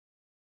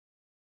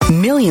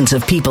Millions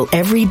of people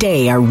every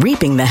day are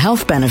reaping the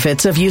health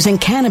benefits of using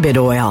cannabis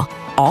oil,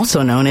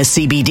 also known as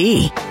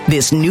CBD.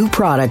 This new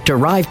product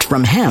derived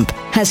from hemp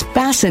has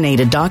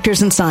fascinated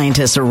doctors and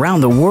scientists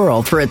around the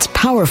world for its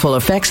powerful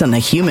effects on the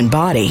human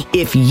body.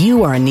 If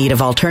you are in need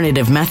of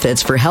alternative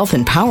methods for health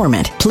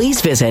empowerment, please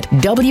visit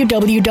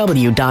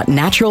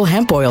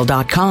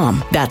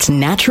www.naturalhempoil.com. That's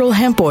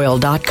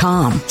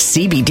naturalhempoil.com.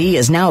 CBD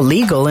is now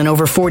legal in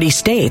over 40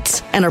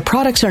 states, and our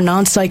products are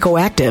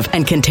non-psychoactive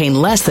and contain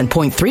less than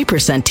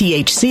 0.3%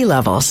 THC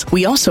levels.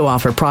 We also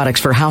offer products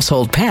for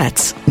household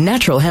pets.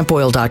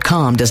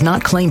 Naturalhempoil.com does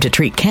not claim to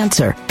treat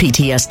cancer,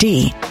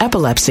 PTSD,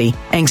 epilepsy,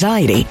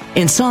 anxiety,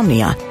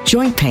 insomnia,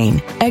 joint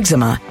pain,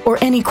 eczema, or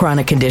any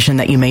chronic condition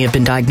that you may have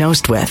been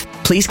diagnosed with.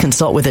 Please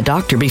consult with a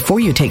doctor before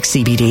you take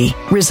CBD.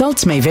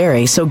 Results may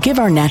vary, so give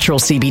our natural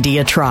CBD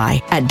a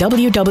try at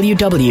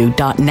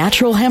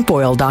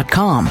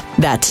www.naturalhempoil.com.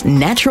 That's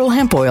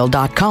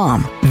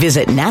naturalhempoil.com.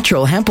 Visit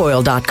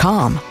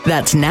naturalhempoil.com.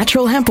 That's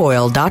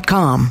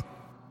naturalhempoil.com.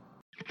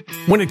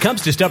 When it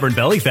comes to stubborn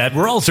belly fat,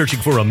 we're all searching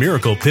for a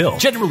miracle pill.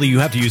 Generally, you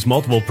have to use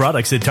multiple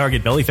products that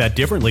target belly fat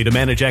differently to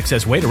manage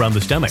excess weight around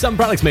the stomach. Some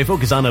products may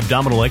focus on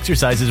abdominal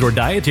exercises or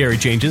dietary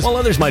changes, while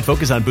others might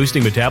focus on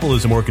boosting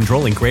metabolism or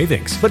controlling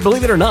cravings. But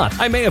believe it or not,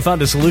 I may have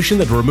found a solution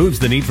that removes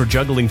the need for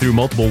juggling through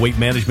multiple weight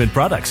management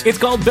products. It's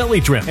called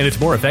Belly Trim, and it's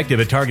more effective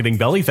at targeting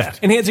belly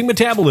fat, enhancing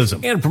metabolism,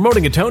 and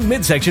promoting a toned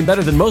midsection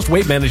better than most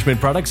weight management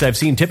products I've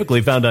seen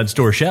typically found on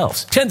store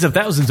shelves. Tens of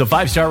thousands of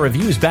 5-star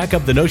reviews back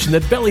up the notion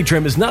that Belly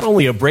Trim is not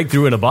only a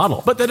breakthrough in a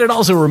bottle, but that it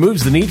also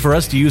removes the need for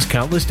us to use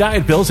countless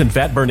diet pills and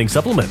fat-burning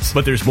supplements.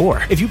 But there's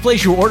more. If you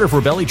place your order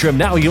for Belly Trim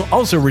now, you'll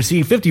also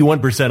receive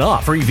 51%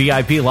 off, free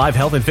VIP live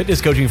health and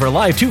fitness coaching for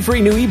life, 2 free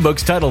new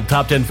ebooks titled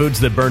Top 10 Foods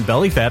That Burn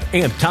Belly Fat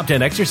and Top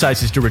 10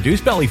 Exercises to Reduce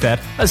Belly Fat,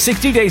 a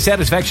 60-day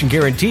satisfaction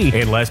guarantee,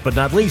 and last but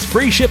not least,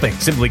 free shipping.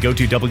 Simply go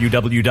to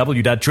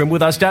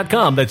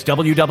www.trimwithus.com. That's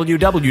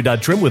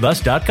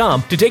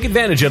www.trimwithus.com to take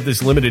advantage of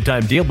this limited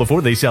time deal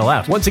before they sell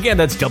out. Once again,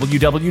 that's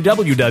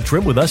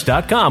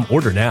www.trimwithus.com.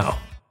 Order now.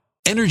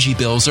 Energy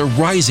bills are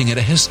rising at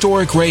a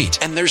historic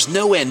rate, and there's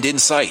no end in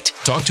sight.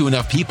 Talk to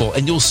enough people,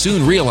 and you'll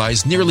soon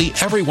realize nearly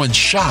everyone's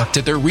shocked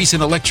at their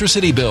recent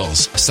electricity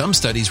bills. Some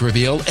studies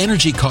reveal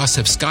energy costs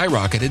have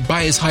skyrocketed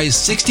by as high as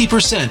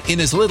 60%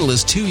 in as little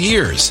as 2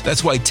 years.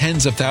 That's why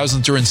tens of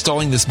thousands are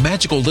installing this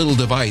magical little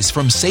device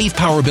from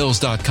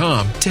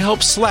SavePowerBills.com to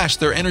help slash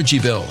their energy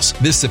bills.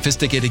 This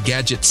sophisticated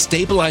gadget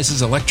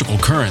stabilizes electrical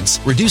currents,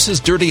 reduces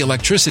dirty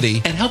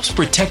electricity, and helps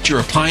protect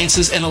your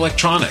appliances and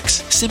electronics.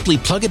 Simply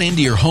plug it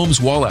into your home's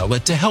wall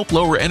outlet to help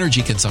lower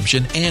energy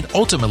consumption and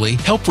ultimately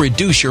help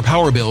reduce your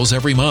power bills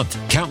every month.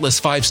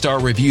 Countless 5-star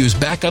reviews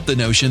back up the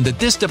notion that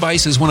this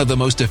device is one of the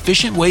most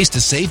efficient ways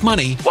to save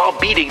money while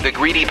beating the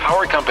greedy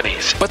power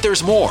companies. But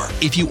there's more.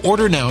 If you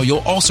order now, you'll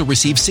also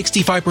receive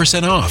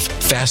 65% off,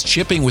 fast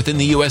shipping within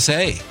the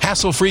USA,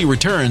 hassle-free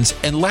returns,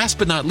 and last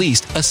but not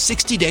least, a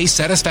 60-day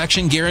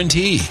satisfaction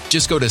guarantee.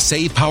 Just go to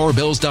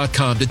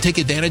SavePowerBills.com to take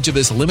advantage of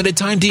this limited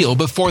time deal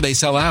before they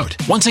sell out.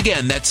 Once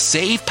again, that's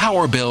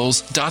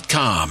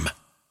SavePowerBills.com.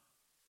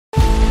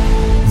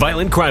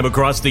 Violent crime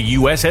across the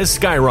U.S. has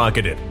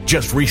skyrocketed.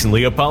 Just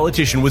recently, a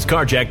politician was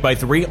carjacked by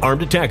 3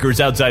 armed attackers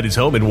outside his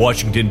home in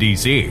Washington,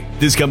 D.C.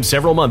 This comes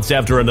several months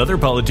after another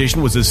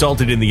politician was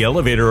assaulted in the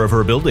elevator of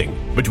her building.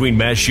 Between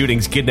mass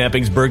shootings,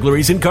 kidnappings,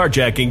 burglaries, and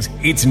carjackings,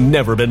 it's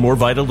never been more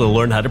vital to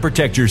learn how to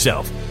protect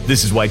yourself.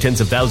 This is why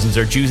tens of thousands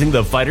are choosing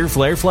the Fighter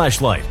Flare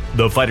flashlight.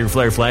 The Fighter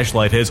Flare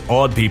flashlight has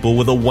awed people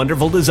with a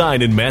wonderful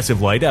design and massive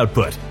light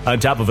output. On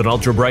top of an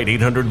ultra-bright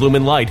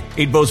 800-lumen light,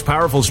 it boasts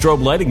powerful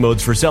strobe lighting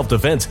modes for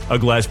self-defense, a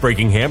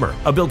glass-breaking hammer,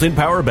 a built-in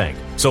power bank,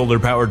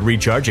 solar-powered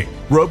recharging,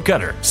 rope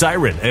cutter,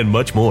 siren, and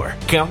much more.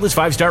 Countless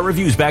 5-star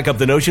reviews back up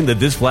the notion that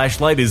this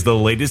flashlight is the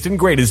latest and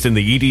greatest in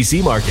the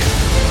EDC market.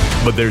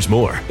 But there's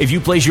more. If you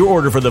place your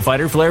order for the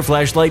Fighter Flare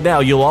flashlight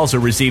now, you'll also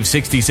receive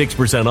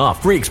 66%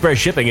 off, free express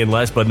shipping, and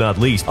last but not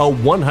least, a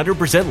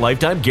 100%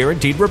 lifetime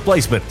guaranteed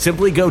replacement.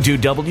 Simply go to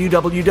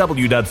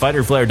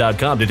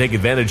www.fighterflare.com to take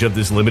advantage of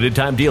this limited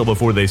time deal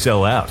before they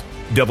sell out.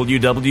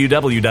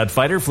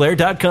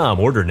 www.fighterflare.com.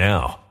 Order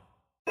now.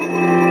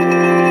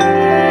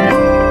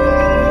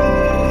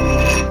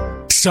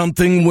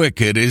 Something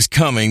wicked is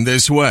coming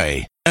this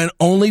way, and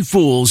only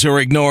fools are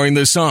ignoring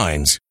the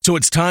signs. So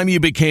it's time you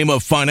became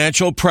a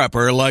financial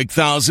prepper like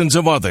thousands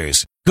of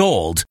others.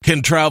 Gold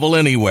can travel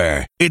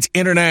anywhere. It's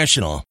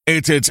international.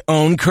 It's its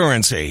own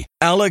currency.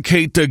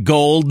 Allocate to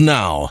gold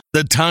now,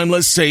 the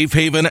timeless safe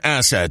haven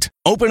asset.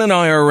 Open an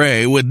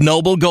IRA with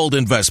Noble Gold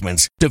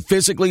Investments to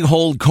physically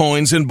hold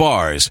coins and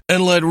bars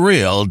and let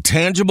real,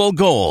 tangible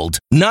gold,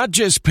 not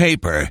just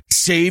paper,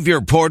 Save your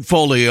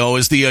portfolio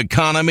as the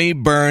economy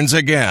burns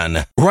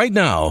again. Right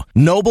now,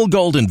 Noble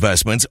Gold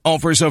Investments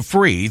offers a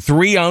free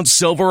 3-ounce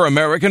silver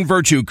American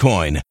Virtue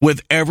coin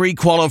with every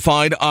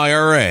qualified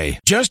IRA.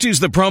 Just use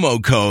the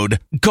promo code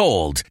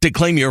GOLD to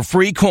claim your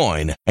free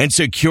coin and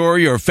secure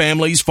your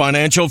family's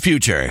financial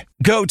future.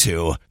 Go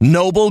to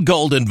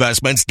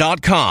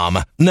noblegoldinvestments.com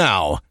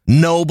now.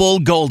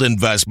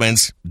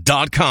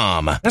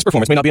 noblegoldinvestments.com. Past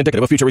performance may not be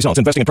indicative of future results.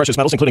 Investing in precious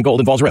metals, including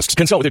gold, involves risks.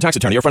 Consult with your tax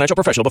attorney or financial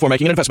professional before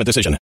making an investment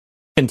decision.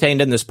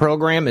 Contained in this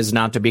program is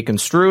not to be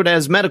construed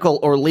as medical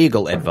or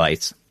legal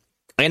advice.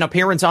 An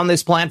appearance on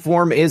this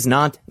platform is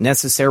not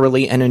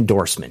necessarily an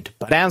endorsement.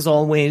 But as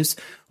always,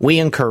 we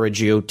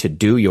encourage you to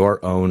do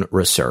your own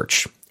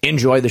research.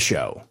 Enjoy the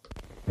show.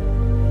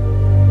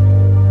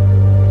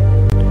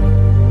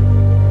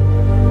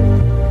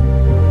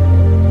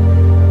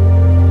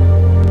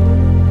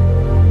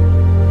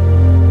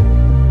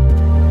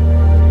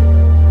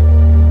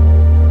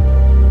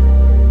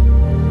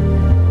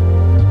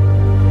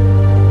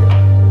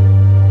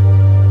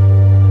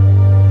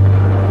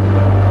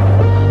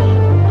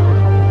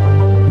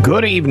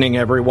 Good evening,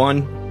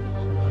 everyone.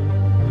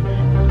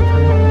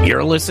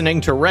 You're listening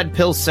to Red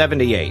Pill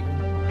 78.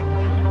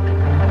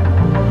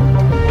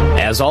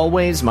 As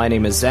always, my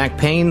name is Zach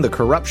Payne, the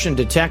corruption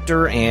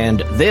detector, and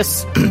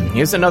this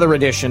is another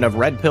edition of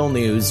Red Pill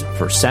News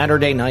for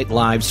Saturday Night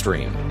Live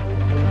Stream.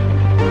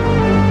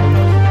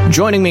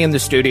 Joining me in the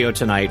studio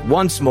tonight,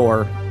 once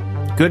more,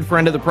 good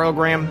friend of the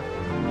program,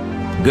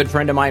 good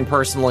friend of mine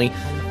personally,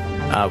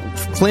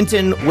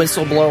 Clinton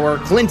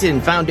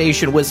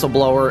Foundation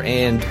whistleblower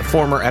and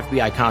former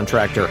FBI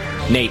contractor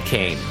Nate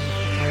Kane.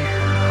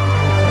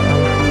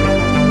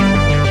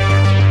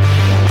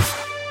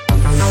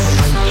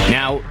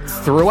 Now,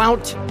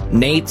 throughout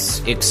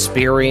Nate's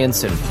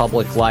experience in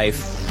public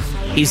life,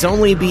 he's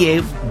only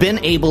been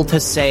able to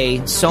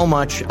say so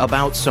much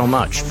about so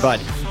much, but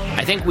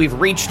I think we've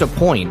reached a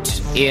point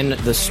in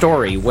the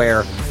story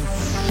where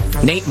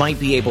Nate might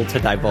be able to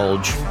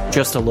divulge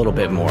just a little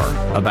bit more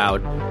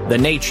about the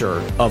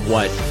nature of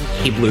what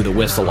he blew the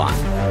whistle on.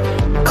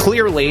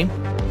 Clearly,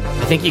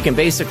 I think you can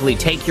basically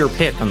take your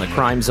pick on the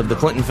crimes of the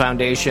Clinton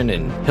Foundation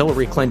and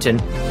Hillary Clinton,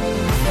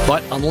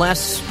 but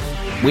unless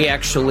we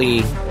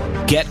actually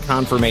get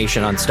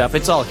confirmation on stuff,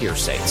 it's all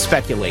hearsay, it's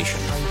speculation.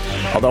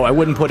 Although I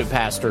wouldn't put it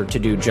past her to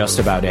do just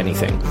about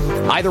anything.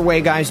 Either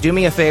way, guys, do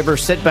me a favor,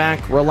 sit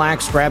back,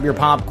 relax, grab your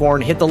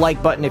popcorn, hit the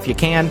like button if you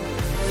can,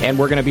 and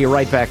we're going to be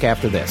right back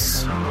after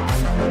this.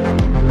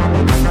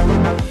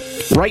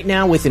 Right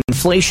now, with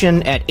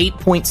inflation at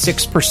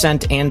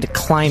 8.6% and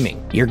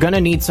climbing, you're going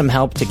to need some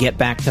help to get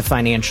back to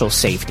financial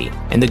safety.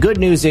 And the good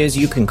news is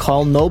you can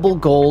call Noble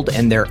Gold,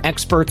 and their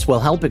experts will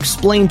help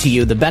explain to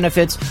you the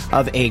benefits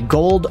of a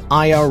gold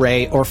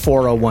IRA or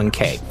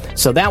 401k.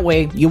 So that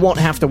way, you won't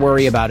have to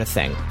worry about a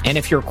thing. And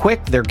if you're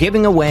quick, they're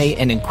giving away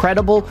an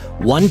incredible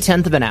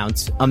 1/10 of an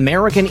ounce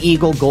American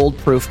Eagle gold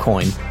proof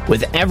coin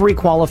with every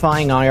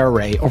qualifying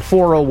IRA or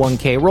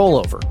 401k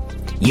rollover.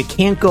 You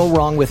can't go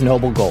wrong with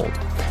Noble Gold.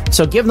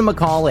 So give them a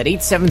call at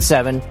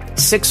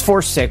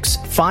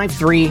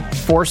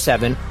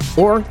 877-646-5347,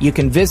 or you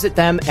can visit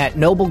them at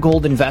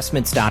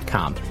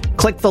noblegoldinvestments.com.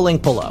 Click the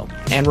link below.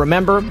 And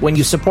remember, when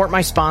you support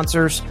my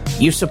sponsors,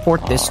 you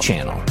support this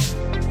channel.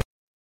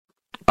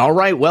 All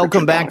right,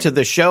 welcome back to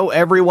the show,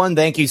 everyone.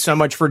 Thank you so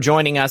much for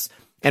joining us.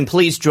 And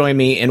please join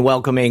me in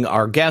welcoming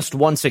our guest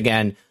once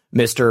again,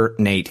 Mr.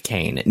 Nate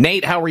Kane.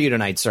 Nate, how are you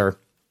tonight, sir?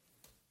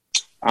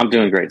 I'm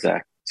doing great,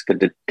 Zach. It's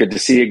good to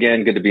see you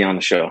again. Good to be on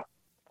the show.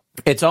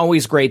 It's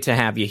always great to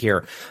have you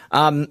here.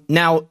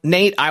 Now,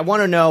 Nate, I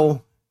want to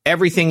know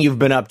everything you've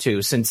been up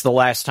to since the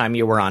last time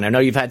you were on. I know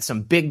you've had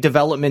some big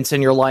developments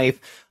in your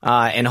life,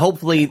 and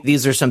hopefully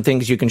these are some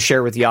things you can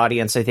share with the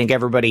audience. I think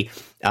everybody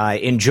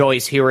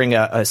enjoys hearing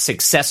a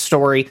success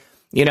story.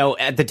 You know,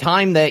 at the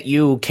time that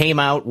you came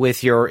out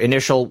with your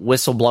initial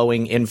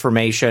whistleblowing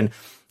information,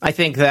 I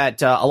think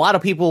that a lot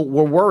of people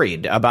were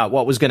worried about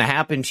what was going to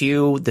happen to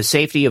you, the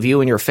safety of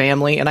you and your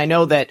family. And I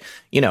know that,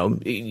 you know,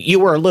 you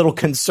were a little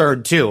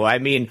concerned, too. I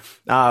mean,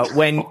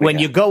 when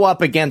you go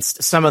up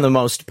against some of the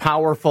most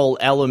powerful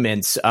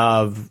elements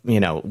of, you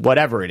know,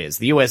 whatever it is,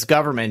 the U.S.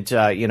 government,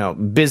 you know,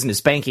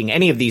 business, banking,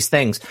 any of these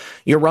things,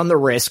 you run the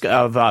risk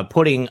of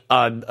putting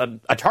a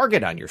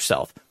target on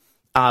yourself.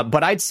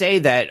 But I'd say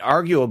that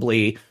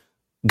arguably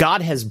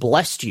God has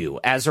blessed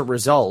you as a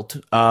result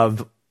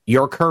of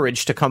your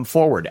courage to come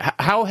forward.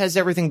 How has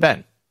everything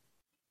been?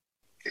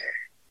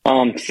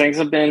 Things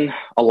have been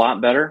a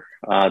lot better.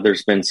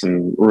 There's been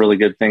some really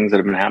good things that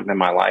have been happening in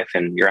my life,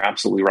 and you're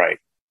absolutely right.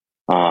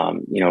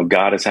 You know,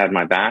 God has had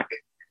my back.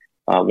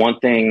 One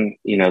thing,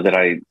 you know, that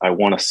I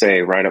want to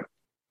say right up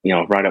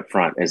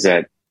front is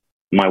that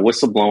my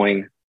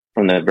whistleblowing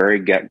from the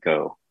very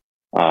get-go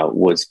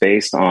was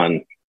based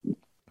on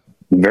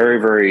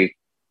very, very,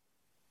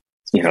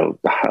 you know,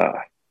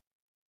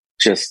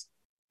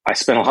 I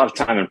spent a lot of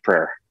time in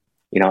prayer,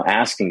 you know,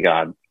 asking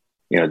God,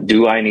 you know,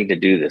 do I need to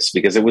do this?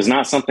 Because it was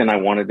not something I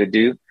wanted to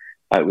do.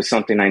 It was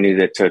something I knew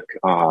that took,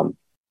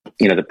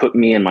 you know, that put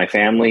me and my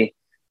family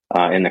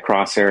in the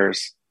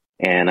crosshairs.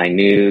 and I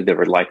knew there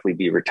would likely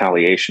be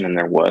retaliation, and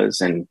there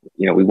was. And,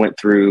 we went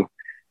through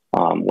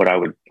what I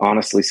would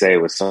honestly say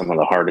was some of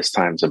the hardest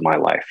times of my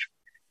life.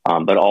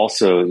 But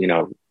also,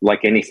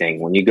 like anything,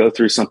 when you go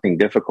through something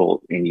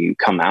difficult and you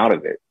come out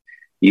of it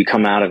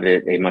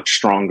a much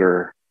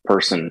stronger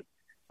person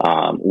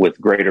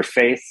with greater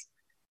faith.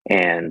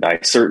 And I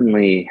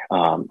certainly,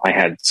 I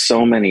had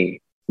so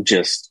many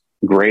just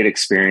great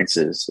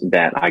experiences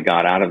that I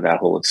got out of that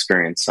whole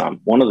experience.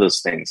 One of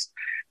those things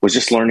was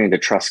just learning to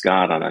trust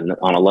God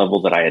on a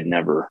level that I had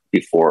never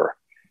before,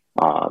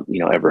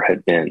 ever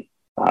had been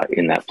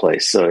in that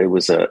place. So it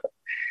was a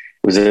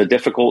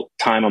difficult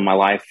time of my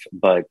life,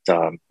 but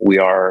we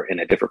are in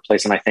a different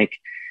place. And I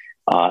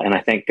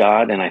thank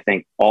God, and I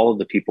thank all of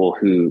the people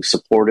who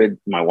supported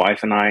my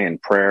wife and I in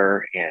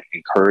prayer and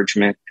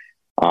encouragement.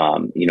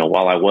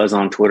 While I was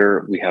on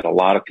Twitter, we had a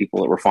lot of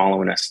people that were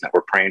following us and that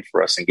were praying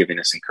for us and giving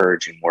us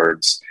encouraging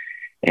words.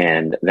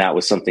 And that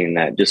was something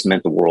that just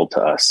meant the world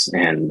to us.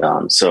 And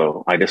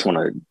so I just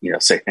want to,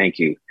 say thank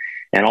you.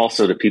 And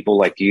also to people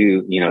like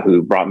you,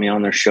 who brought me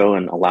on their show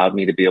and allowed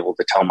me to be able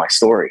to tell my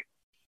story.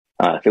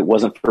 If it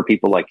wasn't for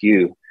people like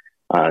you,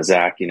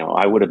 Zach,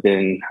 I would have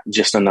been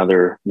just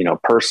another,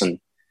 person,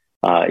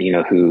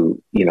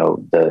 who,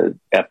 the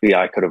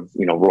FBI could have,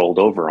 rolled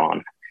over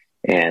on.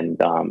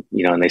 And,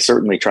 and they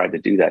certainly tried to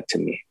do that to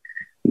me.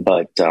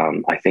 But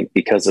I think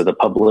because of the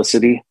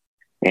publicity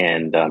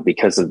and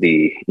because of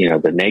the,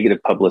 the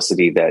negative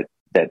publicity that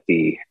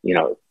the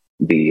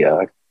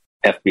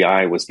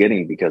FBI was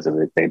getting because of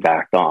it, they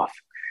backed off.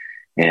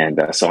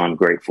 And so I'm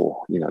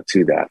grateful,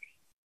 to that.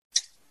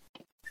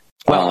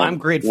 Well, I'm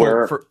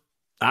grateful for.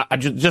 I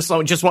just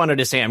wanted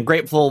to say I'm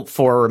grateful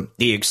for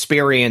the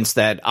experience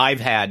that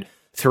I've had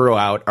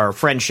throughout our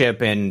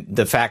friendship and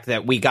the fact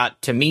that we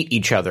got to meet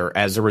each other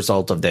as a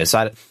result of this.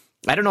 I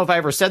don't know if I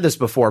ever said this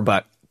before,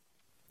 but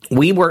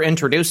we were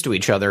introduced to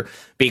each other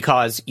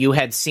because you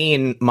had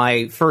seen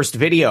my first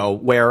video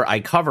where I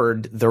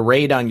covered the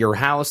raid on your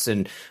house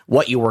and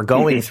what you were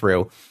going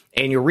through,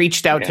 and you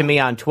reached out to me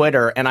on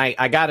Twitter, and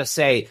I gotta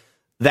say,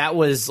 that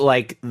was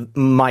like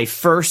my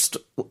first,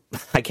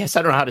 I guess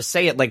I don't know how to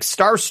say it, like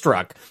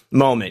starstruck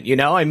moment,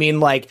 I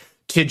mean, like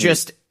to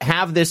just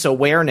have this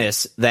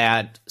awareness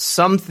that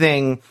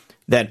something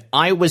that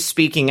I was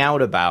speaking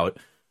out about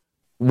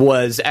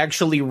was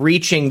actually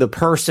reaching the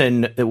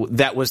person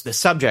that was the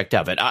subject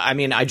of it. I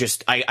mean, I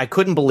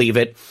couldn't believe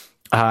it.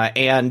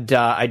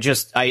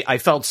 I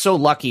felt so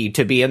lucky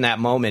to be in that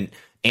moment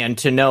and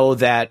to know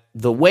that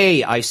the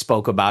way I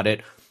spoke about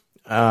it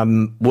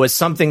was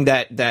something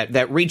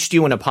that reached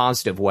you in a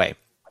positive way.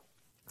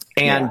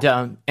 And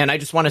I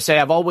just want to say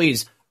I've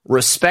always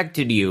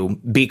respected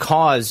you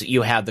because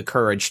you had the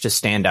courage to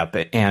stand up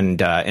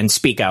and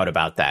speak out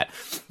about that.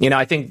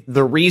 I think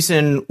the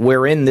reason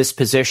we're in this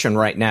position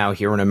right now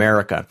here in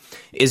America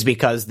is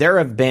because there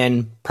have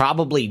been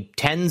probably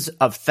tens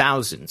of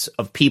thousands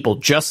of people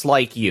just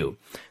like you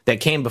that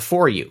came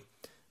before you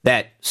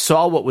that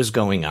saw what was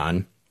going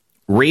on,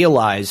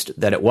 realized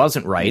that it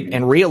wasn't right,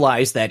 and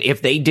realized that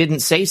if they didn't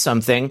say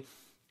something,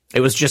 it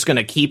was just going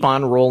to keep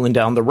on rolling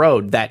down the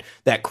road, that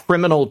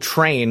criminal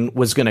train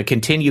was going to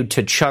continue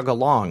to chug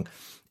along.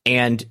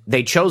 And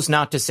they chose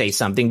not to say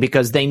something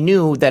because they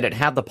knew that it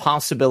had the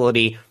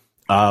possibility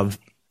of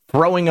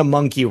throwing a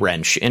monkey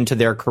wrench into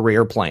their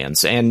career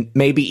plans and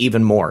maybe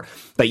even more.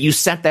 But you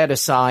set that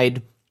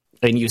aside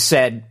and you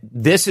said,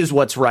 this is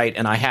what's right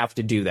and I have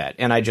to do that.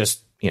 And I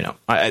just,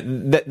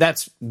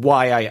 that's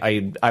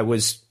why I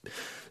was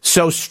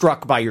so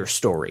struck by your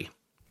story.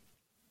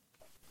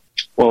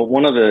 Well,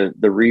 one of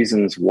the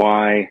reasons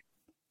why,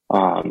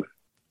 when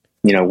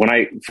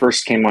I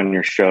first came on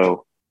your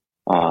show,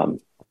 I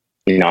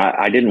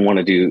didn't want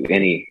to do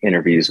any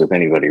interviews with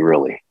anybody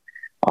really.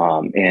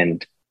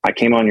 And I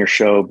came on your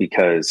show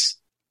because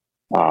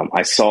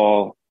I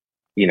saw,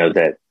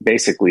 that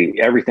basically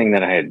everything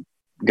that I had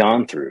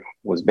gone through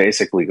was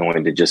basically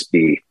going to just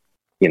be,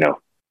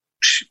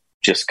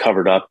 just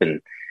covered up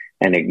and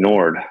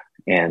ignored.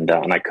 And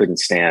I couldn't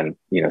stand,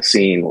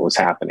 seeing what was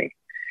happening.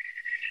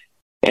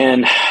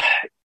 And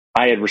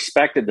I had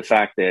respected the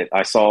fact that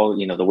I saw,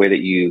 the way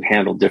that you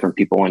handled different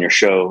people on your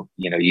show.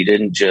 You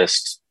didn't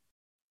just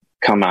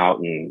come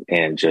out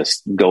and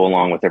just go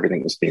along with everything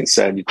that was being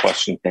said. You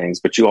questioned things,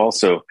 but you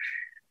also,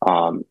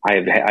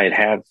 I've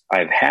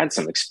had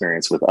some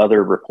experience with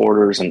other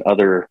reporters and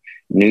other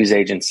news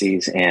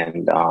agencies.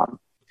 And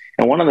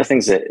one of the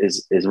things that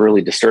is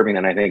really disturbing,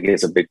 and I think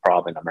is a big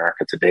problem in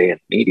America today in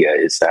media,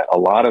 is that a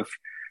lot of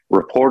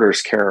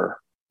reporters care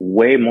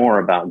way more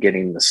about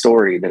getting the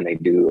story than they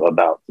do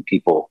about the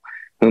people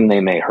whom they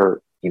may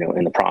hurt,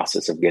 in the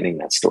process of getting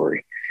that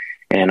story.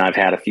 And I've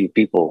had a few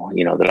people,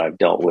 that I've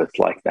dealt with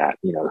like that,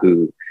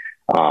 who,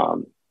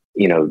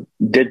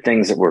 did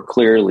things that were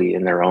clearly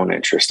in their own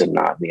interest and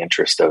not in the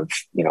interest of,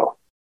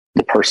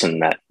 the person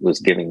that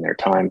was giving their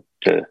time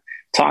to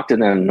talk to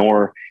them,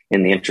 nor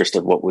in the interest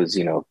of what was,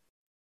 the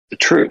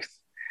truth.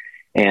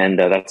 And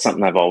that's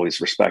something I've always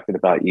respected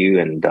about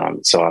you. And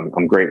so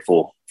I'm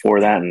grateful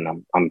for that.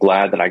 And I'm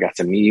glad that I got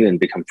to meet you and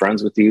become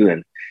friends with you.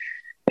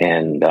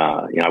 And,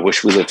 I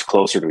wish we lived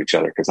closer to each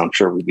other because I'm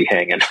sure we'd be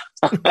hanging.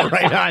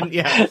 Right on.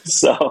 Yeah.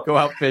 So go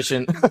out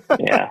fishing.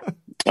 Yeah.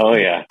 Oh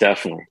yeah,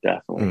 definitely.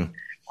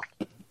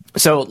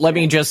 So let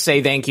me just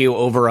say thank you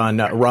over on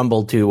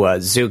Rumble to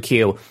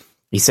ZooQ.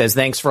 He says,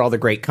 thanks for all the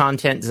great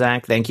content,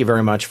 Zach. Thank you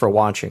very much for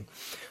watching.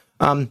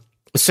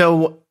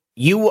 So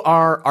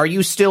are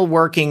you still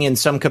working in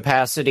some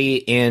capacity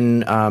in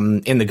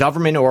the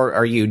government, or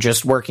are you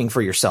just working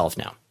for yourself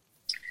now?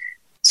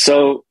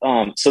 So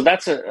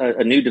that's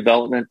a new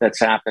development that's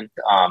happened.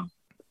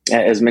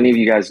 As many of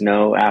you guys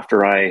know,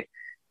 after I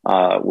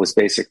was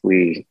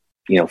basically,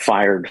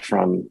 fired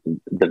from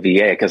the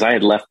VA, because I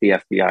had left the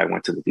FBI, I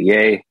went to the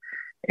VA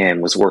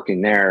and was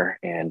working there.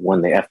 And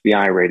when the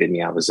FBI raided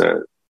me, I was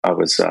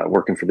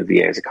working for the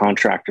VA as a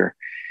contractor.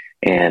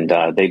 And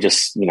they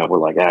just, were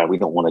like, we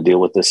don't want to deal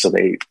with this. So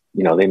they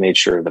made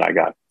sure that I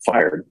got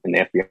fired, and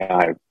the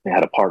FBI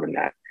had a part in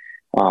that.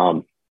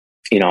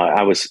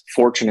 I was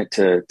fortunate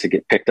to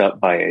get picked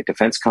up by a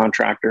defense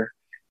contractor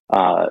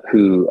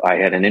who I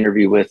had an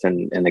interview with,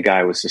 and the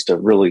guy was just a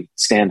really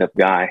stand-up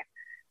guy.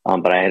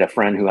 But I had a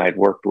friend who I had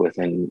worked with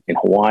in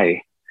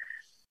Hawaii,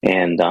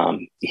 and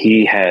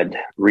he had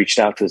reached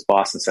out to his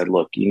boss and said,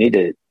 look, you need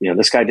to,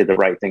 this guy did the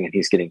right thing and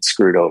he's getting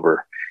screwed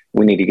over.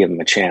 We need to give him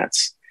a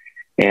chance.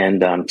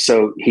 And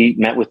so he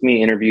met with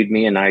me, interviewed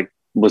me, and I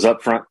was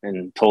upfront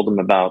and told him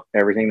about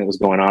everything that was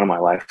going on in my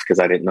life, because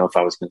I didn't know if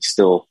I was going to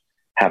still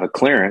have a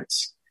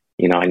clearance.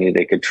 I knew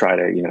they could try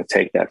to,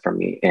 take that from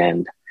me.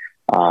 And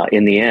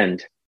in the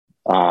end,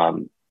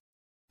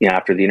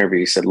 after the interview,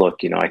 he said, look,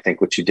 I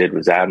think what you did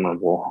was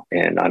admirable,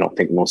 and I don't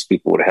think most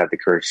people would have had the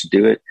courage to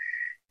do it.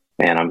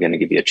 And I'm going to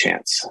give you a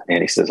chance. And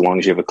he said, as long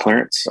as you have a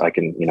clearance, I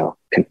can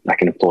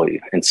employ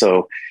you. And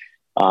so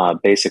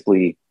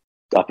basically,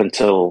 up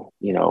until,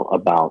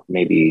 about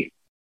maybe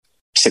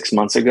 6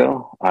 months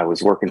ago, I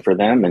was working for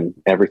them, and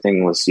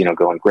everything was,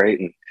 going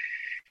great.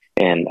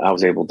 And I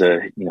was able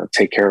to,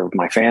 take care of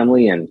my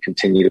family and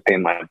continue to pay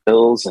my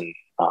bills. And,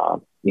 I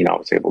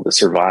was able to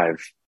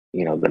survive,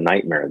 the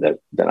nightmare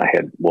that I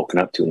had woken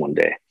up to one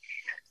day.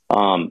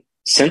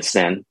 Since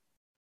then,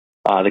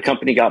 the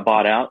company got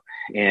bought out,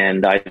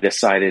 and I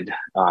decided,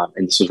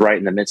 and this was right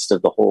in the midst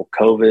of the whole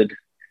COVID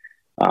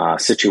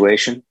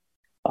situation.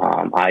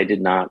 I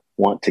did not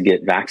want to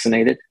get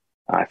vaccinated.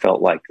 I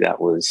felt like that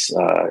was,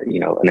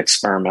 an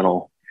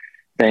experimental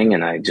thing.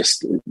 And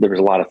there was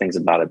a lot of things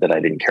about it that I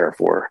didn't care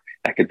for.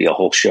 That could be a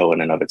whole show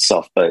in and of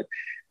itself. But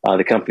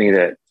the company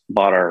that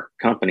bought the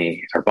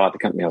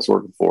company I was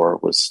working for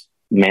was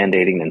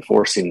mandating and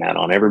enforcing that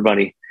on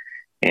everybody.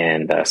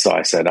 And so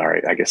I said, all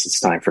right, I guess it's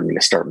time for me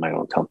to start my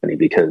own company,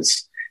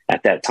 because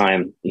at that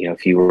time,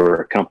 if you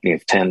were a company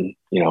of 10,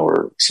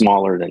 or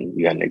smaller, then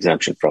you had an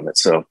exemption from it.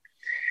 So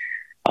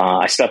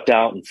I stepped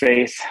out in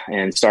faith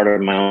and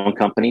started my own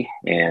company,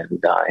 and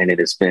it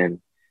has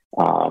been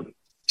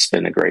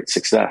a great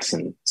success.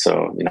 And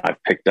so,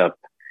 I've picked up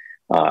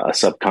a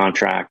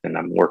subcontract, and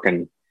I'm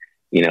working,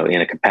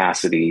 in a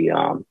capacity.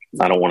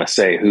 I don't want to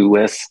say who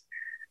with,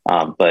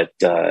 but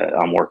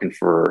I'm working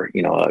for,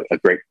 a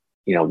great,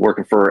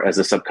 working for as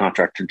a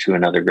subcontractor to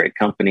another great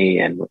company,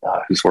 and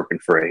who's working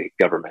for a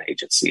government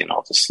agency, and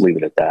I'll just leave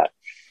it at that.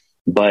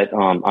 But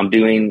I'm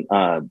doing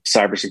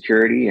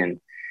cybersecurity and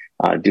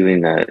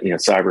doing the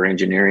cyber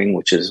engineering,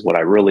 which is what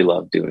I really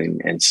love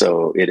doing. And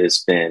so it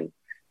has been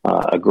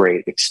a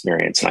great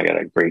experience, and I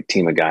got a great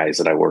team of guys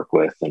that I work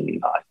with,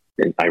 and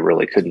I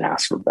really couldn't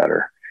ask for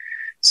better.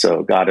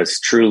 So God has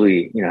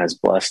truly, has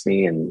blessed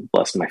me and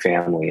blessed my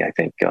family, I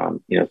think,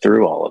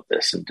 through all of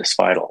this and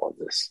despite all of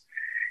this.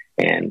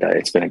 And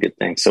it's been a good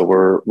thing. So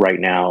we're right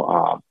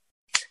now,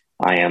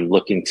 I am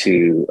looking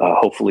to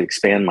hopefully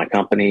expand my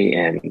company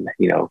and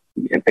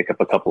pick up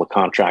a couple of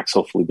contracts,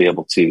 hopefully be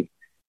able to,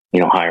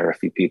 hire a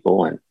few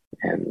people.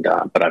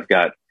 But I've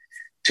got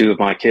 2 of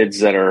my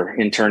kids that are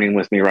interning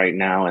with me right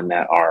now, and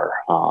that are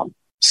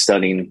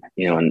studying,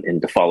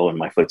 and to follow in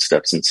my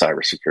footsteps in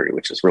cybersecurity,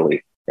 which is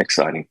really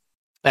exciting.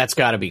 That's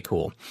got to be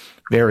cool.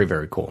 Very,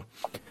 very cool.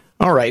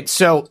 All right.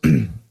 So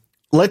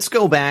let's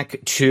go back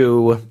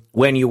to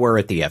when you were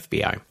at the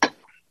FBI.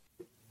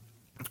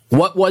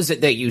 What was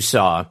it that you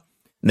saw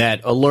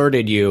that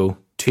alerted you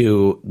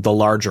to the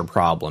larger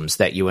problems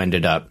that you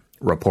ended up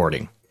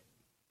reporting?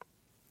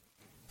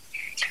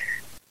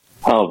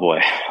 Oh, boy.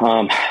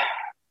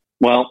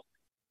 Well,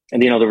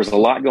 and, there was a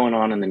lot going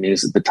on in the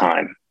news at the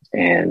time.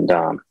 And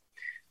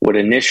what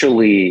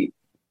initially,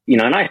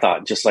 and I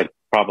thought, just like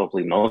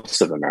probably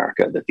most of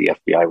America, that the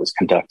FBI was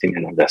conducting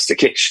an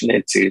investigation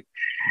into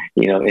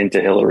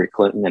Hillary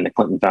Clinton and the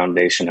Clinton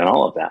Foundation and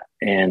all of that.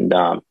 And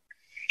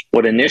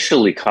what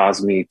initially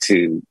caused me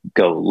to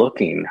go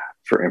looking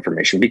for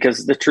information,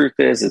 because the truth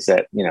is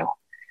that,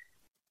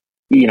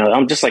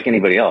 I'm just like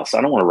anybody else.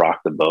 I don't want to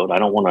rock the boat. I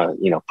don't want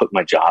to, put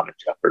my job in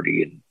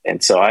jeopardy.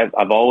 And so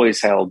I've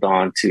always held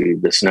on to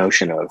this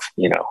notion of,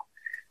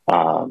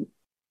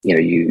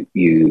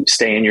 you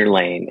stay in your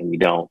lane and you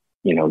don't,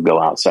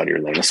 go outside your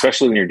lane,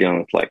 especially when you're dealing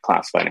with like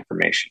classified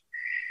information.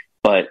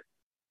 But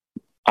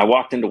I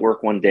walked into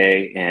work one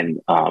day, and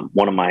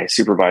one of my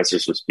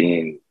supervisors was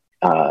being,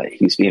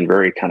 he was being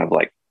very kind of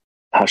like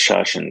hush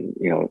hush and,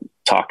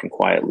 talking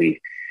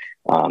quietly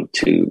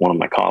to one of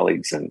my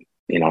colleagues. And,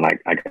 and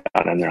I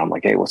got in there. I'm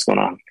like, hey, what's going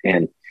on?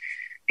 And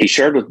he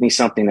shared with me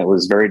something that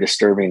was very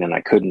disturbing and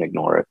I couldn't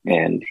ignore it.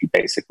 And he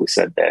basically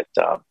said that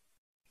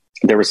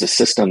there was a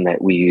system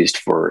that we used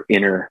for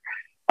inner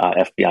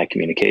FBI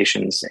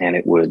communications, and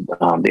it would,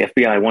 the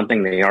FBI, one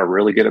thing they are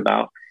really good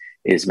about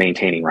is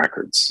maintaining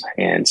records.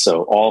 And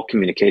so all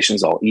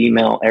communications, all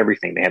email,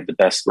 everything, they have the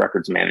best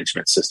records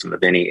management system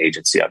of any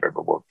agency I've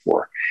ever worked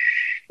for.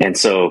 And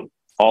so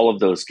all of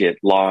those get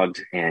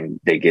logged and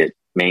they get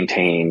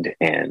maintained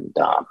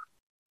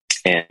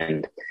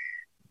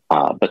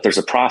but there's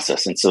a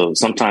process. And so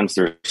sometimes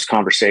there's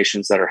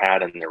conversations that are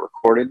had and they're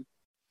recorded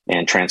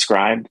and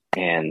transcribed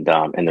and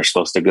they're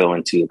supposed to go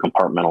into a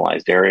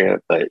compartmentalized area.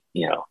 But,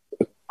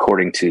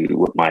 according to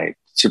what my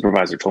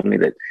supervisor told me,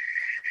 that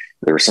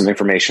there was some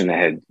information that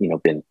had,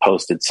 been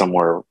posted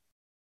somewhere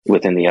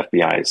within the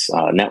FBI's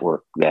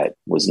network that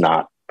was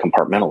not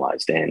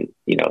compartmentalized. And,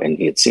 and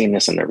he had seen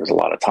this and there was a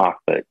lot of talk,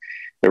 but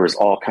there was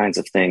all kinds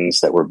of things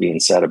that were being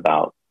said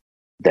about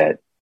that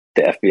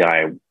the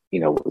FBI,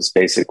 was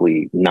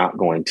basically not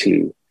going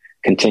to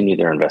continue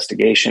their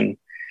investigation,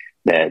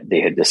 that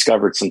they had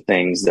discovered some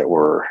things that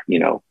were,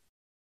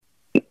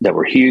 that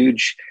were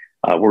huge.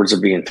 Words are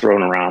being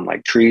thrown around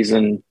like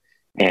treason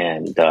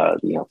and,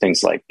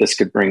 things like this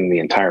could bring the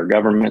entire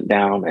government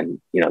down.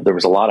 And, there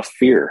was a lot of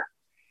fear.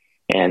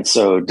 And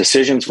so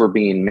decisions were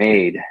being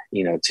made,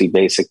 to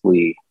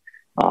basically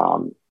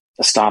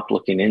stop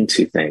looking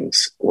into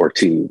things or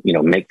to,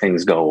 make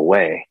things go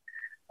away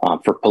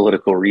for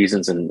political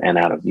reasons and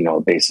out of, a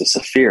basis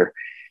of fear.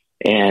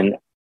 And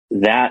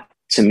that,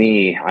 to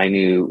me, I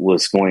knew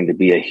was going to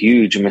be a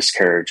huge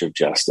miscarriage of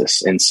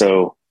justice. And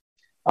so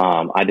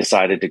I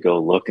decided to go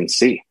look and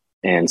see.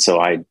 And so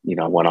I,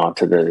 went on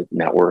to the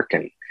network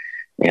and,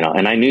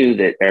 and I knew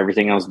that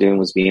everything I was doing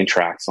was being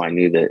tracked. So I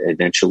knew that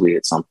eventually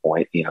at some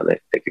point,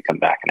 that they could come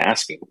back and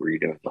ask me, what were you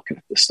doing looking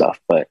at this stuff?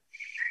 But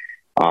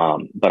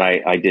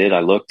I did, I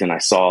looked and I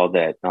saw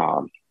that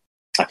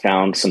I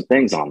found some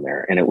things on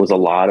there, and it was a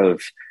lot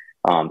of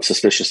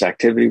suspicious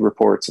activity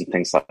reports and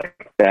things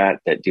like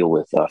that deal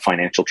with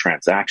financial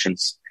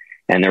transactions.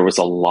 And there was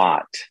a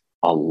lot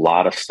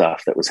of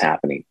stuff that was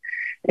happening.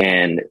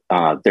 And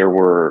there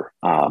were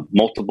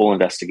multiple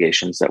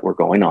investigations that were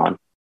going on.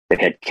 They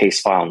had case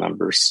file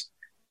numbers,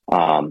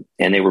 and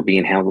they were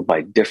being handled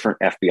by different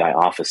FBI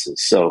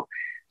offices. So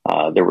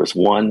there was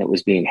one that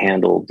was being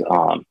handled,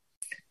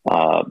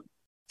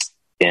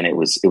 and it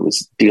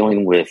was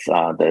dealing with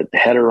the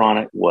header on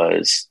it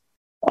was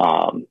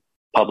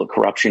Public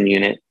Corruption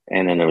Unit,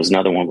 and then there was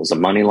another one was a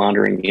money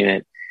laundering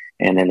unit,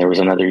 and then there was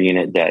another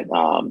unit that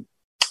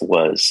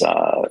was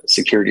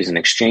Securities and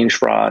Exchange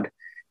Fraud,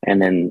 and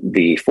then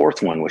the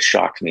fourth one, which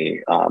shocked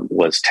me,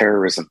 was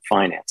terrorism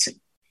financing.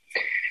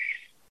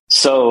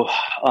 So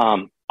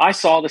I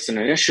saw this, and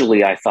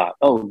initially I thought,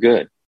 oh,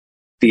 good,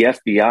 the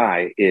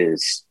FBI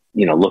is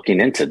looking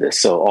into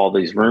this. So all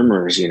these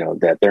rumors,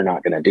 that they're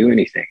not going to do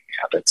anything,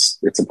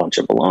 it's a bunch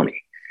of baloney.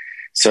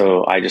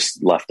 So I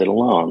just left it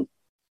alone.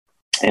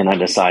 And I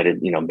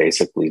decided,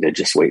 basically to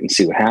just wait and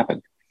see what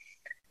happened.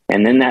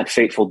 And then that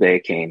fateful day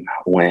came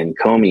when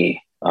Comey,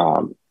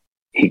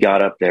 he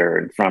got up there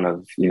in front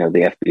of,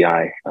 the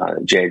FBI,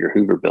 J. Edgar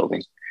Hoover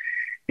building,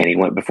 and he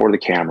went before the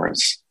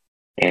cameras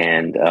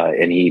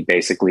and he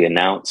basically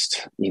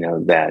announced,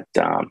 that,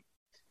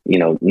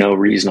 no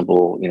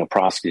reasonable,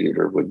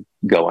 prosecutor would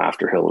go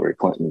after Hillary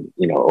Clinton,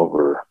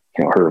 over,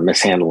 her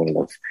mishandling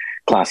of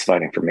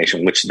classified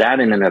information, which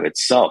that in and of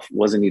itself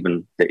wasn't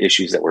even the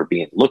issues that were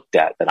being looked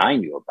at that I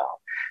knew about.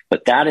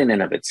 But that in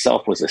and of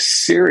itself was a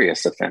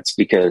serious offense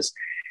because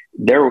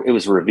it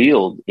was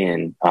revealed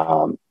in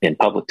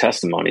public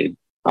testimony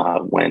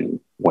when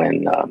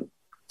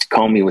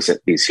Comey was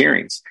at these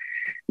hearings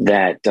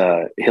that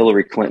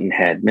Hillary Clinton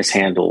had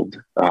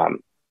mishandled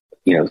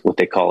what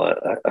they call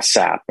a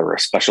SAP or a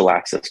special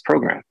access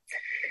program.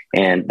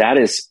 And that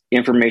is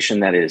information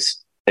that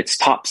it's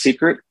top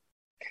secret.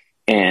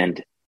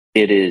 And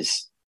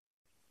it's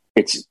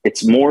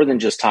more than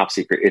just top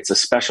secret. It's a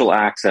special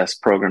access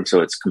program.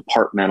 So it's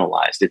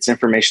compartmentalized. It's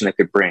information that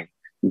could bring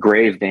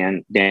grave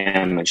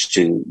damage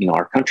to,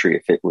 our country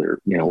if it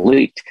were,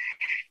 leaked.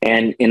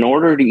 And in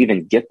order to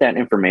even get that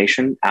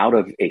information out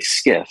of a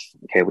SCIF,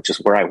 okay, which is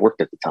where I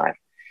worked at the time,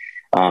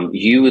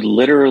 you would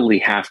literally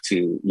have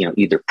to,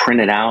 either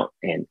print it out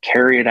and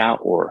carry it out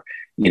or,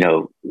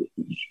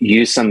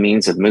 use some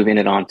means of moving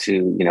it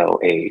onto,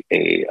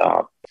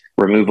 a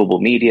removable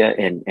media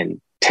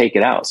and take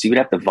it out. So you would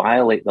have to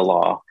violate the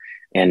law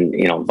and,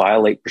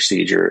 violate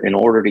procedure in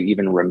order to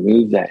even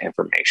remove that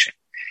information.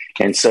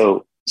 And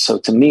so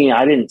to me,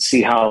 I didn't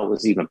see how it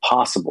was even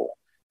possible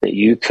that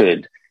you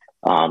could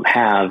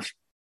have,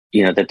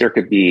 that there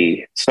could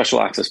be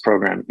special access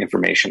program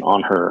information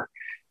on her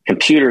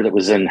computer that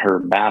was in her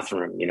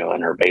bathroom, in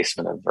her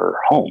basement of her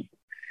home.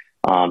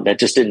 That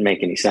just didn't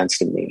make any sense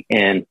to me.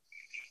 And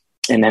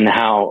then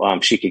how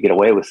she could get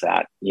away with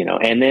that,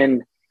 and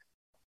then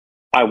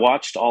I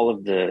watched all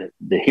of the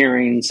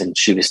hearings, and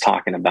she was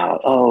talking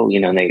about,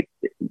 the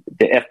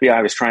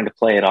FBI was trying to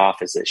play it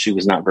off as that she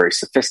was not very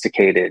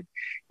sophisticated.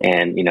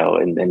 And,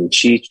 and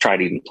she tried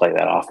to even play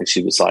that off. And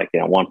she was like,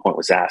 at one point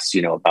was asked,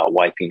 about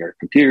wiping her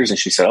computers. And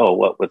she said, oh,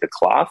 what, with a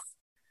cloth?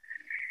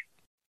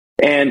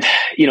 And,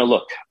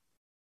 look,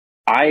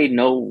 I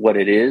know what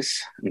it is,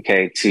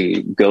 okay,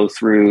 to go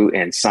through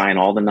and sign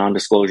all the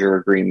non-disclosure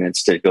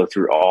agreements, to go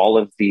through all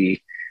of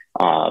the,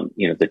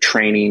 the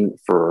training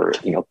for,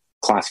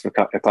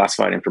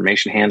 classified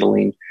information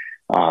handling,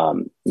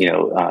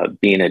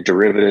 being a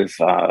derivative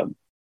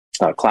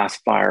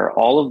classifier,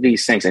 all of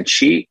these things. And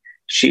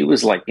she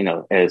was like,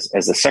 as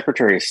the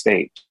Secretary of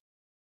State,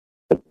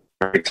 at the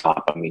very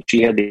top. I mean,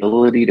 she had the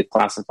ability to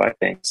classify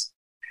things.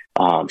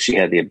 She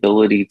had the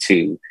ability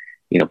to,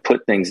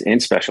 put things in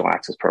special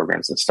access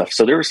programs and stuff.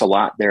 So there was a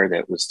lot there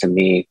that was, to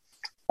me,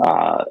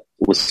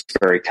 was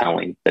very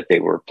telling that they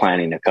were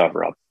planning a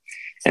cover up.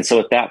 And so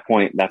at that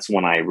point, that's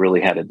when I really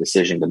had a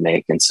decision to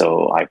make. And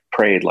so I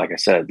prayed, like I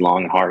said,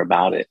 long and hard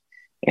about it.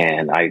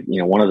 And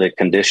one of the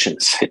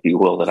conditions, if you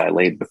will, that I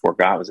laid before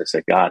God was, I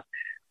said, God,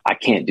 I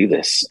can't do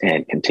this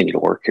and continue to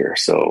work here.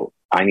 So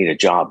I need a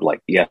job.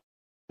 Like, yeah,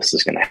 this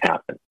is going to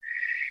happen.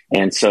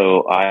 And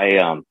so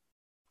I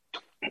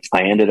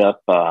ended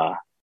up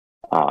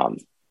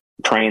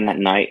praying that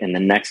night. And the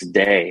next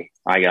day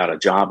I got a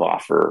job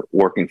offer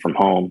working from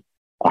home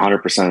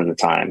 100% of the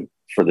time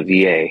for the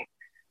VA.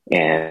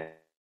 And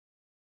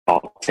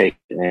I'll take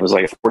it. And it was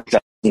like a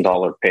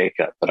 $4,000 pay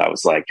cut. But I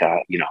was like,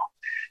 I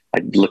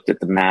looked at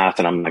the math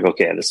and I'm like,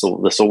 okay, this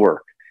will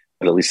work,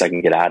 but at least I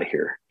can get out of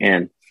here.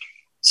 And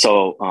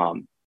so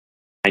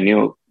I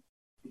knew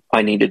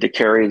I needed to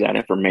carry that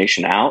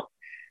information out.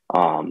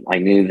 I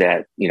knew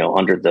that,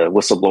 under the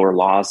whistleblower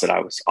laws that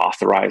I was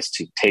authorized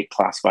to take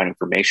classified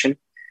information,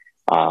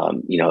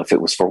 if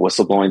it was for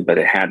whistleblowing, but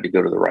it had to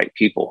go to the right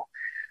people.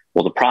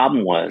 Well, the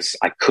problem was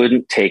I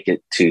couldn't take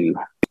it to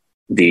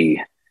the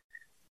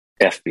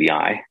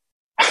FBI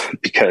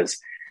because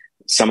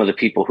some of the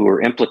people who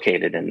were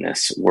implicated in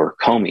this were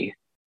Comey.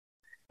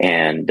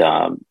 And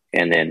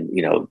then,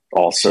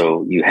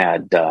 also you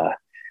had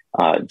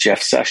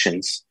Jeff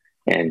Sessions,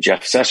 and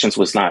Jeff Sessions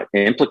was not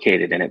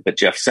implicated in it, but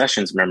Jeff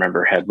Sessions,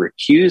 remember, had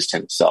recused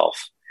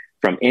himself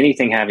from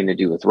anything having to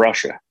do with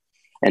Russia.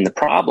 And the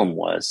problem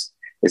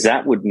is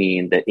that would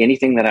mean that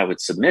anything that I would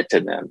submit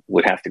to them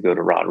would have to go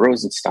to Rod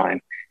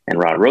Rosenstein. And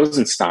Rod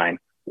Rosenstein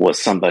was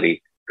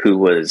somebody who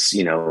was,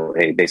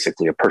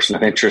 basically a person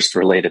of interest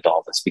related to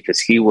all this, because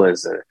he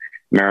was a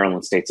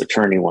Maryland state's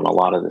attorney when a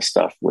lot of this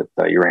stuff with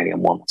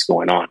Uranium One was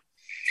going on.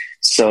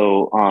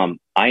 So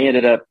I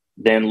ended up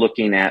then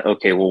looking at,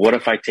 okay, well, what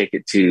if I take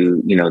it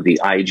to, the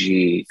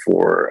IG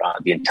for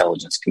the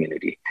intelligence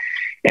community?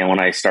 And when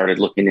I started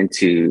looking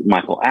into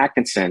Michael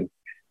Atkinson,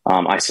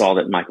 I saw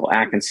that Michael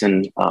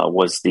Atkinson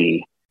was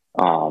basically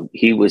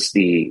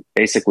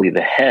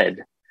the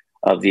head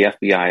of the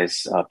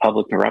FBI's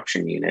public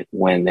corruption unit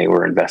when they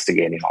were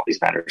investigating all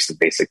these matters and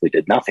basically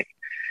did nothing.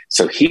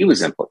 So he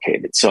was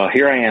implicated. So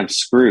here I am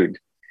screwed,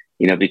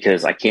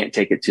 because I can't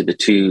take it to the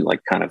two,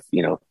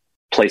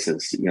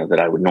 places, that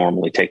I would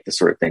normally take this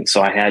sort of thing.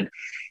 So I had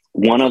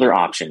one other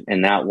option,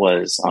 and that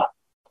was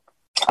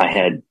I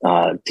had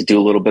to do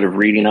a little bit of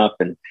reading up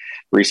and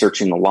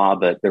researching the law,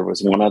 but there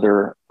was one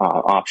other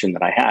option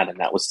that I had, and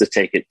that was to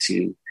take it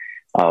to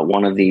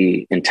one of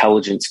the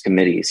intelligence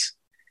committees.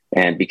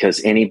 And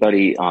because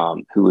anybody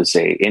who was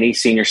any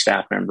senior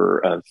staff member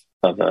of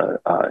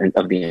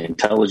the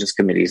intelligence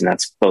committees, and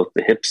that's both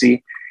the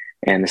HPSCI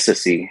and the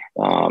CISI,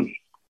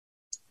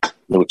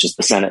 which is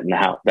the Senate and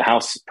the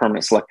House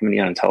Permanent Select Committee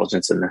on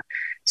Intelligence and the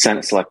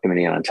Senate Select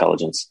Committee on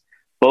Intelligence,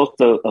 both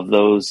of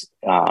those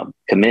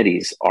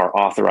committees are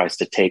authorized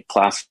to take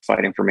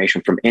classified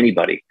information from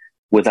anybody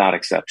without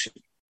exception.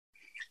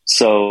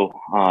 So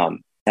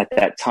at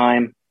that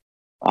time,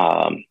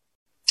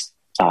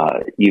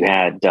 you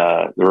had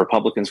the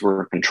Republicans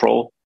were in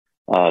control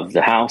of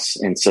the House,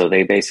 and so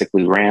they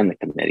basically ran the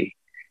committee.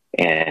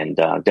 And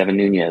Devin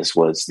Nunes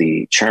was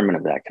the chairman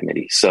of that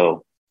committee.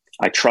 So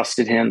I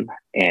trusted him,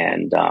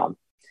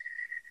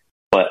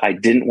 but I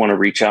didn't want to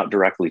reach out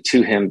directly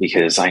to him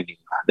because I knew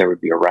there would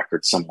be a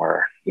record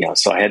somewhere.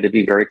 So I had to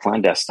be very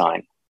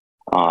clandestine.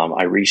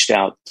 I reached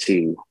out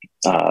to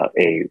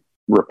a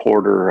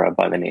reporter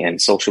by the name,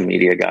 and social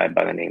media guy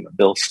by the name of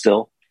Bill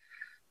Still,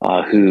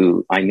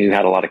 who I knew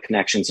had a lot of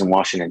connections in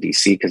Washington,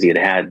 D.C., because he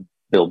had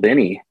Bill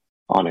Binney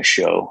on a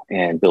show.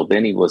 And Bill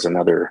Binney was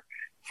another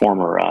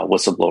former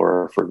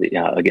whistleblower for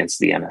against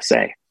the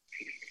NSA.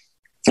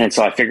 And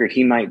so I figured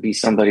he might be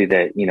somebody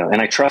that,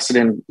 and I trusted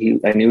him.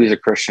 I knew he was a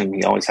Christian.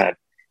 He always had,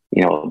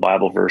 a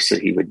Bible verse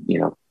that he would,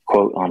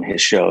 quote on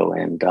his show.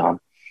 And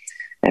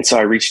so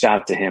I reached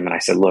out to him and I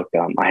said, look,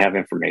 I have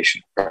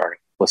information regarding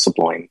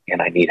whistleblowing and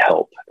I need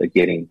help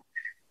getting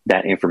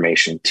that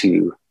information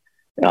to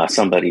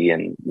somebody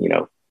in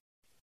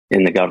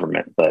the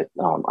government, but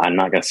I'm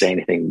not going to say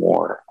anything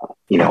more,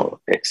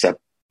 except,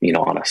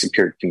 on a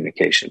secured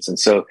communications. And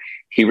so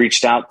he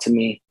reached out to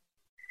me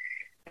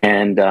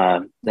And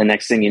the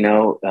next thing you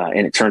know,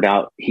 and it turned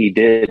out he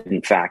did,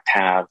 in fact,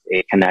 have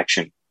a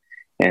connection.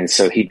 And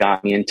so he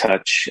got me in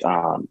touch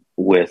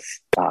with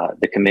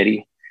the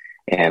committee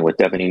and with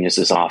Devin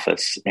Nunes's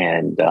office.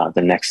 And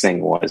the next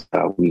thing was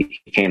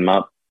he came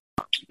up,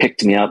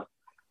 picked me up.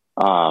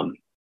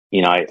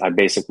 I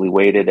basically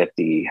waited at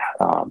the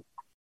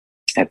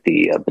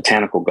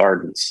botanical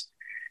gardens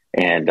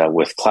and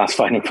with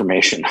classified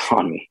information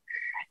on me.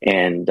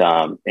 And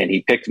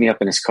he picked me up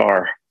in his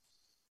car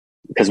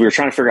because we were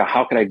trying to figure out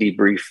how could I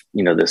debrief,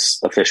 this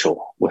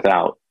official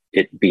without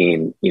it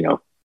being,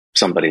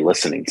 somebody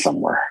listening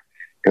somewhere,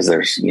 because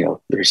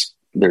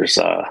there's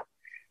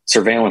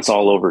surveillance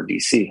all over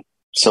DC.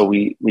 So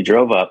we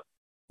drove up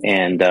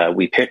and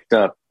we picked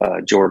up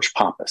George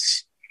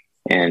Pappas.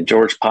 And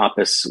George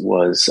Pappas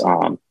was,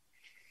 and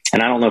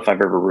I don't know if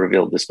I've ever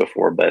revealed this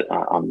before, but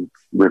I'm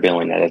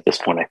revealing it at this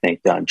point. I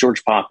think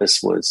George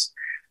Pappas was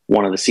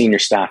one of the senior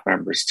staff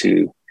members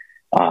to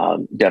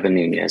Devin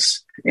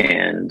Nunes,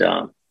 and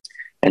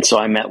so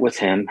I met with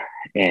him,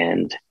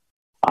 and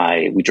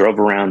we drove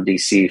around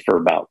DC for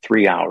about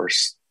 3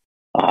 hours.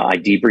 I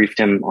debriefed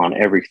him on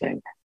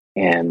everything,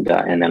 and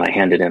then I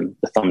handed him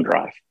the thumb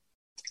drive,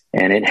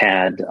 and it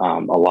had a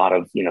lot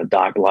of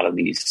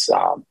these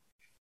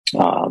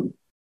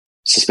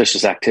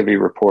suspicious activity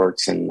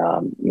reports and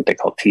what they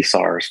call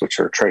TSARs, which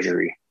are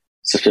Treasury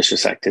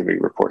suspicious activity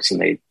reports,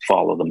 and they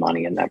follow the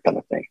money and that kind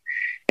of thing.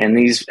 And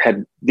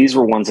these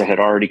were ones that had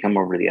already come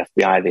over to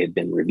the FBI. They had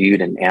been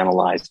reviewed and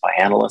analyzed by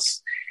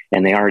analysts,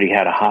 and they already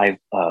had a high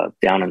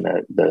down in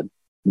the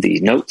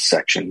notes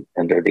section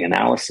under the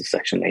analysis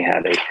section. They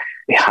had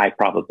a high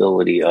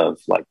probability of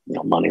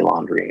money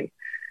laundering,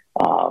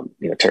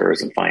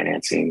 terrorism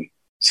financing,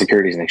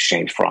 securities and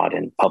exchange fraud,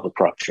 and public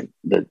corruption.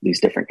 These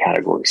different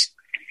categories.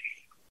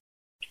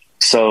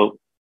 So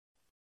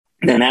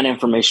then that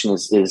information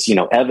is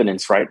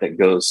evidence, right, that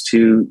goes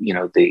to,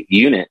 the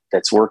unit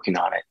that's working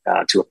on it,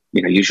 to,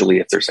 usually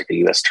if there's like a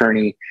U.S.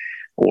 attorney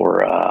or,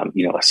 a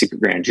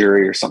secret grand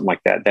jury or something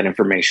like that, that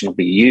information will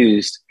be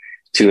used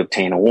to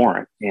obtain a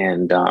warrant.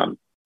 And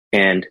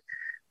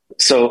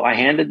so I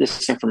handed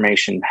this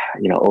information,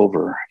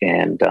 over,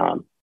 and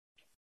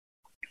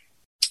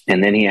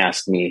then he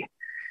asked me,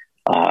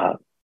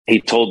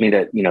 he told me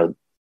that,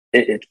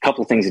 a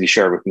couple of things that he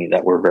shared with me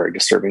that were very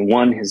disturbing.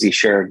 One is he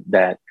shared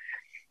that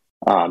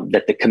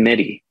the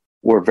committee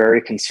were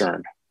very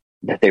concerned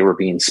that they were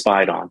being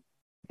spied on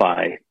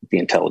by the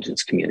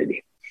intelligence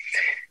community.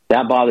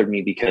 That bothered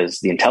me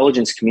because the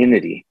intelligence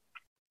community,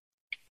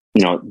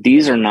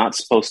 these are not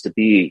supposed to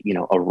be,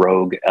 a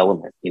rogue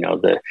element.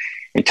 The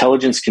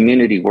intelligence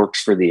community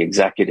works for the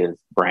executive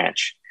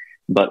branch,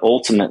 but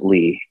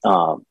ultimately,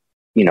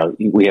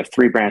 we have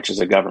three branches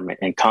of government,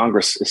 and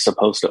Congress is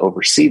supposed to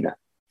oversee them.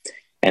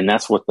 And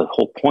that's what the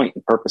whole point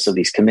and purpose of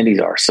these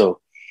committees are. So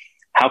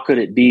how could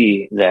it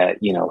be that,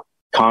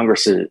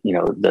 Congress is,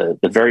 the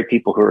very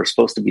people who are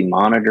supposed to be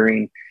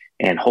monitoring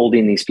and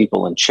holding these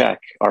people in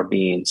check are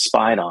being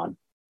spied on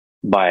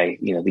by,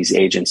 these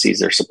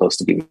agencies they're supposed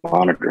to be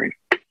monitoring?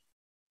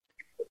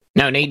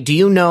 Now, Nate, do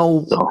you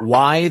know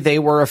why they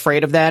were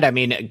afraid of that? I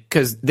mean,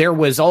 because there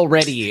was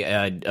already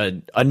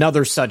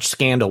another such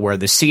scandal where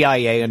the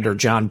CIA under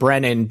John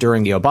Brennan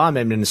during the Obama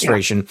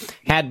administration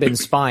had been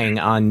spying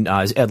on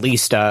at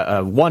least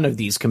one of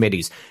these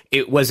committees.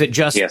 Was it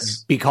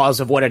just because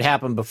of what had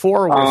happened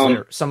before, or was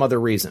there some other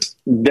reason?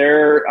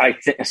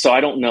 So I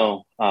don't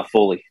know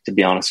fully, to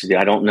be honest with you.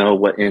 I don't know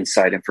what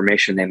inside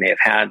information they may have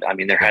had. I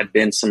mean, there had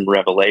been some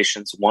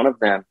revelations. One of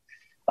them,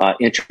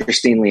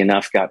 interestingly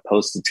enough, got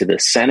posted to the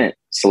Senate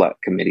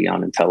Select Committee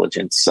on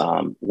Intelligence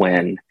it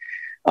wasn't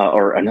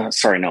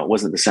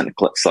the Senate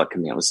Select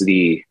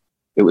Committee.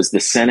 It was the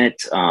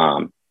Senate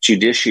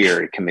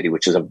Judiciary Committee,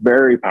 which is a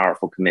very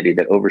powerful committee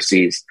that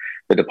oversees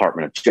the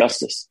Department of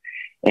Justice.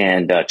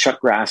 And Chuck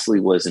Grassley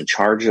was in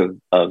charge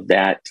of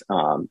that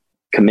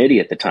committee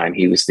at the time.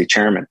 He was the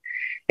chairman,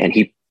 and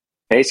he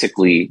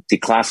basically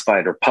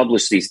declassified or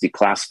published these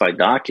declassified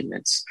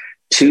documents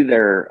to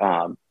their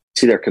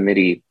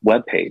committee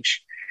webpage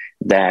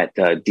that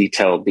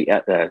detailed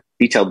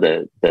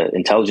the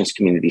intelligence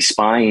community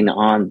spying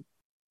on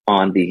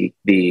the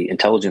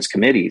intelligence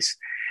committees,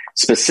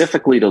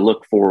 specifically to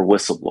look for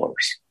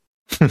whistleblowers,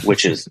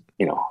 which is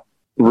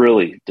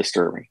really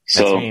disturbing.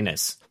 That's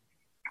heinous.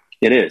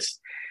 It is.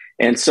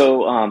 And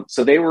so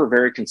they were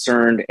very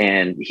concerned,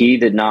 and he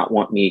did not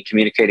want me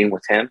communicating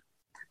with him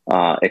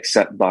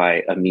except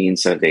by a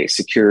means of a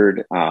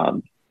secured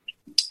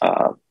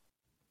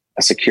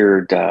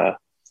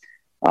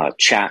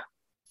chat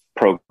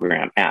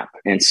program app.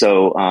 And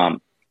so I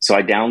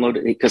downloaded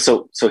it because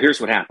so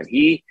here's what happened.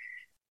 He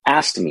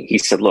asked me, he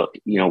said, look,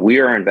 we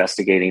are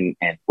investigating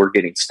and we're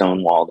getting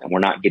stonewalled and we're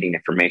not getting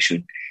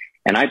information.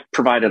 And I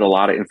provided a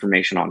lot of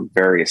information on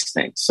various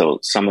things. So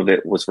some of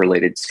it was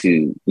related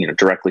to,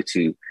 directly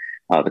to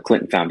the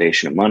Clinton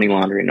Foundation and money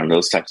laundering and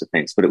those types of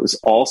things. But it was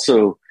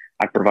also,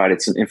 I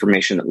provided some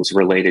information that was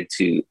related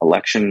to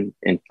election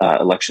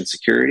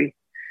security.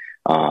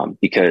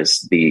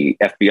 Because the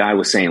FBI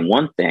was saying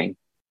one thing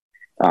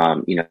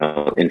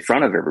in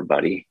front of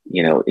everybody,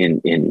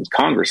 in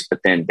Congress.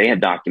 But then they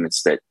had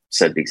documents that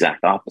said the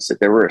exact opposite.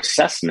 There were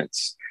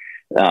assessments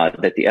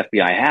that the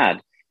FBI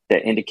had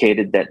that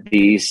indicated that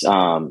these,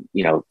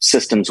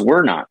 systems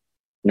were not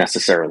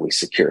necessarily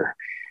secure.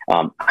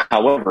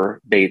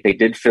 However, they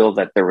did feel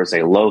that there was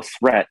a low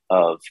threat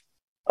of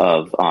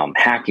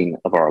hacking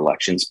of our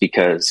elections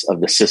because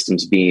of the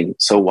systems being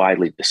so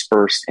widely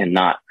dispersed and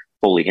not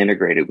fully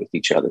integrated with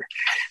each other.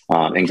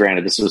 And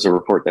granted, this was a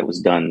report that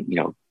was done,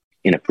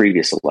 in a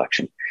previous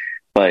election,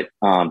 but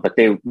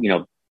they,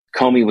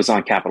 Comey was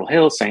on Capitol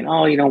Hill saying,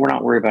 "Oh, we're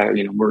not worried about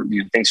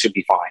it. Things should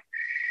be fine."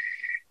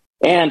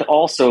 And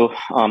also,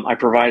 I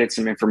provided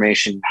some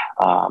information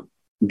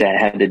that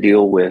had to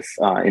deal with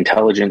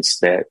intelligence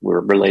that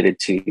were related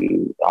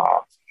to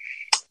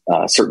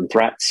certain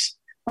threats.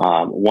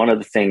 One of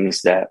the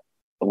things that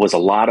was a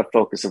lot of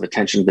focus of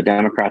attention to the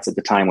Democrats at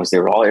the time was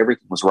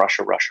everything was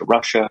Russia, Russia,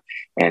 Russia.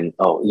 And,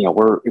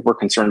 we're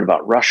concerned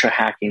about Russia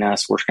hacking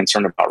us. We're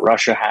concerned about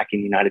Russia hacking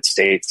the United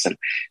States. And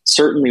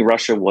certainly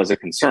Russia was a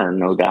concern,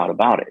 no doubt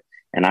about it.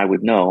 And I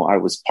would know I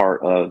was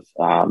part of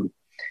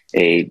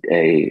a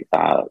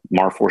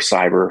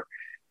MAR4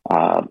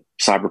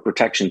 cyber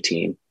protection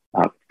team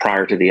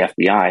prior to the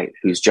FBI,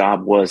 whose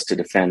job was to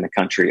defend the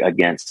country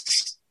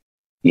against,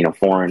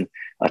 foreign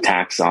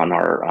attacks on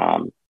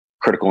our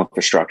critical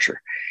infrastructure.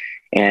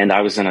 And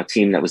I was in a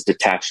team that was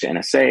detached to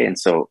NSA. And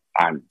so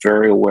I'm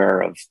very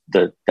aware of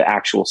the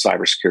actual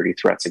cybersecurity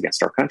threats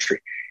against our country.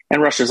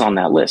 And Russia's on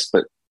that list,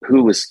 but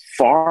who was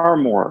far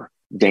more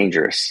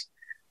dangerous,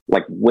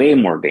 like way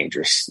more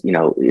dangerous,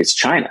 is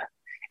China.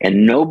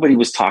 And nobody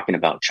was talking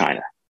about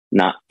China.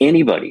 Not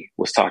anybody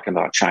was talking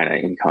about China,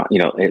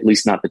 at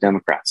least not the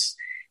Democrats.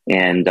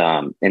 And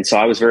so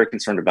I was very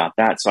concerned about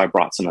that. So I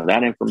brought some of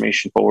that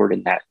information forward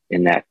in that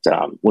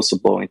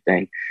whistleblowing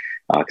thing.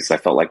 Because I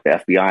felt like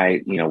the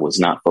FBI, was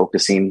not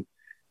focusing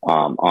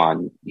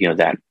on,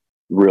 that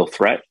real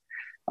threat.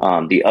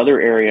 The other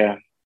area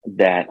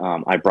that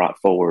I brought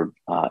forward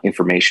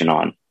information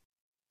on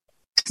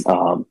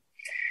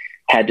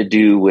had to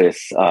do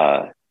with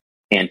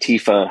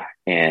Antifa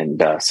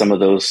and some of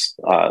those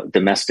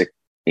domestic,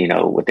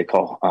 what they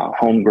call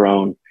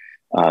homegrown,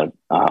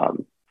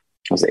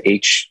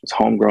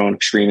 homegrown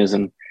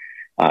extremism,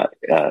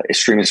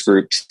 extremist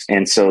groups.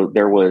 And so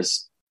there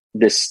was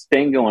this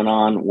thing going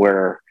on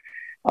where,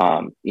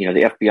 the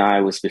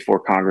FBI was before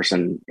Congress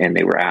and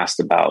they were asked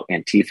about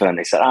Antifa and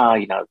they said,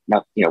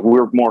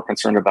 we're more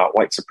concerned about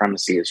white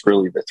supremacy is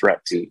really the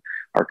threat to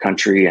our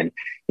country. And,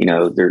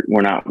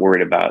 we're not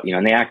worried about,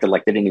 and they acted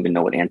like they didn't even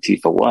know what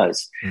Antifa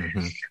was.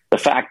 Mm-hmm. The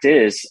fact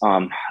is,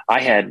 I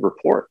had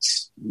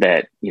reports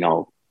that,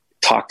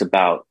 talked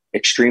about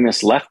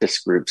extremist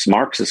leftist groups,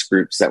 Marxist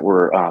groups that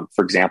were,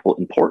 for example,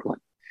 in Portland,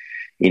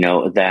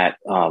 that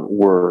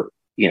were,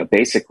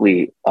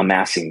 basically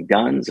amassing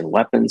guns and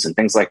weapons and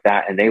things like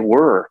that. And they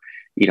were,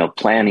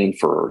 planning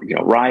for,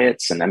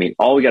 riots. And I mean,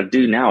 all we got to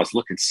do now is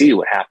look and see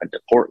what happened to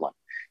Portland.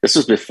 This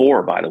was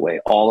before, by the way,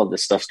 all of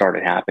this stuff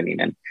started happening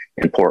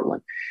in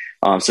Portland.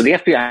 So the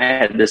FBI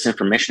had this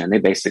information and they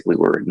basically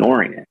were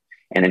ignoring it.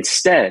 And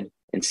instead,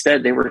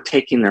 they were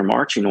taking their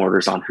marching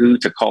orders on who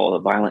to call a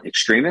violent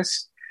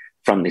extremist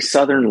from the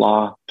Southern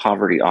Law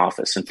Poverty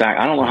Office. In fact,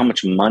 I don't know how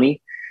much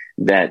money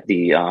that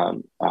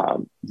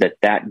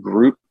that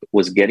group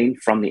was getting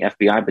from the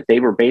FBI, but they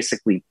were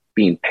basically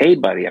being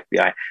paid by the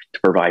FBI to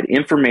provide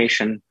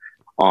information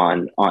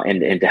on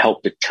and to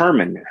help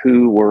determine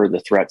who were the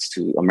threats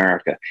to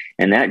America.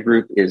 And that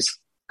group is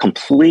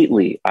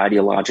completely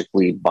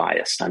ideologically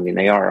biased. I mean,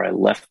 they are a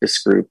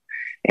leftist group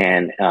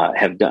and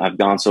have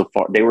gone so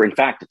far. They were, in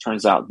fact, it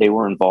turns out they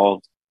were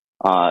involved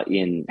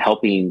in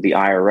helping the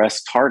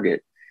IRS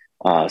target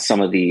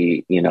some of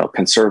the,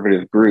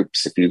 conservative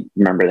groups, if you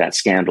remember that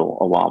scandal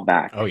a while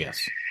back. Oh,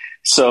 yes.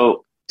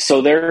 So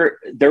there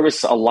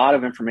was a lot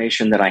of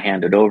information that I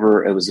handed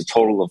over. It was a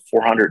total of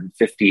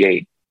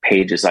 458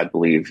 pages, I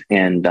believe.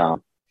 And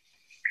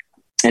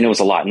it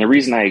was a lot. And the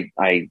reason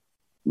I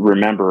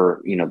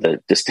remember,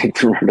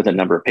 distinctly remember the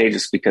number of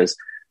pages, because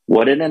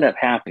what ended up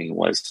happening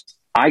was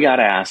I got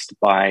asked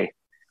by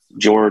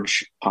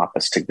George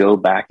Pappas to go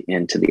back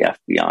into the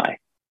FBI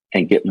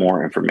and get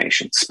more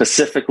information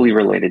specifically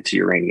related to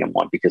Uranium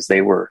One, because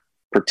they were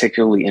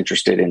particularly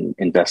interested in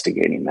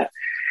investigating that.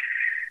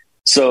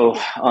 So,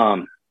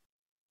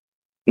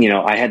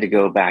 I had to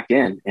go back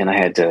in and I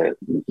had to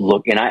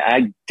look, and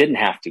I didn't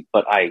have to,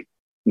 but I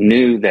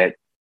knew that,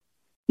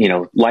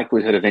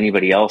 likelihood of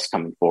anybody else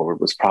coming forward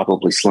was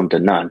probably slim to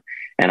none.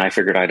 And I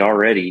figured I'd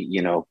already,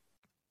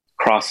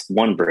 crossed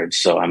one bridge,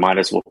 so I might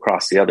as well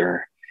cross the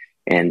other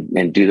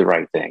and do the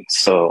right thing.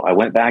 So I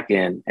went back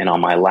in, and on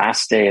my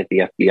last day at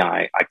the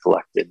FBI, I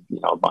collected,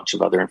 a bunch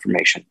of other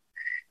information,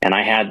 and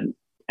I had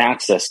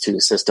access to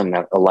a system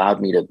that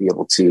allowed me to be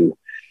able to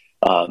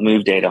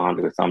move data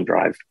onto a thumb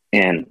drive.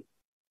 And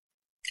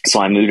so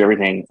I moved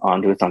everything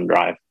onto a thumb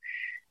drive,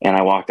 and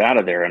I walked out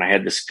of there, and I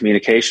had this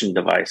communication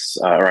device,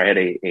 or I had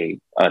an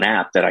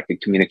app that I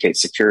could communicate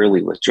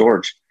securely with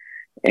George.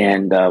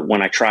 And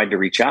when I tried to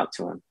reach out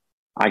to him,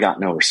 I got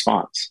no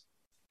response.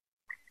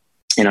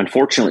 And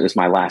unfortunately, it was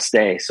my last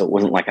day, so it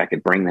wasn't like I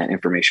could bring that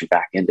information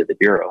back into the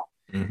Bureau.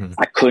 Mm-hmm.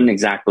 I couldn't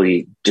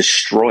exactly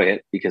destroy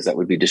it because that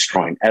would be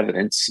destroying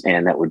evidence,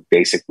 and that would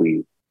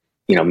basically,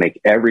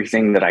 make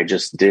everything that I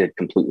just did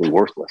completely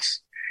worthless.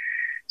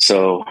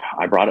 So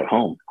I brought it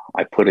home.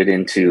 I put it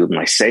into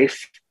my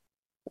safe,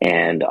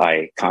 and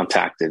I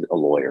contacted a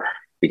lawyer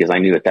because I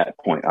knew at that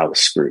point I was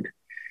screwed.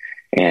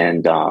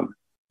 And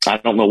I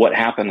don't know what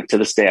happened. To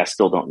this day, I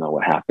still don't know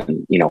what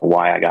happened,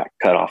 why I got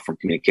cut off from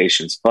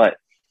communications. But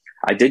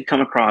I did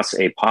come across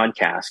a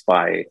podcast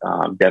by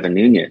Devin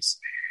Nunes,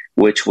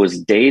 which was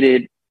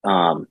dated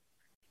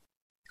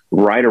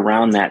right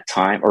around that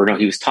time. Or no,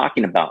 he was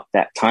talking about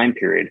that time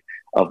period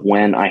of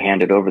when I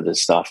handed over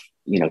this stuff,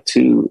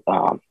 to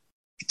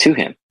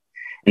him.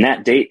 And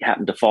that date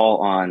happened to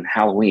fall on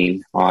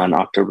Halloween on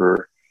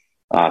October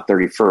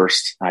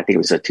 31st. I think it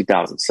was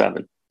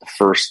 2007, the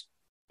first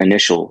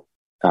initial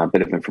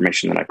bit of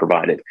information that I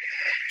provided.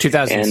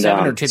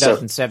 2007 or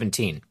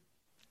 2017?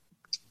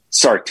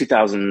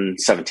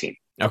 2017.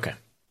 Okay.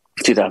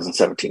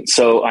 2017.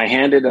 So I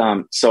handed,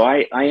 I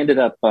ended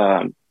up,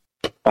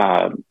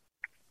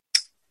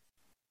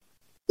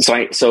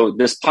 so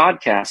this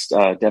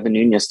podcast, Devin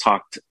Nunes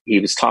he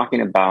was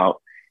talking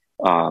about,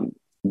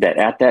 that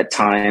at that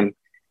time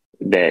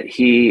that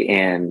he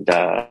and,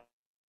 I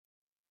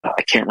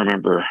can't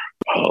remember,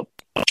 it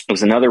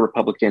was another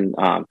Republican,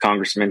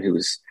 congressman who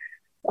was,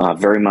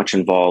 very much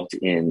involved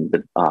in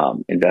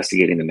the,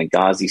 investigating the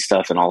Benghazi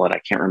stuff and all that. I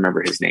can't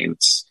remember his name.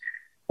 It's,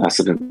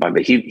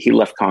 but he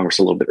left Congress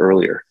a little bit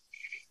earlier.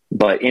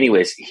 But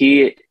anyways,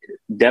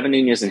 Devin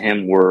Nunes and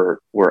him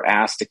were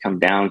asked to come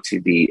down to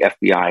the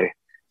FBI,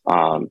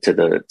 to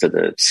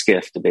the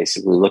SCIF to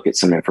basically look at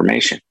some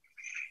information.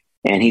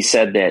 And he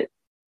said that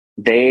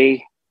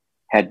they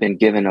had been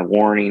given a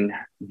warning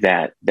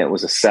that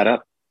was a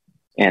setup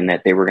and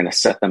that they were going to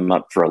set them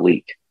up for a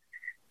leak.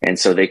 And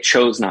so they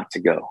chose not to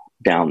go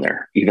down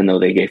there, even though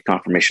they gave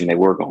confirmation they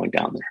were going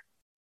down there.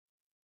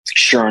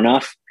 Sure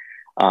enough,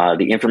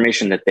 the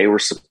information that they were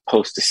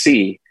supposed to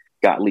see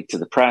got leaked to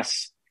the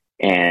press,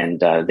 and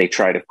they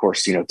tried, of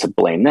course, to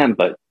blame them.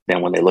 But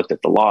then when they looked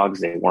at the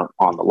logs, they weren't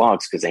on the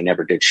logs because they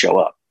never did show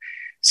up.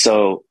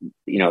 So,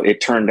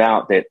 it turned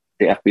out that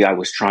the FBI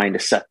was trying to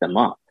set them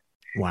up.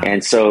 Wow.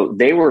 And so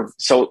they were,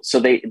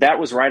 that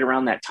was right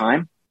around that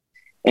time.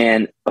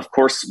 And of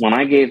course, when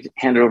I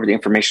handed over the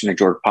information to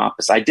George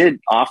Pappas, I did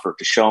offer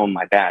to show him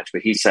my badge,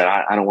 but he said,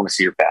 I don't want to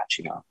see your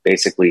badge,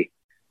 basically.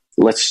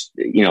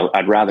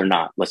 I'd rather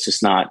not. Let's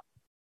just not.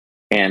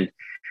 And,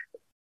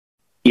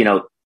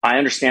 I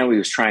understand what he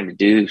was trying to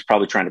do. He was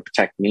probably trying to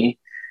protect me.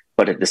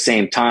 But at the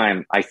same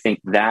time, I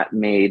think that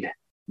made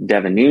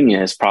Devin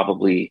Nunes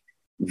probably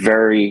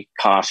very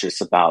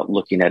cautious about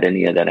looking at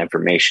any of that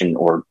information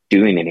or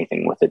doing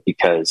anything with it,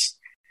 because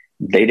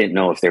they didn't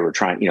know if they were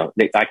trying,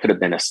 I could have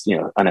been an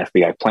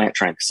FBI plant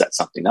trying to set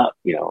something up,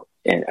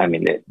 and I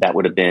mean, that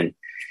would have been,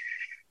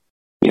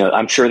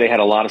 I'm sure they had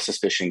a lot of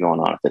suspicion going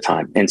on at the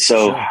time. And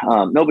so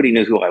nobody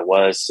knew who I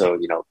was. So,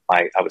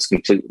 I was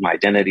my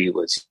identity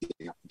was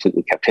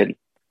completely kept hidden.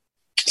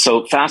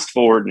 So fast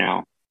forward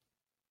now,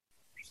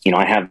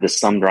 I have this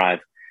thumb drive.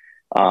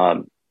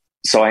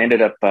 So I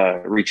ended up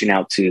reaching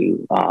out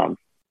to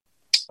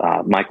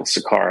Michael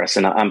Sakaris,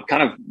 and I'm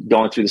kind of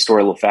going through the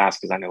story a little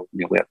fast because I know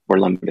we're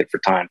limited for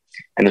time,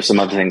 and there's some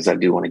other things I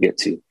do want to get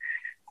to.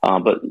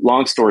 But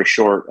long story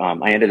short,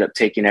 I ended up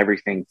taking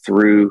everything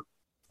through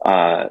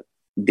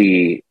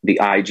the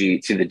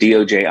IG to the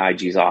DOJ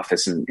IG's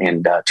office,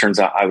 and turns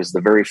out I was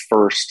the very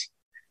first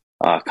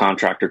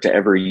contractor to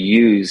ever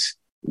use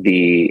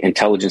the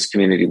Intelligence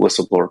Community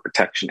Whistleblower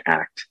Protection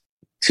Act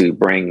to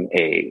bring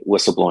a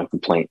whistleblowing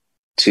complaint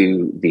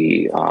to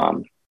the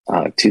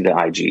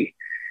IG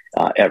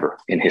ever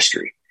in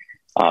history,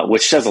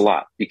 which says a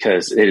lot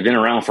because it had been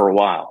around for a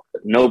while,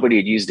 but nobody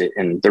had used it.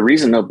 And the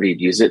reason nobody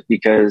had used it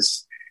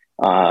because,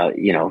 of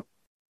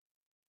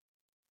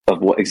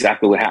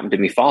exactly what happened to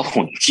me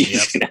following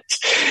using it.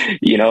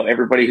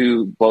 Everybody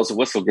who blows a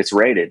whistle gets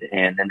raided,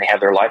 and then they have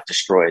their life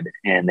destroyed,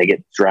 and they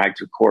get dragged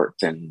to court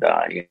and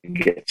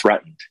get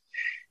threatened.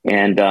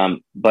 And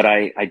but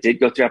I did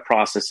go through that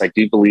process. I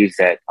do believe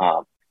that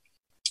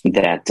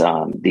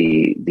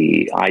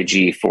the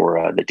IG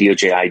for the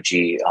DOJ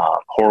IG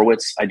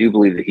Horowitz, I do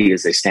believe that he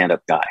is a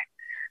stand-up guy.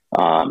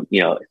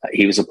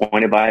 He was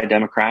appointed by a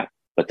Democrat,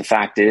 but the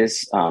fact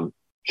is,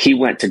 he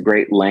went to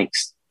great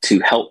lengths to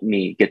help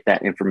me get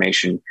that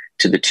information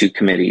to the two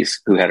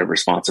committees who had a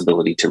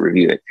responsibility to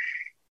review it,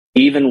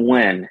 even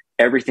when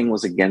everything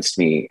was against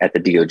me at the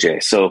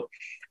DOJ. So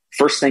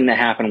first thing that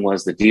happened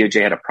was the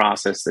DOJ had a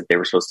process that they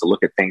were supposed to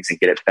look at things and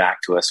get it back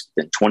to us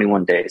within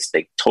 21 days.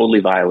 They totally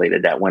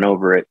violated that, went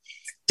over it,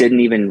 didn't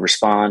even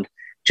respond.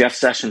 Jeff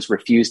Sessions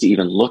refused to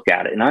even look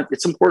at it. And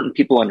it's important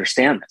people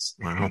understand this.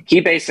 Wow.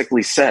 He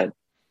basically said,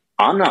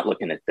 I'm not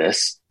looking at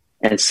this,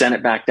 and sent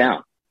it back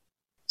down.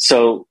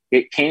 So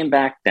it came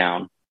back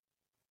down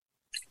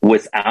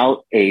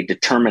without a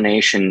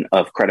determination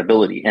of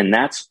credibility. And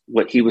that's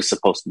what he was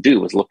supposed to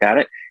do, was look at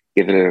it,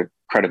 give it a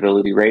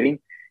credibility rating,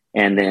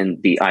 And then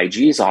the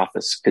IG's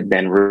office could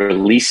then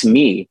release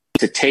me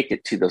to take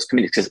it to those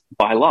committees, because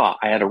by law,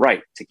 I had a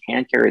right to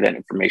hand carry that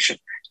information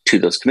to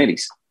those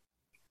committees.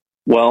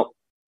 Well,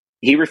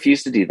 he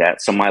refused to do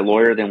that. So my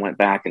lawyer then went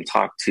back and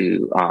talked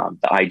to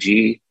the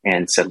IG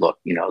and said, look,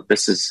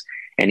 this is,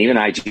 and even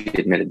IG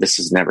admitted this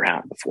has never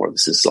happened before.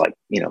 This is like,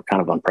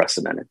 kind of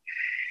unprecedented.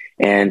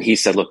 And he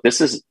said, look,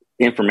 this is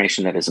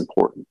information that is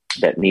important,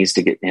 that needs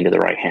to get into the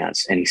right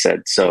hands. And he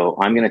said, so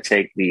I'm going to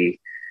take the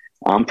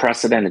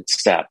unprecedented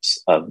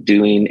steps of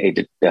doing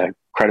a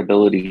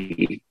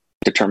credibility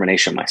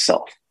determination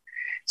myself.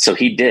 So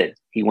he did.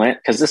 He went,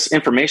 because this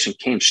information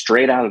came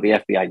straight out of the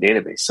FBI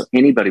database. So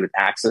anybody with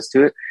access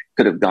to it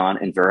could have gone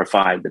and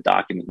verified the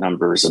document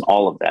numbers and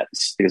all of that,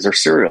 because they're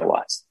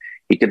serialized.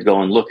 He could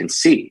go and look and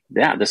see,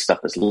 yeah, this stuff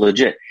is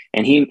legit.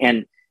 And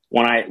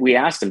we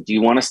asked him, do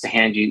you want us to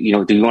hand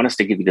you, do you want us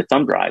to give you the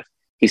thumb drive?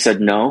 He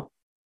said, no,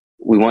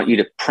 we want you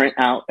to print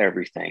out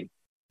everything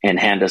and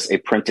hand us a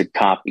printed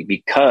copy,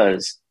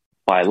 because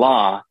by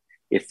law,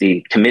 if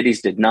the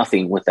committees did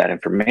nothing with that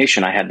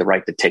information, I had the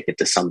right to take it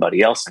to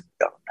somebody else in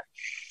the government.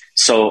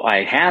 So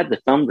I had the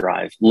thumb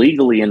drive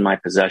legally in my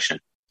possession.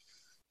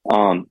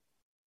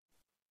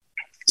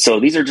 So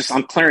these are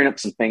I'm clearing up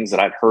some things that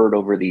I've heard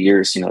over the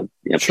years, sure,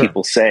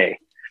 people say.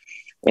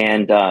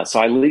 And so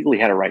I legally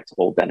had a right to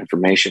hold that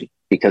information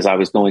because I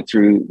was going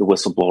through the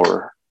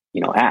whistleblower,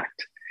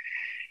 act.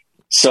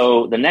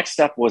 So the next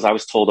step was I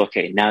was told,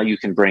 okay, now you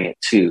can bring it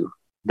to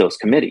those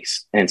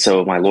committees. And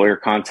so my lawyer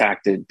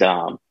contacted,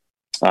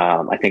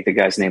 I think the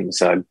guy's name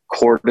was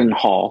Gordon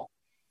Hall,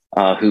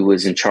 who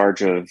was in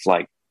charge of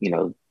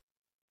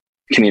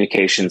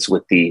communications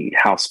with the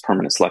House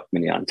Permanent Select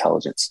Committee on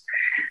Intelligence.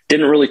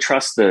 Didn't really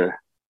trust the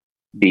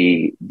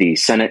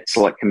Senate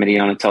Select Committee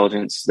on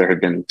Intelligence. There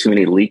had been too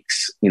many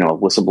leaks, of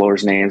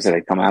whistleblowers' names that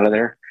had come out of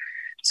there.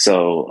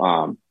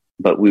 So,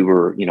 but we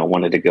were,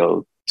 wanted to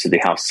go to the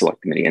House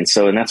Select Committee. And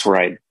that's where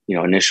I,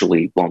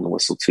 initially blown the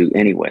whistle to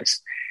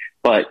anyways.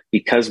 But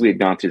because we had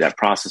gone through that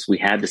process, we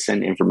had to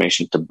send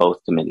information to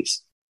both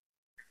committees.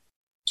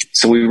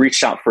 So we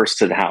reached out first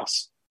to the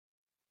House.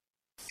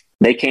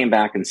 They came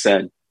back and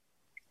said,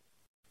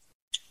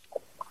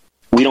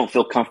 we don't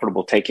feel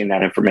comfortable taking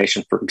that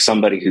information from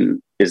somebody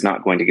who is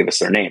not going to give us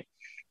their name.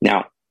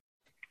 Now,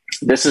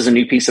 this is a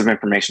new piece of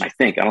information, I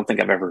think. I don't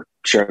think I've ever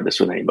shared this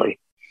with anybody.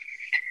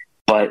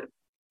 But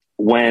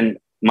when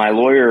my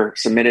lawyer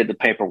submitted the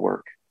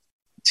paperwork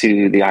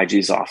to the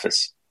IG's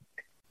office,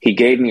 he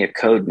gave me a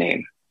code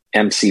name,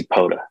 MC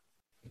POTA.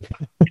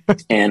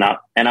 and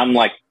I'm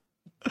like,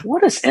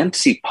 what is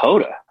MC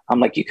POTA? I'm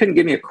like, you couldn't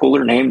give me a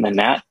cooler name than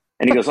that?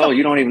 And he goes, oh,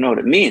 you don't even know what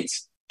it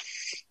means.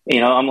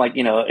 I'm like,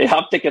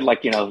 I'm thinking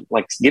like,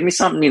 give me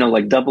something,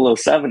 like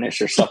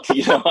 007-ish or something,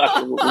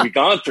 after what we've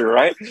gone through,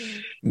 right?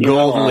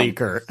 Gold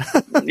leaker.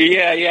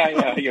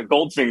 yeah,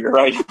 Goldfinger,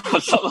 right?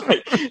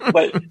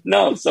 But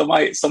no, so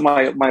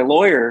my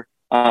lawyer,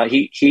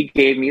 he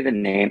gave me the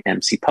name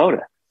MC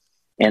POTA.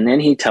 And then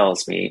he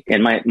tells me,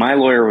 and my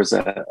lawyer was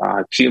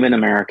a Cuban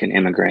American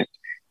immigrant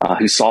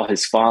who saw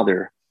his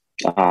father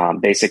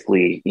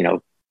basically,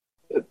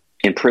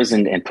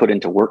 imprisoned and put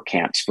into work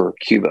camps for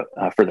Cuba,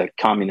 for the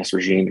communist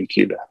regime in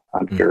Cuba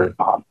under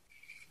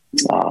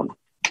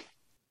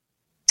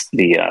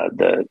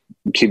the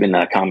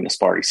Cuban Communist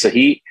Party. So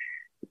he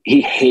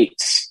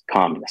hates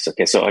communists.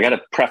 Okay, so I got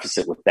to preface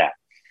it with that.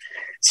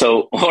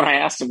 So when I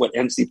asked him what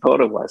MC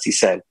POTA was, he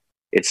said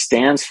it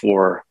stands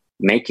for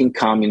making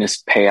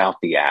communists pay out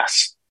the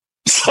ass.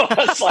 So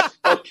I was like,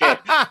 okay,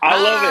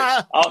 I love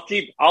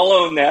it. I'll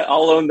own that.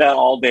 I'll own that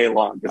all day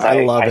long because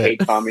I hate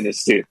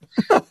communists too.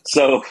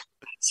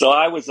 So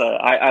I was,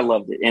 I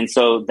loved it. And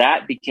so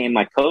that became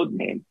my code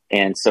name.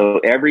 And so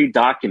every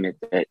document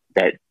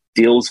that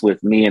deals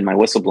with me and my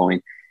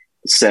whistleblowing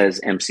says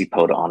MC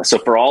POTA on it. So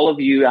for all of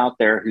you out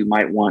there who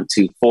might want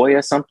to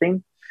FOIA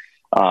something,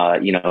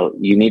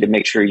 you need to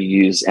make sure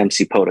you use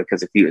MC POTA,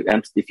 because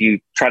if you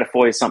try to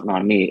FOIA something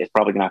on me, it's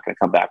probably not going to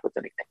come back with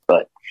anything.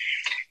 But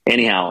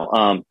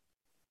anyhow,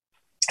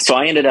 so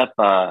I ended up,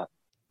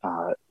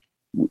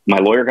 my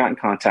lawyer got in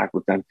contact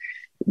with them.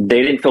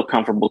 They didn't feel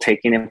comfortable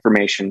taking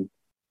information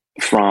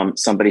from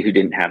somebody who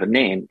didn't have a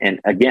name. And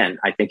again,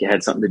 I think it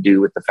had something to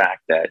do with the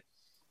fact that,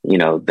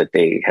 that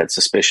they had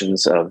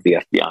suspicions of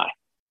the FBI.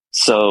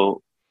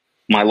 So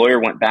my lawyer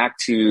went back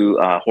to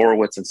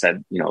Horowitz and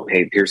said,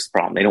 hey, here's the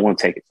problem. They don't want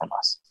to take it from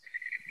us.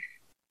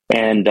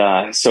 And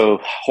so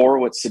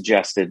Horowitz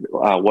suggested,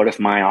 what if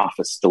my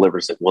office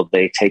delivers it? Will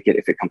they take it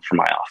if it comes from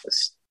my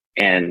office?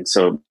 And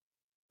so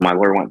my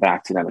lawyer went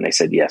back to them and they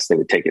said, yes, they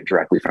would take it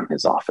directly from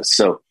his office.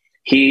 So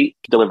he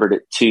delivered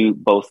it to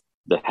both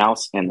the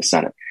House and the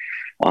Senate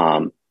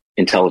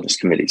intelligence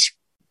committees.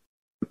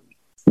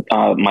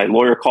 My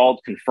lawyer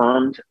called,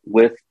 confirmed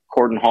with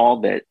Gordon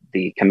Hall that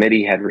the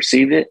committee had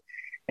received it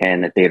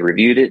and that they had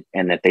reviewed it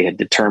and that they had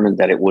determined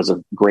that it was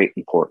of great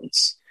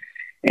importance.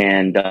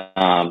 And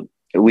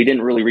we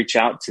didn't really reach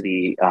out to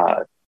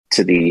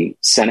the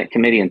Senate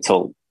committee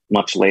until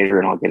much later,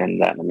 and I'll get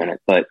into that in a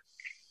minute. But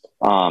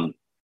long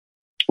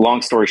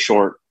story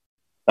short,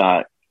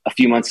 a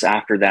few months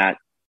after that,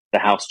 the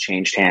House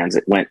changed hands.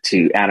 It went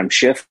to Adam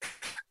Schiff,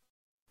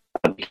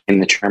 became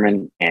the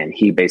chairman, and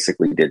he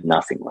basically did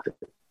nothing with it.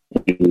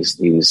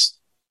 He was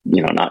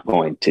not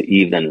going to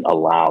even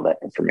allow that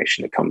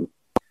information to come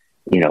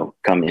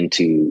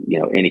into,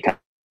 any kind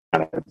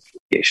of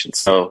investigation.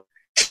 So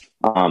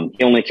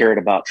he only cared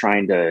about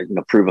trying to,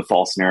 prove a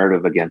false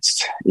narrative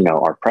against,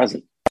 our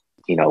president,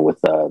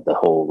 with the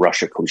whole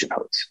Russia collusion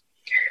hoax.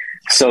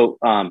 So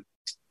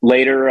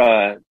later,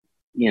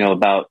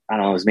 about, I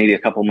don't know, it was maybe a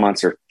couple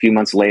months or a few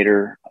months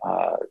later,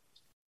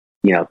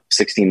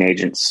 16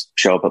 agents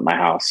show up at my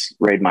house,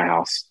 raid my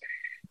house,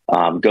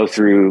 go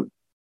through,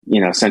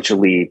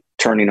 essentially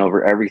turning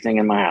over everything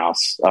in my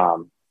house.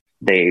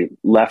 They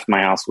left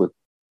my house with,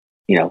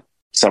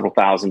 several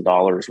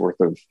 $1,000s worth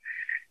of,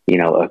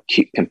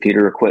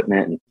 computer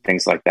equipment and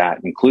things like that,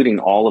 including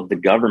all of the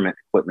government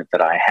equipment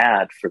that I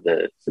had for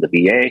the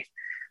VA.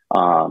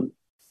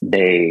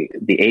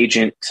 The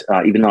agent,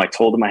 even though I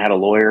told them I had a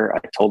lawyer, I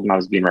told them I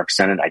was being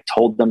represented. I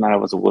told them that I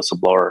was a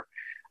whistleblower.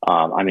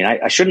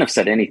 I shouldn't have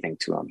said anything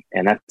to them.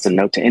 And that's a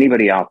note to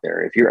anybody out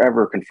there. If you're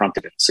ever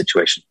confronted in a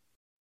situation,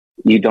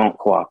 you don't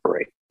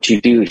cooperate. What you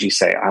do is you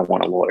say, I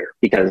want a lawyer,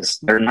 because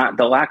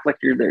they'll act like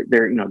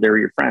they're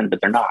your friend, but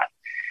they're not.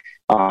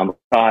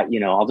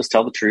 I'll just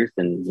tell the truth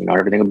and,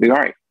 everything will be all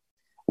right.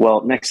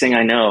 Well, next thing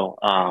I know,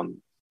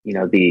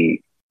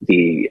 the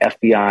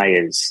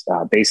FBI is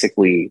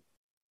basically,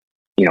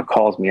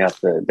 calls me up.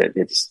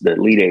 It's the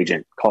lead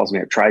agent calls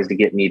me up, tries to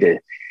get me to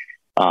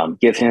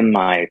give him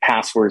my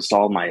passwords to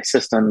all my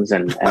systems.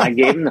 And I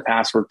gave him the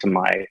password to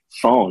my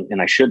phone,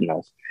 and I shouldn't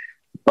have.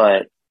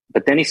 But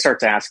then he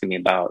starts asking me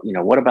about,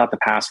 what about the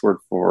password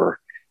for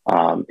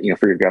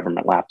your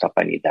government laptop?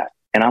 I need that.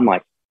 And I'm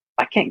like,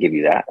 I can't give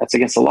you that. That's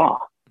against the law.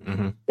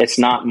 Mm-hmm. It's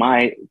not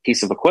my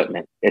piece of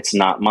equipment. It's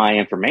not my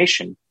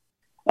information.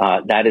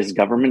 That is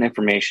government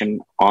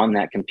information on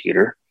that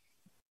computer.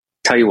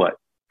 Tell you what,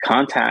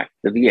 contact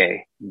the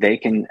VA.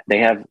 They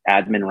have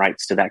admin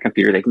rights to that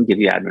computer. They can give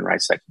you admin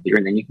rights to that computer,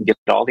 and then you can get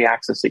all the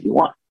access that you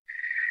want.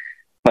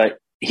 But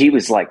he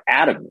was like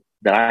adamant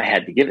that I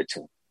had to give it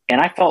to him.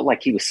 And I felt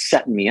like he was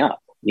setting me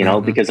up,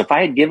 mm-hmm. because if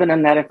I had given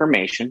him that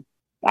information,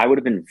 I would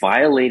have been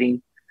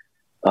violating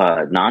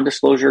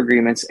non-disclosure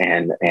agreements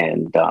and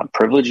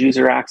privileged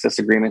user access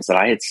agreements that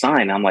I had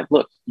signed. I'm like,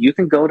 look, you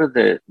can go to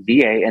the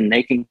VA and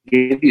they can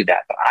give you that,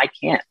 but I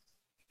can't.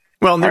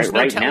 Well, and there's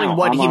no telling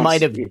what he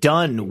might have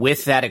done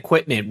with that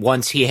equipment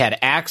once he had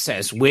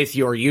access with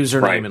your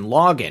username and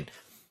login.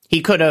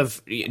 He could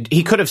have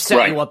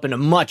set you up in a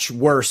much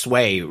worse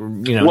way.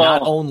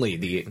 Not only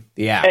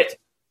the act.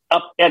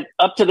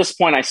 Up to this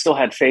point, I still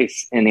had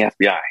faith in the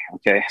FBI.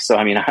 Okay, so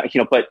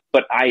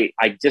but I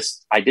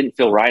didn't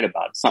feel right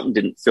about it. Something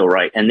didn't feel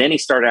right, and then he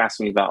started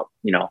asking me about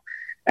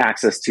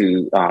access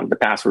to the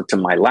password to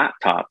my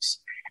laptops,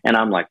 and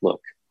I'm like,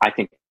 look, I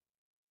think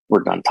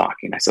we're done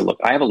talking. I said, look,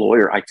 I have a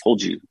lawyer. I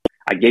told you,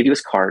 I gave you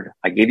his card,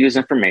 I gave you his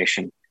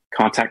information.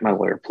 Contact my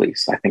lawyer,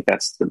 please. I think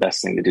that's the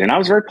best thing to do. And I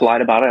was very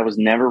polite about it. I was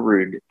never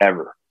rude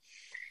ever.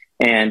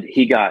 And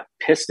he got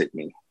pissed at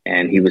me,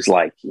 and he was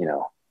like,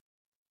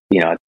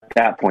 at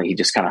that point, he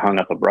just kind of hung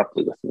up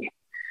abruptly with me.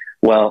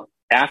 Well,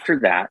 after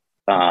that,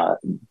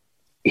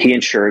 he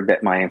ensured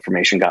that my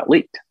information got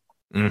leaked.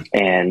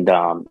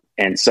 Mm.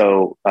 And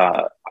so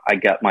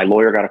my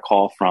lawyer got a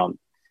call from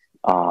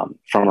a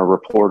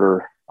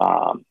reporter.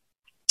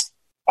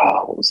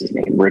 What was his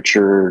name?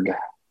 Richard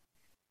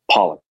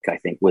Pollock, I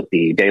think, with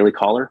the Daily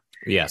Caller.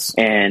 Yes.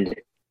 And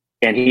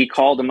he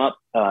called up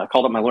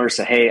my lawyer,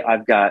 said, hey,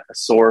 I've got a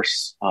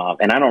source.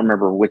 And I don't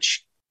remember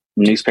which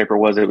newspaper it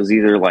was. It was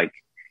either like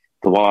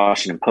the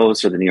Washington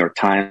Post or the New York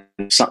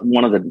Times,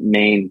 one of the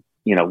main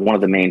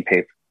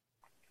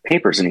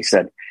papers. And he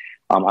said,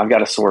 I've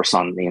got a source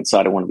on the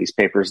inside of one of these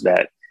papers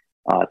that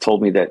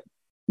told me that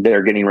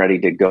they're getting ready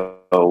to go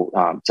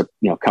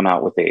to come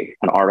out with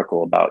an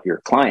article about your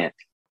client,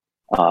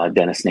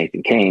 Dennis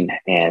Nathan Cain,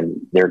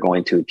 and they're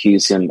going to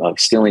accuse him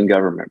of stealing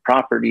government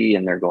property,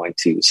 and they're going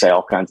to say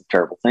all kinds of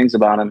terrible things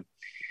about him.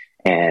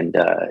 And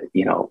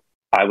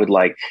I would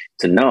like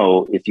to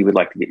know if you would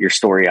like to get your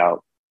story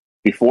out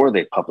before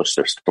they publish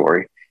their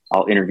story.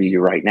 I'll interview you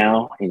right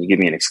now, and you give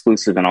me an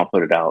exclusive, and I'll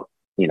put it out,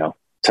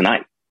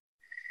 tonight.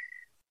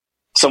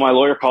 So my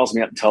lawyer calls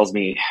me up and tells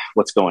me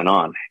what's going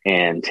on.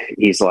 And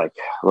he's like,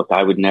 look,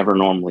 I would never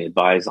normally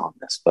advise on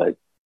this, but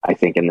I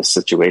think in this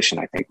situation,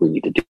 I think we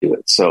need to do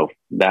it. So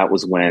that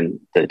was when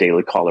the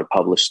Daily Caller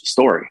published the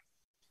story,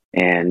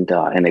 and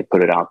they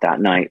put it out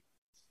that night.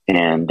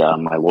 And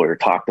my lawyer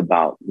talked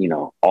about,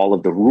 all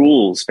of the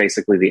rules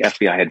basically the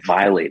FBI had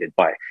violated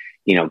by,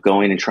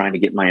 going and trying to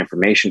get my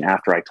information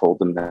after I told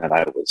them that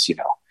I was,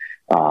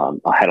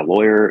 I had a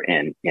lawyer,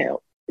 and,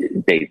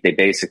 they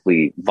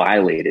basically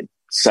violated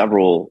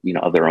several,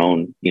 of their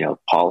own,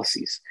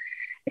 policies.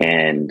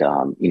 And,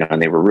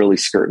 and they were really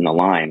skirting the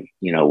line,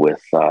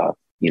 with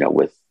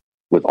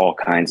all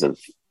kinds of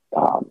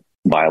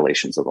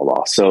violations of the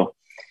law. So,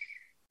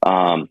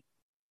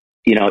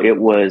 it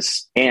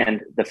was,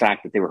 and the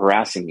fact that they were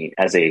harassing me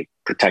as a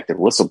protected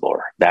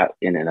whistleblower, that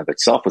in and of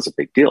itself was a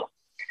big deal.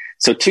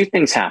 So two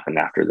things happened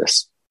after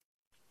this.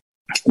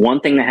 One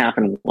thing that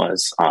happened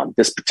was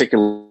this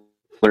particular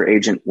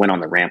agent went on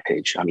the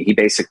rampage. I mean, he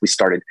basically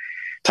started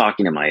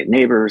talking to my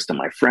neighbors, to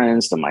my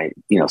friends, to my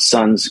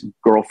son's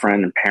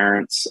girlfriend and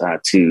parents,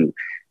 to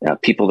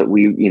people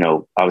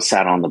that I was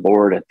sat on the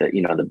board at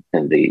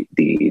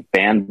the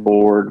band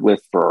board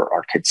with for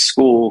our kids'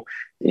 school,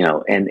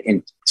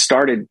 and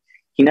started.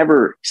 He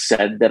never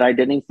said that I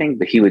did anything,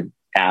 but he would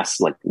ask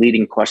like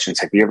leading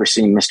questions. Have you ever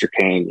seen Mr.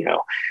 Kane?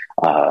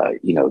 Have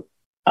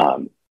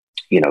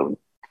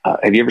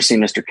you ever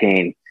seen Mr.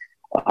 Kane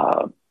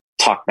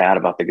talk bad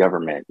about the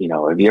government?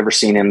 Have you ever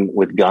seen him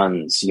with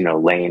guns,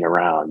 laying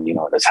around,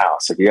 at his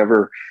house? Have you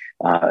ever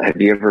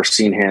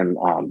seen him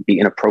be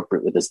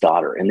inappropriate with his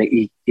daughter? And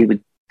they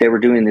were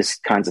doing these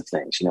kinds of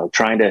things,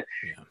 trying to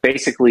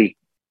basically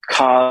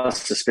cause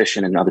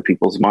suspicion in other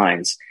people's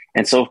minds.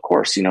 And so, of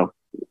course,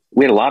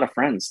 we had a lot of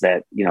friends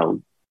that,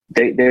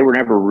 they were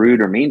never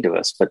rude or mean to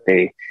us, but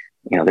they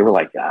were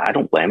like, I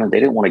don't blame them. They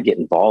didn't want to get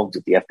involved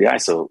with the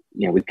FBI. So,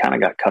 we kind of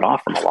got cut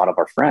off from a lot of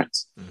our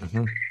friends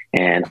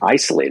and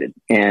isolated.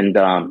 And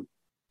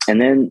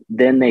then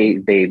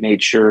they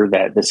made sure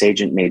that this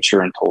agent made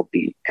sure and told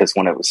because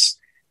when it was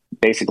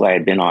basically, I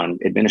had been on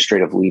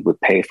administrative leave with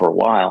pay for a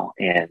while,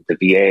 and the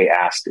VA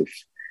asked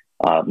if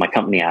my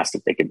company asked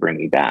if they could bring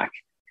me back.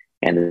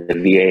 And the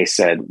VA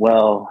said,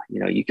 well,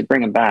 you could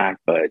bring him back,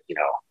 but,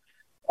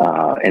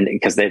 and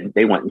because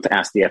they went to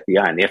ask the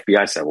FBI, and the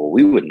FBI said, well,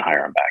 we wouldn't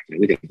hire him back.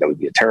 We think that would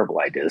be a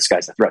terrible idea. This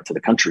guy's a threat to the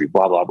country,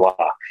 blah, blah, blah.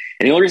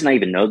 And the only reason I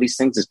even know these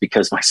things is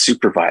because my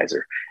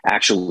supervisor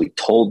actually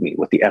told me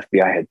what the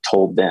FBI had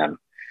told them.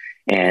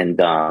 And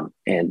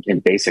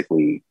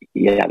basically,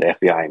 the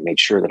FBI made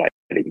sure that I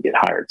didn't get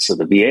hired. So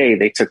the VA,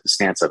 they took the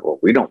stance of, well,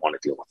 we don't want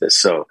to deal with this.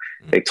 So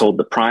they told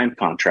the prime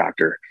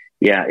contractor,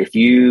 if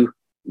you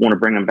want to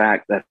bring them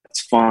back, that's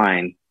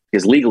fine.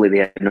 Because legally they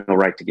had no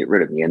right to get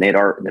rid of me. And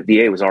the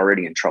VA was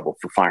already in trouble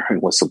for firing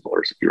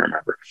whistleblowers, if you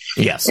remember.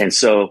 Yes. And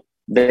so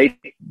they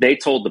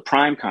told the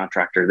prime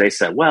contractor, they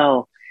said,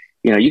 well,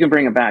 you can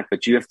bring him back,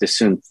 but you have to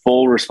assume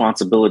full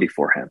responsibility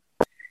for him.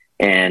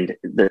 And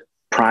the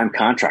prime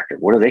contractor,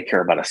 what do they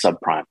care about a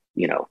subprime,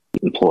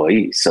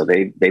 employee? So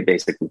they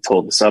basically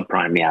told the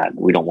subprime,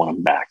 we don't want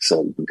him back,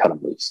 so you can cut him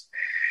loose.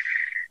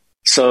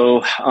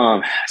 So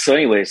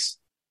anyways,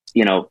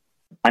 I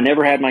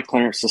never had my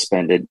clearance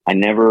suspended. I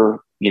never,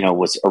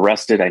 was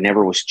arrested. I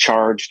never was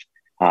charged.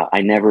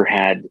 I never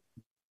had,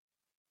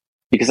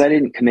 because I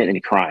didn't commit any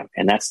crime.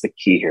 And that's the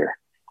key here.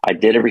 I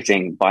did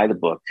everything by the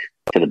book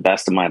to the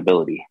best of my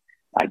ability.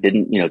 I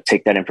didn't,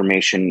 take that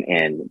information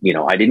and,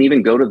 I didn't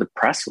even go to the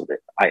press with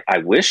it. I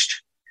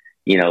wished,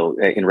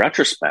 in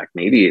retrospect,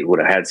 maybe it would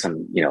have had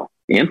some,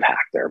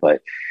 impact there,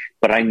 but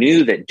I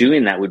knew that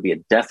doing that would be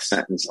a death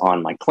sentence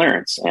on my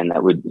clearance, and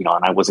that would, and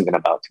I wasn't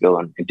about to go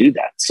and do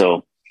that.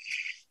 So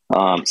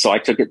I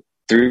took it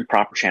through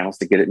proper channels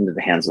to get it into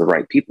the hands of the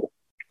right people.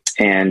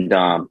 And,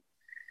 the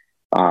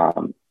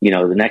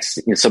next,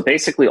 so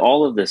basically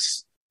all of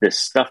this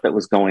stuff that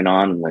was going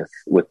on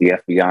with the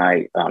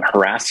FBI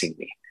harassing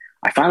me,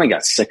 I finally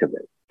got sick of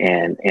it.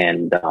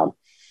 And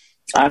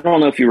I don't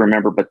know if you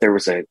remember, but there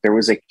was a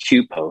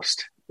Q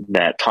post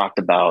that talked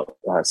about,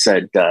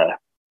 said,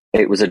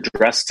 it was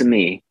addressed to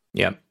me.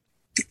 Yeah.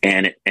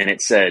 And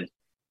it said,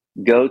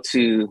 go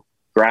to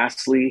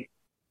Grassley,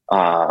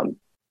 or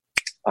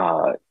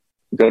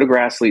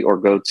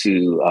go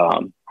to,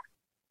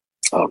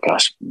 oh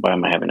gosh, why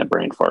am I having a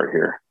brain fart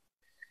here?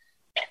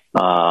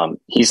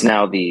 He's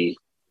now he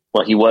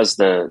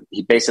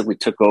basically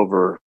took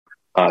over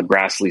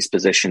Grassley's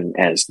position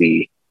as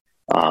the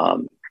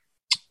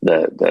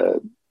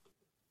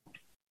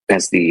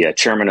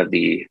chairman of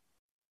the,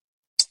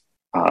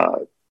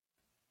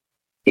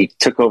 he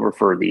took over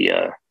for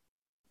the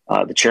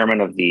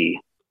chairman of the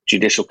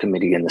Judicial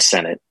Committee in the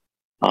Senate.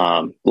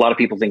 A lot of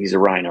people think he's a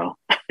rhino,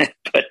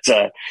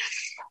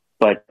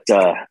 but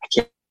I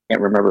can't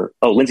remember.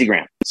 Oh, Lindsey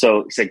Graham.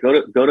 So he said, go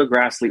to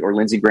Grassley or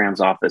Lindsey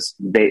Graham's office.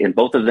 And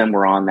both of them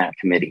were on that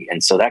committee.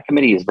 And so that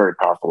committee is very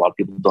powerful. A lot of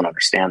people don't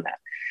understand that.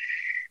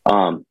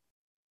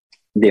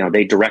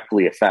 They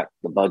directly affect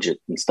the budget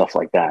and stuff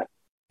like that,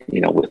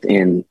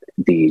 within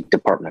the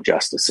Department of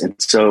Justice. And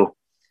so,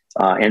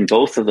 and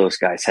both of those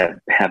guys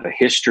have a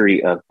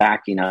history of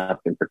backing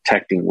up and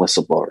protecting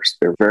whistleblowers.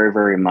 They're very,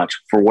 very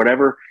much, for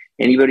whatever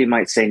anybody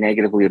might say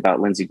negatively about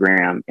Lindsey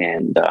Graham,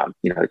 and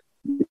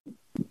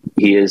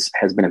he has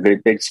been a very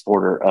big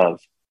supporter of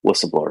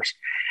whistleblowers.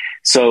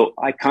 So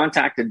I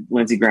contacted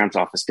Lindsey Graham's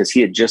office because he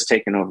had just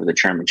taken over the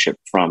chairmanship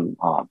from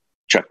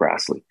Chuck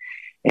Grassley,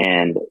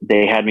 and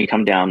they had me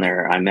come down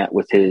there. I met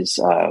with his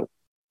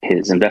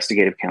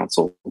investigative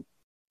counsel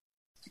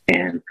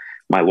and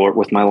my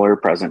lawyer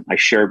present. I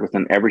shared with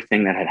him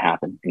everything that had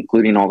happened,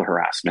 including all the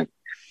harassment.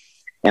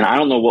 And I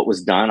don't know what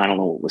was done. I don't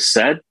know what was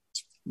said,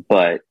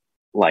 but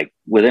like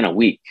within a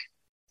week,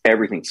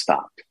 everything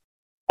stopped.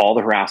 All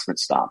the harassment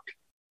stopped.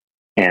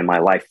 And my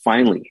life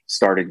finally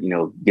started,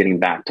 getting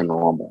back to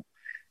normal.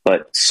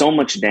 But so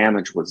much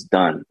damage was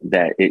done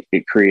that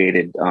it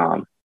created,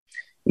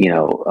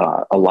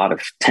 a lot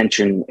of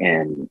tension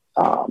and,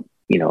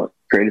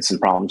 created some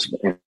problems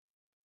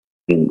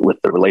with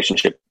the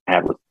relationship I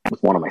had with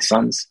one of my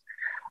sons.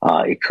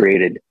 It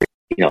created,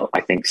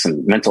 I think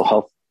some mental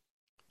health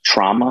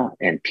trauma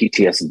and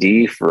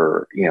PTSD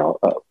for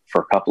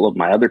a couple of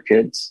my other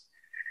kids,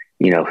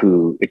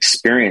 who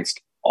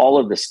experienced all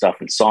of this stuff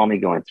and saw me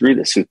going through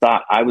this, who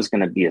thought I was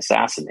going to be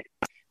assassinated.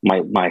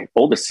 My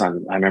oldest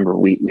son, I remember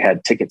we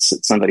had tickets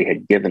that somebody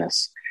had given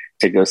us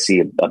to go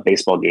see a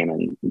baseball game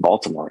in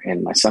Baltimore.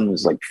 And my son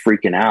was like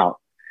freaking out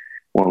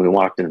when we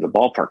walked into the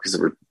ballpark because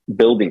there were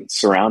buildings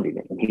surrounding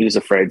it. And he was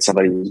afraid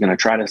somebody was going to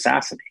try to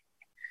assassinate.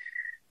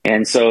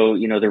 And so,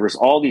 there was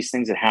all these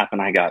things that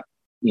happened. I got,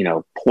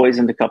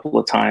 poisoned a couple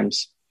of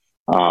times,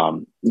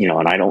 and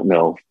I don't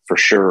know for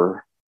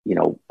sure,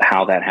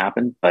 how that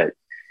happened, but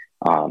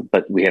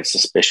we have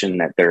suspicion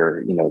that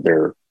they're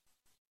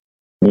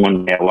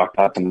one day I walked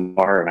out to the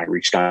bar and I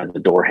reached on the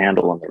door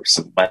handle and there was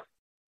some wet,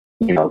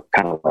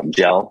 kind of like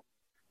gel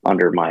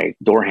under my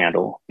door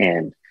handle.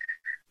 And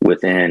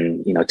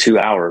within, 2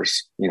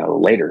 hours,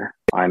 later,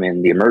 I'm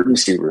in the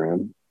emergency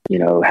room,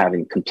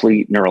 having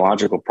complete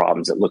neurological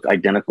problems that look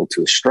identical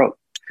to a stroke.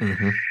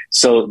 Mm-hmm.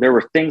 So there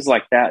were things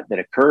like that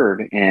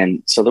occurred.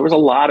 And so there was a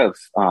lot of,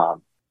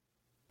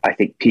 I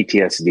think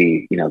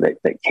PTSD,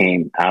 that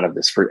came out of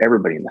this for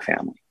everybody in the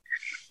family.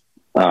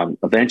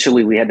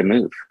 Eventually we had to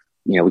move.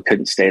 We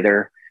couldn't stay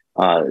there.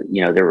 We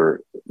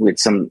had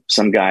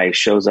some guy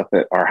shows up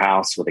at our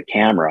house with a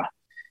camera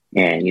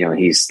and,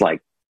 he's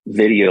like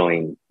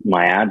videoing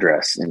my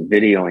address and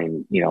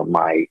videoing,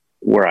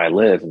 where I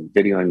live and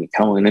videoing me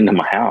coming into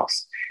my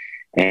house.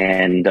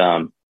 And,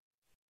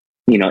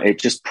 it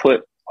just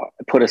put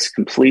us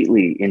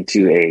completely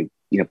into a,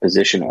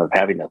 position of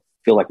having to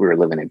feel like we were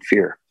living in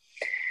fear.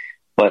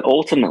 But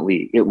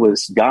ultimately it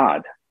was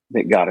God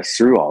that got us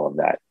through all of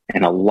that.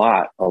 And a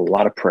lot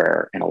of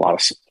prayer and a lot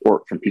of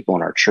support from people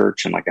in our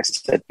church. And like I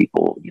said,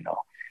 people, in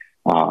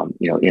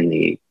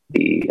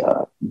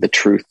the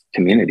truth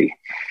community.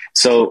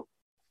 So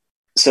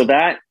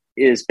that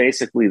is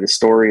basically the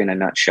story in a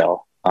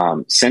nutshell.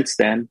 Since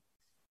then,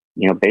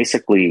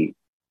 basically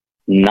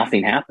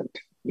nothing happened.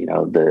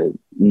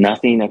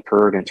 Nothing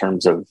occurred in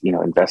terms of,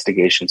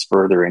 investigations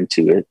further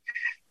into it.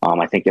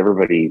 I think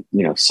everybody,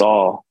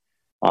 saw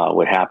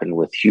what happened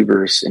with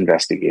Huber's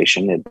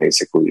investigation. It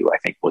basically, I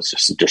think, was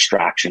just a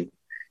distraction,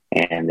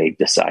 and they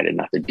decided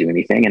not to do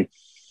anything.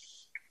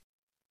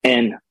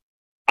 And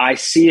I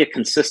see a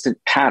consistent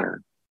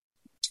pattern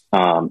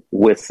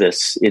with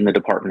this in the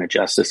Department of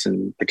Justice,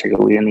 and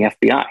particularly in the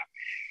FBI.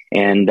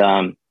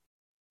 And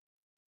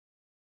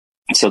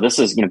so this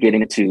is,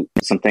 getting into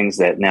some things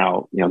that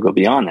now, go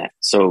beyond that.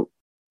 So,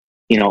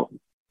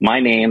 my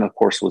name, of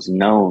course, was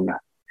known,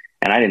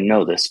 and I didn't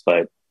know this,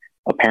 but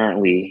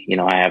apparently,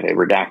 I have a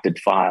redacted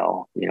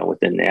file,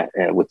 within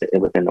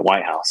the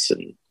White House.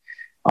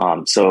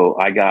 And so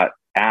I got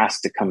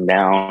asked to come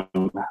down.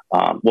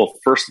 Well,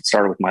 first it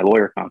started with my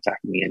lawyer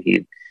contacting me, and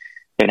he'd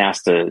been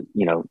asked to,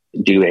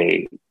 do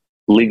a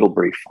legal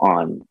brief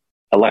on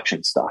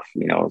election stuff,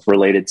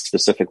 related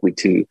specifically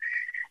to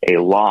a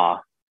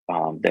law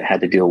that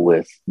had to deal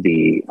with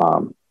the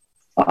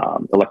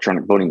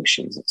electronic voting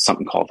machines,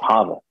 something called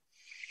HAVA.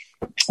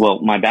 Well,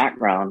 my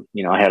background,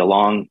 I had a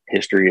long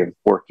history of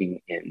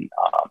working in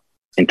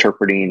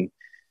interpreting,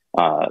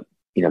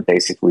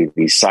 basically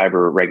these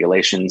cyber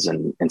regulations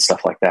and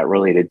stuff like that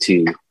related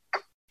to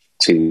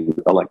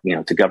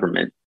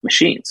government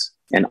machines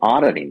and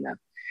auditing them.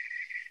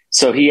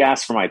 So he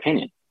asked for my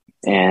opinion,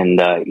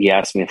 and he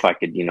asked me if I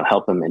could,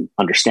 help him and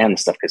understand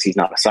this stuff because he's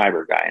not a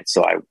cyber guy. And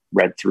so I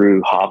read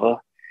through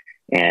HAVA,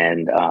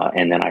 and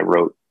then I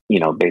wrote,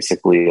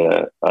 basically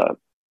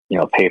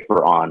a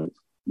paper on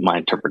my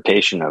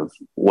interpretation of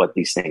what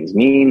these things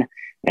mean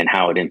and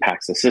how it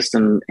impacts the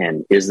system.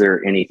 And is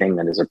there anything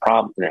that is a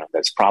problem,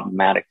 that's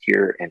problematic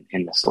here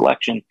in this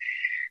election?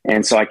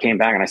 And so I came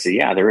back and I said,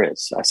 yeah, there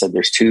is. I said,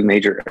 there's two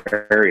major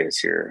areas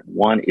here.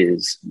 One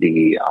is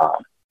the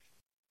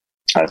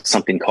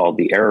something called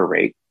the error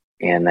rate.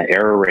 And the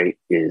error rate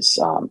is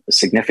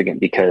significant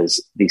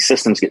because these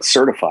systems get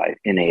certified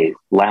in a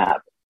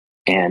lab.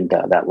 And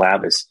that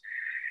lab is,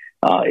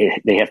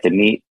 they have to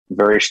meet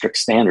very strict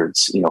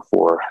standards,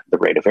 for the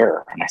rate of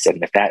error. And I said,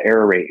 and if that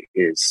error rate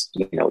is,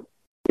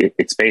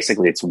 it's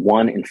basically, it's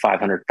 1 in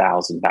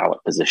 500,000 ballot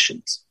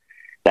positions.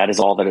 That is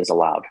all that is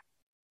allowed.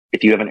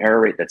 If you have an error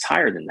rate that's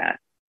higher than that,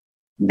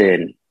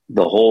 then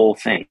the whole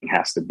thing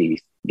has to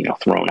be,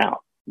 thrown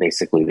out.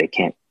 Basically, they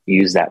can't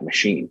use that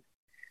machine.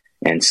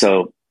 And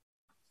so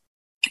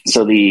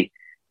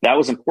that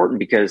was important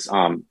because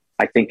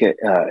I think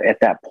at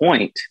that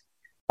point,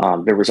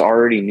 there was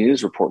already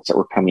news reports that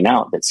were coming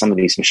out that some of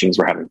these machines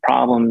were having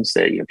problems,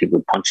 that people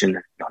would punch in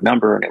a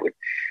number and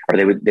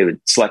they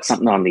would select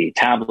something on the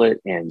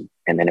tablet and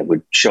then it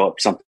would show up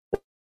something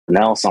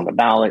else on the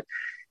ballot.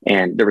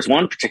 And there was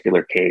one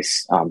particular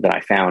case that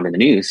I found in the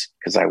news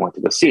because I went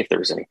to go see if there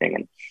was anything.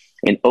 And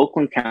in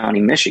Oakland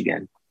County,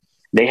 Michigan,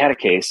 they had a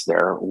case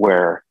there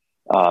where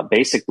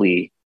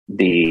basically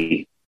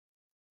the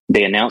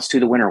they announced who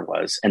the winner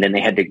was, and then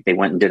they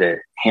went and did a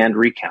hand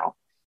recount.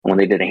 And when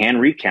they did a hand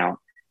recount,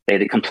 they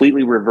had to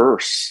completely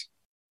reverse,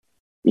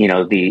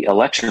 the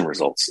election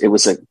results. It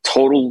was a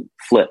total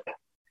flip.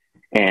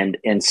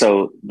 And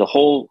so the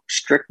whole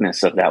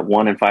strictness of that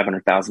 1 in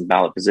 500,000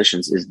 ballot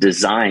positions is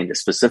designed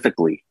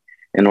specifically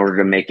in order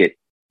to make it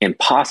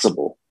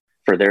impossible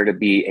for there to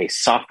be a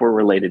software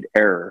related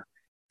error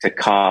to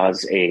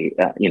cause an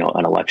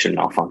election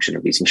malfunction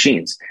of these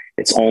machines.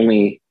 It's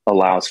only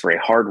allows for a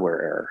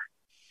hardware error.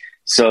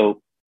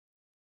 So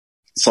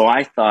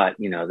I thought,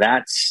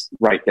 that's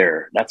right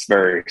there. That's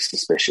very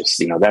suspicious.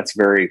 That's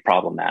very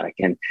problematic.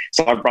 And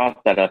so I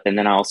brought that up. And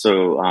then I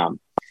also,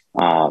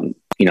 I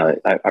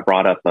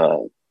brought up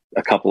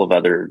a couple of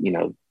other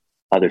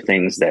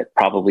things that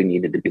probably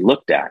needed to be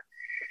looked at.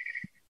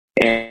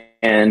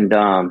 And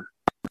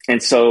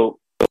so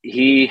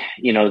he,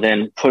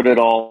 then put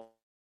all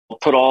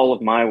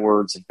of my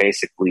words in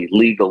basically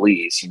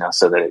legalese,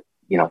 so that,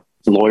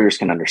 lawyers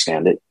can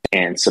understand it,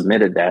 and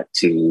submitted that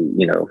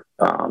to,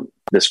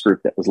 this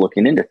group that was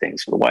looking into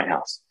things for the White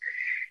House.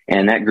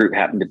 And that group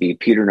happened to be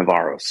Peter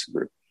Navarro's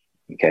group.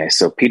 Okay.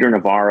 So Peter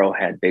Navarro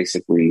had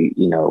basically,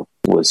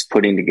 was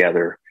putting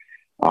together,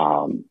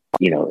 and I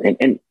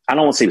don't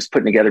want to say he was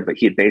putting together, but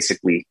he had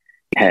basically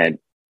had,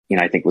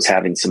 I think was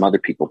having some other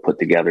people put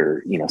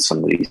together,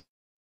 some of these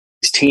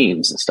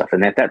teams and stuff.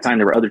 And at that time,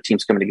 there were other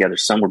teams coming together.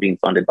 Some were being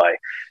funded by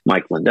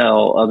Mike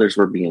Lindell. Others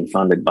were being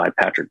funded by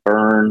Patrick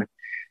Byrne.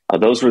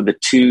 Those were the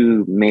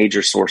two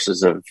major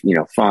sources of,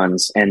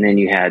 funds. And then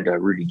you had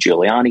Rudy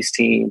Giuliani's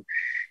team.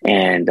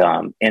 And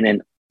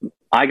then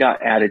I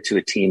got added to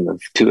a team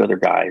of two other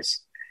guys.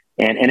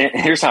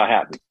 Here's how it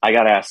happened. I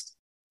got asked,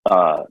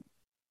 my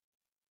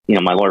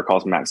lawyer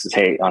calls me back and says,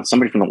 hey,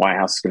 somebody from the White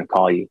House is going to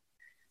call you.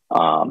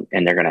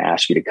 And they're going to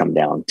ask you to come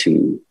down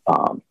to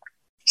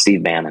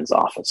Steve Bannon's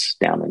office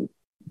down in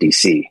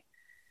DC.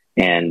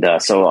 And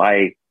so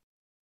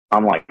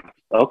I'm like,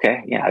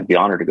 okay, yeah, I'd be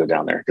honored to go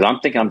down there, because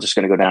I'm thinking I'm just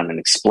going to go down and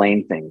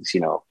explain things,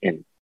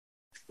 in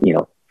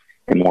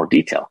more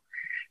detail.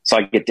 So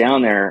I get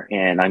down there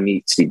and I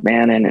meet Steve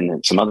Bannon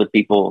and some other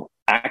people.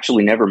 I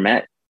actually never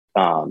met,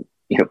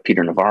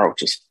 Peter Navarro,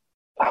 which is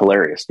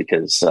hilarious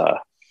because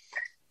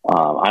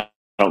I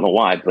don't know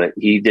why, but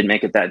he didn't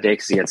make it that day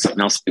because he had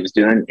something else he was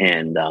doing.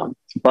 And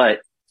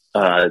but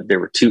there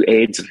were two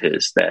aides of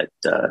his that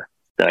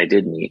I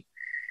did meet,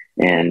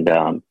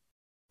 and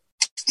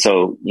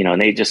so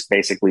and they just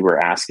basically were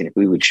asking if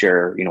we would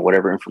share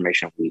whatever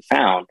information we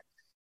found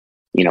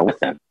with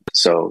them.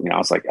 So I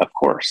was like, of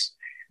course.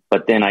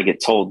 But then I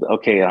get told,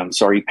 okay, I'm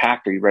sorry, you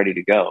packed? Are you ready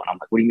to go? And I'm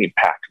like, what do you mean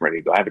packed? I'm ready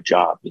to go. I have a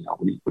job.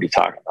 What are you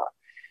talking about?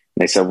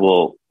 And they said,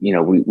 well,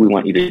 we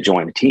want you to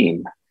join the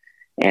team.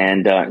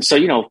 And so,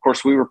 of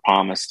course, we were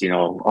promised,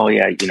 oh,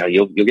 yeah,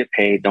 you'll get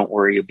paid. Don't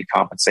worry, you'll be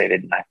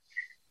compensated. And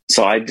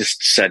so I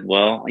just said,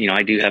 well,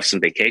 I do have some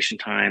vacation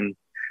time,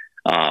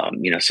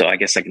 so I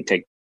guess I can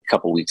take a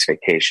couple weeks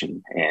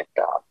vacation and,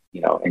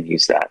 and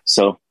use that.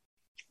 So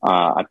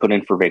I put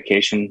in for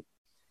vacation,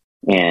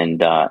 and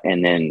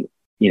then,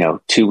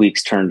 2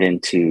 weeks turned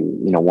into,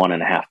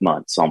 1.5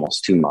 months,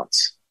 almost 2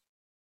 months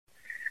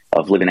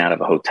of living out of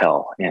a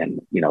hotel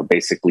and,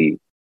 basically,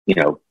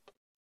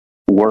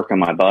 working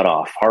my butt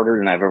off, harder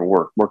than I've ever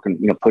worked,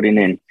 putting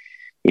in,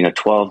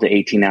 12 to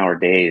 18 hour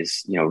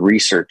days,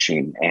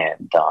 researching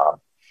and,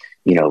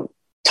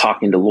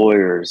 talking to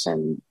lawyers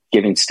and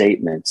giving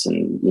statements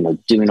and,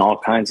 doing all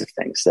kinds of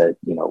things that,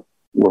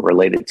 were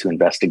related to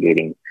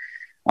investigating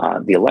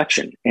the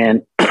election.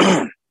 And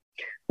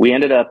we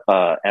ended up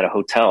at a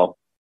hotel,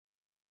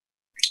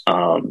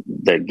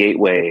 the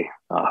Gateway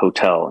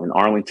Hotel in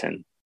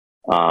Arlington.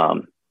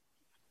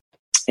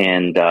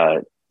 And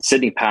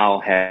Sidney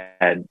Powell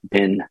had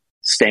been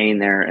staying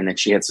there, and then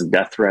she had some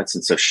death threats.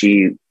 And so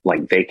she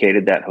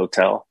vacated that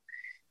hotel,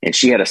 and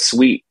she had a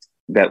suite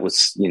that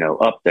was,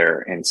 up there.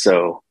 And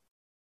so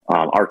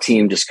our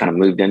team just kind of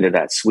moved into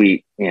that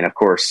suite. And of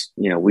course,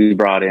 we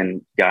brought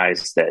in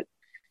guys that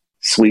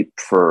sweep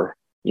for,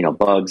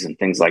 bugs and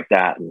things like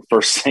that. And the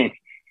first thing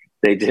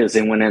they did is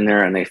they went in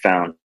there and they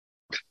found,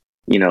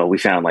 we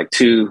found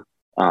two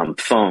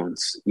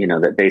phones,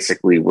 that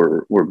basically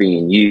were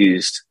being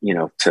used,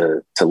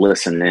 to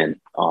listen in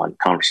on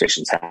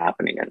conversations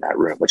happening in that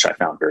room, which I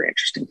found very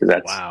interesting because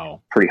that's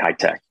pretty high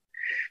tech.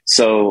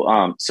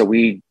 So, so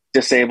we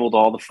disabled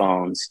all the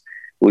phones.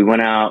 We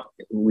went out,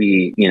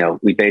 we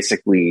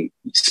basically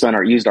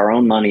used our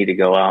own money to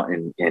go out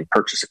and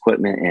purchase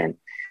equipment and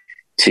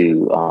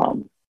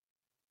to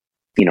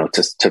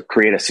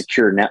create a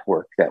secure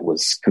network that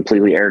was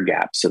completely air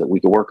gapped so that we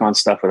could work on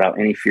stuff without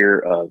any fear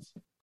of,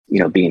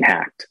 being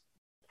hacked.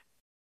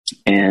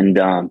 And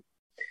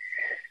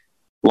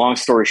long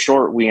story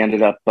short, we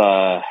ended up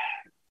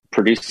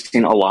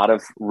producing a lot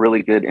of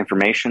really good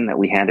information that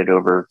we handed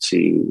over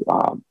to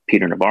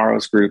Peter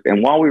Navarro's group.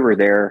 And while we were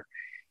there,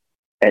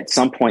 at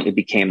some point it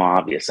became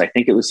obvious. I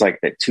think it was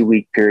that 2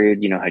 week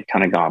period, had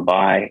kind of gone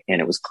by,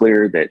 and it was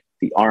clear that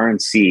the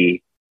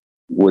RNC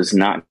was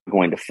not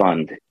going to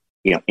fund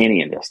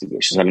any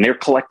investigations. I mean, they're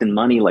collecting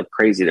money like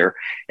crazy there.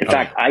 In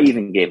fact, I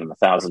even gave them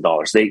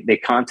 $1,000. They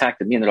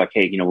contacted me and they're like,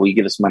 hey, will you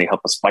give us money,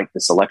 help us fight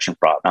this election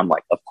fraud? And I'm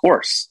like, of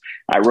course.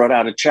 I wrote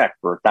out a check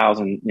for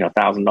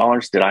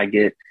 $1,000. Did I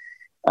get,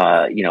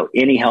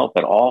 any help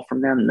at all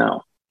from them?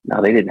 No,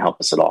 they didn't help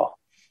us at all.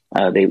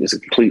 It was a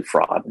complete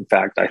fraud. In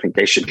fact, I think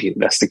they should be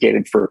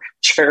investigated for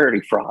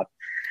charity fraud.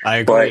 I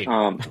agree.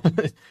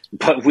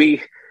 But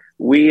we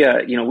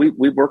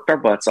worked our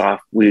butts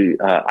off.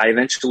 I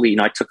eventually,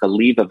 I took a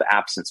leave of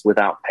absence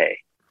without pay.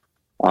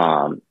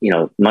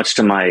 Much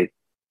to my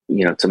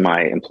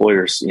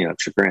employer's,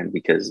 chagrin,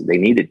 because they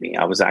needed me.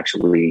 I was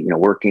actually,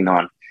 working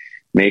on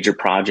major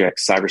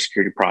projects,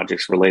 cybersecurity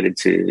projects related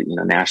to,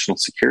 national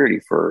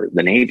security for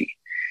the Navy.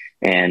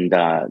 And,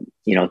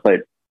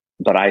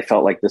 but I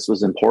felt like this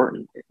was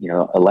important.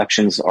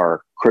 Elections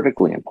are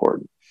critically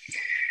important.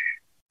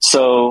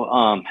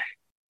 So,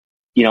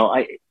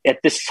 at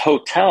this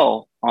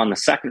hotel, on the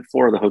second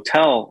floor of the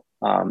hotel,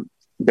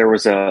 there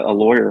was a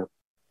lawyer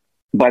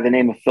by the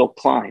name of Phil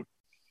Klein.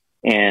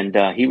 And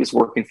he was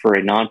working for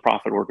a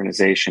nonprofit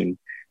organization,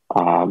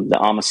 the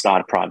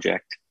Amistad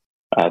Project,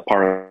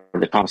 part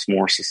of the Thomas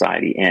More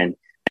Society. And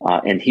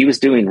he was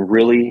doing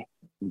really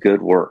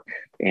good work.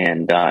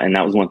 And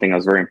that was one thing I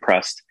was very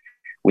impressed.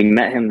 We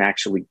met him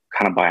actually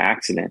kind of by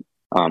accident.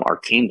 Our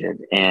team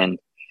did. And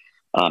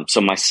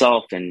so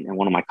myself and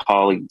one of my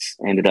colleagues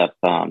ended up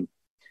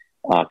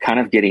kind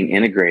of getting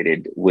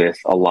integrated with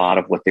a lot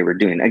of what they were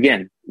doing.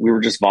 Again, we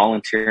were just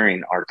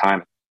volunteering our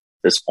time at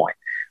this point.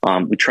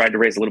 We tried to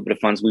raise a little bit of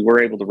funds. We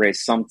were able to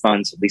raise some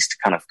funds, at least to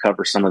kind of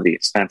cover some of the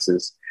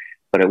expenses,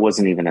 but it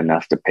wasn't even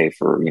enough to pay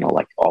for,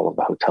 like all of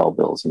the hotel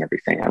bills and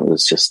everything. It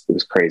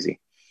was crazy.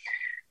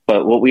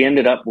 But what we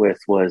ended up with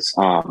was,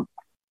 I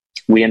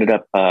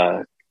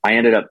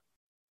ended up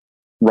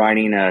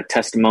writing a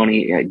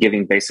testimony,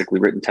 giving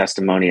basically written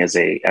testimony as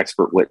a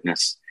expert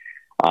witness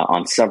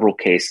on several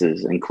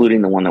cases,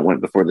 including the one that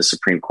went before the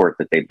Supreme Court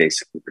that they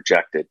basically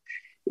rejected.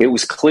 It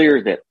was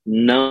clear that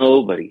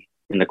nobody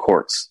in the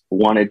courts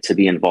wanted to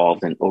be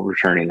involved in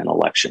overturning an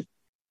election,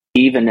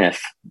 even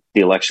if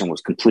the election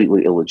was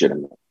completely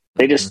illegitimate.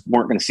 They just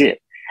weren't going to see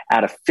it.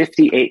 Out of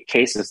 58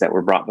 cases that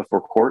were brought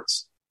before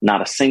courts,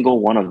 not a single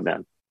one of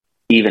them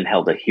even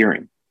held a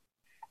hearing.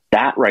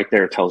 That right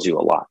there tells you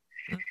a lot.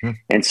 Mm-hmm.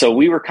 And so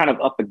we were kind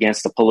of up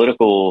against the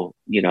political,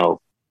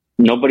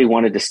 nobody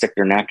wanted to stick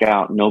their neck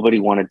out. Nobody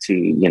wanted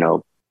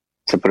to,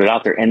 to put it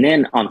out there. And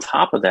then on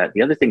top of that,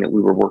 the other thing that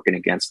we were working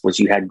against was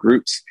you had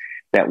groups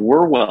that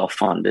were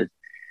well-funded,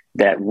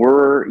 that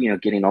were,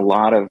 getting a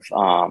lot of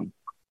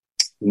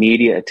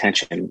media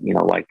attention,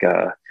 like,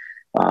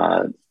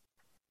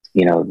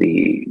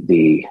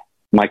 the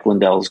Mike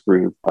Lindell's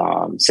group,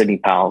 Sidney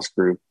Powell's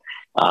group,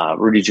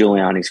 Rudy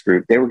Giuliani's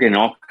group. They were getting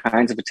all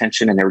kinds of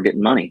attention and they were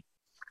getting money.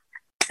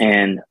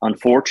 And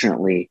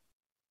unfortunately,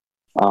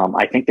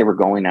 I think they were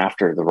going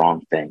after the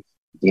wrong thing.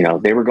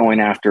 They were going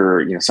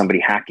after,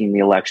 somebody hacking the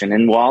election.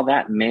 And while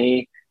that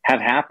may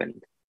have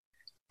happened,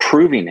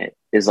 proving it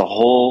is a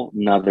whole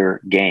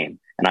nother game.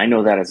 And I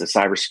know that as a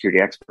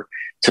cybersecurity expert,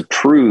 to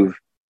prove,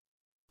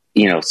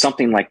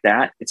 something like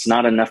that, it's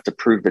not enough to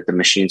prove that the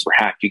machines were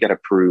hacked. You got to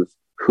prove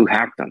who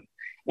hacked them.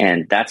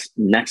 And that's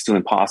next to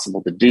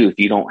impossible to do if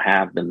you don't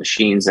have the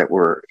machines that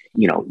were,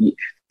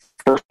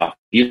 first off,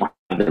 you don't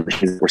have the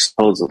machines that were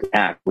supposedly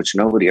hacked, which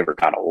nobody ever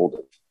got a hold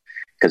of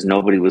because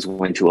nobody was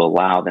willing to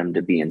allow them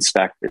to be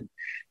inspected.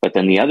 But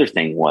then the other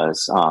thing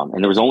was,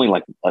 and there was only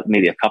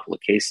maybe a couple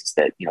of cases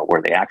that,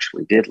 where they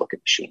actually did look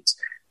at machines,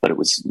 but it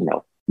was,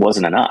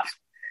 wasn't enough.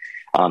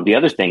 The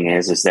other thing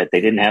is that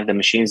they didn't have the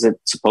machines that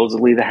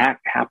supposedly the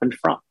hack happened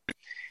from.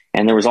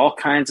 And there was all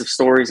kinds of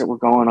stories that were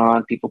going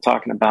on, people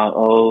talking about,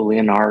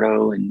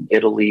 Leonardo and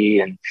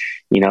Italy and,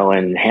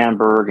 and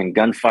Hamburg and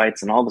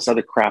gunfights and all this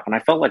other crap. And I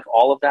felt like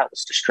all of that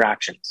was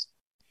distractions.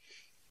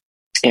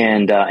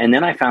 And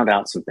then I found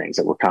out some things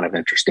that were kind of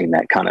interesting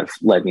that kind of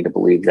led me to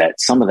believe that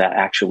some of that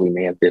actually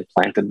may have been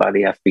planted by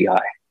the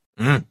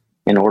FBI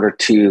in order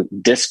to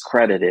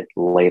discredit it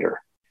later.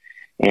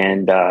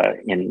 And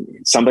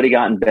somebody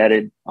got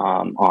embedded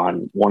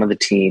on one of the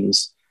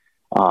teams,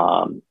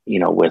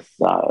 with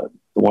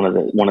one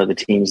of the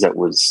teams that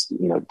was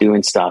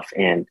doing stuff.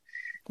 And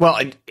well,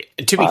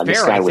 to be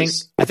fair,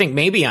 I think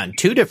maybe on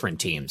two different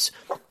teams.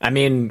 I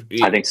mean,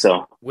 I think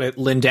so, with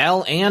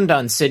Lindell and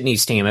on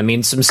Sydney's team. I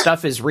mean, some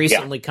stuff has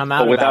recently come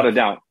out without a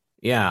doubt.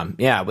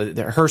 Yeah. With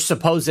her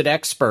supposed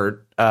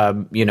expert,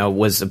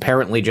 was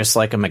apparently just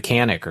like a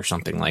mechanic or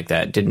something like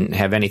that. Didn't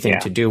have anything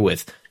to do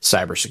with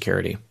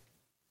cybersecurity.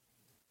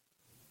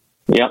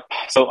 Yep.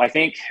 So I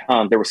think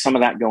there was some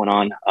of that going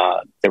on.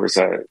 There was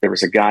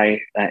a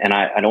guy, and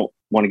I don't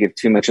want to give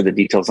too much of the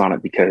details on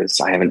it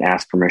because I haven't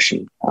asked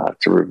permission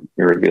to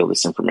reveal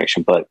this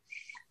information. But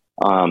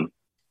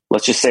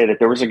let's just say that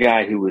there was a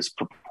guy who was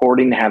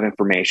purporting to have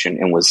information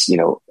and was,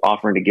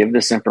 offering to give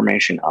this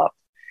information up.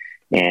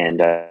 And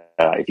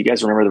if you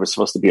guys remember, there was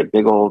supposed to be a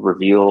big old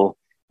reveal,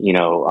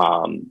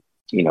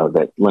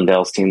 that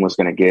Lindell's team was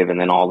going to give, and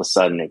then all of a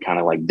sudden it kind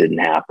of didn't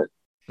happen.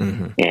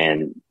 Mm-hmm.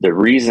 And the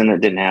reason it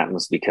didn't happen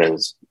was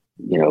because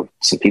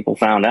some people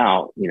found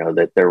out,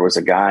 that there was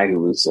a guy who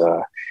was,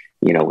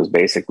 was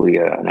basically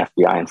an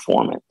FBI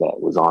informant that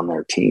was on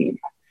their team.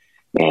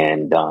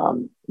 And,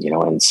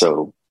 and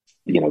so,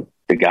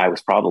 the guy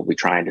was probably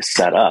trying to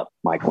set up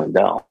Mike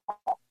Lindell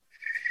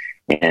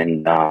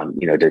and,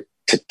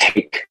 to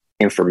take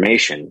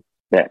information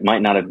that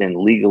might not have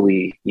been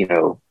legally,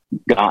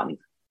 gotten.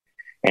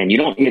 And it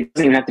doesn't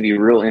even have to be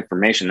real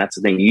information. That's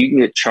the thing. You can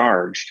get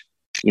charged,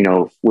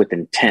 with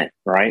intent,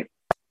 right?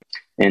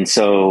 And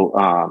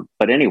so,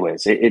 but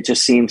anyways, it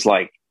just seems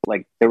like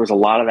there was a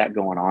lot of that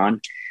going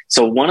on.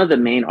 So one of the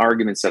main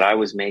arguments that I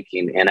was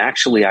making, and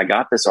actually I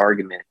got this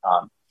argument,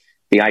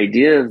 the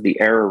idea of the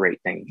error rate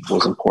thing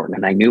was important,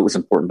 and I knew it was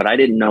important, but I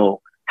didn't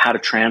know how to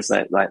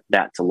translate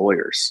that to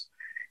lawyers.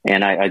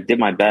 And I did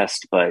my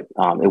best, but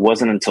it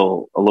wasn't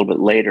until a little bit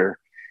later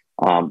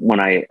when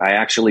I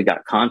actually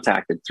got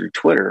contacted through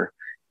Twitter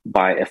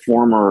by a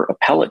former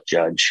appellate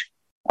judge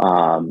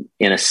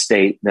in a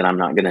state that I'm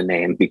not going to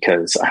name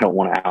because I don't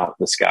want to out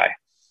this guy.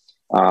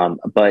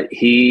 But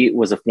he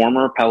was a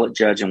former appellate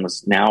judge and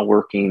was now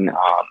working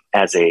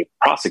as a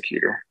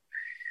prosecutor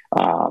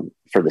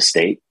for the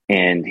state.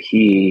 And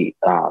he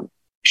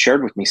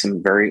shared with me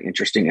some very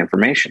interesting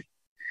information.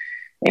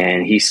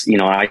 And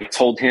I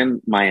told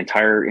him my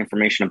entire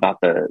information about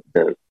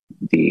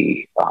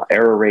the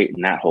error rate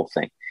and that whole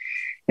thing.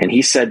 And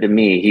he said to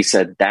me,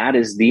 that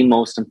is the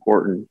most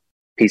important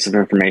piece of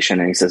information.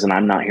 And he says, and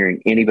I'm not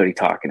hearing anybody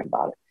talking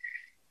about it.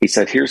 He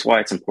said, here's why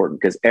it's important,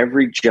 because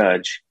every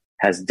judge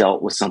has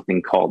dealt with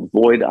something called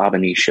void ab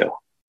initio.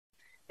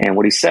 And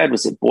what he said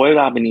was that void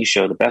ab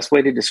initio, the best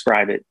way to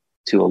describe it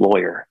to a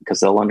lawyer, because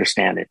they'll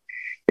understand it,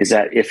 is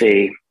that if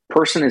a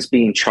person is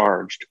being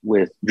charged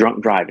with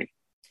drunk driving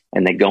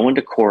and they go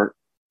into court,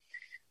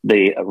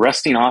 the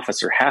arresting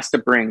officer has to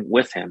bring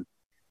with him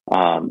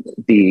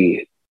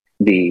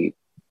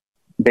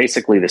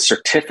basically the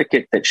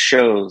certificate that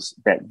shows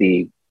that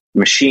the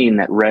machine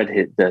that read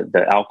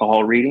the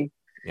alcohol reading,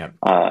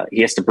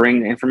 he has to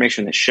bring the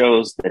information that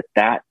shows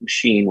that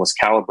machine was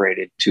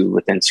calibrated to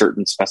within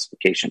certain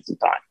specifications and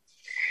time.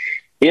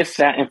 If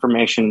that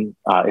information,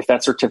 if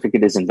that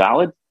certificate is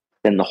invalid,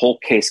 then the whole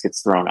case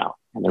gets thrown out.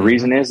 And the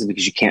reason is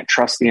because you can't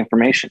trust the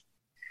information.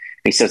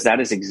 He says that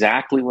is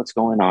exactly what's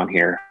going on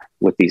here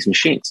with these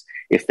machines.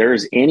 If there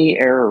is any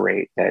error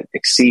rate that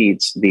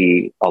exceeds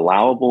the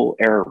allowable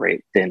error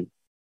rate, then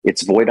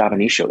it's void ab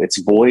initio. It's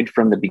void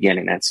from the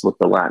beginning. That's what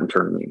the Latin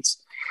term means.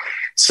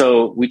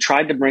 So we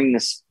tried to bring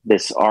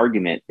this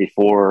argument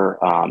before,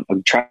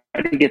 we tried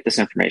to get this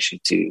information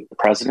to the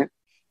president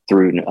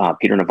through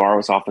Peter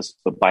Navarro's office.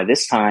 But by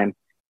this time,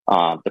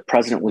 the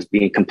president was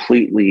being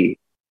completely,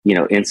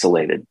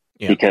 insulated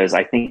because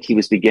I think he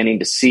was beginning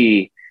to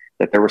see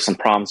that there were some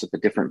problems with the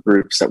different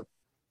groups that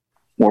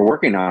were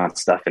working on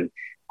stuff. And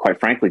quite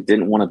frankly,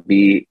 didn't want to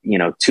be,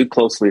 too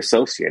closely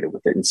associated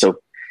with it. And so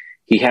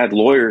he had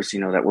lawyers,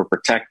 that were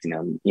protecting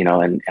him,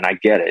 and I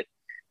get it.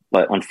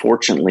 But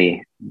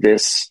unfortunately,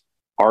 this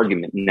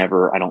argument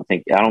never, I don't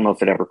know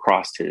if it ever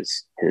crossed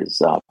his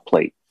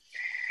plate.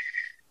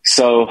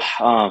 So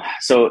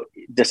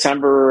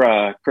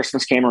December,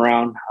 Christmas came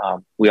around.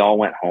 We all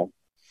went home.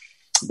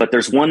 But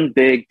there's one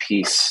big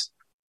piece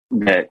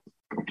that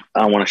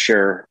I want to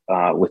share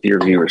with your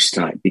viewers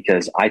tonight,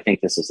 because I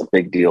think this is a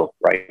big deal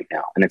right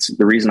now. And it's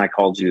the reason I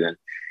called you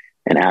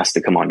and asked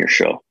to come on your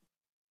show.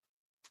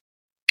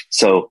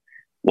 So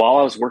while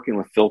I was working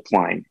with Phil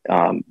Klein,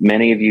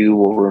 many of you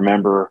will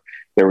remember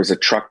there was a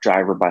truck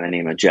driver by the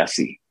name of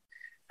Jesse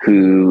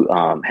who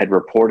had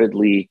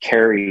reportedly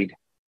carried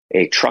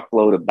a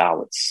truckload of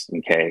ballots.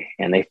 Okay.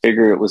 And they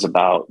figure it was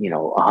about,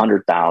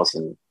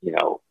 100,000,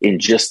 in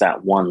just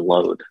that one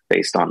load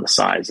based on the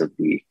size of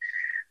the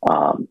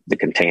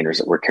containers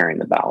that were carrying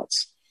the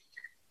ballots.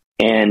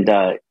 And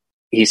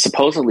he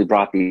supposedly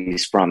brought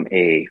these from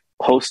a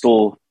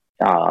postal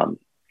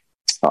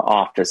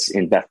office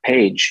in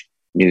Bethpage,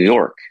 New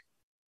York,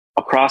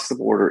 across the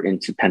border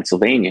into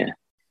Pennsylvania.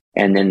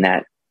 And then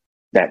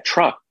that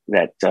truck,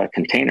 that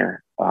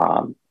container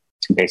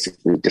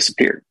basically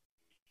disappeared.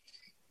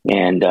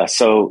 And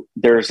so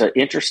there's an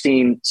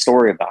interesting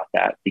story about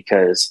that,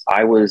 because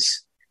I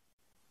was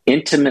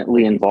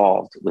intimately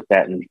involved with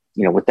that, and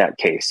with that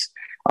case.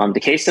 The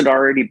case had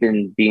already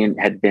been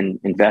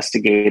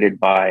investigated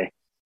by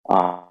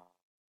a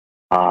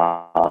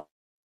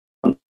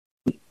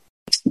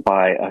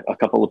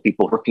couple of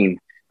people working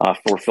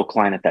for Phil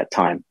Klein at that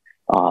time.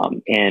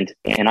 And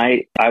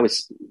I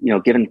was,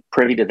 given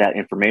privy to that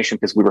information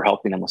because we were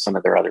helping them with some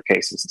of their other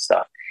cases and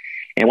stuff.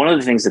 And one of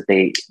the things that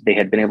they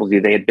had been able to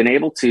do, they had been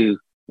able to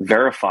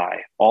verify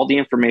all the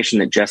information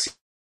that Jesse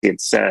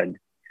had said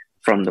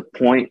from the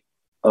point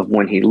of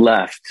when he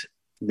left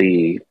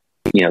the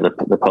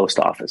post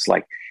office.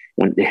 Like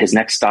when his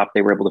next stop,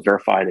 they were able to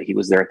verify that he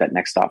was there at that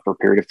next stop for a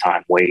period of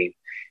time waiting.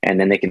 And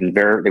then they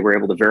were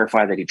able to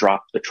verify that he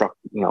dropped the truck,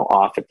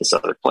 off at this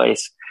other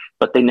place.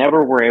 But they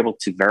never were able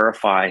to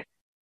verify,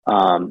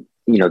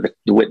 the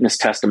witness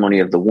testimony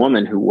of the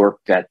woman who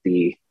worked at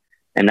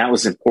and that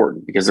was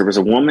important because there was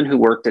a woman who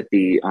worked at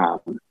the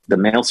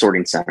mail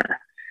sorting center,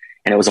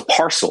 and it was a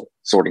parcel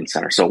sorting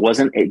center. So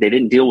they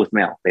didn't deal with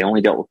mail. They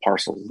only dealt with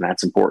parcels, and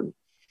that's important.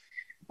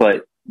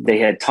 But they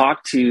had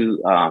talked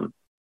to,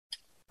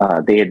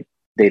 they had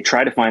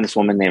tried to find this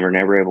woman. They were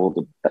never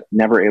able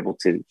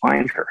to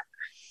find her.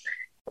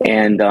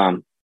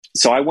 And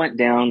so I went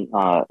down,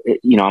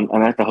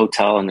 I'm at the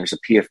hotel, and there's a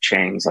P.F.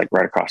 Chang's like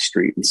right across the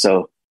street. And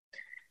so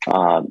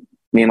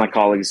me and my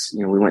colleagues,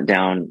 we went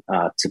down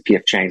to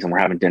P.F. Chang's, and we're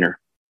having dinner.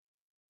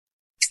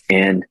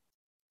 And,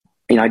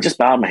 I just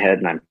bowed my head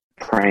and I'm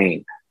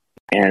praying.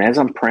 And as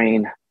I'm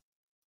praying,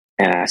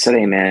 and I said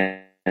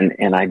amen,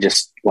 and I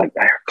just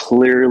I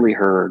clearly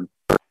heard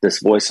this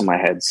voice in my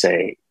head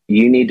say,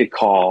 you need to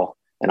call,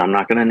 and I'm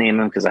not going to name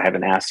them because I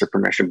haven't asked their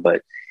permission,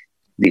 but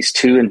these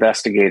 2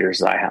 investigators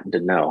that I happen to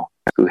know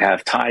who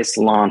have ties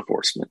to law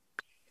enforcement.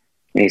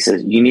 And he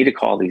says, you need to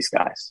call these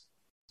guys,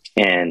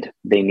 and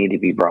they need to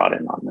be brought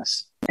in on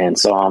this. And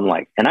so I'm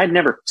like, and I'd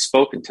never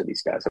spoken to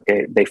these guys.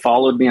 Okay. They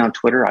followed me on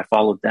Twitter. I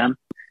followed them.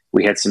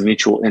 We had some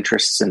mutual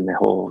interests in the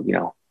whole,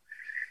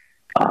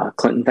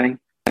 Clinton thing.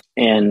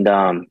 And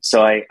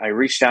so I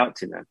reached out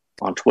to them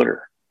on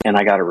Twitter, and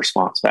I got a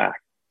response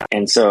back.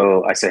 And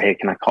so I said, hey,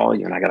 can I call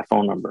you? And I got a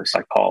phone number. So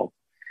I called.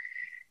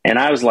 And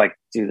I was like,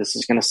 dude, this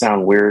is going to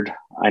sound weird.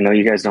 I know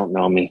you guys don't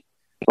know me,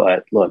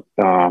 but look,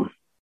 I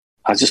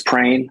was just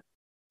praying,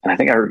 and I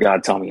think I heard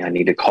God tell me I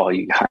need to call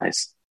you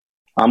guys.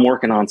 I'm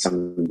working on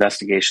some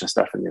investigation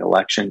stuff in the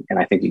election, and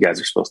I think you guys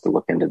are supposed to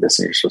look into this,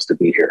 and you're supposed to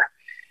be here.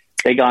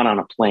 They got on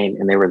a plane,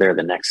 and they were there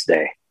the next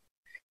day.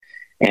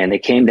 And they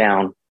came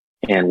down,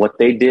 and what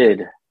they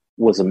did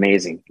was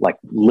amazing. Like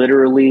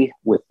literally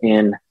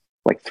within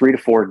 3 to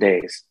 4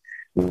 days,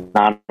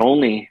 not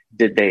only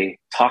did they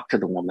talk to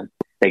the woman,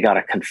 they got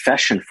a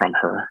confession from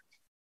her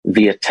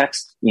via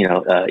text,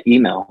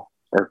 email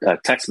or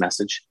text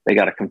message. They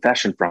got a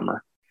confession from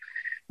her.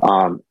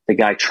 The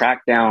guy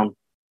tracked down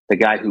the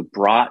guy who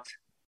brought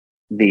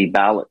the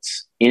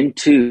ballots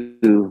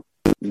into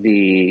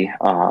the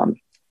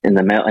in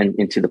the mail and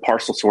into the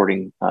parcel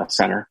sorting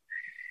center.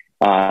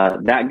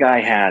 That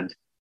guy had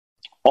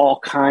all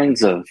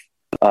kinds of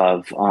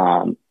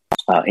Antifa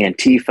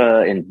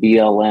and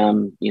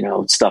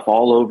BLM, stuff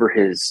all over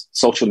his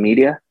social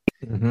media.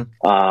 Mm-hmm.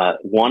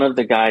 One of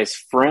the guy's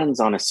friends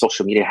on his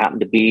social media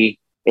happened to be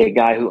a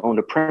guy who owned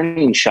a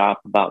printing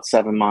shop about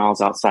 7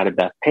 miles outside of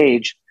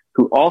Bethpage,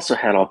 who also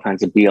had all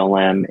kinds of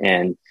BLM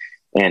and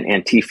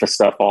Antifa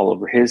stuff all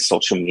over his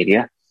social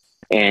media.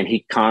 And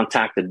he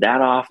contacted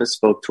that office,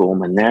 spoke to a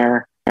woman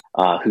there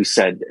who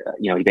said,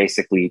 he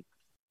basically,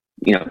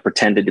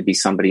 pretended to be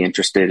somebody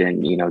interested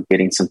in,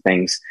 getting some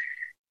things,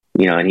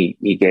 and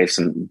he gave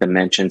some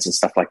dimensions and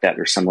stuff like that.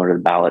 They're similar to the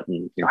ballot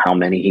and, how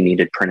many he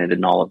needed printed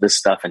and all of this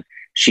stuff. And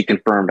she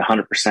confirmed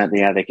 100%,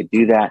 yeah, they could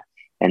do that.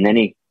 And then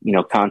he,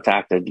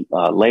 contacted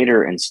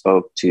later and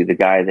spoke to the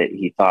guy that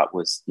he thought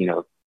was,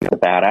 the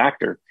bad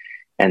actor.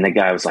 And the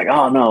guy was like,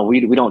 oh no,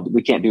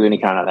 we can't do any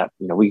kind of that.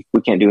 We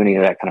can't do any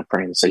of that kind of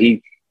printing. So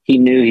he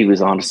knew he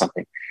was onto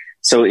something.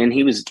 So, and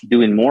he was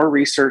doing more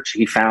research.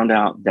 He found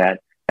out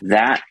that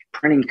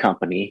printing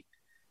company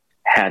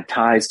had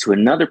ties to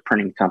another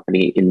printing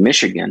company in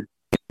Michigan,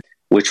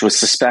 which was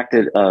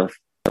suspected of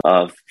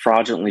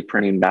fraudulently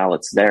printing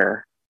ballots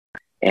there.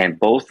 And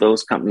both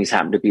those companies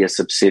happened to be a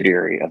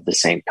subsidiary of the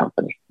same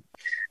company.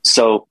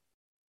 So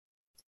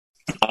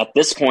at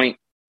this point,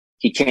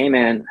 he came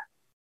in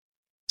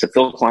to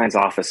Phil Klein's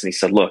office and he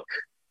said, look,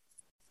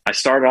 I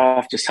started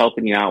off just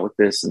helping you out with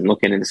this and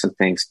looking into some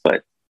things,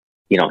 but,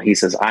 he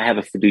says, I have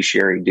a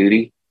fiduciary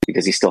duty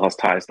because he still has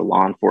ties to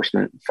law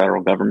enforcement,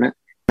 federal government.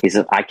 He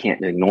said, I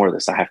can't ignore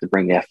this. I have to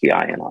bring the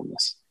FBI in on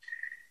this.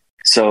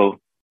 So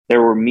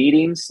there were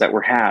meetings that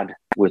were had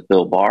with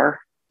Bill Barr,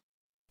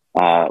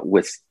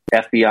 with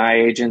FBI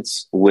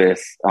agents,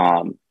 with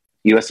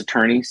U.S.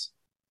 attorneys.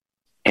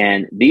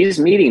 And these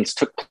meetings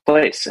took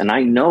place. And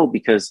I know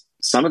because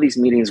some of these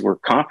meetings were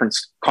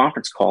conference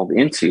called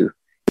into,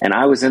 and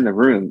I was in the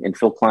room in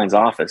Phil Klein's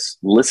office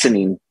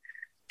listening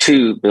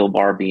to Bill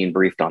Barr being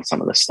briefed on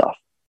some of this stuff.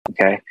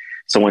 Okay.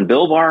 So when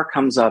Bill Barr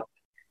comes up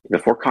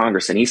before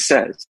Congress and he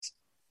says,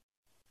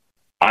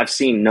 I've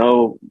seen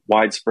no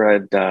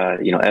widespread,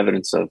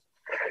 evidence of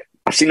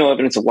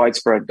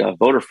widespread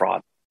voter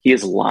fraud. He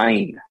is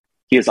lying.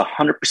 He is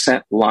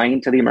 100%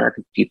 lying to the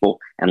American people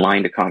and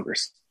lying to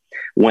Congress.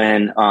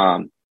 When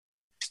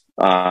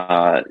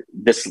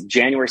this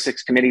January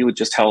 6th committee was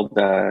just held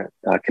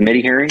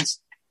committee hearings,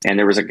 and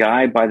there was a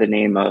guy by the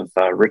name of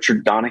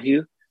Richard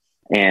Donahue.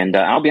 And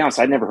I'll be honest,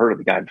 I'd never heard of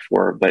the guy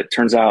before, but it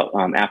turns out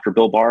after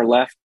Bill Barr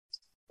left,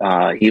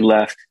 he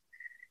left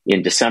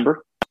in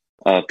December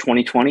of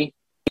 2020.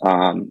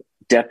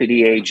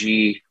 Deputy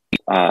AG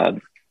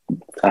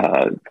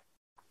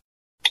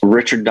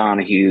Richard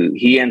Donahue,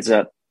 he ends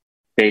up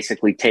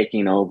basically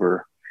taking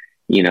over,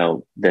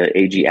 the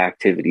AG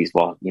activities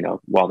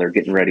while they're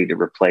getting ready to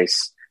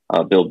replace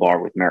Bill Barr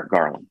with Merrick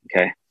Garland.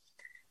 Okay.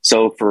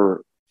 So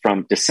from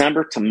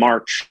December to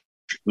March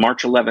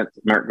 11th,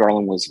 Merrick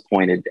Garland was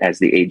appointed as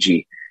the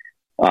AG.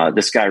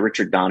 This guy,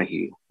 Richard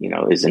Donahue,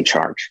 is in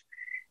charge.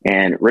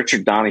 And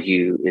Richard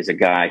Donahue is a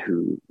guy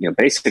who,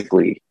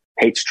 basically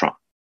hates Trump,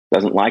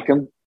 doesn't like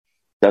him,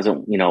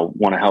 doesn't,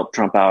 want to help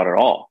Trump out at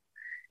all.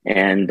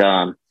 And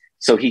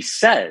so he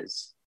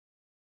says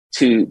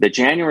to the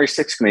January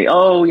 6th committee,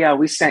 oh, yeah,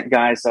 we sent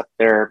guys up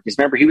there. Because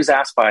remember, he was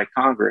asked by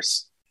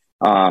Congress,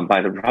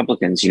 by the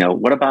Republicans,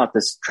 what about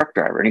this truck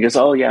driver? And he goes,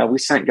 oh, yeah, we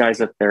sent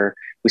guys up there.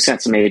 We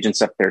sent some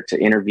agents up there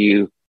to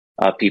interview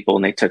people,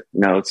 and they took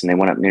notes, and they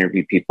went up and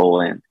interviewed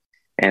people.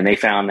 And they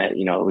found that,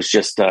 it was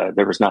just,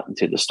 there was nothing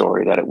to the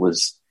story, that it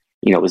was,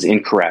 it was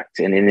incorrect.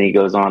 And then he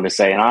goes on to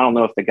say, and I don't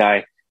know if the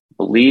guy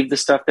believed the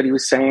stuff that he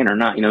was saying or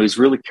not. He's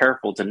really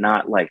careful to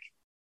not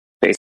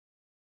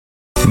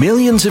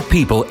Millions of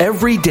people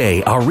every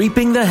day are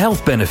reaping the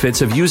health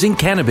benefits of using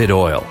cannabis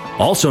oil,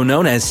 also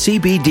known as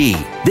CBD.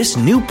 This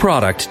new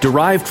product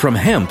derived from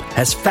hemp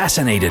has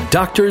fascinated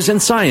doctors and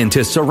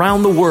scientists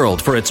around the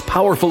world for its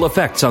powerful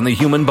effects on the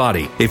human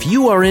body. If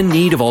you are in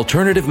need of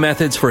alternative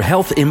methods for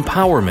health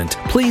empowerment,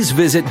 please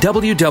visit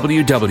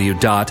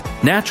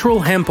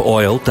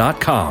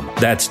www.naturalhempoil.com.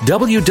 That's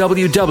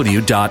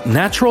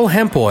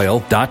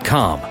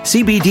www.naturalhempoil.com.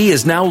 CBD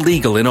is now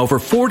legal in over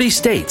 40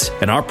 states,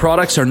 and our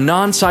products are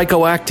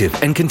non-psychoactive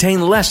and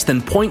contain less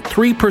than 0.3%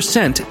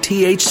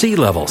 THC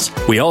levels.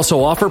 We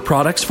also offer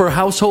products for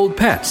household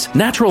pets.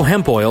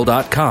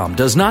 NaturalHempOil.com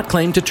does not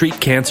claim to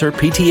treat cancer,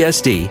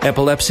 PTSD,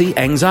 epilepsy,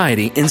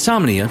 anxiety,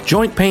 insomnia,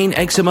 joint pain,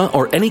 eczema,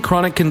 or any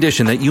chronic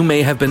condition that you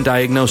may have been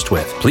diagnosed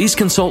with. Please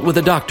consult with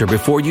a doctor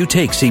before you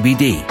take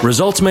CBD.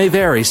 Results may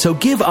vary, so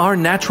give our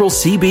natural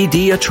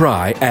CBD a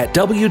try at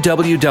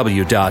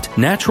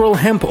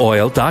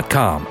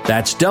www.naturalhempoil.com.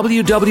 That's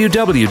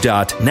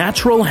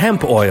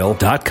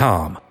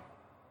www.naturalhempoil.com.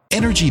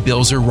 Energy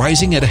bills are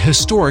rising at a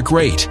historic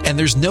rate, and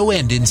there's no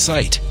end in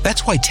sight.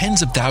 That's why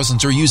tens of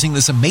thousands are using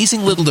this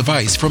amazing little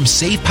device from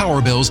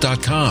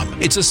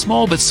SavePowerBills.com. It's a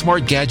small but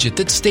smart gadget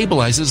that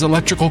stabilizes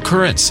electrical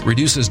currents,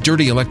 reduces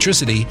dirty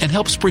electricity, and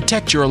helps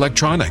protect your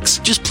electronics.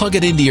 Just plug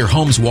it into your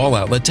home's wall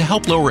outlet to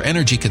help lower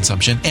energy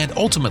consumption and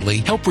ultimately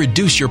help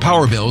reduce your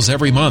power bills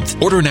every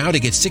month. Order now to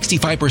get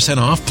 65%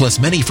 off plus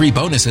many free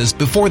bonuses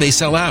before they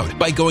sell out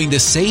by going to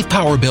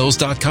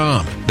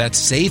SavePowerBills.com.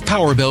 That's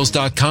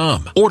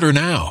SavePowerBills.com. Order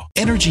now.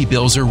 Energy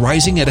bills are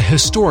rising at a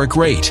historic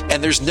rate,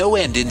 and there's no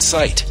end in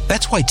sight.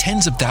 That's why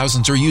tens of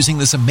thousands are using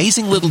this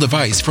amazing little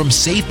device from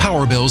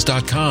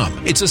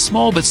SavePowerBills.com. It's a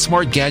small but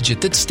smart gadget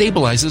that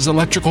stabilizes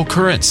electrical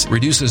currents,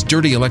 reduces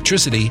dirty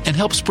electricity, and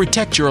helps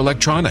protect your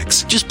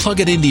electronics. Just plug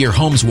it into your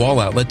home's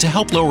wall outlet to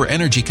help lower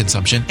energy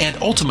consumption and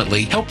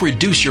ultimately help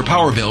reduce your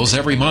power bills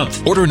every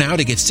month. Order now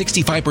to get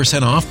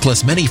 65% off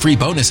plus many free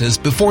bonuses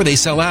before they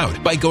sell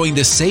out by going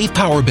to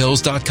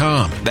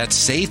SavePowerBills.com.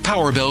 That's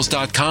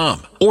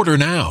SavePowerBills.com. Order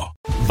now.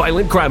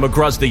 Violent crime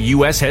across the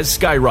U.S. has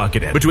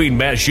skyrocketed. Between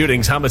mass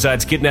shootings,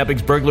 homicides,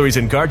 kidnappings, burglaries,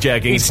 and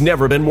carjackings, it's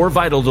never been more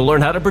vital to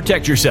learn how to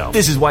protect yourself.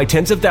 This is why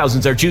tens of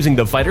thousands are choosing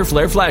the Fighter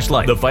Flare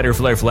flashlight. The Fighter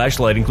Flare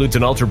flashlight includes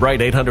an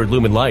ultra-bright 800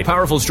 lumen light,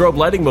 powerful strobe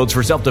lighting modes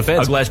for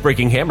self-defense, a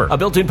glass-breaking hammer, a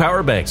built-in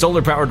power bank,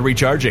 solar-powered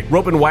recharging,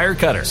 rope and wire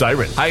cutter,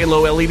 siren, high and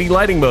low LED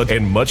lighting mode,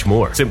 and much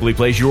more. Simply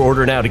place your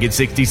order now to get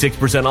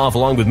 66% off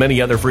along with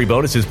many other free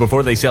bonuses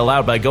before they sell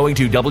out by going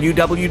to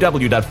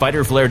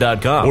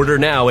www.fighterflare.com. Order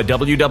now at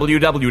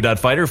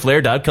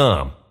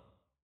www.fighterflare.com.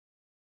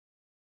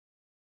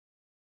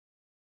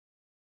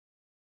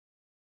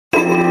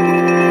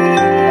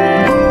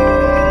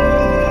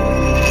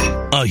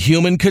 A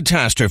human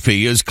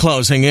catastrophe is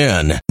closing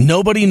in.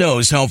 Nobody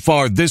knows how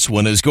far this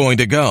one is going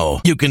to go.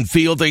 You can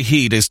feel the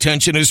heat as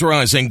tension is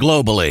rising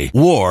globally.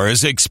 War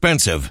is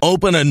expensive.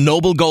 Open a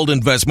Noble Gold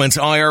Investments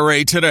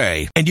IRA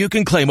today, and you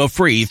can claim a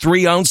free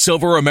 3-ounce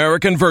silver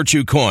American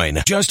Virtue coin.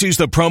 Just use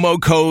the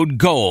promo code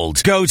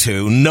GOLD. Go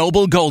to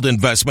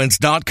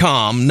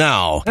noblegoldinvestments.com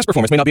now. Past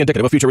performance may not be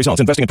indicative of future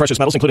results. Investing in precious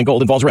metals, including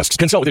gold, involves risks.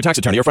 Consult with your tax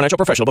attorney or financial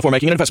professional before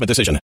making an investment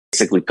decision.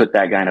 Basically put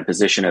that guy in a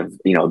position of,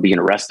 being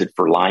arrested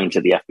for lying to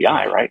the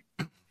FBI, right?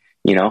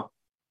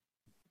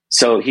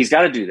 So he's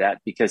got to do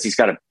that because he's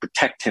got to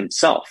protect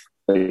himself.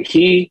 But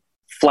he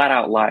flat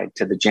out lied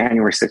to the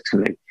January 6th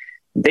committee.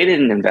 They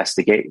didn't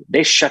investigate.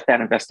 They shut that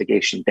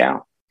investigation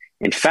down.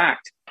 In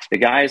fact, the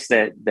guys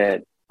that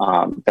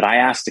I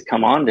asked to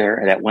come on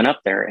there, that went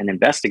up there and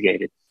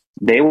investigated,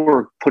 they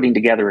were putting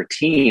together a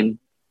team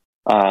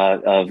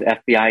of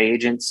FBI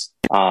agents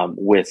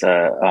with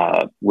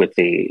a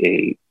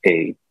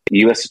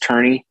U.S.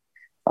 attorney,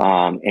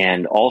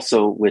 and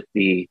also with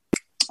the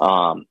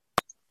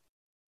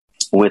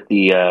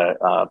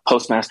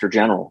Postmaster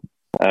General,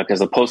 because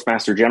the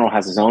Postmaster General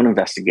has his own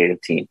investigative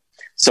team.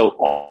 So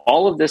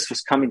all of this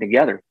was coming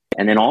together,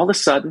 and then all of a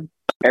sudden,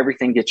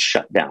 everything gets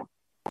shut down.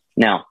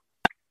 Now,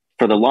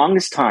 for the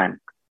longest time,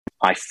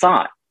 I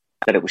thought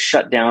that it was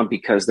shut down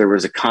because there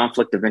was a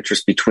conflict of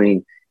interest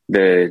between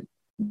the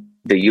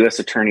U.S.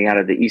 attorney out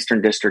of the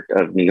Eastern District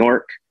of New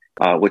York,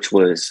 which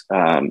was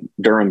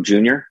Durham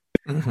Jr.,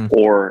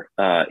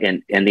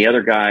 and the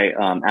other guy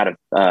out of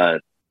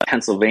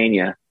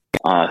Pennsylvania,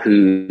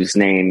 whose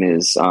name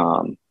is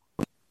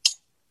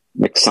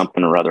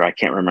something or other. I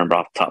can't remember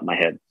off the top of my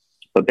head.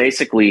 But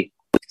basically,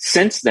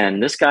 since then,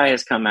 this guy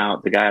has come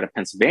out, the guy out of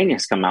Pennsylvania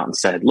has come out and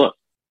said, look,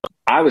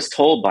 I was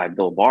told by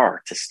Bill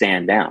Barr to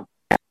stand down.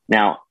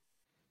 Now,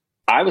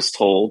 I was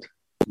told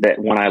that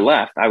when I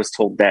left, I was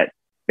told that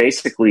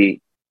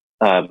basically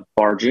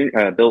Barr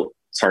Jr.,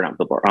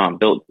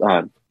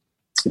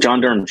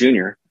 John Durham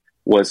Jr.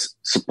 was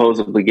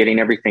supposedly getting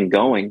everything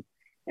going.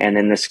 And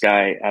then this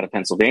guy out of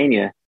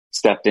Pennsylvania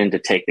stepped in to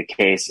take the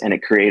case, and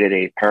it created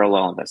a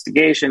parallel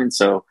investigation. And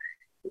so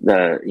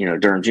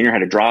Durham Jr. had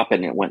to drop it,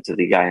 and it went to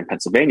the guy in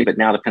Pennsylvania. But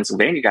now the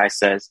Pennsylvania guy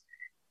says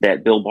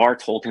that Bill Barr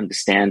told him to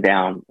stand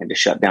down and to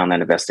shut down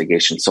that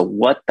investigation. So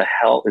what the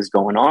hell is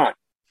going on?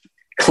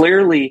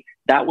 Clearly,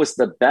 that was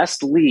the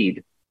best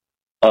lead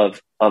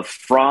of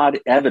fraud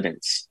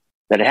evidence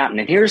that had happened.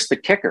 And here's the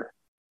kicker.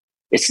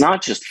 It's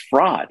not just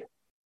fraud.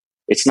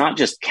 It's not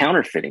just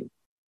counterfeiting,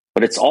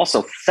 but it's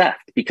also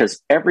theft, because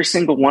every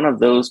single one of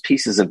those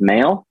pieces of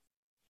mail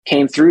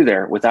came through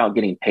there without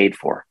getting paid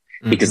for,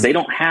 because they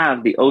don't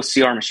have the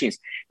OCR machines.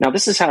 Now,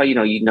 this is how,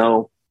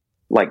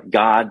 like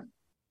God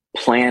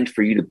planned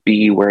for you to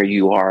be where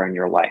you are in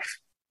your life.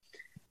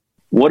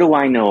 What do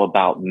I know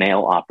about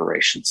mail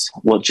operations?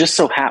 Well, it just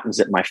so happens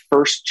that my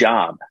first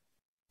job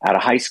out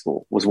of high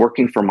school was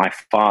working for my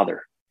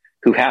father,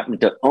 who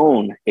happened to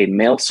own a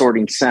mail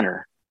sorting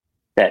center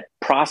that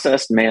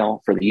processed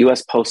mail for the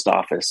U.S. Post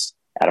Office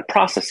at a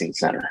processing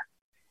center.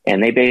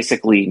 And they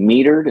basically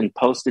metered and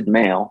posted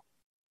mail,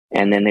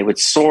 and then they would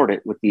sort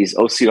it with these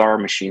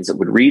OCR machines that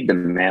would read the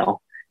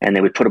mail, and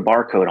they would put a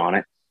barcode on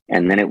it,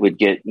 and then it would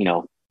get,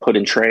 put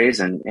in trays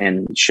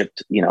and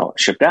shipped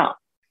out.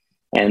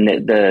 And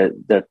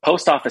the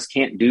post office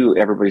can't do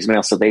everybody's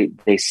mail, so they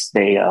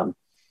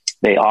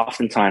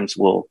oftentimes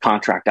will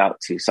contract out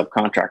to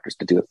subcontractors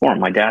to do it for them.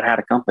 My dad had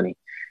a company;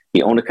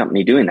 he owned a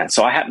company doing that,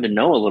 so I happen to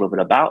know a little bit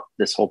about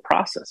this whole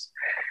process.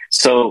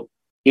 So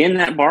in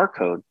that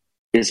barcode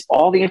is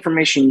all the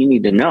information you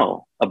need to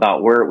know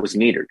about where it was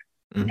metered.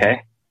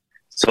 Okay,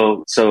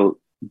 so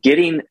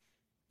getting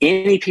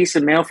any piece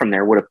of mail from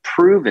there would have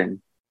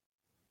proven,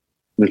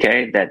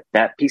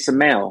 that piece of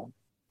mail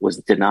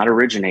did not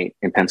originate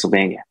in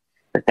Pennsylvania,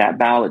 that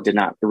ballot did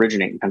not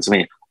originate in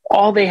Pennsylvania.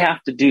 All they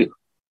have to do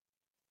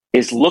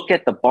is look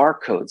at the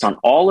barcodes on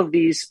all of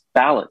these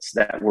ballots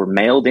that were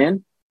mailed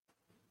in.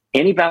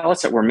 Any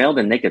ballots that were mailed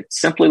in, they could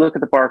simply look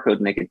at the barcode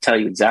and they could tell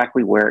you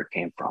exactly where it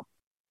came from.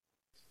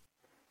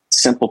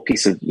 Simple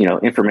piece of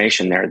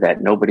information there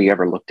that nobody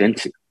ever looked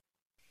into.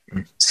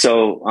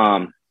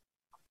 So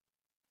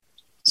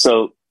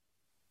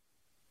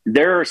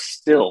there are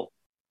still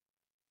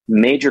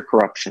major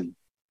corruption,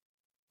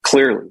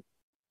 clearly,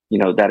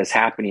 that is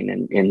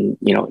happening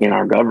in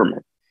our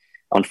government,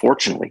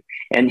 unfortunately.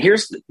 And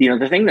here's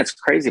the thing that's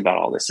crazy about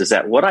all this is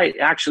that what I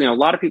actually, a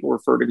lot of people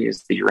refer to me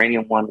as the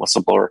Uranium One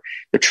whistleblower.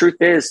 The truth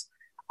is,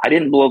 I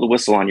didn't blow the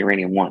whistle on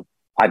Uranium One.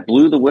 I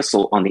blew the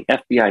whistle on the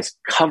FBI's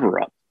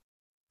cover-up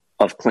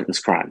of Clinton's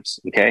crimes.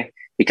 Okay,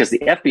 because the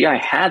FBI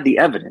had the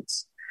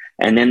evidence,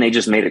 and then they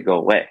just made it go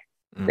away.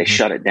 They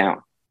shut it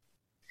down.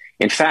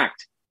 In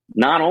fact,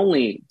 not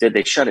only did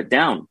they shut it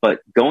down, but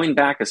going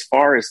back as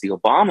far as the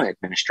Obama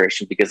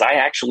administration, because I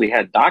actually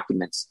had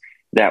documents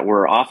that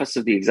were Office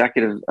of the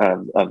Executive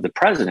of the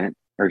President,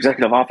 or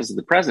Executive Office of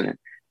the President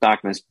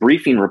documents,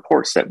 briefing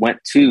reports that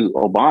went to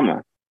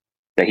Obama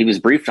that he was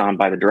briefed on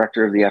by the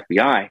director of the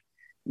FBI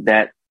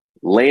that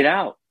laid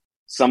out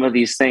some of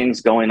these things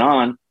going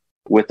on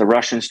with the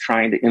Russians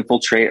trying to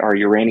infiltrate our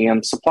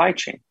uranium supply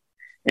chain.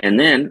 And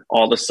then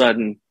all of a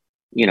sudden,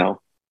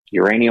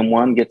 Uranium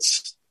One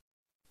gets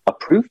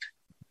approved.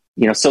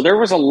 So there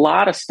was a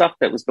lot of stuff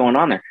that was going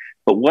on there.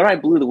 But what I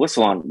blew the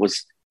whistle on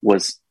was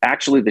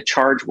actually the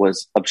charge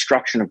was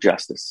obstruction of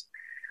justice.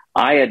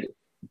 I had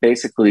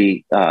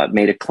basically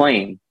made a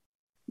claim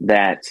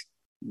that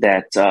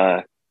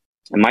and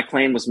my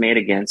claim was made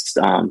against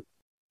Comey.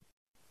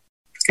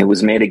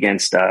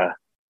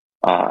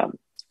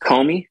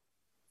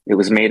 It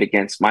was made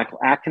against Michael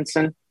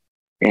Atkinson,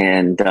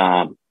 and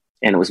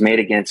it was made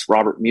against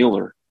Robert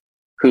Mueller,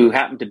 who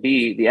happened to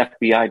be the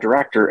FBI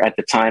director at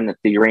the time that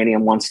the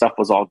Uranium One stuff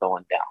was all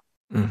going down.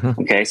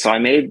 Okay, so I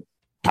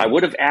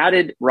would have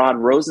added Rod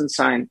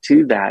Rosenstein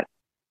to that,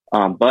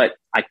 but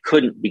I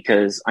couldn't,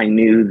 because I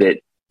knew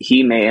that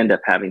he may end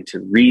up having to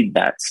read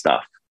that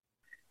stuff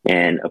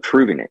and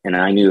approving it. And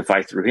I knew if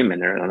I threw him in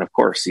there, then of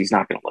course he's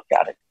not going to look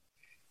at it,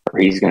 or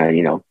he's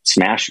going to,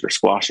 smash it or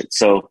squash it.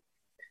 So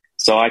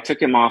I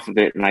took him off of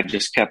it, and I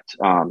just kept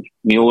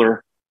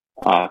Mueller,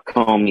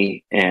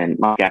 Comey, and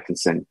Mike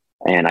Atkinson.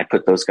 And I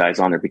put those guys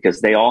on there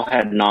because they all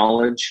had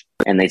knowledge,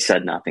 and they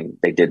said nothing.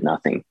 They did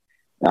nothing.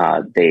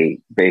 They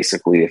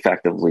basically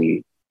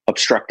effectively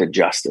obstructed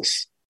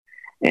justice.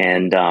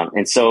 And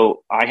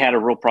so I had a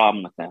real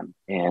problem with them.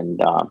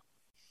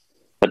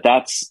 But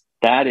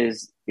that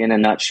is in a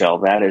nutshell,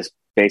 that is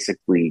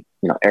basically,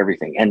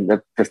 everything. And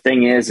the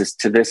thing is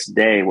to this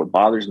day, what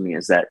bothers me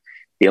is that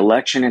the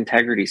election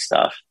integrity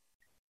stuff,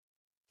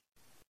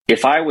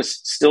 if I was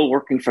still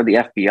working for the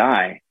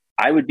FBI,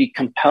 I would be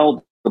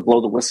compelled to blow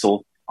the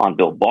whistle on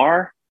Bill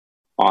Barr,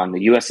 on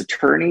the U.S.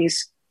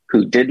 attorneys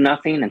who did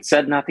nothing and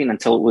said nothing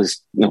until it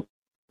was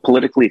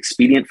politically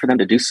expedient for them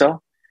to do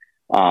so.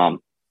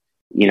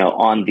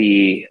 on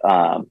the,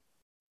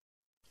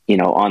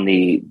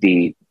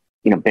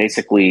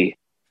 basically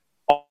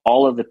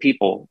all of the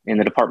people in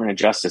the Department of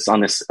Justice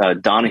on this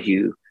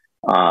Donahue,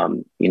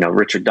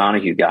 Richard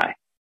Donahue guy.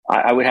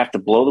 I would have to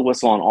blow the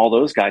whistle on all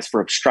those guys for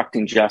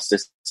obstructing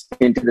justice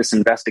into this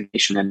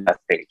investigation and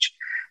Bethpage.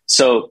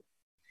 So,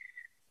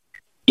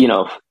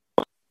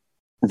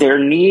 there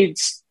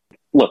needs,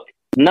 look,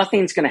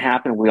 nothing's going to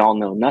happen. We all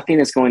know nothing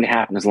is going to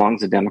happen as long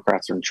as the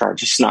Democrats are in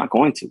charge. It's not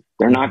going to.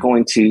 They're not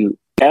going to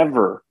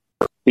ever,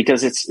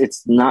 because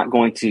it's not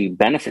going to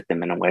benefit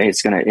them in a way.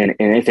 It's going to, and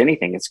if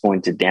anything, it's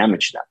going to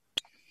damage them.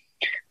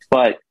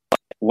 But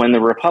when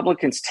the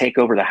Republicans take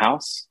over the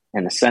House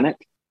and the Senate,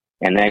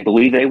 and I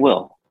believe they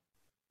will,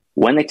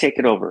 when they take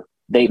it over,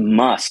 they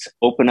must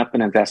open up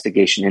an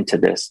investigation into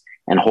this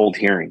and hold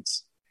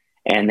hearings.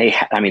 And they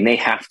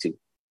have to,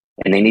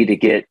 and they need to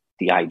get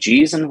the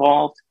IGs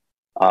involved.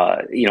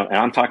 And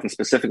I'm talking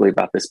specifically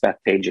about this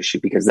Bethpage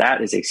issue because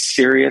that is a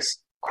serious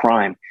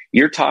crime.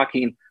 You're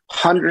talking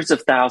hundreds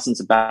of thousands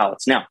of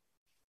ballots. Now,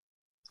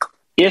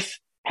 if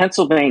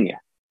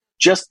Pennsylvania,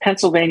 just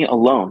Pennsylvania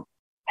alone,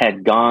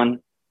 had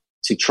gone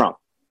to Trump,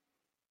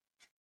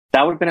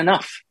 that would have been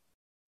enough.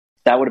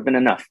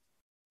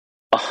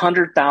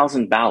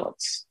 100,000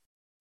 ballots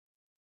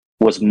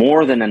was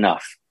more than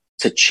enough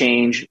to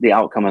change the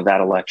outcome of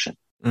that election.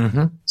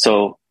 Mm-hmm.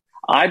 So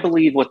I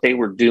believe what they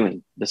were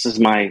doing, this is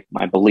my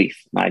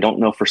belief, and I don't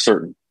know for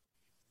certain,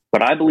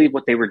 but I believe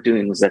what they were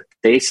doing was that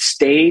they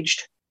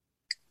staged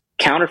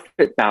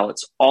counterfeit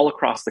ballots all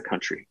across the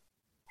country,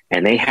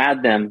 and they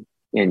had them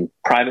in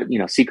private,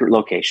 secret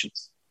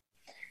locations.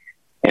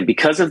 And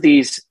because of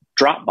these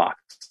drop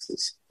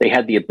boxes, they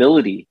had the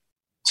ability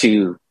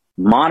to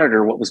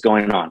monitor what was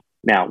going on.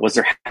 Now, was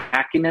there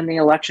hacking in the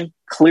election?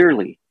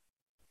 Clearly,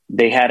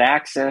 they had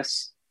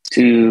access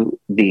to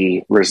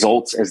the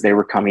results as they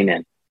were coming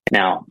in.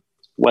 Now,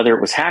 whether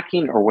it was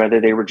hacking or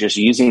whether they were just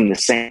using the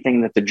same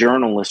thing that the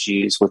journalists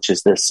use, which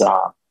is this,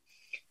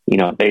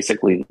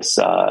 basically this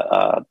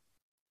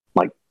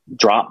like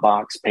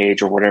Dropbox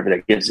page or whatever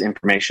that gives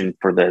information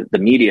for the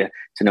media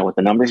to know what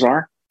the numbers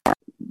are,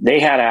 they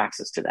had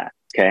access to that.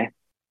 Okay.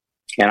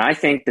 And I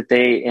think that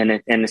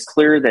it's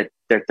clear that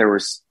there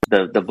was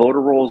the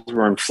voter rolls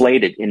were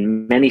inflated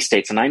in many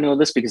states. And I know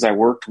this because I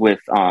worked with,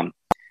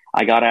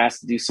 I got asked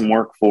to do some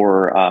work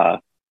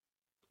for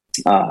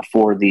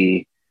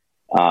the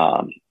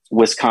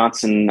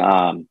Wisconsin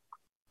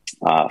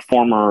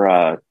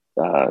former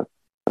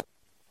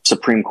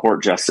Supreme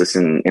Court Justice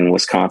in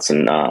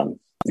Wisconsin,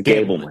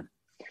 Gableman.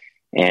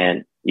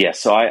 And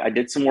so I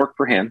did some work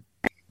for him.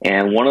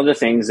 And one of the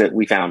things that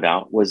we found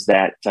out was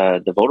that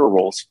the voter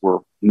rolls were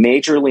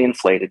majorly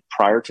inflated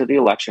prior to the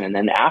election. And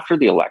then after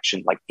the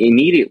election, like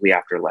immediately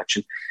after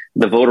election,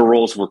 the voter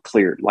rolls were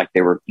cleared. Like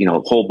they were, a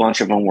whole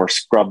bunch of them were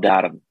scrubbed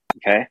out of them.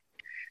 Okay.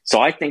 So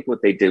I think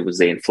what they did was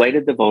they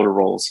inflated the voter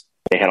rolls.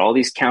 They had all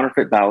these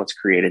counterfeit ballots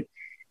created.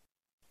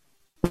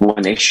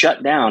 When they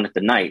shut down at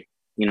the night,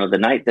 the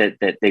night that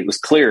it was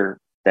clear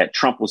that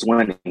Trump was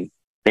winning,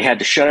 they had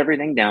to shut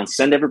everything down,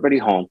 send everybody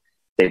home.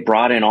 They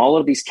brought in all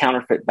of these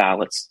counterfeit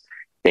ballots.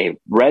 They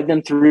read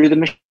them through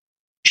the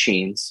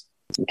machines.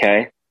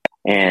 Okay.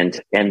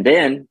 And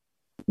then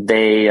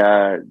they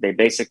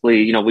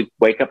basically, we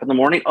wake up in the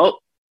morning. Oh,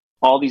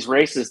 all these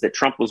races that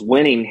Trump was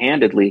winning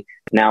handedly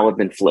now have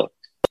been flipped.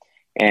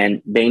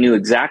 And they knew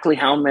exactly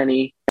how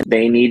many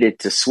they needed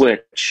to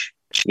switch,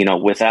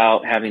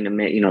 without having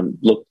to,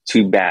 look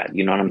too bad.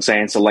 You know what I'm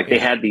saying? So they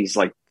had these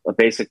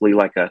basically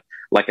like a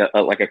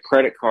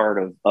credit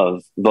card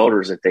of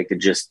voters that they could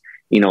just,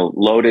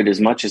 load it as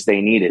much as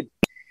they needed.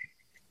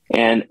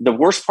 And the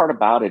worst part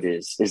about it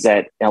is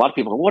that a lot of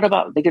people, what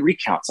about, they did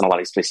recounts in a lot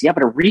of these places. Yeah,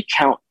 but a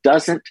recount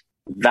doesn't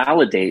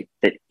validate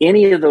that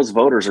any of those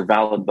voters are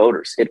valid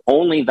voters. It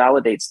only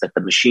validates that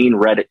the machine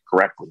read it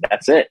correctly.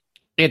 That's it.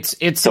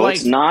 It's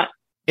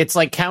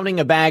like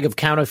counting a bag of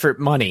counterfeit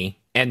money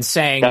and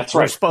saying, that's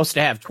right, we're supposed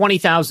to have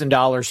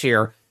 $20,000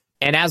 here.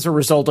 And as a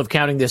result of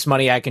counting this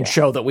money, I can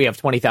show that we have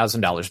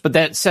 $20,000. But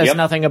that says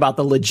nothing about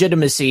the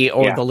legitimacy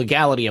or the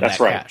legality of that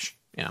cash.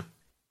 Yeah.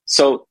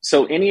 So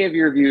any of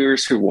your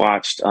viewers who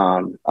watched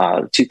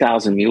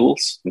 2000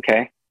 Mules,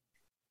 okay,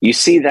 you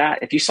see that,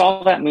 if you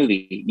saw that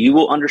movie, you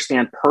will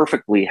understand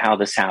perfectly how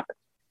this happened.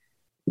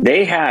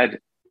 They had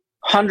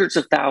hundreds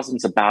of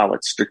thousands of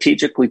ballots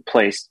strategically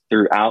placed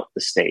throughout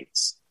the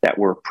states that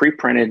were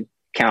pre-printed,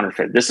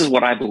 counterfeit. This is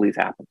what I believe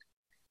happened.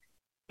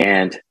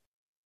 And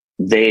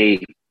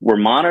they were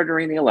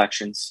monitoring the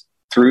elections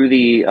through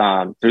the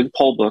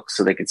poll book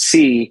so they could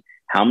see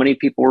how many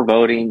people were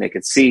voting. They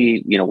could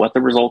see, what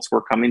the results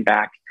were coming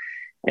back.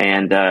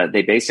 And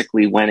they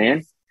basically went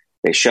in,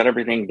 they shut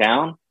everything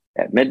down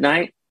at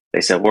midnight. They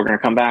said, we're going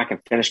to come back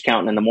and finish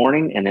counting in the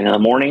morning. And then in the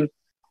morning,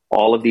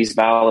 all of these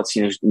ballots,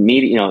 just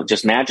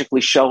magically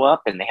show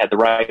up, and they had the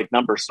right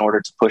numbers in order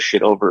to push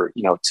it over,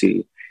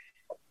 to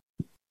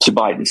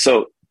Biden.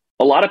 So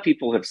a lot of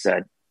people have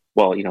said,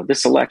 well,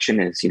 this election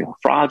is,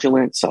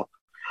 fraudulent. So,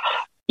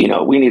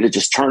 we need to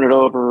just turn it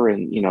over.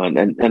 And,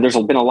 and there's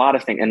been a lot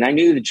of things. And I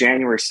knew that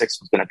January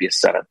 6th was going to be a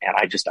setup. And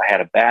I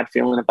had a bad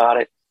feeling about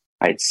it.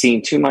 I had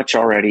seen too much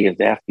already of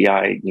the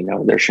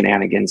FBI, their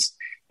shenanigans.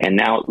 And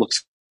now it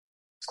looks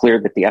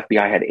clear that the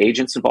FBI had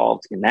agents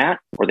involved in that,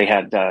 or they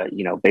had,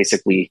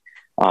 basically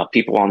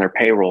people on their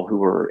payroll who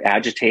were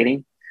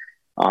agitating.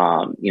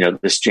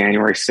 This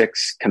January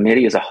 6th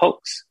committee is a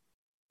hoax,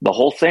 the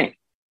whole thing.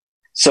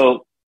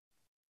 So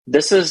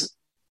this is,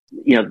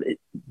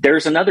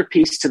 there's another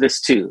piece to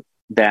this too,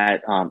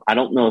 that I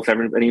don't know if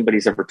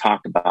anybody's ever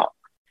talked about,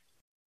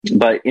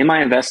 but in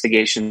my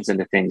investigations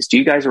into things, do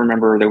you guys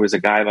remember there was a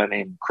guy by the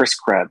name Chris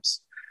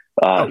Krebs?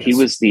 Yes. He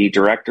was the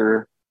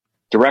director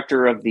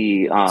of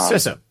the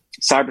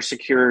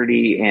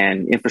Cybersecurity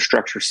and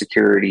Infrastructure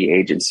Security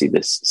Agency,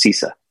 this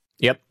CISA.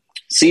 Yep.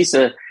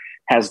 CISA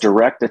has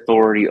direct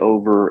authority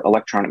over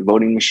electronic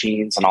voting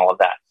machines and all of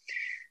that.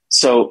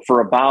 So for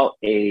about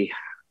I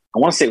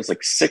want to say it was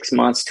like 6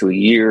 months to a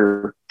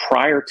year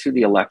prior to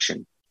the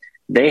election,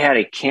 they had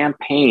a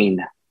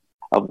campaign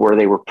of where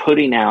they were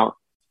putting out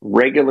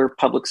regular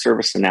public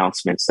service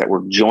announcements that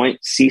were joint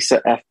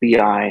CISA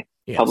FBI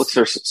public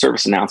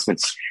service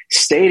announcements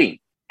stating,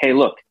 hey,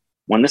 look,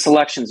 when this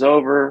election's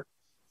over,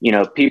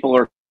 people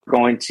are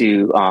going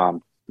to,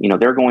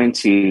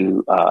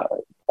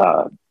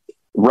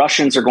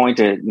 Russians are going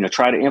to,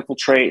 try to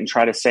infiltrate and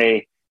try to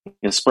say,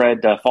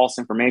 spread false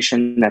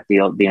information that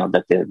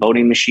the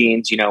voting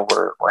machines,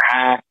 were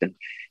hacked, and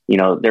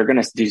they're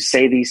going to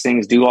say these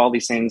things, do all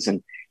these things,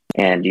 and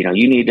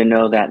you need to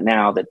know that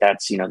now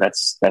that's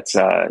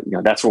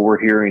what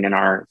we're hearing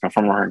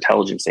from our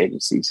intelligence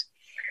agencies.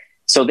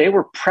 So they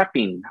were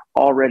prepping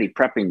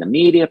the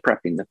media,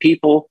 prepping the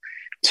people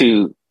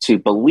to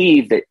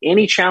believe that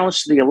any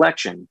challenge to the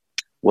election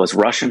was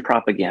Russian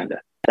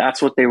propaganda.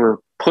 That's what they were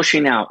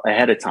pushing out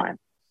ahead of time.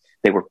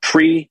 They were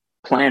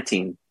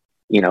pre-planting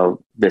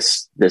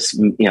this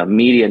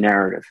media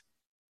narrative.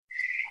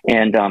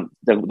 And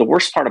the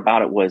worst part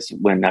about it was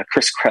when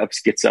Chris Krebs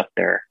gets up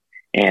there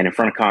and in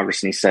front of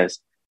Congress and he says,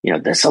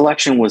 this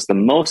election was the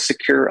most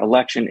secure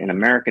election in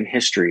American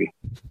history.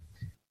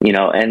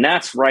 And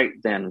that's right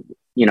then,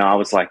 I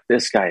was like,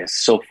 this guy is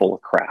so full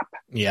of crap.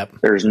 Yep.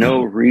 There's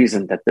no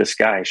reason that this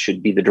guy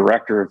should be the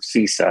director of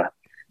CISA,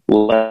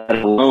 let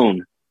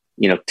alone,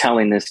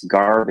 telling this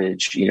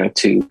garbage,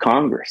 to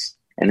Congress.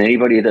 And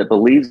anybody that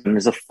believes him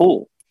is a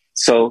fool.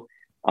 So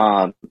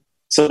I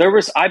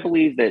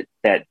believe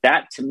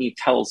that to me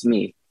tells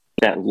me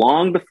that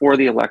long before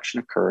the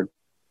election occurred,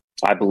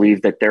 I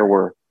believe that there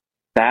were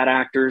bad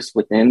actors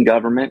within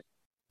government,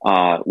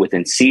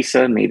 within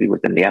CISA, maybe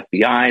within the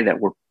FBI, that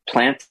were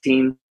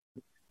planting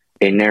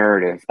a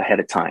narrative ahead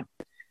of time,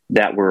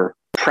 that were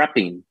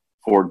prepping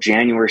for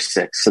January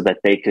 6th so that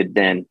they could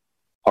then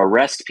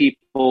arrest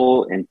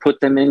people and put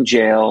them in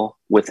jail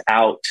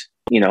without,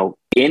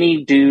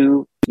 any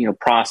due,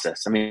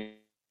 process. I mean,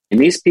 and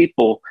these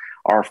people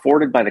are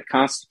afforded by the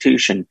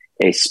Constitution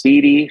a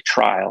speedy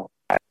trial,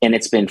 and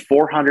it's been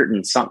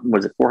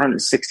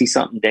 460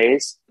 something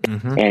days.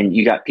 Mm-hmm. And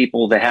you got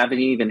people that haven't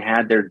even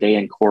had their day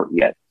in court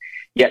yet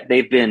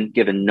they've been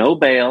given no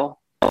bail.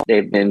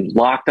 They've been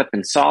locked up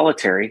in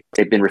solitary.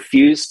 They've been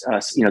refused,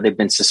 they've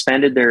been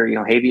suspended their,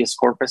 habeas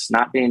corpus,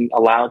 not being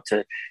allowed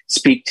to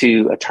speak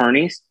to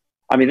attorneys.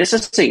 I mean, this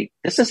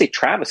is a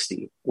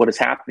travesty, what is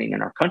happening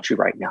in our country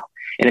right now.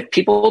 And if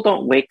people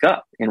don't wake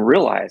up and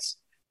realize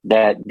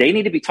that they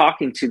need to be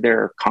talking to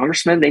their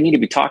congressmen, they need to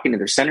be talking to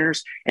their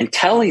senators and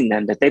telling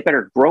them that they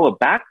better grow a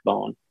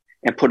backbone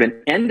and put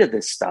an end to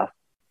this stuff,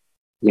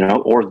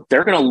 or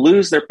they're going to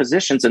lose their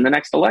positions in the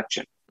next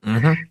election.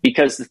 Mm-hmm.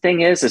 Because the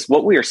thing is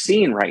what we are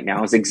seeing right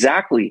now is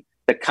exactly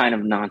the kind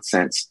of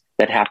nonsense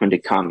that happened in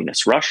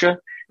communist Russia,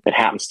 that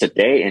happens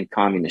today in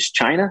communist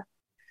China.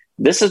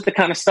 This is the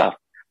kind of stuff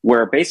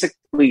where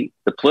basically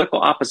the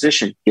political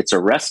opposition gets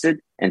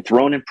arrested and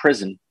thrown in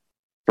prison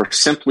for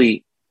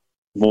simply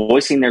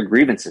voicing their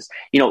grievances.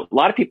 A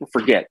lot of people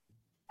forget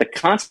the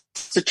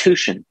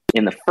Constitution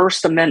in the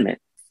First Amendment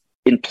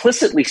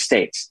implicitly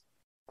states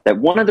that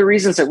one of the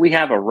reasons that we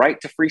have a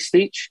right to free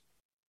speech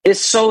is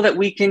so that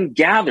we can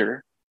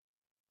gather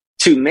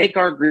to make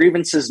our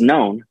grievances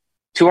known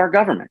to our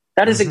government.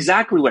 That is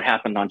exactly what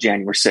happened on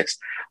January 6th.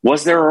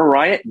 Was there a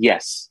riot?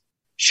 Yes.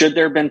 Should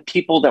there have been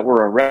people that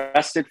were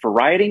arrested for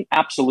rioting?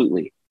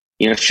 Absolutely.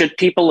 Should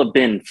people have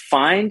been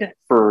fined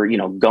for,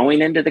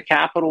 going into the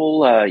Capitol,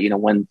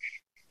 when,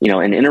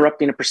 and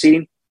interrupting a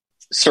proceeding?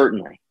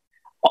 Certainly.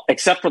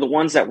 Except for the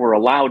ones that were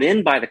allowed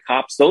in by the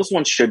cops, those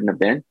ones shouldn't have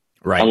been,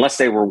 right, unless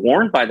they were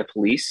warned by the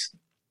police.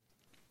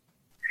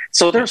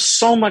 So there's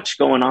so much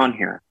going on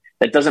here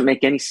that doesn't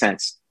make any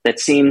sense, that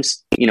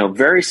seems,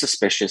 very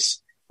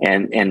suspicious.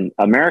 And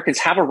Americans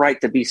have a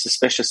right to be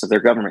suspicious of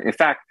their government. In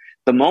fact,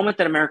 the moment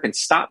that Americans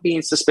stop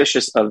being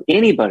suspicious of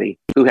anybody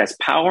who has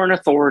power and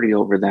authority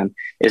over them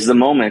is the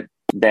moment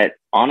that,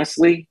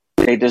 honestly,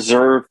 they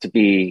deserve to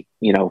be,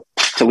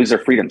 to lose their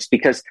freedoms,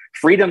 because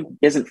freedom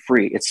isn't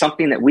free. It's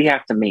something that we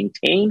have to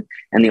maintain.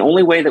 And the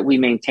only way that we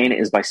maintain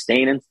it is by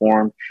staying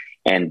informed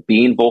and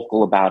being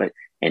vocal about it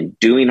and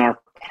doing our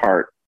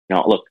part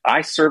Look,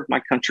 I served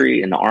my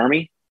country in the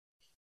Army,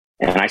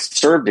 and I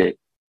served it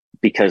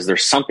because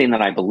there's something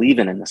that I believe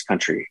in this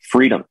country,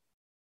 freedom.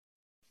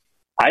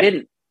 I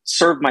didn't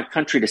serve my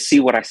country to see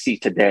what I see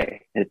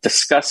today. It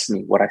disgusts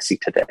me what I see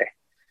today.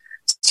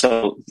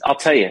 So I'll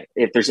tell you,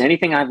 if there's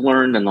anything I've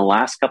learned in the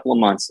last couple of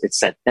months,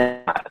 it's that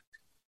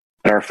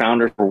our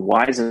founders were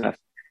wise enough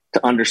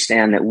to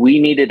understand that we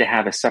needed to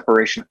have a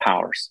separation of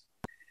powers.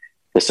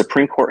 The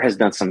Supreme Court has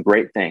done some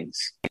great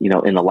things, in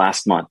the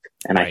last month,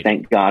 and right. I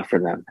thank God for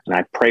them, and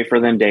I pray for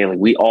them daily.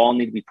 We all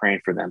need to be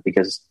praying for them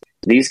because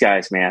these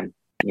guys, man,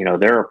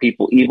 there are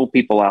evil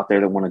people out there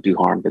that want to do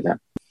harm to them.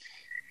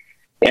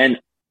 And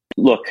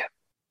look,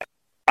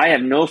 I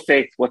have no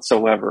faith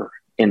whatsoever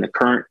in the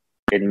current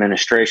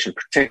administration,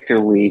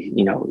 particularly,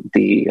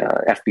 the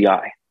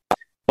FBI.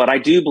 But I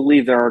do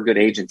believe there are good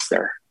agents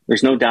there.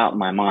 There's no doubt in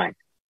my mind.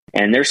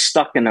 And they're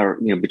stuck in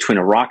between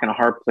a rock and a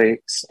hard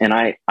place. And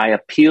I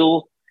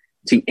appeal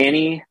to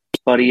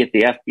anybody at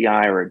the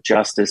FBI or at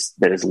Justice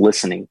that is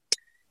listening.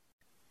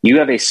 You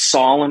have a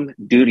solemn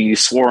duty. You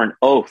swore an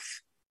oath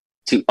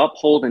to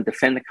uphold and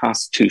defend the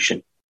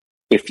Constitution.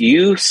 If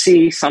you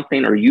see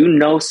something or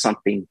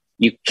something,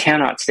 you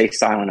cannot stay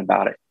silent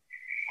about it.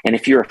 And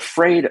if you're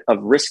afraid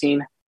of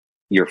risking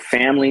your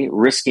family,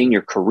 risking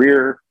your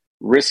career,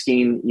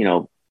 risking,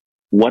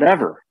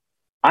 whatever,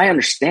 I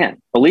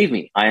understand. Believe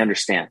me, I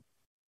understand.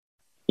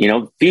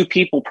 Few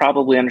people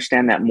probably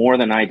understand that more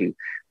than I do.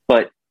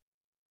 But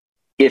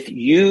if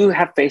you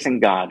have faith in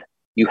God,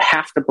 you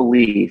have to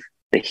believe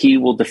that He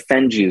will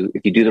defend you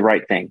if you do the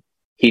right thing.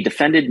 He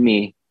defended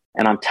me,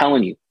 and I'm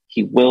telling you,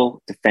 He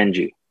will defend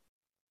you.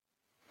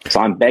 So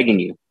I'm begging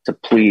you to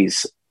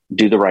please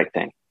do the right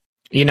thing.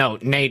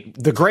 Nate,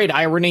 the great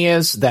irony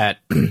is that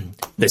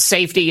the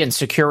safety and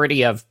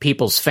security of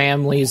people's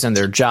families and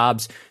their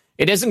jobs,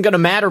 it isn't going to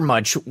matter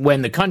much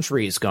when the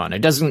country is gone. It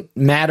doesn't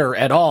matter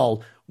at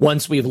all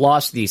once we've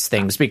lost these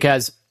things,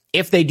 because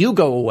if they do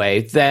go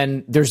away,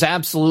 then there's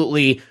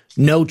absolutely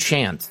no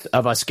chance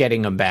of us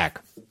getting them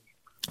back.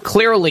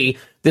 Clearly,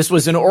 this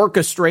was an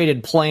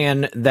orchestrated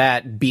plan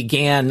that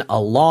began a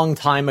long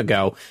time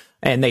ago,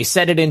 and they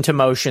set it into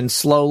motion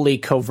slowly,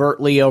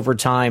 covertly over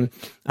time,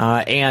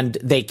 and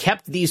they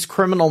kept these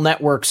criminal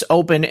networks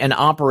open and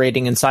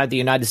operating inside the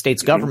United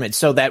States government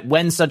so that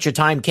when such a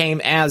time came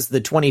as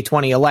the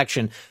 2020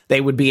 election, they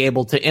would be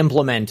able to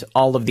implement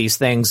all of these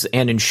things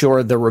and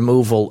ensure the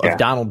removal of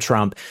Donald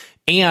Trump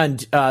and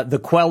the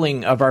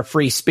quelling of our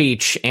free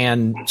speech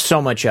and so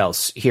much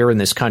else here in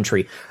this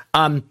country.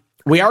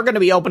 We are going to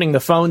be opening the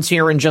phones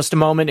here in just a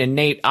moment. And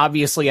Nate,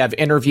 obviously, I've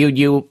interviewed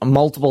you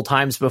multiple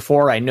times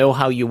before. I know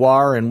how you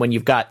are. And when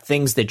you've got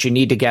things that you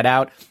need to get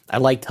out, I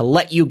like to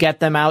let you get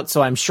them out.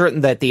 So I'm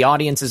certain that the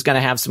audience is going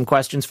to have some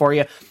questions for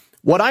you.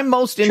 What I'm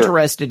most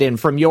interested in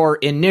from your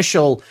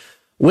initial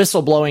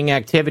whistleblowing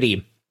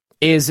activity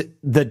is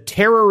the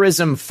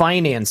terrorism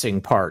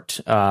financing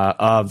part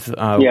of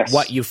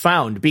what you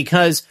found.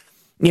 Because,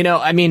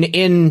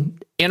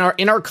 in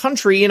our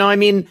country,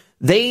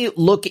 they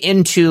look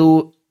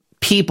into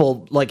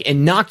people, like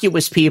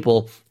innocuous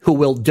people who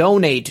will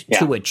donate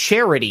to a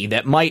charity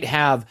that might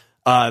have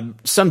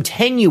some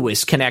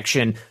tenuous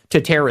connection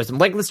to terrorism.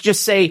 Like, let's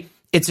just say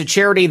it's a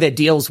charity that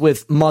deals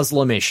with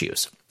Muslim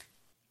issues.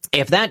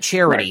 If that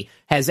charity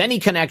has any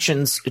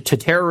connections to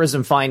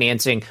terrorism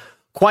financing,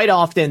 quite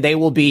often they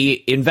will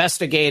be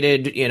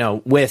investigated,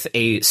 with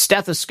a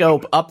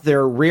stethoscope up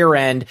their rear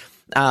end,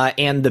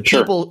 and the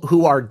people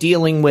who are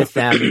dealing with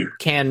them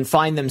can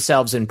find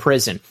themselves in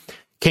prison.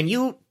 Can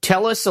you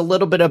tell us a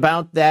little bit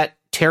about that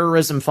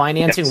terrorism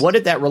financing? Yes. What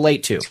did that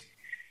relate to?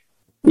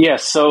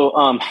 Yes.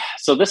 So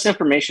this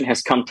information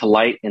has come to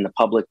light in the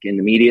public, in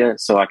the media,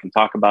 so I can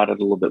talk about it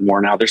a little bit more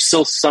now. There's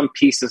still some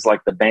pieces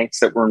like the banks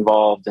that were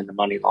involved in the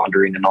money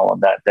laundering and all of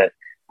that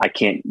I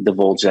can't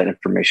divulge that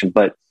information.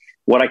 But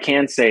what I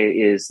can say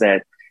is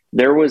that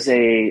there was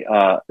a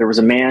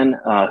man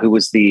who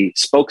was the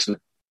spokesman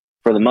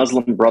for the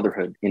Muslim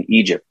Brotherhood in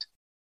Egypt,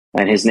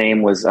 and his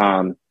name was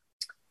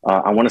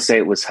I want to say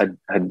it was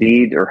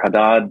Haddad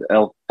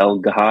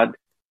El-Gahad.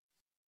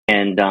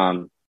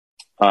 And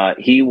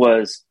he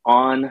was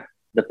on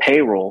the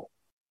payroll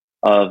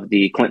of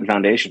the Clinton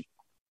Foundation.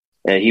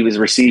 He was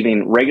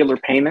receiving regular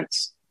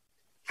payments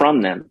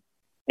from them.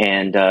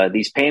 And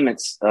these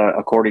payments,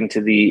 according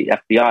to the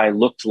FBI,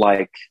 looked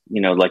like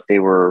they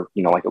were,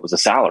 like it was a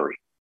salary.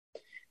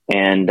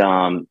 And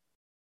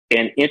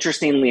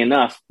interestingly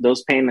enough,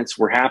 those payments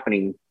were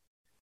happening,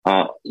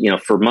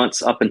 for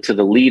months up into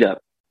the lead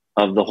up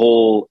of the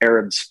whole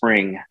Arab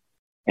Spring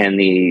and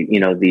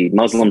the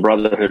Muslim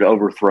Brotherhood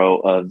overthrow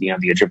of the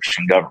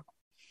Egyptian government.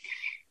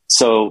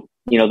 So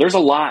there's a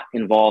lot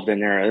involved in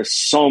there. There's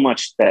so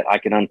much that I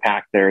can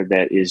unpack there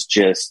that is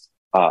just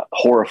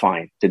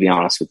horrifying, to be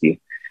honest with you.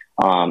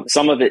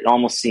 Some of it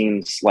almost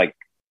seems like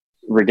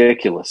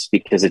ridiculous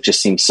because it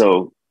just seems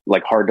so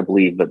hard to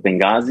believe. But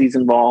Benghazi's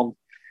involved.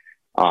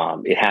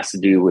 It has to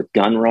do with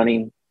gun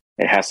running.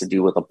 It has to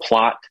do with a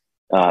plot.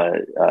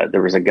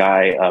 There was a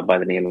guy by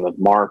the name of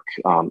Mark,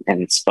 and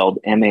it's spelled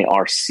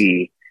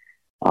M-A-R-C.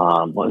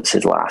 What was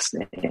his last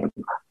name?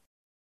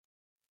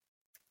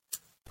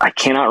 I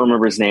cannot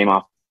remember his name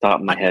off the top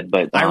of my head,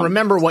 but I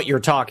remember what you're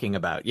talking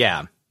about.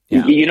 Yeah.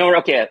 You know,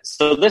 okay.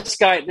 So this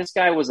guy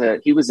was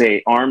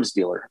a arms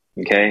dealer,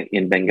 okay,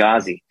 in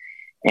Benghazi,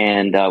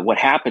 and what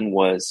happened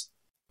was,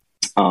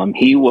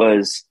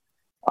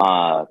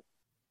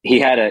 he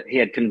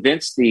had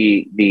convinced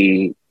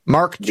the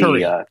Mark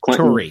Turi.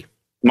 Clinton,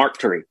 Mark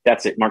Turi.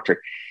 That's it, Mark Turi.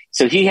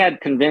 So he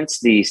had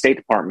convinced the State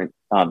Department.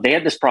 They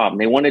had this problem.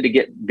 They wanted to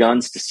get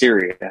guns to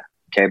Syria,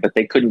 okay, but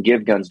they couldn't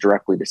give guns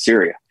directly to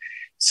Syria.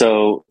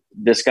 So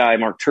this guy,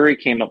 Mark Turi,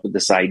 came up with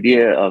this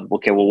idea of,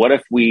 okay, well, what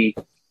if we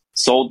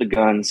sold the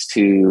guns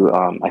to,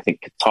 I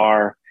think,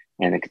 Qatar,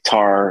 and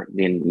Qatar,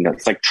 then, you know,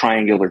 it's like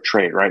triangular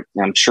trade, right?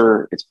 And I'm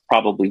sure it's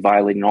probably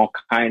violating all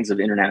kinds of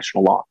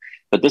international law,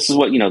 but this is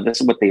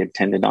what they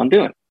intended on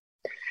doing.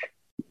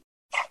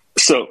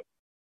 So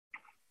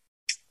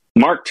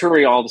Mark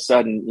Turi all of a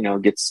sudden, you know,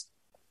 gets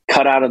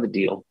cut out of the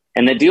deal,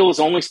 and the deal was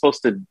only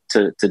supposed to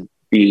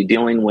be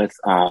dealing with,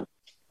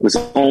 was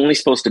only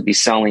supposed to be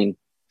selling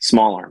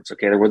small arms.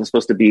 Okay, there wasn't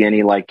supposed to be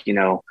any like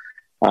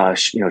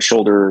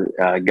shoulder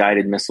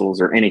guided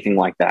missiles or anything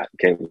like that.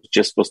 Okay, it was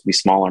just supposed to be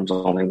small arms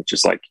only, which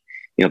is like,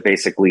 you know,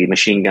 basically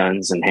machine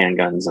guns and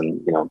handguns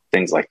and, you know,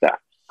 things like that.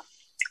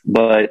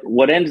 But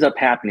what ended up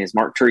happening is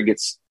Mark Turi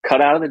gets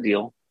cut out of the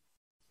deal,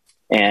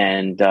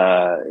 and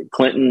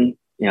Clinton,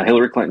 you know,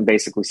 Hillary Clinton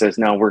basically says,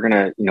 no, we're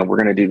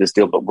gonna do this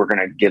deal, but we're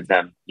gonna give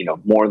them, you know,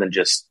 more than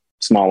just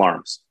small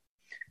arms.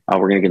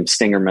 We're gonna give them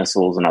Stinger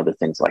missiles and other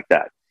things like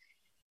that.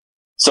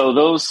 So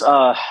those,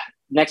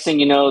 next thing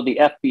you know,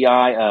 the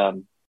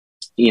FBI,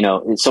 you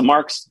know, so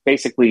Mark's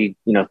basically,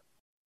 you know,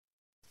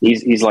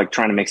 he's like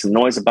trying to make some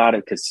noise about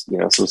it because, you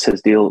know, this was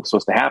his deal. It was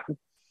supposed to happen.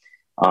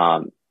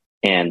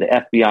 And the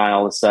FBI,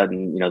 all of a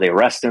sudden, you know, they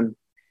arrest him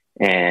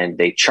and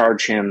they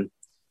charge him,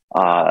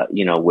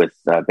 you know, with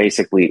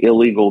basically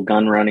illegal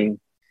gun running.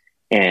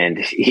 And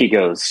he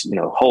goes, you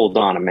know, hold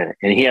on a minute.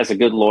 And he has a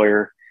good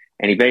lawyer,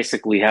 and he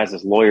basically has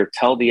his lawyer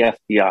tell the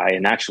FBI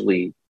and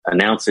actually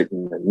announce it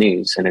in the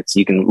news. And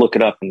you can look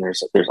it up, and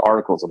there's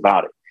articles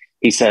about it.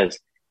 He says,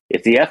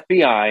 if the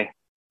FBI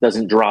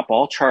doesn't drop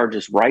all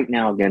charges right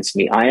now against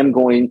me, I am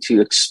going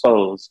to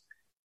expose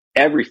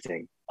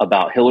everything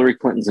about Hillary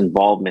Clinton's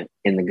involvement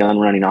in the gun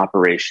running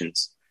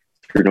operations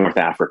through North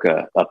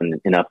Africa up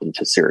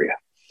into Syria.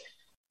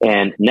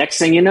 And next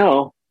thing you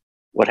know,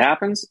 what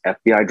happens?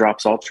 FBI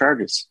drops all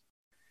charges.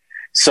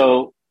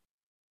 So,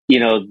 you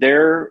know,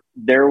 there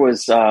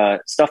was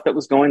stuff that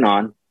was going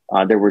on.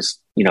 There was,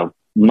 you know,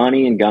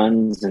 money and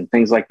guns and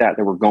things like that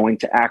were going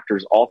to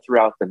actors all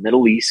throughout the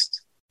Middle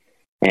East.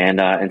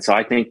 And so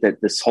I think that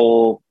this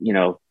whole, you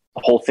know,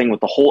 the whole thing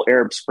with the whole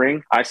Arab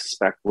Spring, I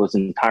suspect, was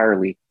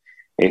entirely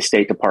a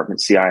State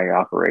Department CIA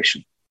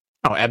operation.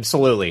 Oh,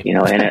 absolutely. You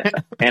know,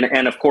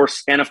 and of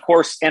course,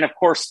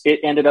 it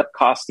ended up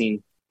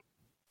costing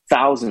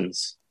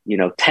thousands, you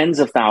know, tens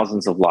of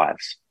thousands of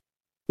lives,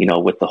 you know,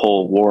 with the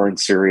whole war in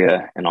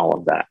Syria and all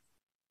of that.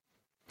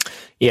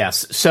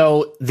 Yes.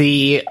 So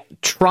the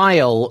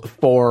trial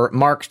for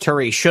Mark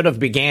Turi should have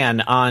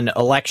began on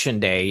Election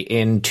Day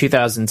in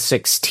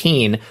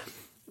 2016.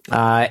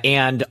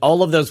 And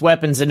all of those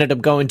weapons ended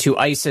up going to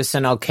ISIS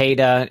and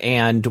Al-Qaeda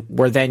and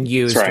were then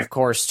used, of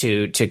course,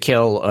 to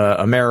kill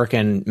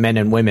American men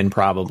and women,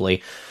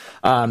 probably.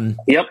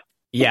 Yep.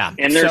 Yeah.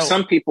 And there's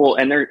some people,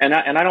 and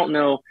I don't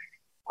know,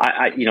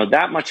 I you know,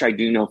 that much I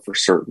do know for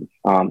certain.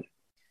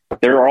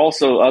 There are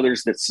also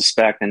others that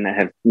suspect and that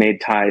have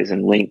made ties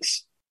and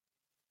links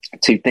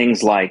to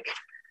things like,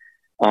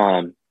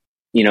 you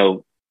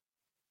know,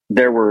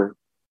 there were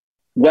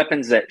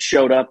weapons that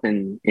showed up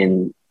in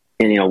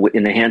you know,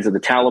 in the hands of the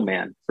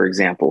Taliban, for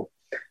example,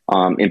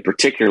 in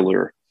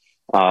particular,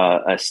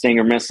 a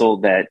Stinger missile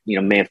that, you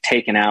know, may have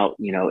taken out,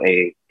 you know,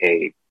 a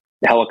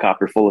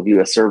helicopter full of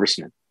U.S.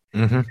 servicemen,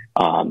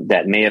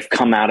 that may have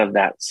come out of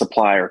that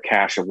supply or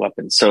cache of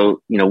weapons.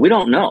 So, you know, we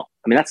don't know.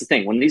 I mean, that's the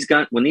thing. When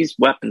these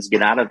weapons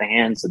get out of the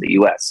hands of the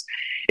U.S.,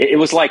 it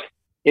was like,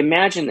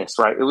 imagine this,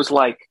 right? It was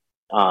like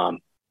the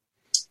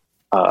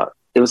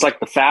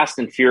Fast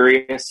and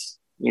Furious,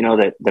 you know,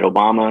 that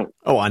Obama.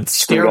 Oh, on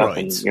steroids.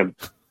 And, you know,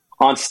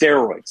 on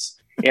steroids.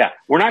 Yeah.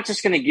 We're not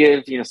just going to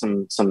give, you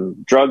know,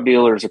 some drug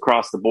dealers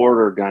across the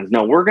border guns.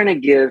 No, we're going to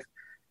give,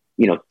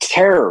 you know,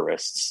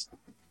 terrorists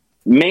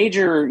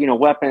major, you know,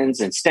 weapons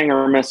and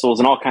Stinger missiles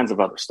and all kinds of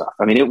other stuff.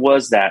 I mean, it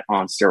was that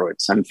on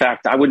steroids. In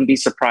fact, I wouldn't be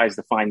surprised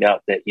to find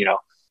out that, you know,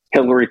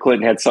 Hillary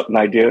Clinton had something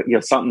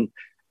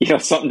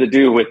to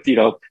do with, you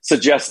know,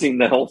 suggesting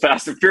the whole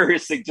Fast and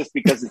Furious thing just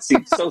because it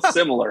seems so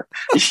similar.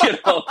 You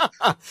know,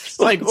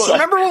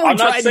 remember when we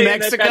tried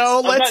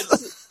Mexico?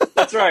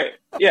 That's right.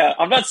 Yeah,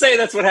 I'm not saying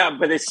that's what happened,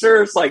 but it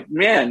sure is like,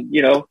 man,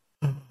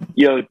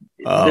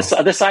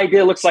 this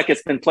idea looks like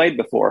it's been played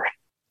before.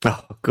 Oh,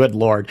 good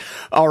Lord.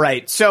 All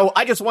right. So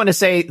I just want to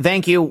say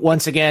thank you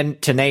once again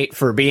to Nate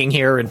for being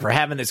here and for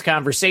having this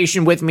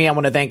conversation with me. I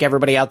want to thank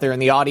everybody out there in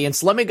the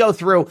audience. Let me go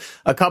through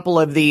a couple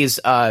of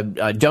these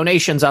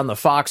donations on the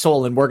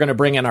Foxhole, and we're going to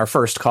bring in our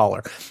first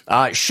caller.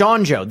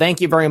 Sean Joe, thank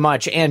you very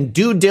much. And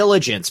Due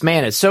Diligence,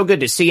 man, it's so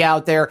good to see you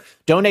out there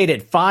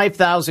donated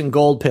 5,000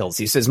 gold pills.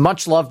 He says,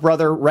 much love,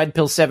 brother, Red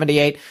Pill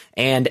 78,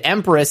 and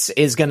Empress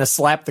is going to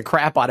slap the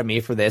crap out of me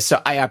for this. So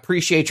I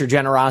appreciate your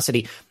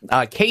generosity.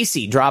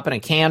 Casey dropping a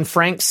can.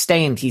 Frank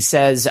Stained, he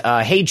says,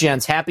 hey,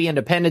 gents, happy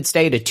Independence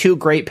Day to two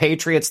great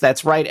patriots.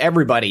 That's right,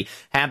 everybody.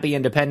 Happy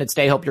Independence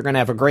Day. Hope you're going to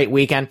have a great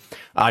weekend.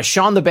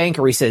 Sean the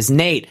Banker, he says,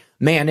 Nate,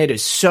 man, it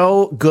is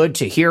so good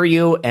to hear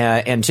you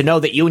and to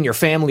know that you and your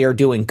family are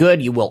doing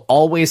good. You will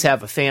always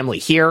have a family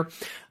here.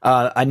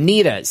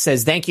 Anita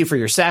says, thank you for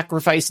your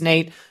sacrifice,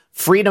 Nate.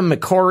 Freedom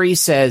McCory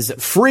says,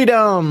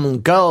 freedom,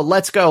 go,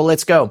 let's go,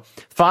 let's go.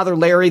 Father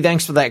Larry,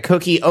 thanks for that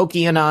cookie.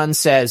 Okianon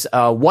says,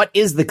 what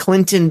is the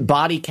Clinton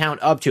body count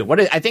up to?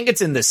 I think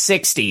it's in the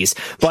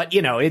 60s, but,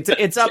 you know,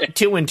 it's up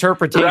to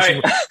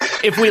interpretation. Right.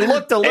 If we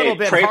looked a little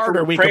bit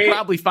harder, we could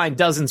probably find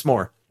dozens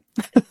more.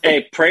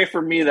 Hey, pray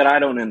for me that I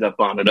don't end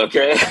up on it,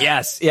 okay?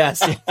 Yes.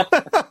 And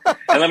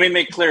let me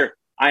make clear,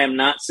 I am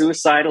not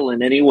suicidal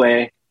in any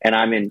way, and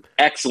I'm in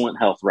excellent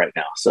health right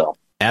now. So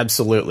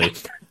absolutely.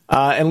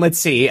 And let's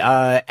see,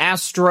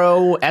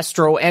 Astro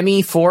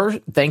Emmy 4,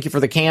 thank you for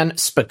the can.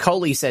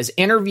 Spicoli says,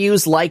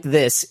 interviews like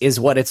this is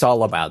what it's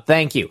all about.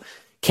 Thank you.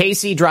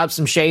 Casey drops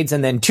some shades,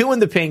 and then Two in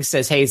the Pink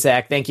says, hey,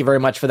 Zach, thank you very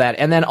much for that.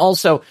 And then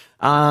also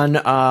on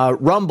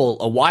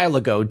Rumble a while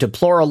ago,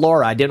 Deplora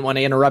Laura, I didn't want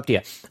to interrupt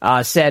you,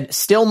 said,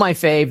 still my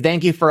fave.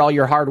 Thank you for all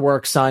your hard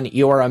work, son.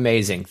 You are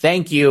amazing.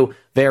 Thank you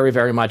very,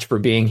 very much for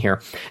being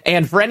here.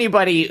 And for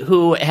anybody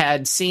who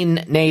had seen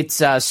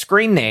Nate's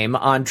screen name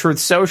on Truth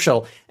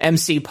Social,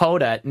 MC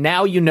Poda,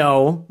 now you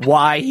know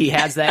why he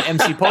has that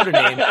MC Poda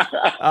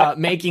name,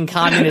 making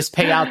communists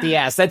pay out the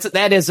ass.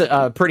 That is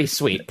pretty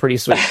sweet.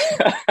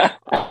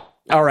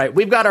 All right,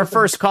 we've got our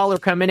first caller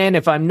coming in.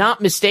 If I'm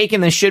not mistaken,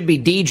 this should be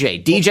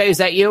DJ. DJ, is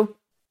that you?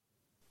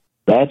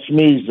 That's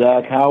me,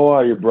 Zach. How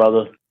are you,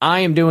 brother? I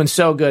am doing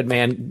so good,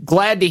 man.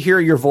 Glad to hear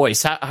your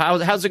voice.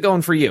 How's it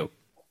going for you?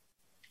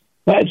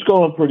 It's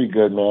going pretty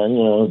good, man.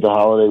 You know, it's the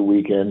holiday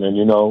weekend, and,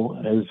 you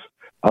know,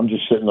 I'm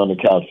just sitting on the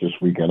couch this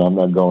weekend. I'm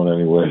not going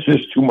anywhere.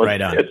 There's too much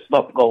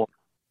stuff going on.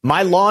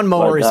 My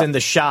lawnmower is in the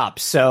shop,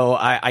 so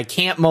I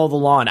can't mow the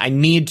lawn. I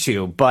need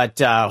to,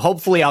 but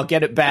hopefully I'll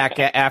get it back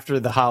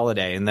after the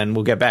holiday, and then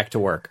we'll get back to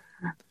work.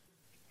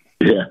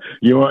 Yeah,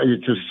 you know,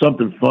 it's just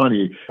something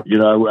funny. You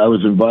know, I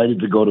was invited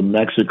to go to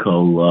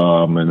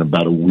Mexico in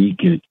about a week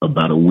and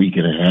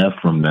a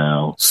half from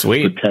now.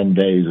 Sweet. For 10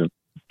 days, and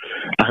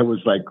I was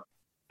like,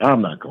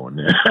 I'm not going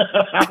there.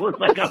 I'm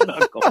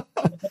not going.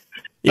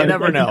 You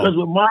never know. Because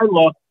with my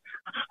luck,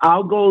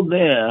 I'll go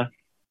there.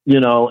 You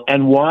know,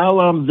 and while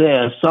I'm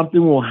there, something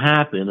will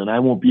happen, and I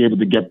won't be able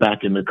to get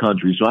back in the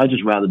country. So I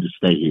just rather just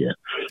stay here.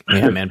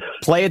 Yeah, man.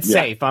 Play it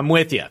safe. I'm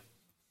with you.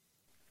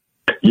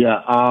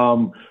 Yeah.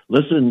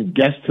 Listen,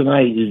 guest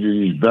tonight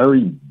is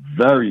very,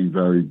 very,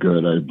 very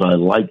good. I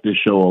like this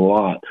show a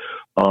lot.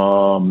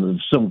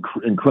 Some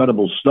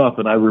incredible stuff,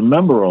 and I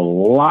remember a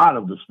lot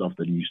of the stuff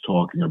that he's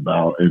talking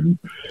about. And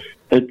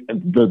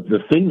the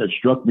thing that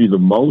struck me the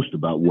most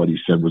about what he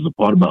said was the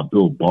part about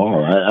Bill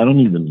Barr. I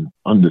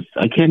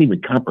can't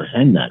even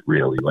comprehend that,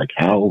 really. Like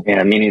how?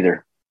 Yeah, me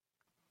neither.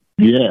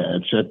 Yeah,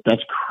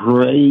 that's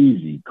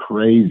crazy.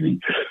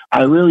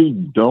 I really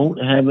don't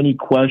have any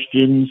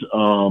questions.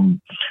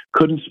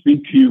 Couldn't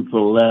speak to you for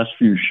the last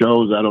few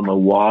shows. I don't know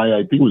why. I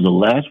think it was the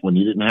last one.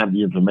 You didn't have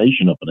the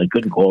information up, and I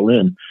couldn't call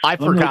in. I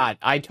forgot.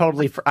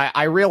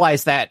 I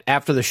realized that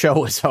after the show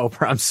was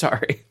over. I'm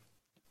sorry.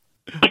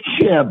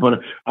 Yeah, but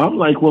I'm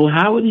like, well,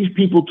 how are these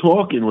people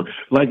talking?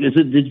 Like, is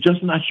it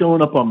just not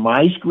showing up on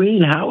my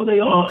screen? How are they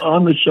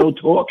on the show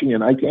talking,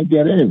 and I can't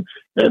get in?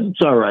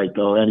 It's all right,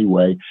 though,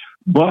 anyway.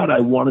 But I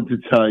wanted to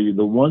tell you,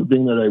 the one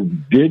thing that I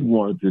did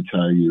want to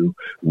tell you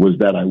was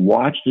that I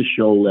watched the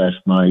show last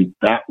night.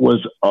 That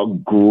was a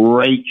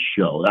great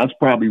show. That's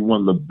probably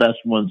one of the best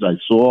ones I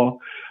saw.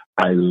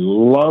 I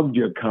loved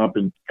your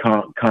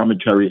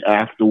commentary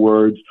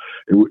afterwards.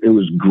 It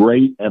was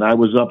great. And I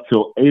was up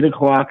till 8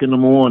 o'clock in the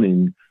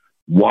morning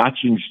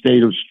watching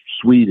State of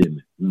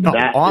Sweden.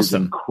 That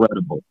awesome. is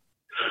incredible.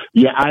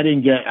 Yeah, I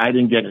didn't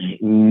get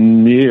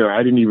near.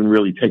 I didn't even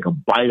really take a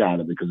bite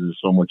out of it because there's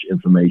so much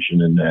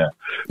information in there.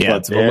 Yeah,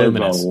 it's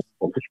voluminous.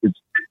 It's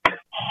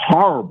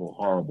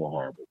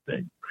horrible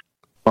thing.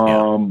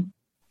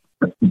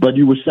 But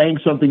you were saying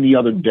something the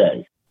other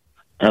day,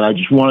 and I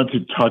just wanted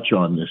to touch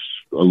on this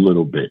a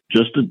little bit,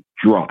 just a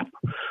drop.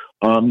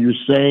 You're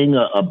saying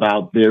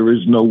about there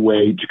is no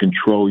way to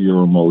control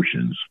your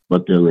emotions,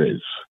 but there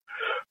is.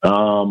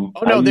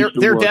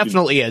 There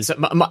definitely is.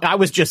 I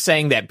was just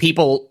saying that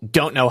people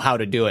don't know how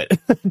to do it.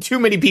 Too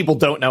many people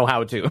don't know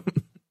how to.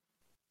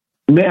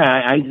 Yeah,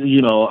 I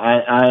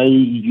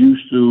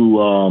used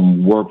to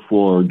work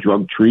for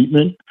drug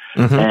treatment,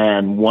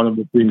 and one of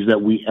the things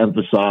that we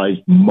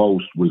emphasized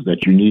most was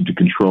that you need to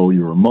control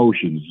your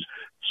emotions.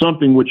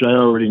 Something which I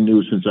already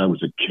knew since I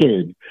was a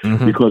kid,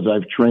 because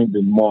I've trained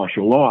in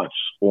martial arts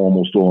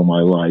almost all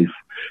my life.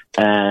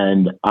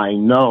 And I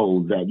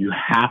know that you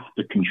have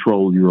to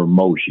control your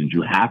emotions.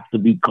 You have to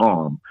be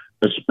calm,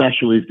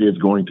 especially if there's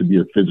going to be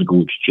a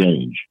physical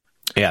exchange.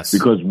 Yes.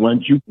 Because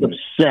once you get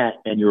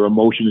upset and your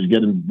emotions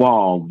get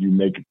involved, you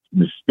make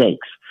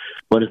mistakes.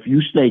 But if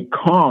you stay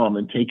calm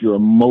and take your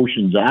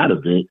emotions out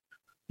of it,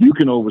 you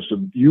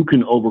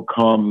can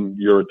overcome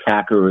your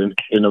attacker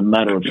in a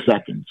matter of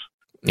seconds.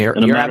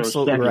 You're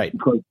absolutely right.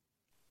 Because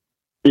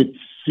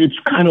it's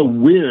kind of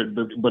weird,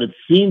 but it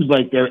seems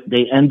like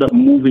they end up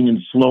moving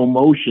in slow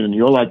motion.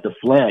 You're like the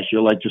Flash.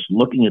 You're like just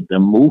looking at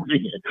them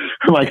moving it.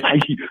 Like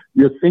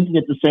you're thinking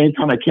at the same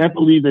time, I can't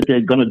believe that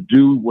they're going to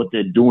do what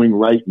they're doing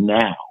right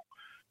now.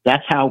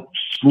 That's how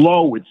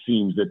slow it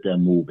seems that they're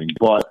moving.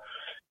 But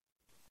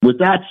with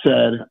that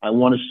said, I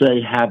want to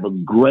say have a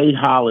great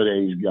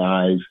holidays,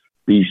 guys.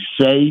 Be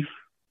safe,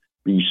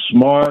 be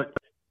smart,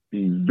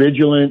 be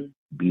vigilant,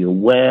 be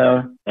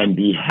aware, and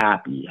be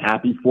happy.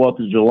 Happy 4th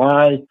of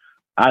July.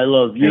 I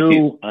love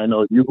you. I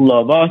know you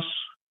love us.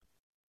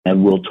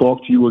 And we'll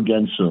talk to you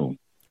again soon.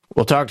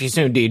 We'll talk to you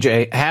soon,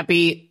 DJ.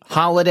 Happy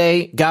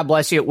holiday. God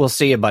bless you. We'll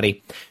see you,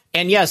 buddy.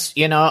 And yes,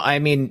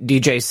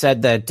 DJ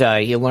said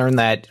that he learned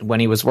that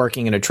when he was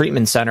working in a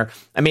treatment center.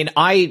 I mean,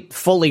 I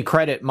fully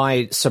credit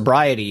my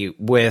sobriety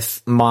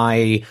with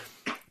my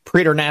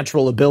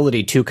preternatural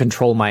ability to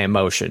control my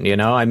emotion.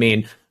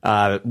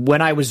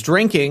 When I was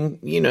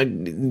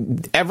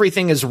drinking,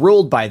 everything is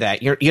ruled by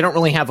that. You don't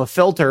really have a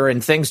filter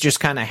and things just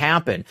kind of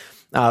happen.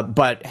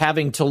 But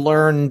having to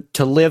learn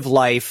to live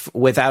life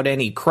without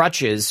any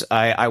crutches,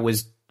 I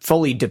was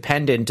fully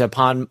dependent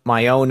upon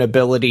my own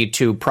ability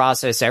to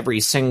process every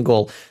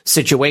single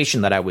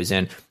situation that I was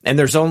in. And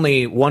there's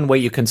only one way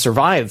you can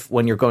survive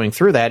when you're going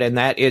through that, and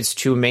that is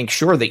to make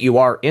sure that you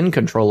are in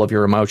control of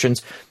your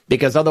emotions,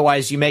 because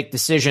otherwise you make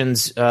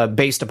decisions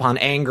based upon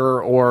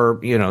anger or,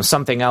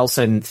 something else,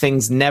 and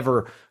things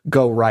never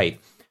go right.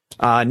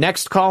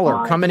 Next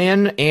caller coming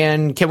in,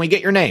 and can we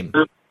get your name?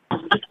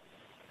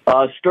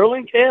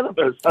 Sterling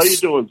Cannabis. How you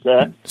doing,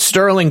 Zach?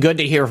 Sterling, good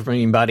to hear from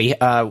you, buddy.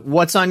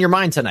 What's on your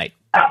mind tonight?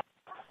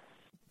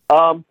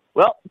 Well,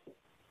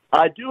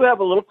 I do have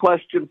a little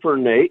question for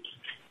Nate.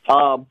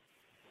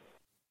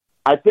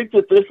 I think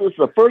that this was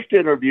the first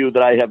interview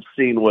that I have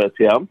seen with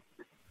him.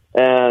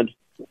 And,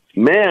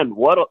 man,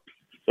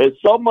 there's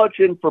so much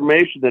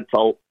information that's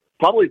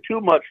probably too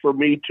much for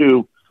me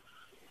to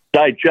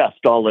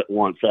digest all at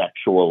once,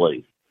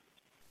 actually.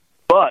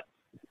 But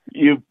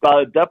you've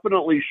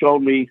definitely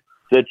shown me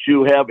that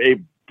you have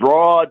a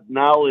broad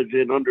knowledge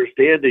and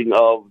understanding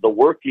of the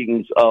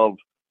workings of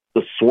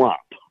the swamp.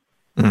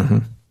 Mm-hmm.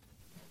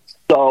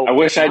 So I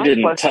wish I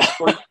didn't.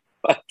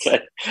 But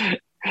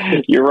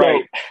you're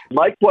right. So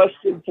my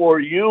question for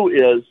you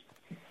is,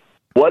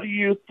 what do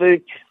you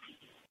think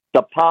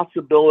the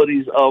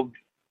possibilities of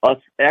us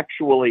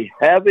actually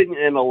having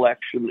an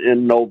election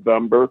in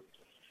November,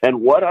 and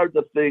what are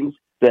the things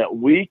that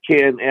we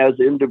can, as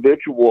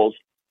individuals,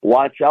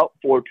 watch out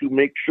for to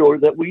make sure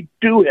that we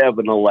do have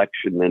an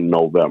election in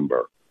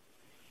November?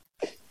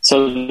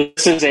 So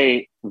this is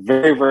a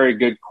very, very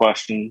good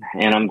question,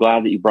 and I'm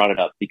glad that you brought it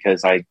up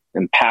because I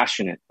am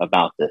passionate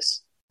about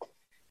this.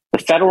 The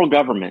federal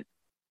government,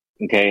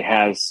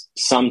 has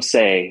some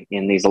say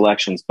in these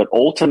elections, but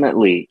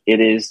ultimately it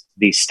is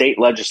the state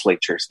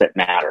legislatures that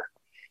matter.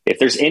 If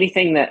there's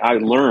anything that I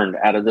learned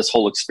out of this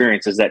whole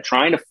experience is that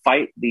trying to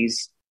fight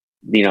these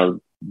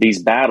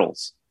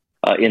battles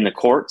in the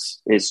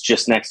courts is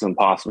just next to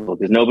impossible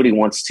because nobody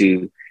wants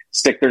to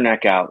stick their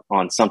neck out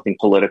on something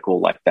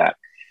political like that.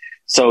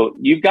 So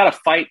you've got to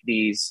fight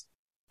these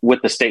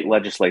with the state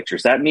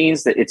legislatures. That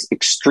means that it's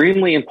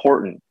extremely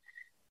important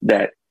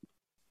that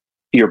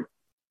you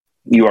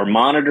are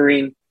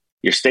monitoring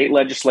your state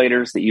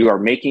legislators, that you are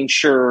making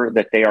sure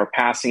that they are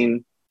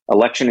passing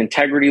election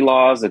integrity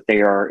laws, that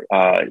they are,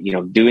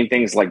 doing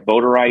things like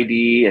voter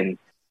ID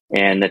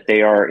and that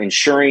they are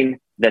ensuring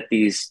that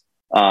these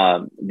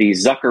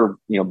Zucker,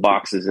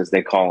 boxes, as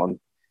they call them,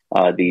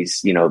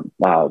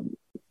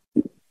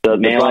 the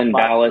mail-in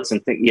ballots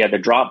and the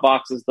drop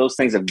boxes, those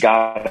things have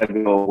got to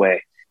go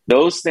away.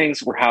 Those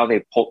things were how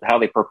they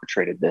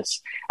perpetrated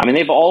this. I mean,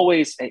 they've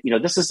always,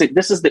 this is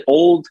the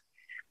old.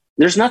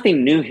 There's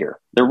nothing new here.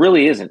 There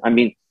really isn't. I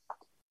mean,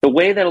 the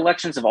way that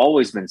elections have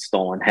always been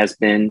stolen has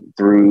been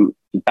through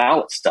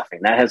ballot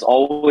stuffing. That has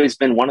always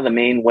been one of the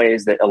main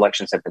ways that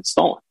elections have been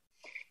stolen.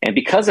 And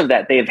because of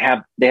that, they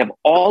have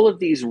all of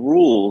these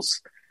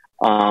rules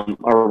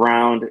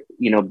around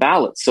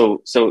ballots.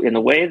 So in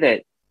the way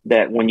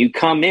that when you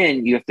come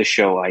in, you have to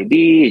show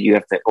ID, you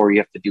have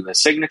to do a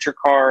signature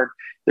card.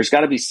 There's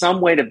got to be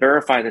some way to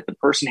verify that the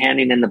person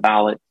handing in the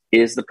ballot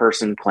is the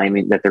person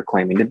they're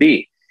claiming to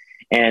be.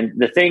 And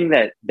the thing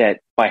that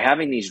by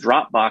having these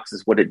drop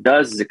boxes, what it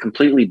does is it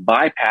completely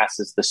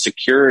bypasses the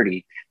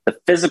security, the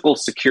physical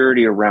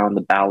security around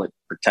the ballot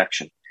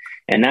protection.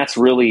 And that's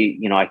really,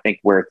 I think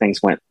where things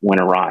went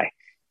awry.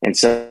 And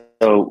so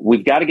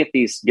we've got to get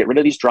rid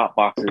of these drop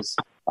boxes.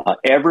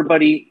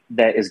 Everybody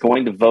that is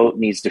going to vote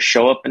needs to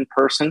show up in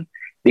person.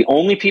 The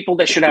only people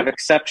that should have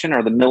exception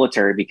are the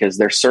military because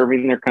they're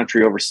serving their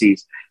country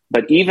overseas.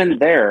 But even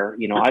there,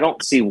 I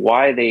don't see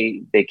why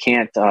they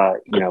can't,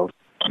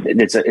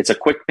 it's a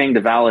quick thing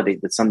to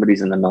validate that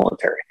somebody's in the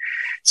military.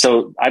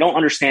 So I don't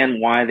understand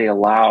why they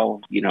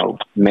allow,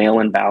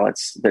 mail-in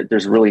ballots.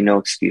 There's really no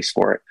excuse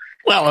for it.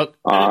 Well,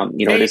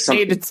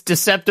 it's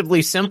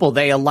deceptively simple.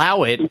 They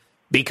allow it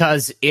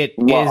because it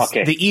is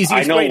the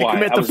easiest way to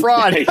commit the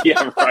fraud.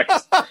 Yeah, right.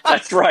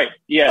 That's right.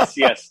 Yes.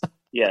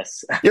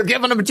 You're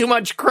giving them too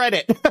much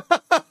credit.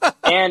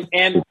 and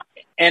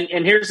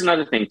here's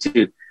another thing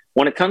too.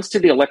 When it comes to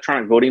the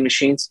electronic voting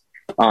machines,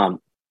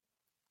 look,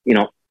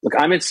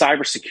 I'm in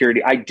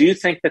cybersecurity. I do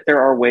think that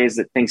there are ways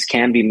that things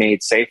can be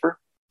made safer.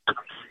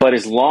 But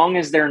as long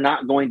as they're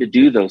not going to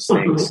do those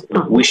things,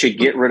 we should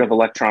get rid of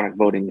electronic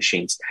voting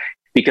machines.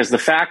 Because the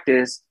fact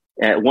is,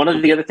 one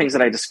of the other things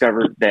that I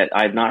discovered that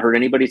I've not heard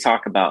anybody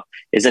talk about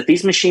is that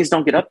these machines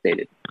don't get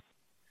updated.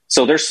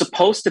 So they're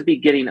supposed to be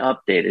getting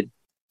updated,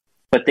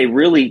 but they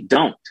really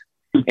don't.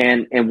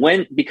 And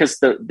when they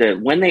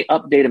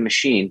update a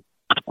machine,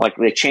 like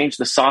they change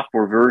the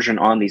software version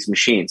on these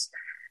machines,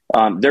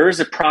 there is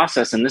a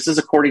process, and this is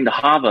according to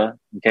HAVA.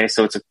 Okay,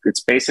 so it's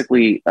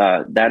basically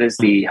that is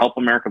the Help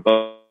America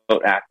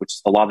Vote Act, which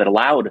is the law that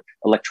allowed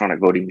electronic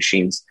voting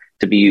machines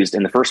to be used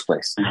in the first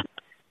place.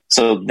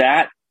 So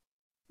that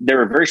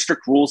there are very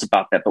strict rules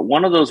about that. But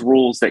one of those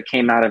rules that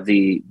came out of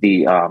the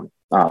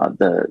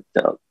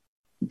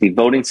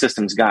voting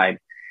systems guide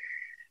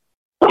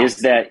is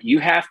that you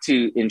have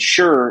to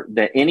ensure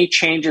that any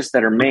changes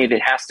that are made,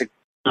 it has to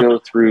go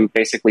through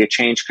basically a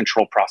change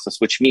control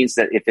process, which means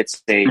that if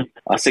it's a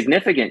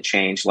significant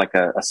change, like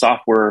a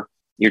software,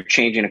 you're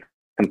changing a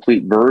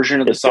complete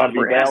version of the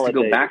software, it has to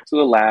go back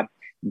to a lab,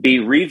 be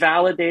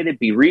revalidated,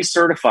 be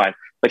recertified.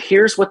 But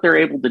here's what they're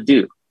able to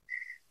do.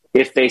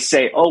 If they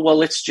say, oh,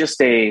 well, it's just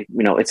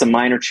it's a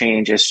minor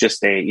change. It's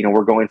just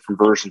we're going from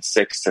version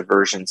 6 to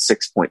version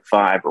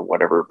 6.5 or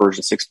whatever,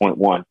 version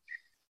 6.1,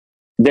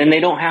 then they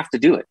don't have to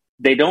do it.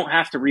 They don't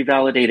have to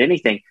revalidate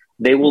anything.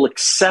 They will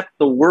accept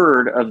the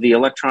word of the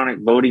electronic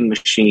voting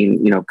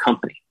machine,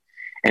 company.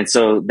 And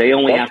so they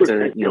only have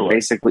to,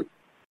 basically,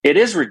 it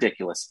is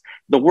ridiculous.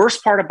 The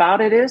worst part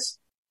about it is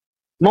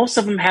most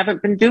of them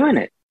haven't been doing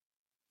it.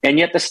 And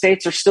yet the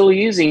states are still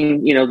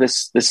using,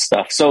 this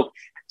stuff. So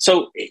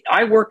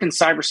I work in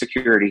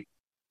cybersecurity.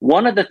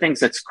 One of the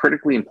things that's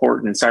critically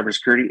important in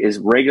cybersecurity is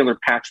regular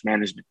patch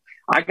management.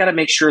 I got to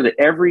make sure that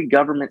every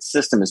government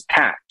system is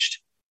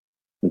patched.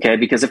 Okay.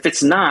 Because if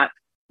it's not,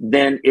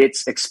 then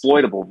it's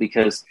exploitable,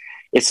 because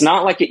it's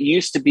not like it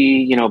used to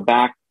be,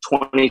 back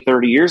 20,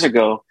 30 years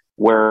ago,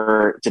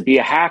 where to be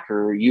a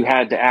hacker, you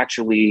had to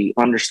actually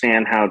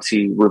understand how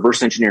to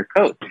reverse engineer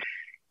code.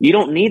 You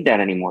don't need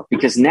that anymore,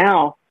 because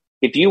now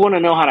if you want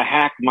to know how to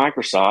hack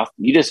Microsoft,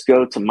 you just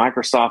go to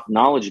Microsoft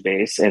Knowledge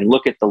Base and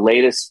look at the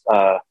latest,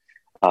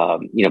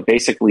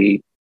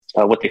 basically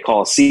what they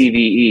call a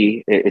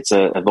CVE. It's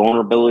a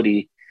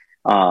vulnerability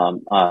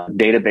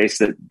database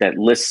that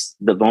lists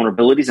the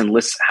vulnerabilities and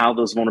lists how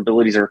those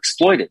vulnerabilities are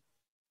exploited.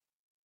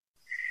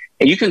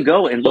 And you can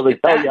go and look at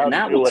that, and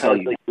that will tell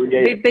you.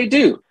 They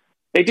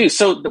do.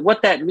 So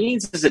what that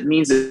means is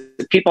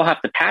that people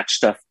have to patch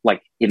stuff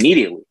like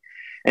immediately.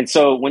 And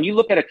so when you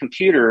look at a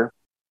computer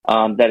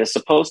that is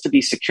supposed to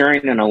be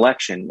securing an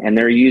election, and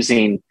they're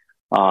using,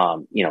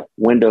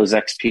 Windows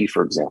XP,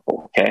 for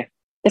example, okay,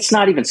 it's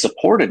not even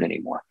supported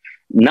anymore.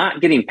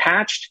 Not getting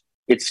patched,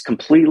 it's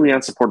completely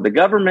unsupported. The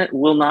government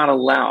will not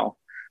allow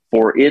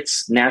for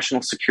its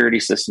national security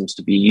systems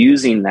to be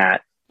using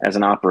that as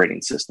an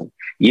operating system.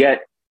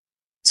 Yet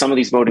some of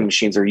these voting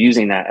machines are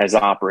using that as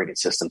operating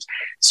systems.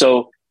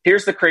 So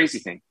here's the crazy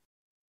thing.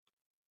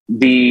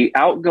 The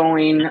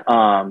outgoing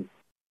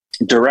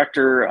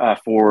director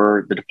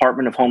for the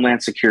Department of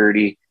Homeland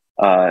Security,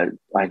 I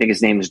think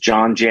his name is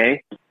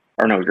Jay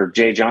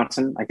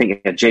Johnson. I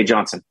think Jay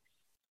Johnson.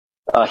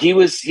 He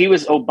was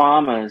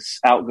Obama's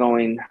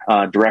outgoing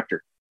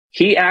director.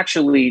 He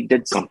actually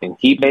did something.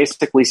 He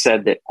basically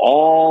said that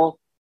all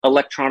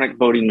electronic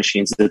voting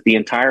machines, that the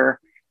entire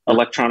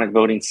electronic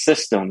voting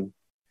system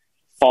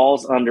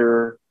falls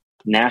under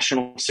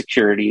national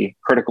security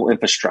critical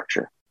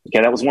infrastructure.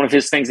 Okay, that was one of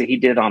his things that he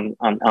did on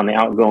the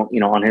outgoing,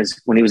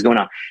 when he was going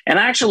on. And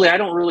actually, I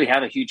don't really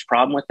have a huge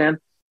problem with him.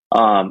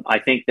 I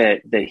think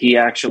that he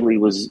actually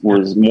was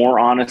more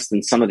honest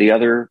than some of the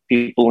other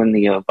people in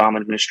the Obama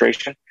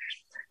administration.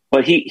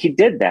 But he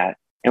did that.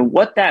 And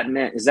what that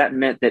meant is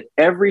that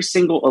every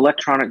single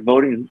electronic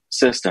voting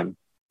system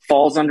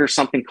falls under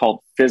something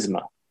called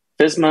FISMA.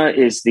 FISMA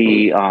is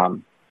the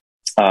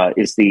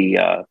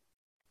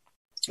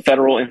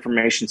Federal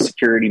Information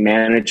Security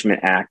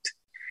Management Act.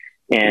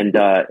 And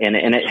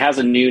it has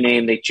a new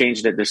name. They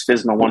changed it. There's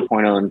FISMA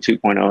 1.0 and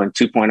 2.0, and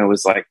 2.0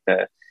 is like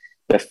the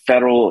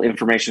Federal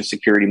Information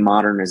Security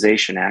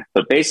Modernization Act.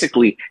 But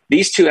basically,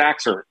 these two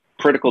acts are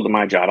critical to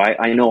my job.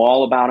 I know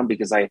all about them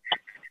because I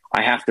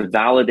have to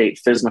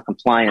validate FISMA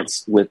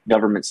compliance with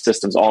government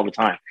systems all the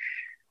time.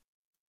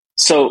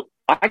 So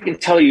I can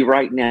tell you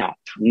right now,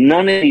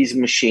 none of these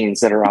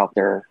machines that are out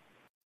there,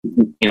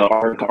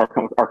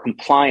 are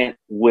compliant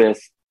with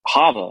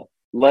HAVA,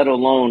 let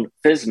alone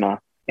FISMA,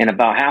 and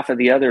about half of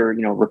the other,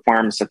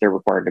 requirements that they're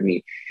required to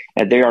meet.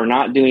 And they are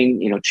not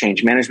doing,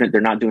 change management.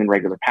 They're not doing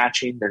regular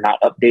patching. They're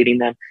not updating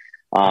them.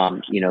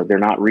 They're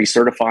not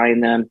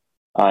recertifying them.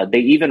 They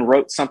even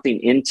wrote something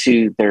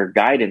into their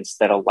guidance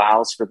that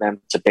allows for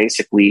them to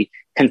basically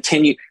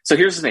continue. So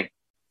here's the thing.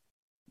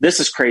 This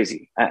is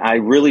crazy. I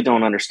really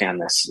don't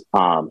understand this.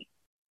 But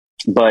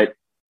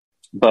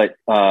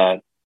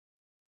the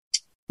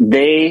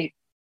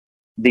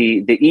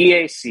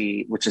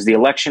EAC, which is the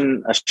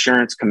Election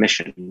Assurance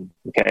Commission,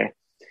 okay,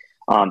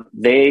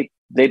 they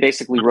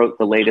basically wrote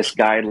the latest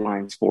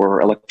guidelines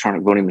for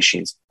electronic voting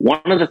machines.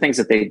 One of the things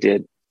that they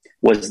did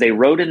was they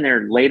wrote in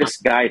their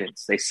latest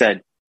guidance, they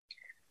said,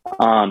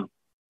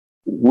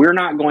 we're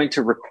not going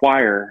to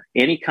require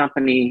any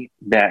company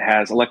that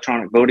has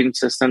electronic voting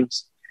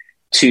systems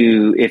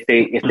to, if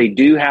they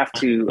do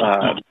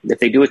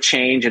a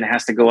change and it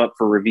has to go up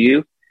for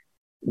review,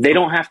 they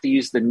don't have to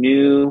use the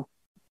new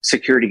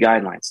security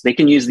guidelines. They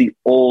can use the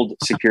old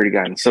security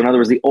guidelines. So in other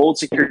words, the old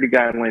security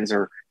guidelines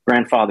are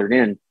grandfathered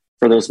in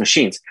for those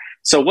machines.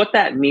 So what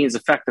that means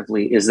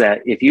effectively is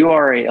that if you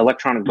are an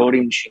electronic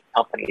voting machine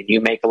company and you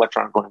make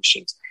electronic voting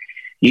machines,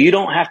 you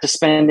don't have to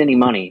spend any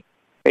money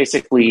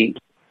basically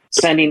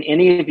sending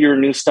any of your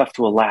new stuff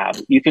to a lab.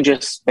 You can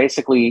just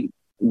basically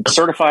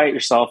certify it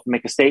yourself,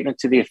 make a statement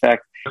to the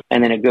effect,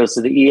 and then it goes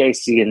to the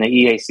EAC, and the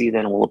EAC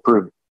then will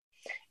approve it.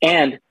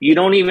 And you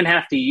don't even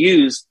have to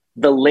use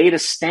the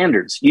latest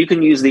standards. You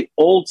can use the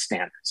old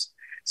standards.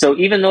 So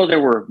even though there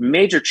were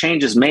major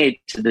changes made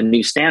to the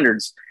new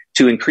standards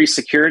to increase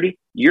security,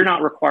 you're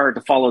not required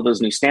to follow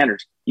those new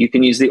standards. You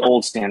can use the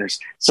old standards.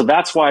 So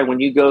that's why when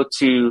you go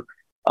to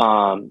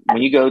the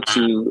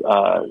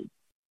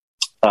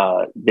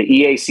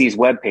EAC's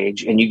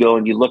webpage and you go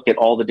and you look at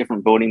all the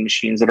different voting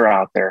machines that are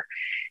out there,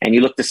 and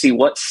you look to see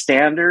what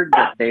standard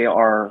that they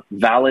are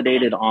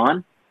validated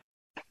on,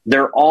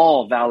 they're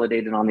all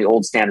validated on the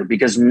old standard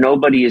because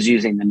nobody is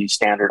using the new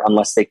standard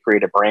unless they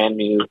create a brand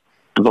new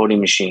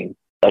voting machine.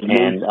 That's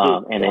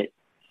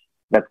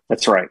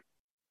right.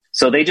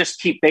 So they just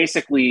keep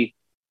basically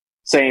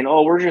saying,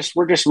 "Oh, we're just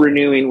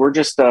renewing, we're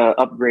just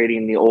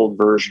upgrading the old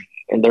version."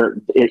 And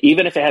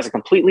even if it has a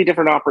completely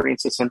different operating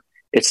system,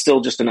 it's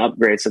still just an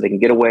upgrade, so they can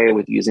get away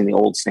with using the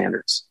old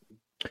standards.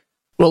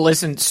 Well,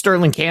 listen,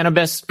 Sterling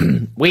Cannabis,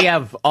 we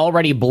have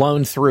already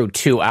blown through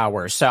 2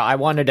 hours, so I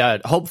wanted to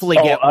hopefully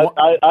get...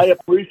 I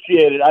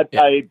appreciate it.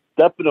 I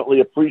definitely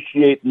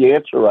appreciate the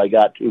answer I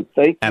got to.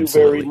 Thank you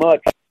very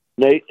much,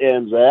 Nate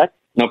and Zach.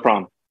 No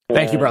problem.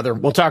 Thank you, brother.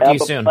 We'll talk to you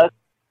soon.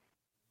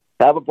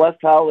 Have a blessed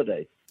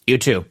holiday. You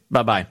too.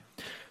 Bye-bye.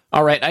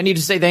 All right, I need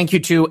to say thank you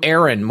to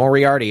Aaron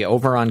Moriarty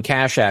over on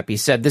Cash App. He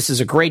said, "This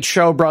is a great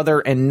show, brother,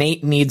 and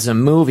Nate needs a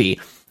movie."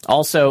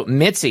 Also,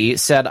 Mitzi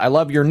said, "I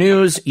love your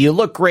news. You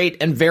look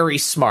great and very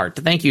smart."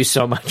 Thank you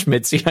so much,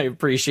 Mitzi. I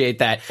appreciate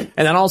that.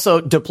 And then also,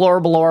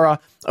 Deplorable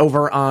Laura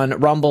over on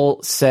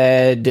Rumble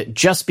said,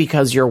 "Just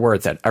because you're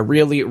worth it." I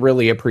really,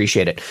 really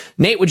appreciate it.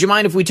 Nate, would you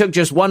mind if we took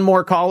just one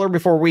more caller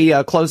before we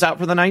close out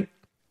for the night?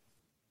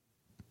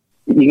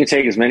 You can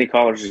take as many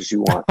callers as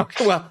you want.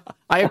 Okay, well,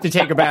 I have to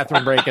take a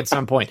bathroom break at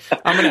some point.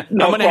 I'm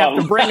gonna have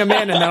to bring them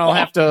in, and then I'll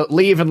have to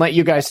leave and let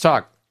you guys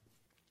talk.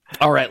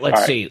 All right,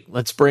 let's see.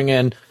 Let's bring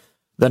in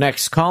the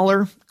next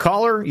caller.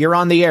 Caller, you're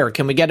on the air.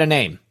 Can we get a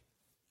name?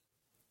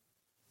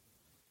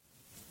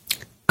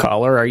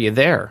 Caller, are you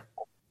there?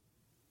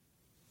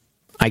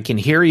 I can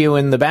hear you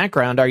in the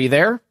background. Are you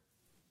there?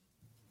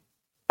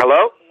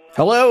 Hello?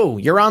 Hello,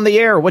 you're on the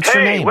air. What's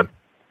your name?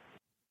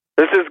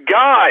 This is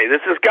Guy.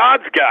 This is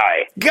God's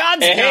Guy.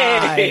 God's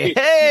Guy.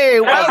 Hey,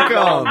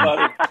 welcome.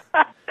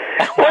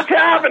 What's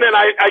happening?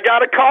 I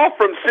got a call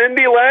from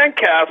Cindy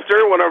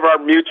Lancaster, one of our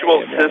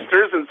mutual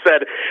sisters, and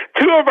said,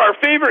 2 of our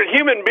favorite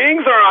human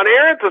beings are on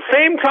air at the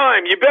same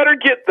time. You better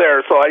get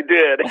there. So I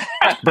did.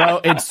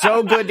 Bro, it's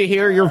so good to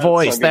hear your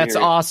voice. That's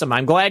awesome.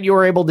 I'm glad you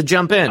were able to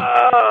jump in.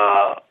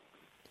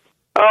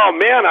 Oh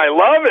man, I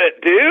love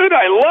it, dude!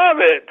 I love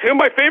it. 2 of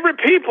my favorite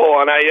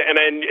people, and I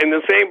in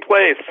the same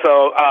place.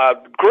 So,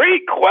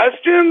 great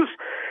questions,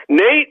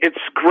 Nate. It's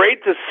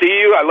great to see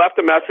you. I left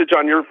a message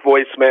on your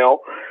voicemail.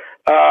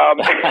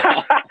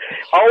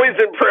 Always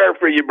in prayer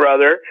for you,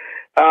 brother.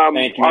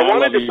 Thank you, I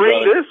wanted to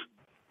bring this.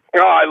 Oh,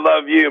 I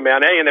love you,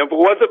 man. Hey, and if it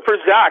wasn't for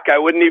Zach, I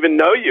wouldn't even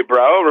know you,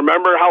 bro.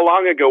 Remember how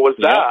long ago was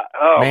that?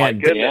 Oh, man, my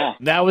goodness. Yeah.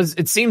 That was,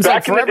 it seems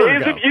back like forever in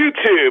the days ago. of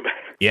YouTube.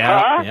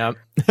 Yeah,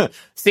 yeah.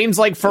 Seems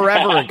like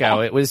forever ago.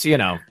 It was,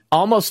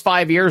 almost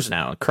 5 years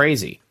now.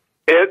 Crazy.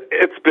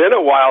 It's been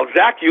a while.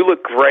 Zach, you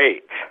look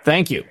great.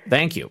 Thank you.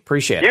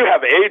 Appreciate it. You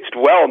have aged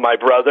well, my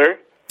brother.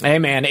 Hey,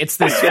 man, it's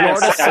this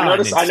Florida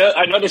sun.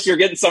 I noticed you're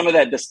getting some of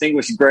that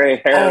distinguished gray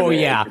hair. Oh,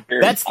 yeah.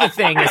 That's the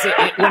thing. Is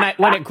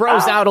when it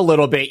grows out a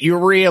little bit, you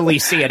really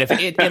see it. If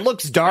it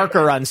looks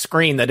darker on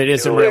screen than it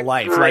is in real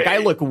life. Great. Like, I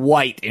look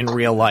white in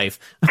real life.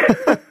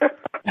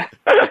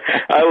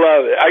 I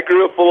love it. I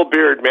grew a full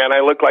beard, man. I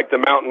look like the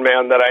mountain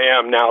man that I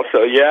am now.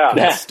 So, yeah.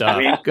 Good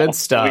stuff. Good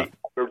stuff.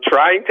 We're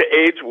trying to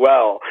age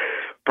well.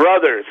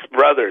 Brothers.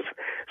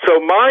 So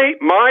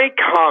my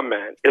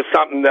comment is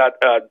something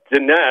that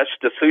Dinesh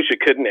D'Souza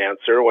couldn't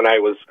answer when I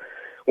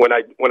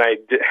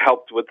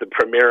helped with the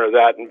premiere of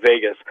that in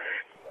Vegas.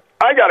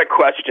 I got a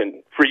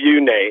question for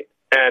you, Nate.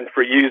 and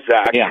for you,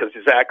 Zach, because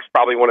Zach's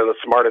probably one of the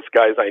smartest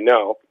guys I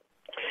know.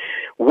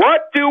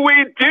 What do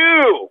we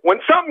do when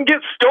something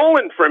gets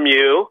stolen from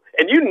you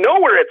and you know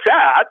where it's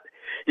at?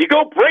 You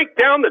go break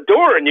down the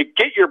door and you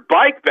get your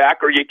bike back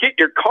or you get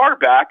your car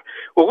back.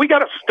 Well, we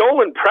got a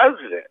stolen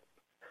president.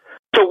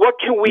 So what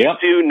can we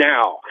do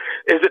now?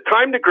 Is it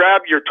time to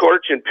grab your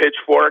torch and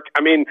pitchfork?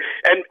 I mean,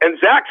 and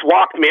Zach's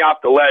walked me off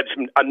the ledge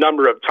a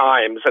number of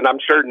times, and I'm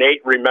sure Nate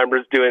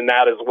remembers doing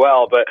that as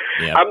well. But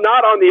I'm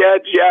not on the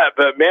edge yet.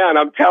 But, man,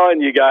 I'm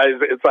telling you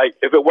guys, it's like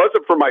if it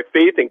wasn't for my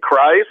faith in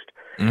Christ,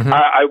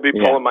 I would be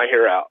pulling my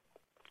hair out.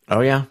 Oh,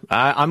 yeah.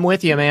 I'm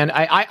with you, man.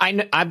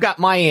 I've got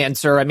my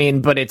answer, I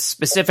mean, but it's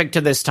specific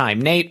to this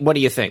time. Nate, what do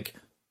you think?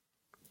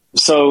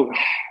 So,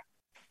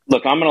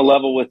 look, I'm going to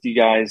level with you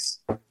guys.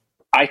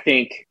 I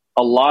think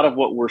a lot of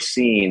what we're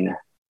seeing,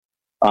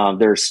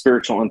 there's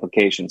spiritual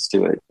implications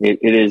to it.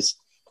 It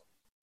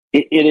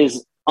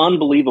is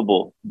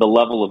unbelievable the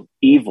level of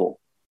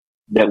evil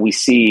that we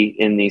see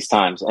in these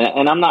times.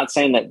 And I'm not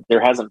saying that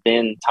there hasn't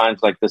been times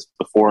like this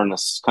before in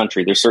this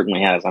country. There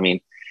certainly has. I mean,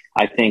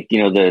 I think,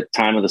 the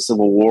time of the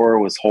Civil War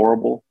was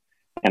horrible.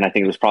 And I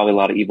think there's probably a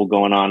lot of evil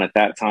going on at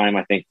that time.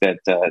 I think that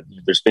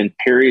there's been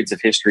periods of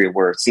history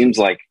where it seems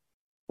like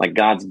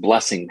God's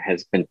blessing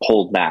has been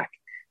pulled back.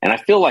 And I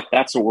feel like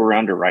that's what we're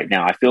under right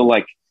now. I feel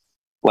like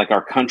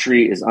our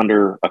country is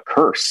under a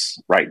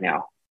curse right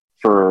now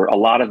for a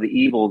lot of the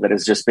evil that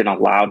has just been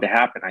allowed to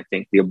happen. I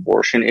think the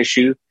abortion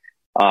issue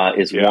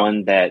is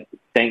one that,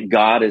 thank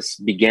God, is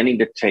beginning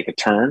to take a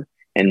turn,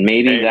 and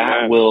maybe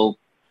that will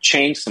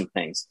change some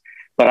things.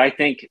 But I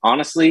think,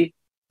 honestly,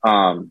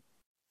 when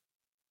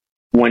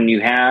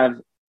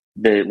the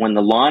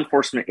law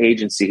enforcement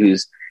agency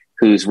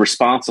who's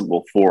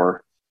responsible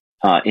for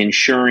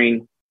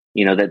ensuring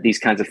that these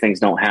kinds of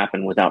things don't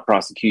happen without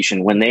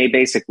prosecution, when they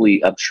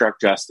basically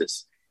obstruct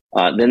justice,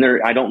 then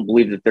I don't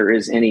believe that there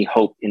is any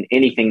hope in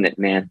anything that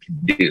man can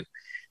do.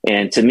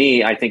 And to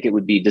me, I think it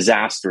would be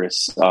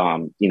disastrous,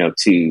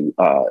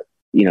 to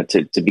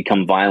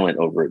become violent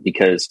over it,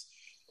 because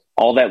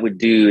all that would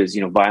do is,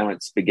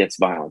 violence begets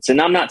violence. And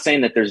I'm not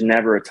saying that there's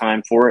never a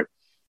time for it,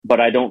 but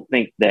I don't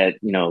think that,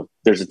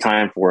 there's a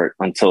time for it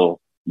until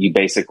you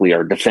basically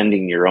are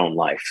defending your own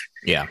life,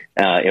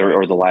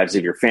 or the lives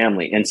of your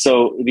family. And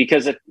so,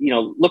 because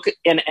look at,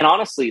 and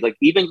honestly,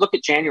 even look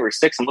at January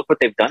 6th and look what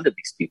they've done to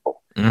these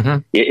people.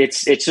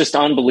 It's just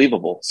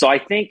unbelievable. So I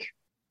think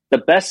the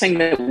best thing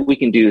that we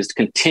can do is to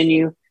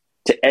continue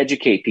to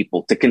educate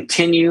people, to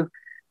continue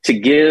to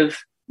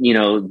give,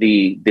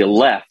 the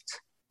left,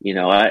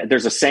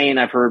 there's a saying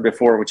I've heard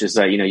before, which is,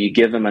 you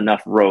give them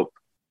enough rope,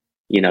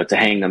 to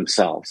hang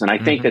themselves. And I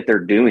think that they're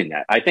doing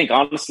that. I think,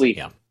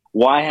 honestly,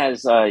 why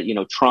has,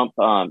 Trump,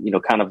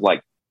 kind of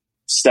like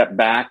stepped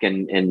back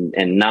and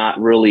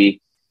not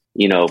really,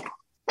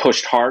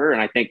 pushed harder?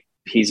 And I think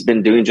he's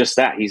been doing just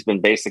that. He's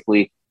been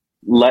basically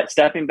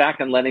stepping back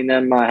and letting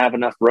them have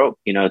enough rope,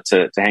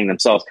 to hang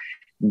themselves.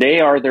 They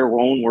are their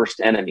own worst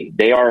enemy.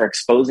 They are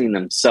exposing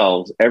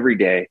themselves every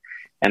day.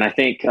 And I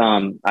think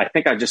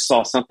I just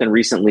saw something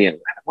recently, and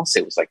I want to say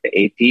it was like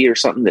the AP or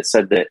something, that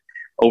said that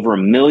over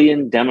 1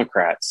 million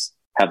Democrats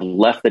have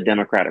left the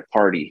Democratic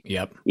Party,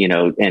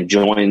 and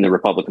joined the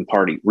Republican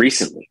Party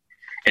recently.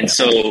 And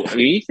so when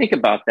you think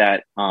about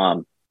that,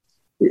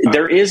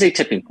 there is a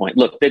tipping point.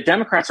 Look, the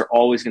Democrats are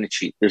always going to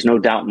cheat. There's no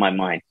doubt in my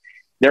mind.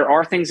 There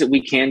are things that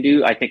we can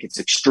do. I think it's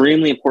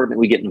extremely important that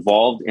we get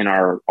involved in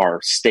our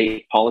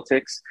state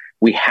politics.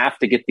 We have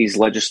to get these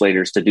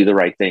legislators to do the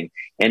right thing.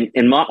 And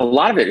a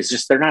lot of it is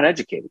just they're not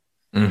educated.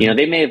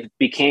 They may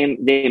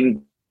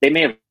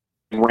have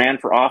ran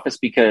for office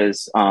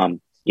because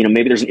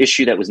maybe there's an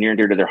issue that was near and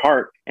dear to their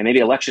heart, and maybe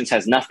elections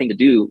has nothing to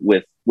do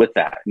with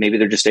that. Maybe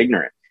they're just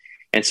ignorant.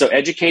 And so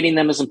educating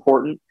them is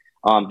important.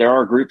 There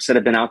are groups that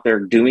have been out there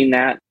doing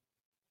that.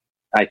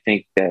 I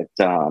think that,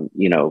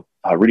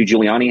 Rudy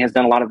Giuliani has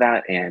done a lot of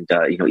that. And,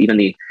 even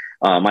the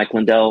Mike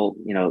Lindell,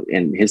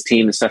 and his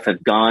team and stuff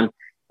have gone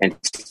and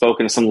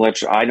spoken to some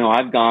legislators. I know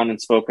I've gone and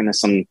spoken to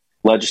some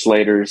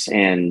legislators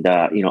and,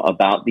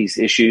 about these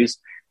issues,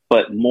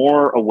 but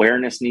more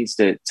awareness needs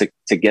to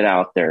get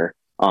out there.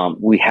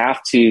 We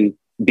have to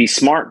be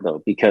smart,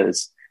 though,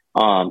 because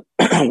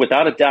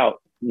without a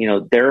doubt,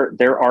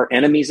 there are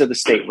enemies of the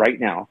state right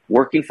now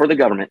working for the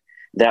government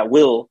that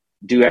will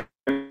do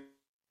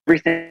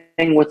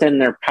everything within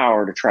their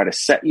power to try to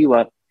set you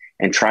up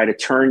and try to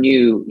turn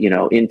you,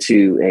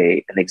 into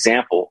an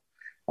example,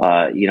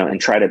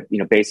 and try to,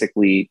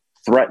 basically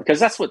threaten, because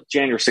that's what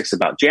January 6th is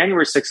about.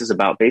 January 6th is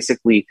about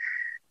basically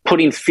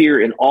putting fear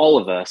in all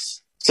of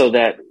us so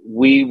that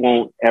we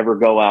won't ever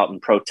go out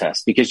and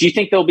protest. Because you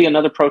think there'll be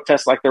another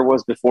protest like there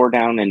was before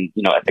down in,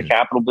 at the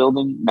Capitol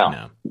building?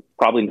 No.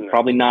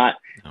 Probably not.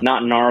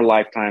 Not in our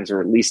lifetimes,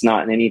 or at least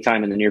not in any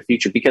time in the near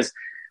future. Because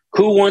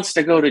who wants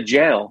to go to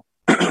jail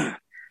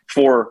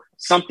for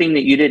something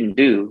that you didn't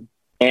do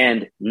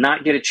and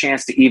not get a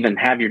chance to even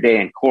have your day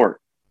in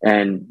court?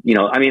 And,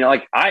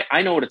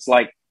 I know what it's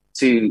like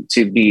to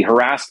be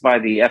harassed by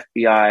the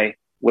FBI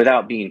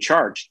without being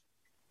charged.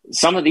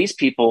 some of these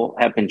people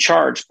have been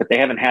charged, but they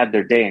haven't had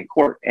their day in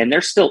court, and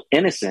they're still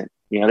innocent.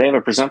 You know, they have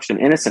a presumption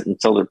of innocent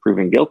until they're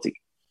proven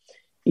guilty,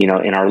 you know,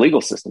 in our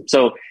legal system.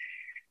 So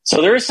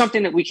there is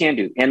something that we can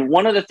do. And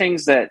one of the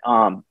things that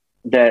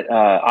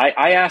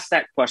I asked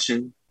that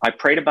question, I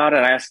prayed about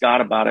it, I asked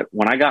God about it.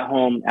 When I got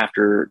home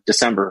after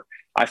December,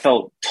 I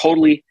felt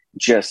totally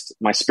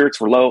my spirits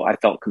were low. I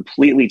felt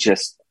completely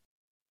just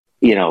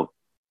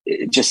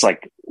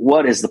like,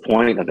 what is the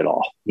point of it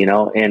all? You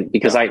know, and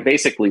because I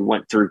basically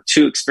went through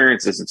 2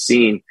 experiences of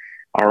seeing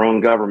our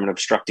own government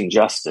obstructing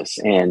justice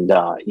and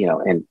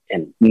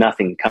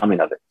nothing coming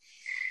of it.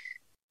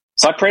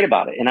 So I prayed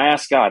about it and I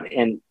asked God,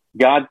 and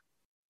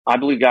I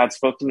believe God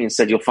spoke to me and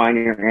said, you'll find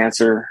your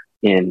answer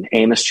in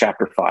Amos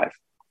chapter 5.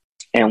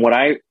 And what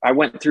I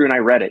went through and I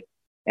read it,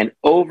 and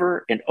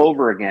over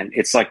again,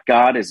 it's like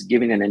God is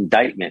giving an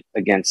indictment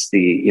against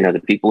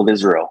the people of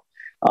Israel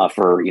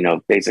for,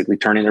 basically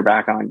turning their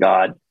back on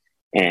God.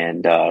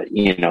 And,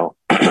 and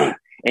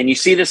you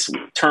see this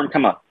term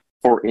come up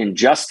for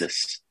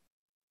injustice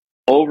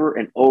over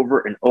and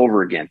over and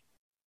over again,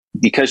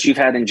 because you've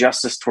had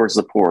injustice towards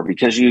the poor,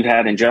 because you've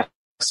had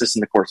injustice in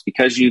the courts,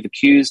 because you've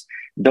accused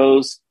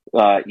those,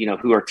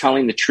 who are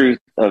telling the truth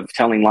of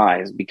telling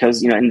lies,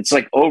 because, and it's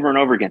like over and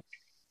over again.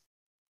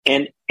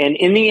 And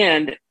in the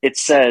end, it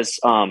says,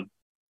 love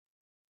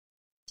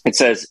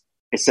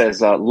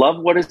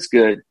what is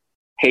good,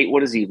 hate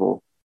what is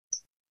evil.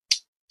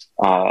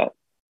 I'm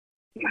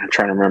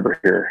trying to remember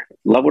here.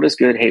 Love what is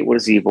good, hate what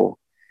is evil.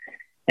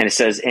 And it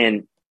says,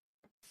 and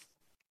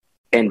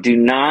do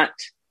not,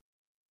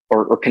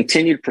 or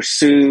continue to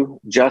pursue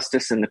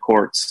justice in the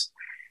courts.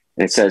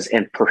 And it says,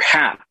 and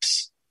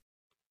perhaps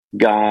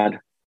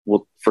God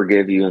will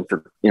forgive you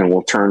and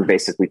will turn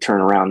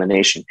around the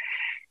nation.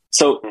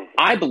 So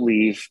I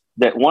believe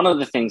that one of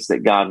the things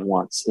that God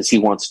wants is he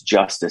wants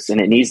justice, and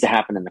it needs to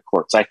happen in the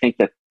courts. I think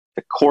that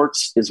the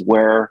courts is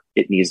where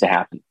it needs to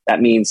happen.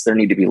 That means there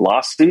need to be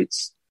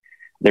lawsuits.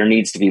 There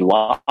needs to be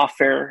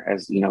lawfare,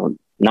 as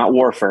not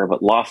warfare,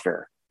 but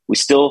lawfare. We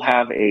still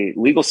have a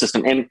legal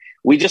system, and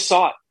we just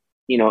saw it,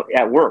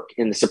 at work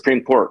in the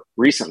Supreme Court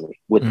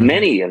recently with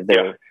many of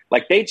their,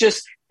 they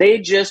just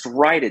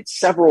righted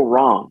several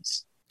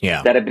wrongs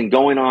that have been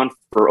going on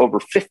for over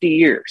 50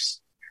 years.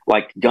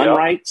 Like gun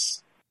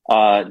rights,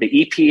 the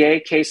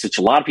EPA case, which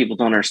a lot of people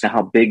don't understand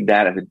how big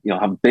of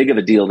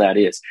a deal that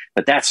is.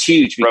 But that's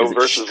huge because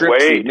it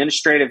strips the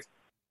administrative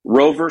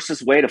Roe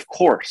versus Wade, of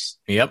course.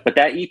 Yep. But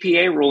that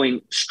EPA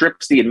ruling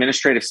strips the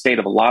administrative state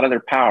of a lot of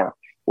their power,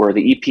 where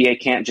the EPA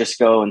can't just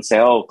go and say,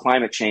 "Oh,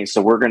 climate change,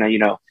 so we're going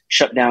to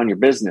shut down your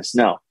business."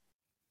 No,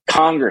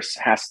 Congress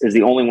is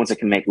the only ones that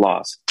can make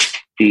laws.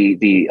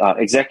 The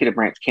executive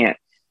branch can't,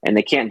 and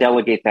they can't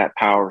delegate that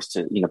powers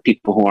to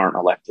people who aren't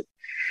elected.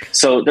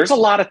 So there's a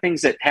lot of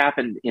things that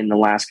happened in the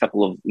last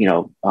couple of,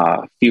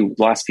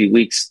 last few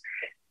weeks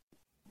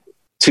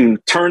to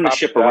turn the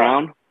ship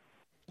around.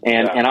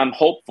 And I'm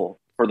hopeful.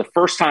 For the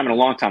first time in a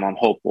long time, I'm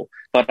hopeful.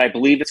 But I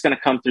believe it's going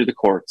to come through the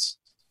courts.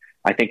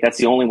 I think that's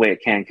the only way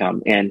it can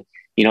come. And,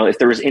 if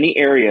there was any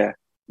area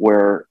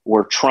where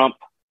Trump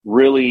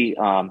really,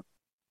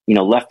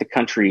 left the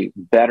country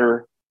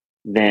better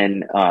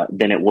than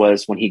it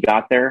was when he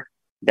got there,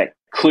 that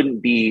couldn't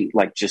be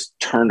just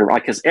turned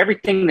around, because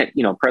everything that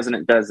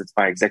president does that's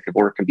by executive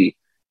order can be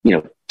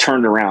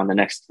turned around the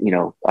next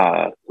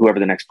whoever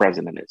the next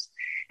president is.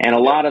 And a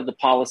lot of the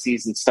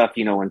policies and stuff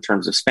in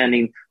terms of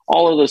spending,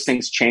 all of those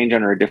things change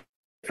under a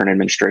different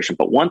administration.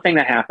 But one thing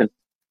that happened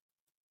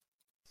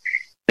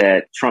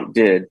that Trump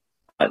did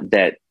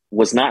that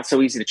was not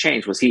so easy to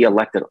change was he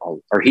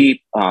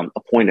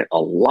appointed a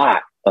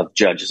lot of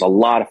judges, a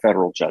lot of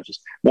federal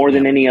judges, more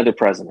than any other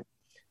president.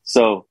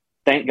 So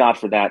thank God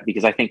for that,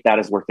 because I think that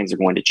is where things are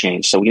going to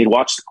change. So we need to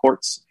watch the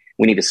courts.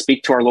 We need to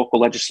speak to our local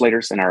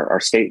legislators and our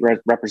state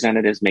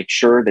representatives, make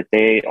sure that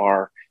they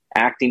are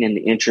acting in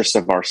the interests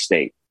of our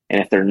state.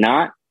 And if they're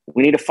not,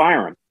 we need to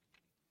fire them.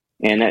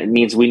 And that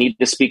means we need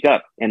to speak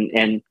up.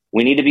 And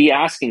we need to be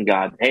asking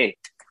God, hey,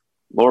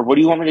 Lord, what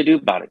do you want me to do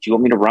about it? Do you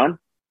want me to run?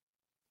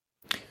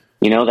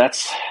 I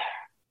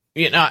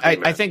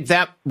think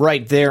that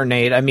right there,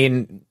 Nate, I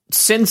mean,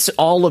 since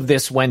all of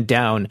this went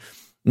down,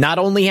 not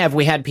only have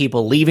we had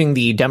people leaving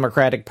the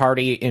Democratic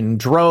Party in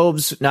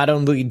droves, not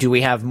only do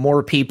we have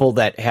more people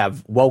that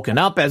have woken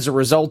up as a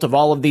result of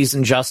all of these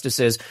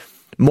injustices,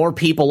 more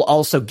people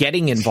also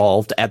getting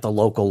involved at the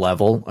local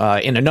level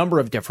in a number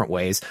of different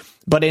ways.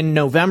 But in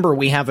November,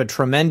 we have a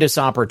tremendous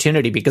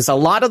opportunity, because a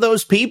lot of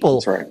those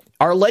people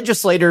are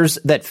legislators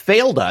that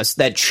failed us,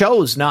 that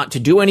chose not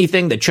to do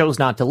anything, that chose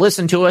not to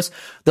listen to us.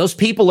 Those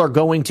people are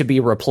going to be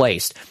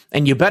replaced.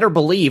 And you better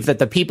believe that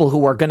the people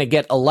who are going to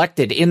get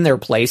elected in their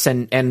place,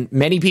 and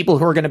many people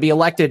who are going to be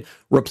elected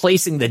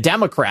replacing the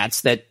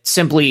Democrats that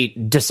simply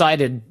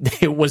decided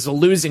it was a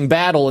losing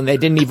battle and they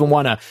didn't even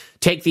want to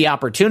take the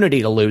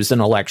opportunity to lose an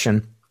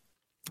election.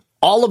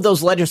 All of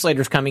those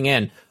legislators coming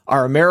in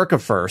are America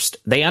first.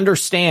 They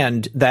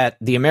understand that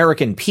the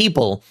American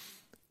people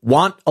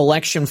want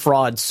election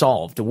fraud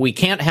solved. We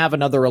can't have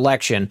another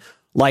election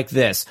like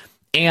this.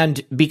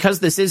 And because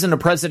this isn't a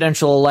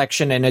presidential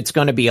election and it's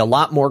going to be a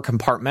lot more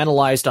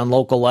compartmentalized on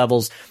local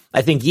levels,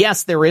 I think,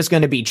 yes, there is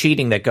going to be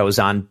cheating that goes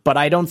on, but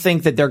I don't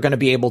think that they're going to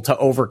be able to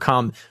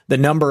overcome the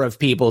number of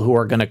people who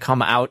are going to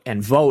come out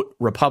and vote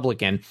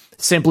Republican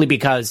simply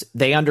because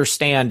they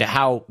understand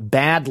how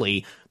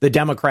badly the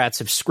Democrats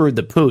have screwed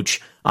the pooch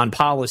on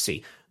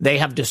policy. They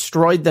have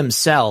destroyed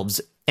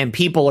themselves, and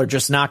people are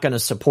just not going to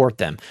support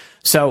them.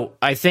 So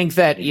I think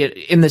that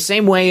in the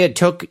same way it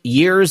took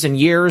years and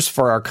years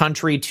for our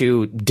country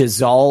to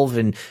dissolve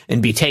and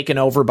be taken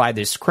over by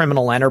this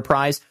criminal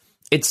enterprise,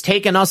 it's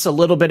taken us a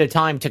little bit of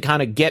time to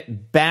kind of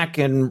get back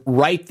and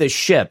right the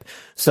ship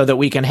so that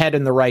we can head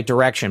in the right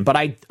direction. But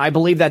I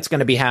believe that's going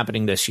to be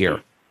happening this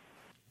year.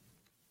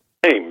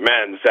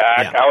 Amen,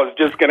 Zach. Yeah. I was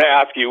just going to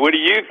ask you, what do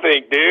you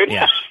think, dude?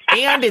 Yeah.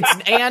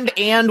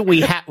 And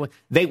we have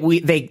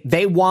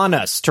they want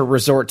us to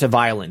resort to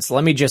violence.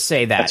 Let me just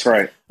say that. That's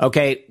right.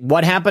 Okay,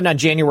 what happened on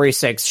January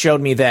 6th showed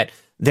me that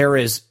there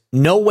is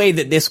no way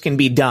that this can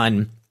be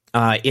done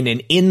in an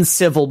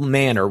incivil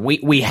manner.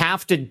 We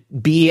have to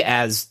be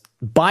as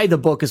by the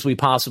book as we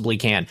possibly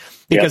can,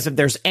 because if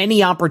there's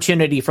any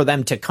opportunity for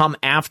them to come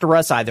after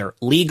us, either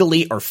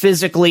legally or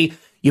physically,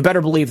 you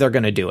better believe they're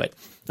going to do it.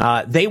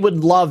 They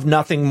would love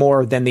nothing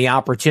more than the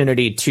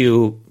opportunity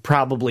to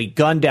probably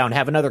gun down,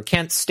 have another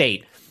Kent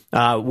State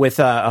with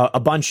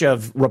a bunch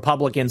of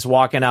Republicans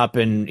walking up,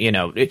 and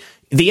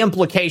the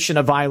implication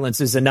of violence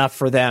is enough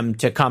for them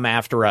to come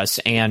after us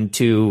and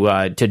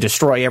to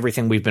destroy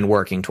everything we've been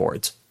working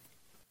towards.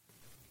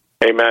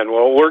 Amen.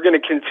 Well, we're going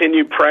to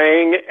continue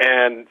praying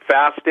and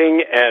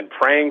fasting and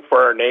praying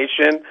for our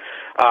nation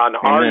on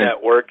our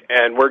network,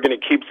 and we're going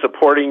to keep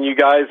supporting you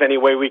guys any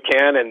way we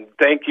can. And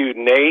thank you,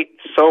 Nate,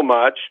 so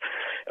much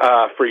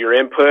for your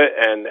input.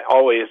 And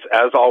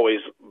as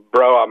always,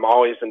 bro, I'm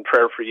always in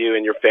prayer for you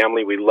and your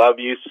family. We love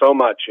you so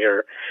much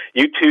here.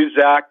 You too,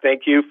 Zach.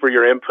 Thank you for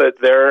your input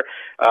there.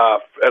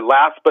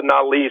 Last but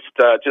not least,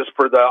 just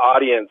for the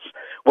audience,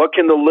 what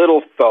can the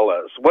little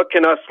fellas, what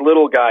can us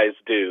little guys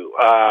do?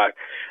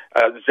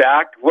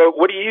 Zach,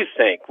 what do you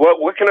think?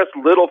 What can us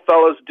little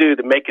fellas do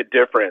to make a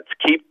difference?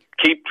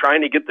 Keep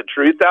trying to get the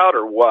truth out,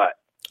 or what?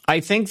 I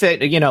think that,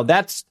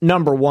 that's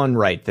number one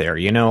right there.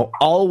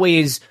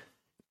 Always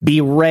be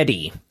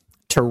ready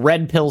to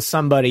red pill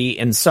somebody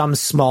in some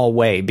small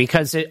way,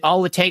 because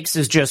all it takes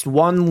is just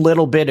one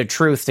little bit of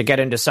truth to get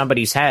into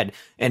somebody's head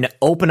and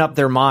open up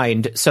their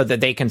mind so that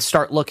they can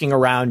start looking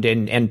around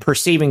and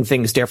perceiving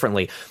things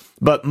differently.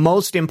 But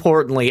most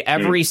importantly,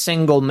 every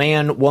single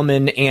man,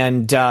 woman,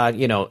 and,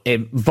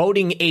 a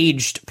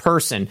voting-aged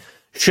person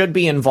should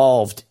be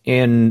involved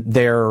in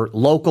their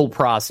local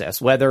process,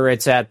 whether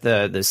it's at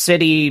the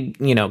city,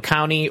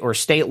 county or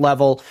state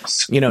level,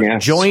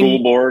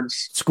 join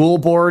school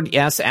board.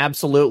 Yes,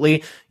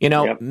 absolutely.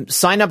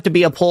 Sign up to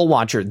be a poll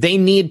watcher. They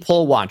need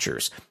poll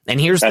watchers. And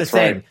here's the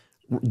thing.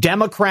 Right.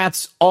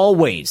 Democrats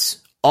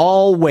always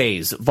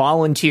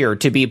volunteer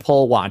to be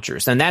poll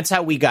watchers. And that's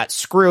how we got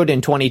screwed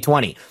in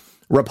 2020.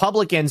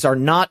 Republicans are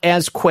not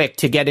as quick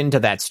to get into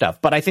that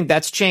stuff, but I think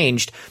that's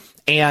changed.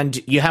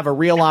 And you have a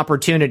real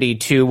opportunity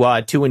to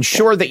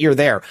ensure that you're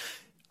there.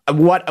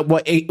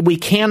 We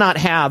cannot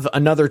have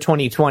another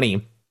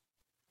 2020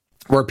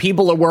 where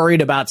people are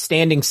worried about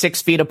standing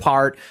 6 feet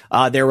apart.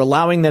 They're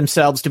allowing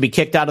themselves to be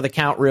kicked out of the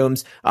count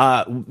rooms.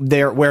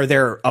 Where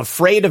they're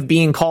afraid of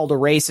being called a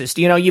racist.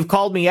 You've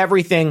called me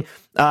everything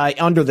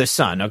under the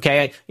sun.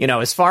 Okay.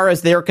 As far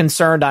as they're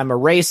concerned, I'm a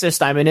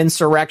racist. I'm an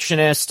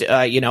insurrectionist.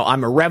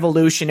 I'm a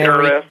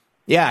revolutionary. Terrorist.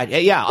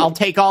 Yeah. I'll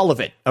take all of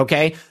it.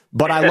 Okay.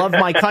 But I love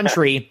my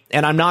country,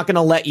 and I'm not going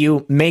to let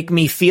you make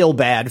me feel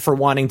bad for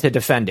wanting to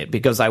defend it,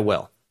 because I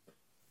will.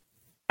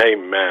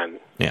 Amen.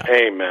 Yeah.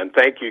 Amen.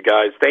 Thank you,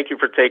 guys. Thank you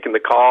for taking the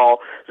call.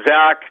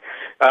 Zach,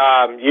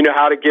 you know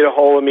how to get a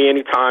hold of me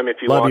anytime if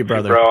you love want you,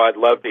 brother. to, bro. I'd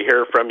love to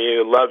hear from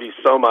you. Love you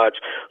so much.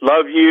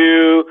 Love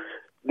you,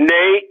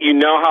 Nate. You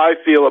know how I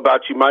feel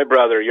about you, my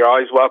brother. You're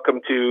always welcome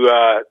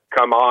to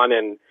come on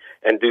and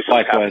do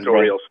some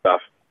pastoral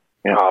stuff.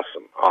 Yeah.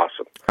 Awesome.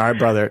 All right,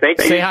 brother. Thank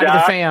you, Say hi Zach. to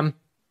the fam.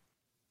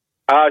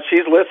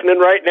 She's listening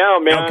right now,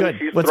 man. Oh, good.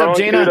 She's What's throwing up,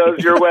 Jana?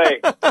 kudos your way.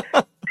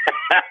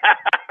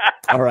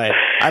 All right.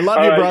 I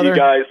love you, brother. You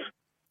guys.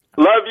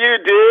 Love you,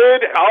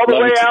 dude. All the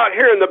way out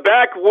here in the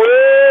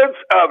backwoods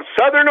of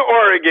Southern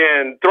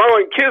Oregon,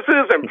 throwing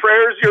kisses and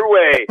prayers your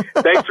way.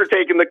 Thanks for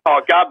taking the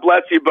call. God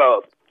bless you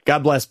both.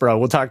 God bless, bro.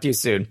 We'll talk to you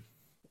soon.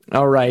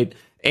 All right.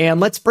 And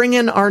let's bring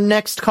in our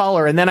next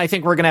caller, and then I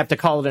think we're going to have to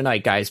call it a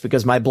night, guys,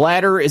 because my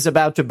bladder is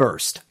about to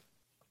burst.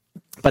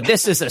 But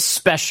this is a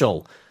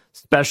special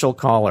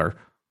caller.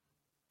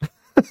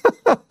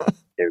 There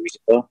we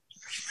go.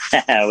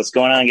 What's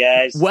going on,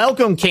 guys?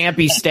 Welcome,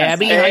 Campy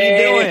Stabby.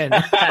 Hey. How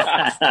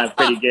you doing?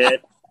 Pretty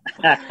good.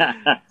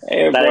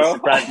 Hey, bro.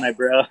 Surprised my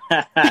bro.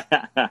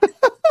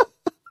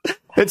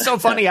 It's so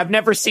funny. I've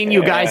never seen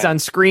you guys on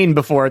screen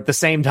before at the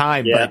same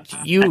time, but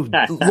you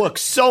look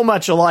so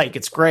much alike.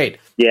 It's great.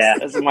 Yeah.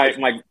 This is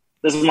my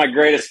This is my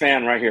greatest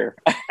fan right here.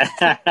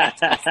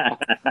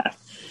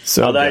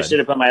 So although good. I should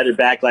have put my other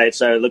backlight,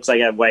 so it looks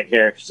like I have white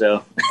hair.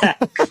 So,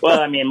 well,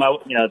 I mean,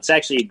 it's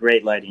actually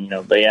great lighting,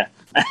 but yeah.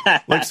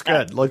 Looks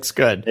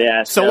good.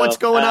 Yeah. So what's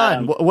going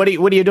on? What are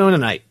you doing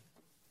tonight?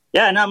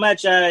 Yeah, not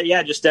much.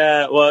 Just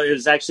it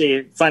was actually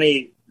a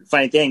funny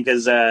thing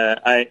because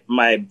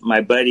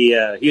my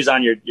buddy, he was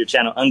on your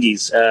channel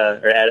Ungies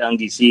or at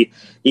Ungies. He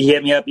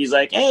hit me up. He's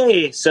like,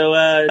 hey, so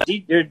my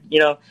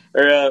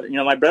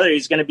brother,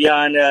 he's going to be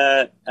on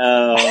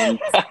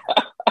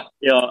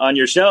on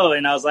your show,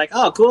 and I was like,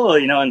 oh, cool,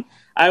 and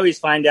I always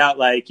find out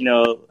like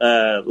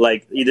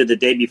either the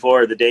day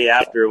before or the day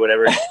after or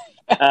whatever.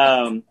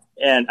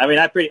 And I mean,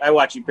 I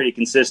watch you pretty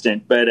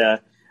consistent, but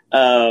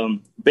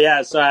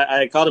yeah, so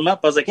I called him up.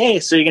 I was like, hey,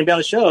 so you're going to be on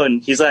the show?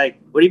 And he's like,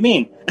 what do you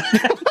mean?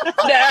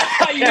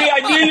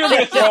 I knew you were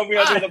going to throw me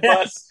under the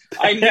bus.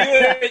 I knew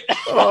it.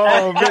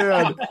 Oh,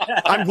 man.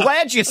 I'm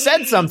glad you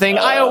said something.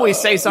 I always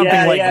say something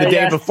the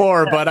day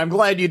before, but I'm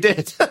glad you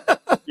did.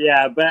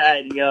 Yeah, but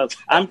I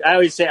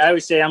always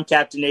say I'm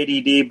Captain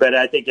ADD, but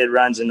I think it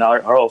runs in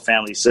our whole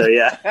family. So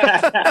yeah.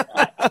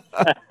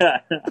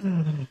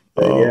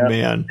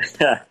 Man.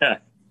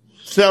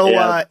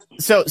 So,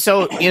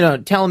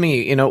 tell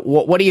me,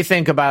 what do you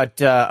think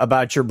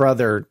about your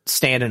brother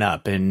standing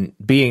up and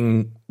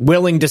being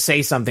willing to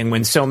say something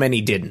when so many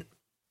didn't?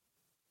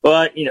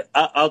 Well,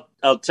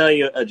 I'll tell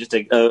you just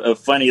a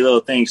funny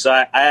little thing. So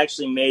I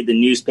actually made the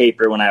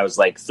newspaper when I was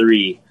like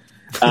 3.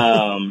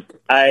 I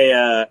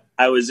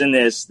was in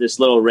this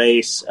little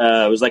race.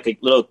 It was like a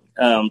little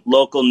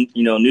local,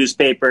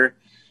 newspaper.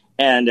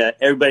 And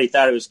everybody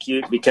thought it was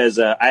cute because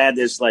I had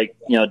this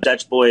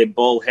Dutch boy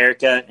bowl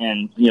haircut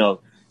and,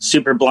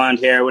 super blonde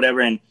hair or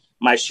whatever. And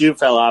my shoe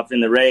fell off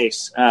in the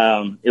race.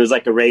 It was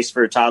like a race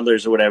for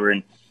toddlers or whatever.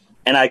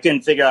 And I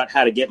couldn't figure out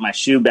how to get my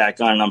shoe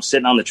back on. And I'm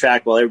sitting on the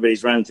track while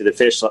everybody's running to the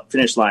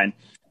finish line.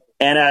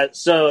 And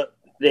so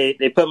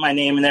they put my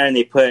name in there and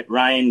they put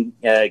Ryan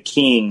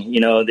King.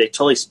 They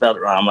totally spelled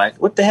it wrong. I'm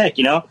like, what the heck,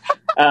 as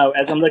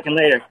I'm looking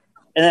later.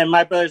 And then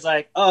my brother's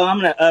like, oh, I'm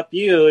going to up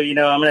you, I'm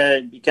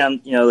going to become,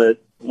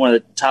 one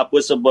of the top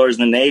whistleblowers in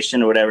the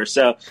nation or whatever.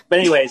 So, but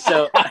anyway,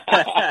 so I'm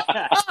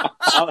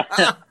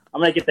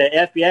going to get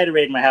the FBI to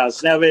raid my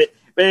house. No, but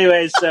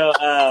anyway, so,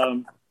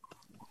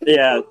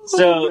 yeah.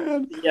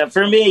 So, yeah,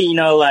 for me,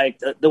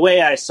 the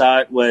way I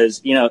saw it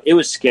was, it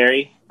was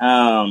scary,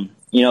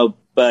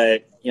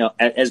 but,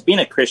 as being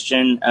a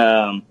Christian,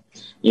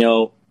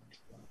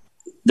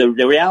 the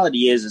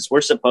reality is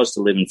we're supposed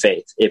to live in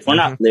faith. If we're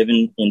not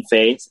living in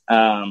faith,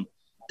 then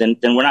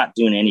we're not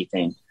doing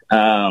anything.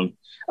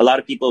 A lot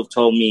of people have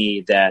told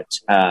me that,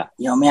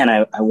 man,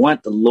 I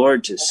want the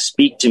Lord to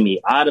speak to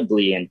me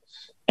audibly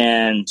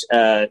and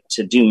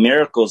to do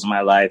miracles in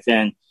my life.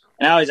 And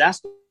I always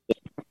ask.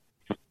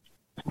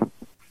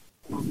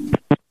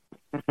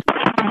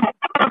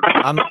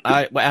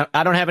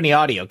 I don't have any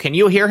audio. Can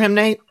you hear him,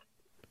 Nate?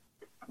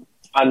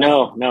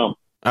 No.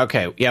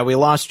 Okay. Yeah, we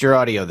lost your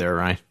audio there,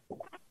 Ryan.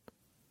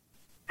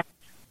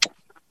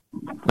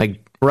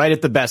 Like right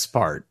at the best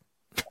part.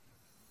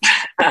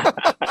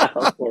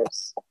 Of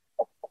course.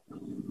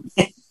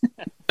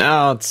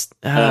 No,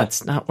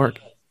 it's not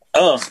working.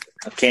 Oh,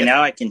 okay.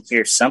 Now I can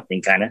hear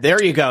something kind of.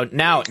 There you go.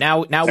 Now we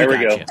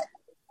got you.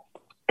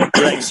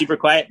 You're like super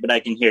quiet, but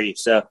I can hear you.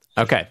 So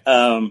okay.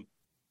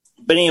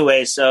 But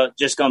anyway, so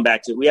just going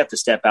back to, we have to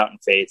step out in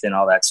faith and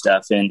all that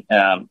stuff. And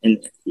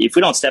if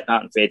we don't step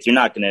out in faith, you're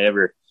not going to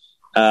ever,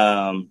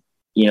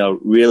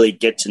 really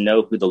get to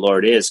know who the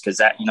Lord is. Cause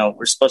that,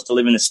 we're supposed to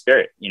live in the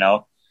Spirit,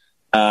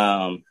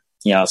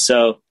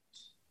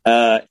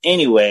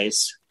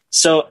 anyways,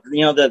 so,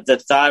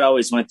 the thought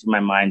always went through my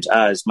mind,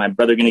 is my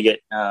brother going to get,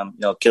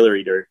 killer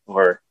eater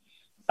or,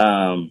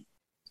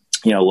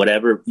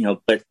 whatever,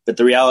 but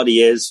the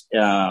reality is,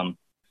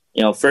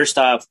 first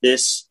off,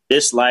 this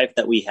life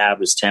that we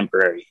have is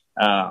temporary.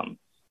 And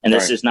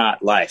this is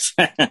not life.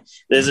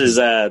 This is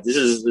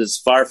as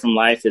far from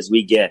life as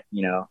we get,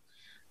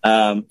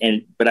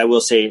 but I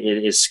will say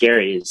it is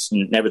scary,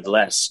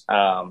 nevertheless,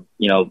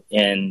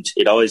 and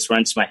it always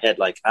runs to my head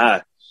like,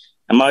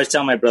 I'm always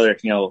telling my brother,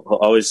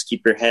 always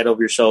keep your head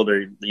over your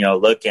shoulder,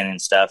 looking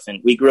and stuff.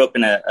 And we grew up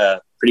in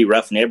a pretty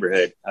rough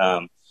neighborhood,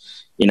 Pomona,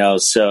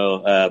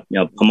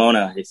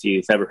 if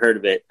you've ever heard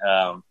of it.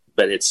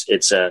 But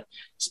it's a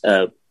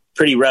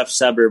pretty rough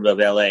suburb of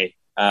LA.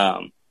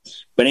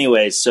 But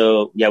anyway,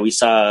 so yeah, we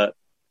saw,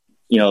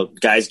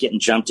 guys getting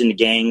jumped into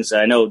gangs.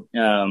 I know,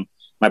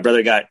 my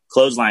brother got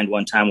clotheslined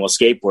one time while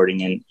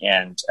skateboarding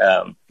and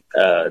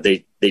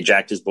they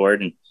jacked his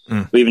board and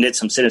we even did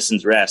some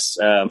citizens arrests.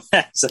 So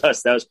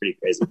that was pretty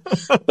crazy,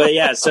 but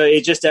yeah, so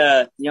it just,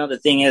 the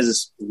thing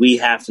is we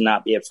have to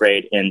not be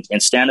afraid and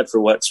stand up for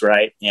what's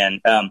right.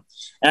 And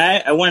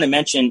I want to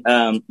mention,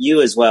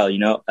 you as well,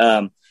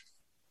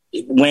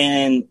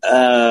 when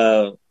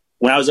I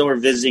was over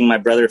visiting my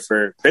brother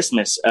for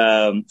Christmas,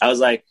 I was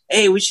like,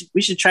 hey, we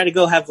should try to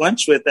go have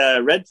lunch with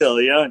Red Pill,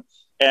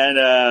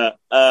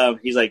 And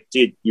he's like,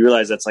 dude, you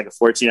realize that's like a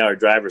 14-hour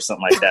drive or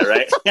something like that,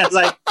 right? I was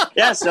like,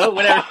 yeah, so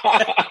whatever.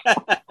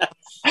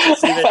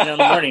 See that in the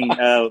morning,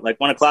 like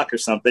 1 o'clock or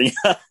something.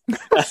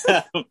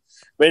 But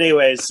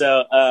anyway,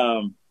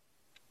 so,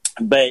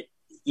 but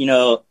you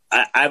know,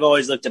 I've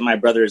always looked at my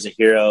brother as a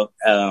hero.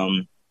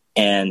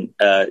 And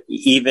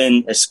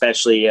even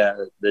especially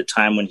the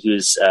time when he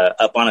was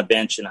up on a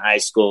bench in high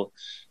school,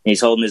 and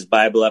he's holding his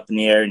Bible up in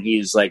the air and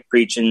he's like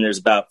preaching. There's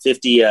about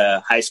 50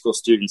 high school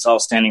students all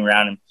standing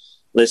around him,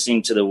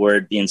 listening to the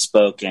word being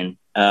spoken.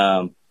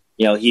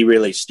 You know, he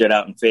really stood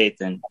out in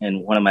faith. And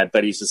one of my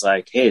buddies was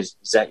like, "Hey, is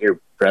that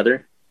your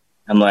brother?"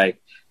 I'm like,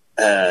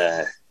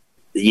 yeah.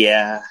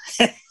 Yeah.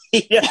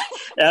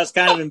 I was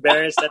kind of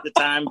embarrassed at the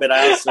time, but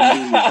I also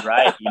knew he was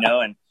right, you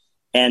know,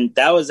 and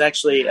that was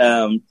actually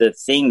the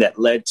thing that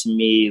led to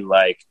me,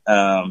 like,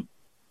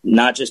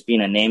 not just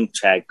being a name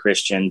tag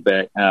Christian,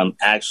 but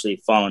actually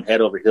falling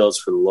head over heels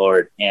for the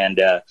Lord. And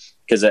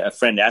because a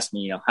friend asked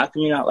me, you know, how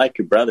come you not like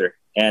your brother?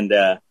 And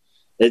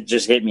it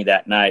just hit me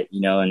that night, you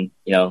know, and,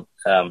 you know,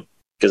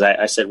 because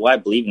I said, well, I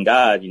believe in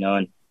God, you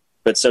know,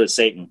 but so does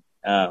Satan.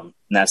 And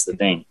that's the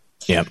thing.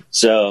 Yeah.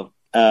 So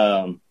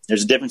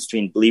there's a difference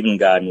between believing in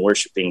God and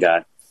worshiping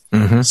God.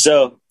 Mm-hmm.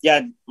 So,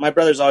 yeah, my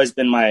brother's always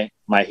been my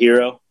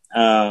hero.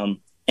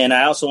 And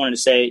I also wanted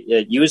to say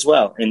you as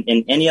well, and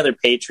any other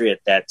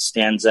patriot that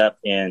stands up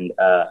and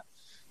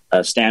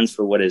stands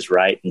for what is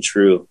right and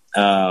true.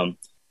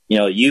 You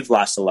know, you've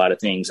lost a lot of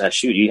things.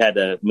 Shoot, you had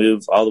to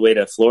move all the way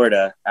to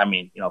Florida. I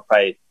mean, you know,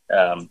 probably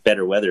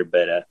better weather,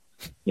 but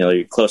you know,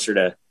 you're closer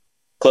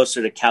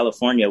to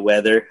California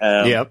weather.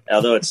 Yep.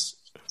 Although it's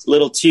a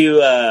little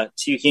too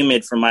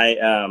humid for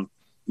my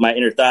my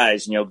inner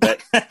thighs, you know,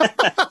 but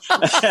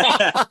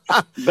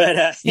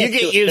you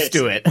get used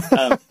to it.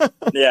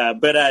 Yeah,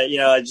 but you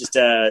know, I just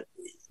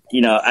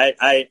you know,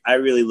 I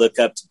really look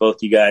up to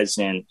both you guys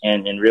and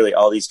really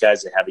all these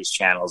guys that have these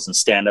channels and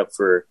stand up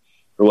for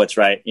what's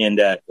right. And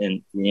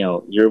you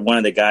know, you're one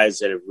of the guys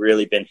that have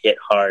really been hit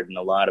hard in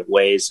a lot of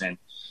ways, and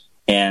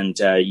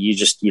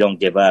you don't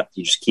give up.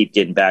 You just keep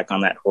getting back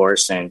on that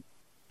horse, and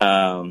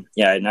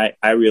yeah, and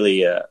I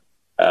really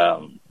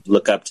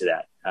look up to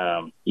that.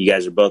 You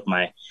guys are both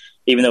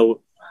even though,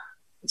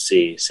 let's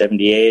see,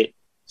 78.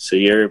 So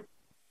you're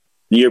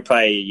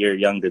probably a year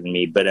younger than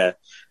me, but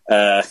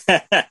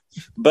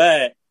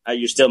but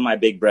you're still my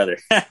big brother.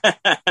 My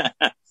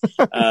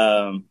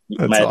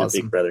other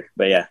big brother,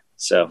 but yeah.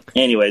 So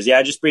anyways, yeah,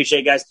 I just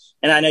appreciate it, guys.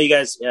 And I know you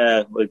guys,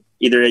 either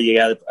you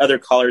got other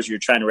callers, you're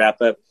trying to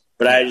wrap up,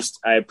 but yeah.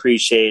 I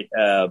appreciate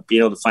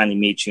being able to finally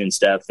meet you and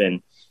stuff.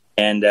 And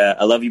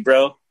I love you,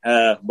 bro.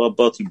 Well,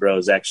 both you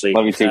bros, actually.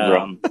 Love you too,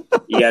 bro.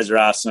 You guys are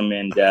awesome,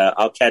 and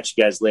I'll catch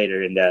you guys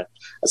later, and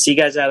I'll see you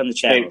guys out on the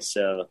channel. Hey.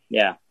 So,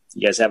 yeah,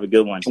 you guys have a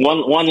good one.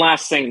 One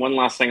last thing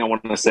I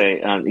wanted to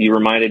say. You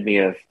reminded me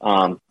of, you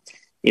know,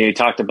 you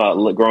talked about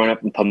growing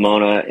up in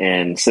Pomona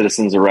and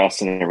citizens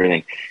arrests and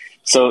everything.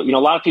 So, you know, a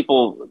lot of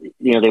people,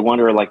 you know, they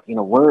wonder, like, you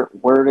know,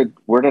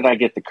 where did I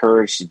get the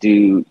courage to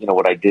do, you know,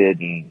 what I did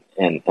and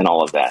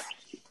all of that.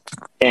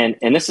 And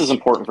this is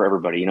important for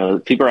everybody. You know,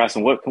 people are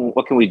asking,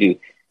 what can we do?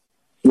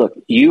 Look,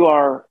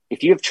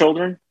 if you have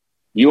children,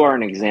 you are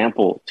an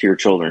example to your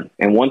children.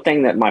 And one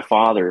thing that my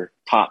father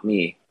taught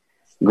me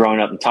growing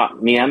up, and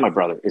taught me and my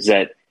brother, is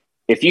that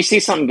if you see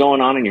something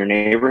going on in your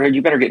neighborhood,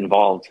 you better get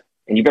involved,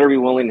 and you better be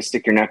willing to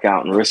stick your neck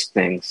out and risk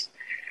things.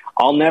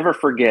 I'll never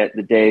forget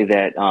the day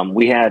that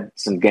we had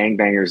some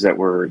gangbangers that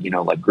were, you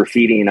know, like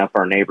graffitiing up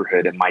our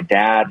neighborhood, and my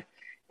dad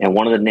and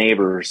one of the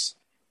neighbors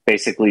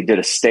basically did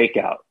a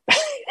stakeout.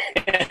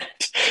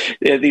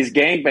 These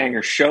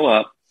gangbangers show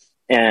up,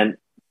 and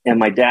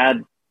my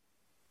dad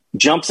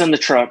jumps in the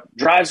truck,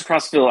 drives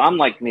across the field. I'm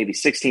like maybe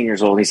 16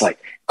 years old. He's like,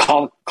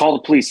 call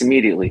the police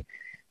immediately.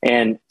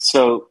 And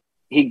so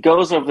he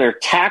goes over there,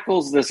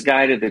 tackles this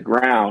guy to the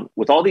ground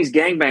with all these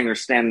gangbangers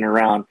standing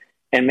around,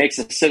 and makes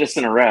a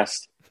citizen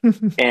arrest.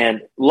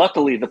 And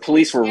luckily the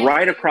police were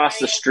right across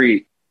the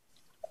street.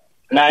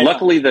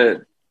 Luckily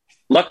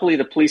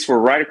the police were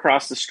right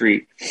across the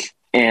street,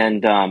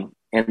 and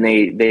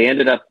they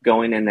ended up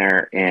going in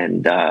there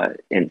and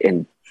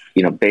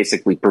you know,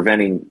 basically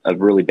preventing a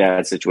really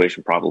bad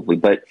situation, probably.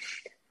 But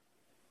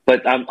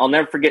I'll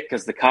never forget,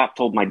 because the cop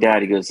told my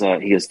dad, he goes,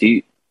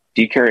 do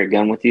you carry a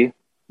gun with you?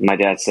 And my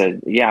dad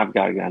said, yeah, I've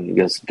got a gun. He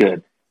goes,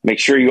 good. Make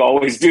sure you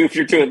always do if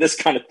you're doing this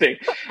kind of thing.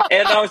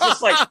 And I was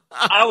just like,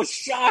 I was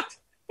shocked.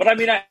 But I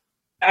mean,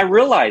 I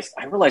realized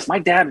my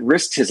dad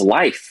risked his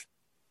life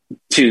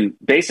to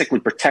basically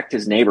protect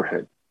his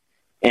neighborhood.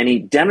 And he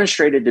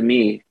demonstrated to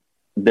me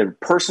the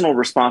personal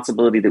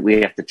responsibility that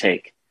we have to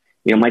take.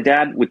 You know, my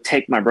dad would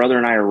take my brother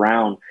and I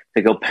around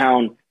to go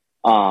pound,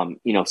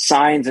 you know,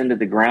 signs into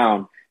the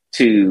ground.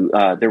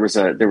 There was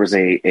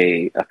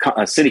a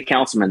city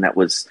councilman that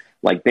was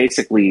like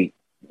basically,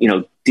 you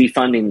know,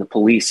 defunding the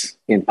police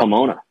in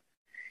Pomona,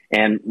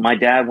 and my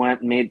dad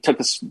took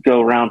us go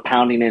around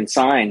pounding in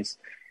signs,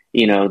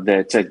 you know,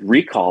 to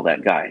recall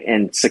that guy,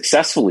 and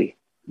successfully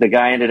the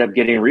guy ended up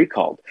getting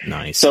recalled.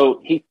 Nice.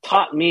 So he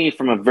taught me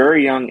from a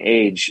very young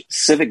age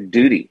civic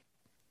duty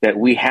that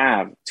we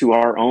have to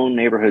our own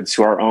neighborhoods,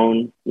 to our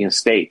own, you know,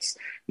 states.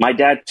 My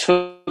dad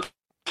took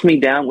me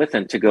down with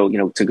him to go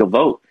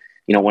vote.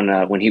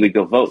 when he would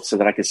go vote, so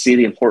that I could see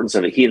the importance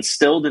of it. He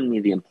instilled in me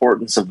the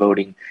importance of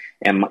voting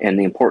and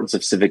the importance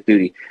of civic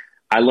duty.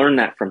 I learned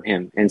that from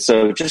him. And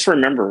so just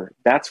remember,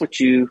 that's what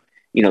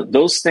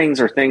those things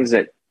are things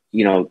that,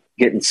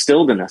 get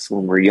instilled in us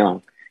when we're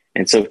young.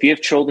 And so if you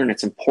have children,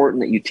 it's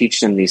important that you teach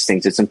them these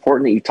things. It's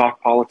important that you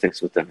talk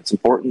politics with them. It's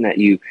important that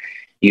you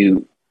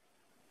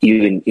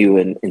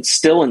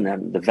instill in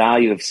them the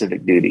value of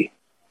civic duty.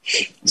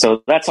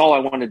 So that's all I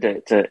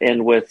wanted to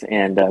end with.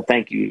 And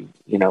thank you,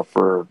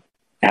 for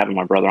having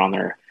my brother on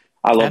there.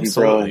 I love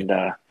Absolutely. you,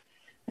 bro.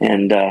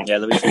 And love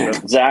you too,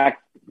 bro.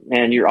 Zach,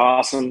 man, you're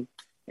awesome.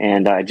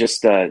 And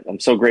I'm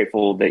so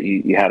grateful that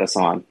you had us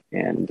on.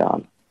 And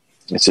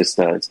it's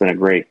been a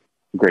great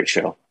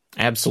show.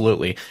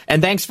 Absolutely.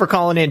 And thanks for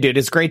calling in, dude.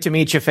 It's great to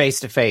meet you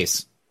face to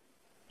face.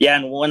 Yeah,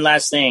 and one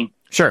last thing.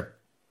 Sure.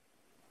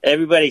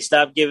 Everybody,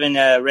 stop giving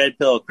Red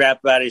Pill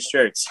crap about his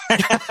shirts.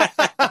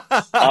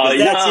 Oh,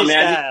 yeah,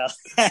 man.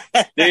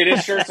 Dude,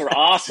 his shirts are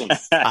awesome.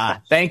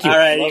 Thank you. All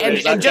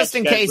right. And just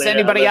in case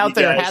anybody out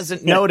there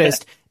hasn't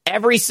noticed,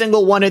 every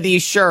single one of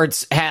these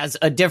shirts has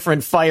a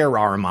different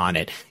firearm on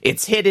it.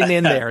 It's hidden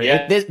in there.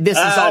 Yeah. This is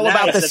all nice.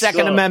 about the That's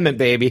Second cool. Amendment,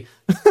 baby.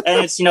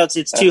 And it's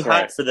it's too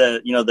hot for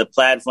the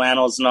plaid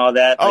flannels and all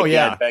that. Oh,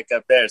 yeah. Back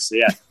up there. So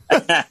yeah.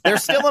 They're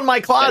still in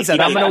my closet.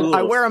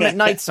 I wear them at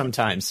night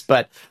sometimes.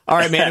 But all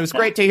right, man, it was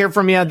great to hear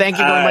from you. Thank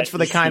you very much for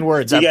the kind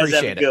words. I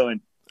appreciate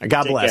it.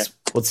 God bless.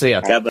 We'll see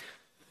you. God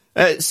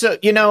bless.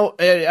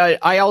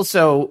 I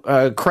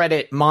also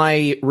credit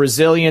my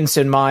resilience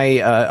and my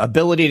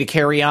ability to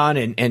carry on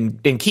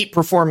and keep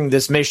performing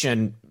this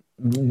mission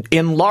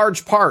in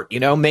large part,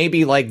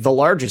 maybe like the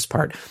largest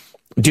part,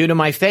 due to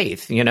my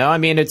faith. I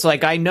mean, it's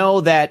like I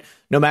know that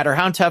no matter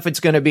how tough it's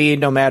going to be,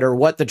 no matter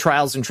what the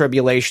trials and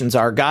tribulations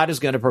are, God is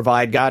going to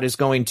provide. God is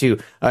going to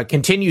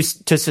continue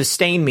to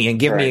sustain me and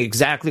give me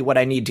exactly what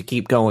I need to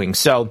keep going.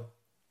 So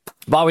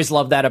I've always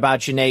loved that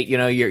about you, Nate.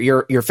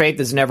 Your faith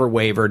has never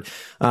wavered.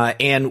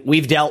 And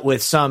we've dealt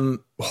with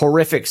some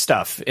horrific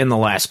stuff in the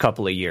last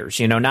couple of years,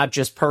 not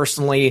just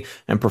personally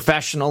and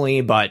professionally,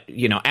 but,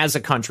 as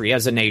a country,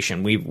 as a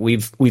nation,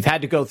 we've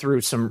had to go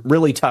through some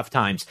really tough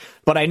times.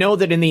 But I know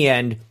that in the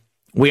end,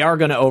 we are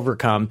going to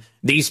overcome.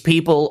 These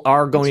people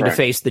are going to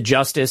face the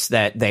justice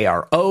that they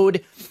are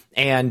owed.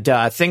 And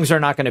things are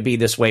not going to be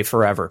this way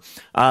forever.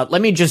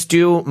 Let me just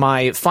do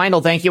my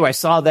final thank you. I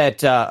saw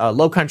that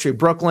Low Country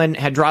Brooklyn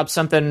had dropped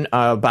something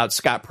about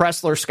Scott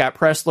Pressler. Scott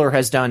Pressler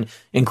has done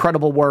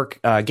incredible work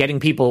getting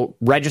people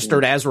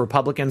registered as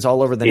Republicans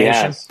all over the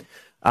nation.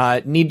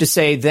 Need to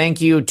say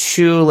thank you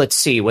to, let's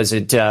see, was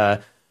it,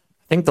 I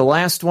think the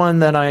last one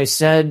that I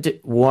said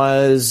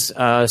was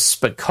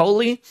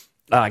Spicoli.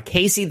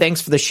 Casey,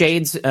 thanks for the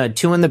shades.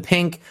 Two in the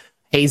pink.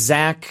 Hey,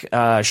 Zach,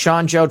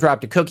 Sean Joe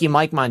dropped a cookie.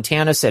 Mike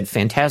Montana said,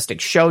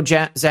 fantastic show,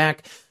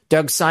 Zach.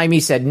 Doug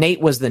Simey said,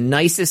 Nate was the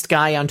nicest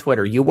guy on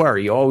Twitter. You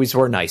always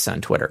were nice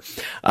on Twitter.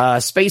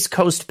 Space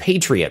Coast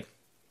Patriot.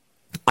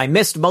 I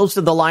missed most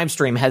of the live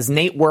stream. Has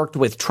Nate worked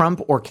with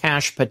Trump or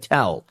Kash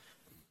Patel?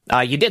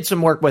 You did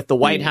some work with the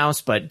White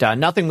House, but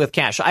nothing with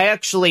Kash. I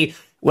actually,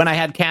 when I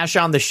had Kash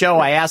on the show,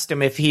 I asked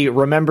him if he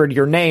remembered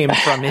your name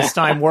from his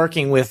time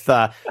working with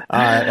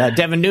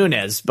Devin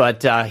Nunes,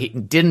 but he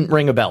didn't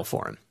ring a bell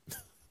for him.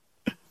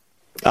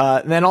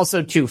 Then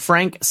also to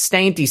Frank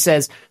Staint, he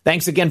says,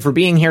 thanks again for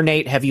being here,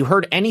 Nate. Have you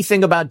heard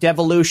anything about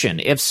devolution?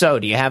 If so,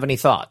 do you have any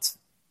thoughts?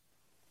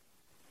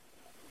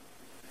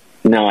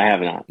 No, I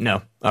have not.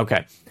 No.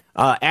 Okay.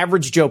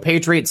 Average Joe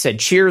Patriot said,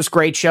 cheers,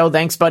 great show.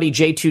 Thanks, buddy.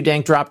 J2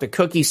 Dank dropped a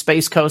cookie.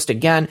 Space Coast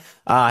again.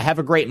 Have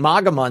a great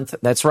MAGA month.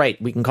 That's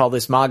right. We can call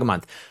this MAGA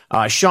month.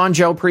 Sean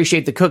Joe,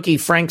 appreciate the cookie.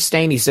 Frank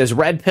Staint, he says,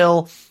 red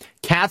pill,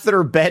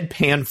 catheter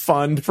bedpan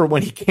fund for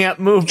when he can't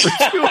move for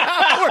 2 hours.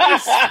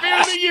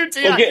 The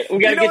UTI.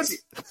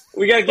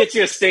 We gotta get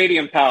you a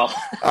stadium, pal.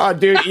 Oh,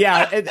 dude,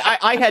 yeah.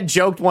 I had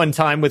joked one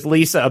time with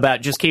Lisa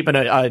about just keeping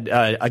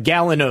a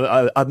gallon,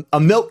 a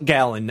milk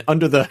gallon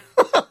under the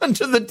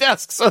under the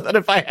desk so that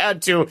if I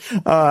had to,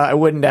 I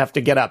wouldn't have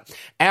to get up.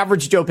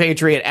 Average Joe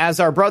Patriot, as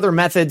our brother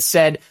Method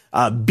said,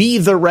 be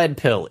the red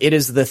pill. It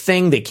is the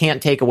thing they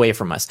can't take away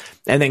from us.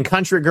 And then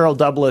Country Girl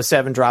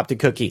 007 dropped a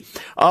cookie.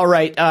 All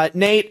right,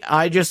 Nate,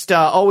 I just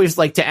always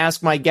like to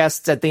ask my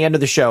guests at the end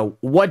of the show,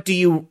 what do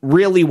you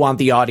really want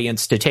the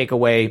audience to take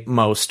away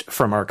most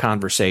from our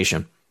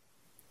conversation?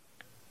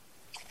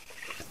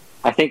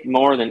 I think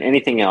more than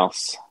anything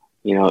else,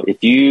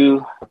 if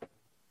you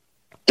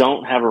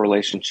don't have a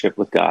relationship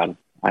with God,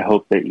 I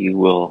hope that you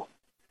will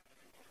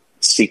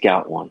seek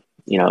out one.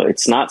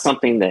 It's not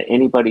something that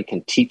anybody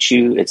can teach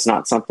you. It's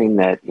not something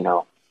that,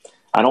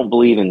 I don't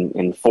believe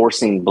in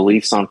forcing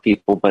beliefs on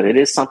people, but it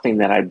is something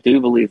that I do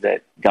believe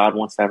that God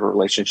wants to have a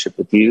relationship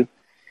with you.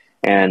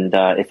 And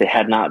if it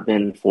had not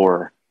been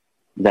for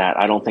that,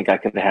 I don't think I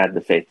could have had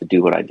the faith to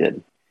do what I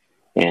did.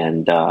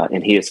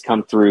 And he has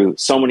come through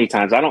so many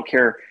times. I don't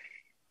care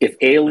if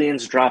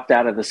aliens dropped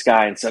out of the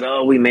sky and said,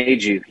 oh, we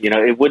made you,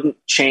 it wouldn't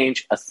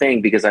change a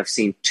thing because I've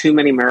seen too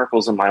many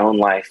miracles in my own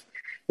life.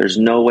 There's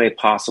no way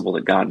possible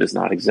that God does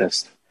not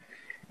exist.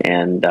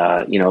 And,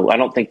 I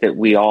don't think that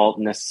we all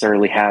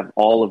necessarily have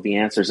all of the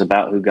answers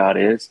about who God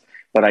is,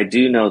 but I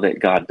do know that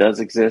God does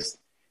exist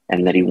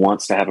and that he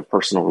wants to have a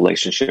personal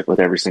relationship with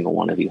every single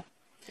one of you.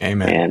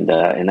 Amen.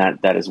 And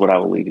that is what I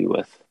will leave you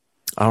with.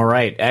 All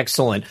right.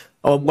 Excellent.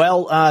 Oh,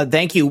 well,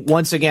 thank you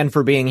once again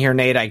for being here,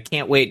 Nate. I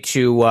can't wait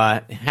to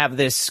have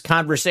this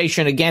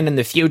conversation again in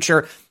the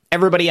future.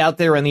 Everybody out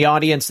there in the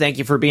audience, thank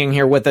you for being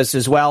here with us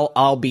as well.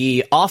 I'll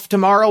be off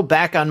tomorrow,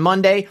 back on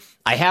Monday.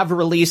 I have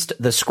released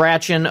the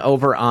scratch-in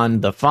over on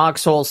the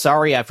Foxhole.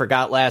 Sorry, I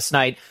forgot last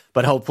night,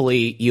 but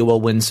hopefully you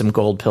will win some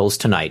gold pills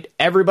tonight.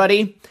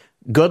 Everybody,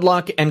 good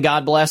luck and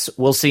God bless.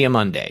 We'll see you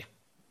Monday.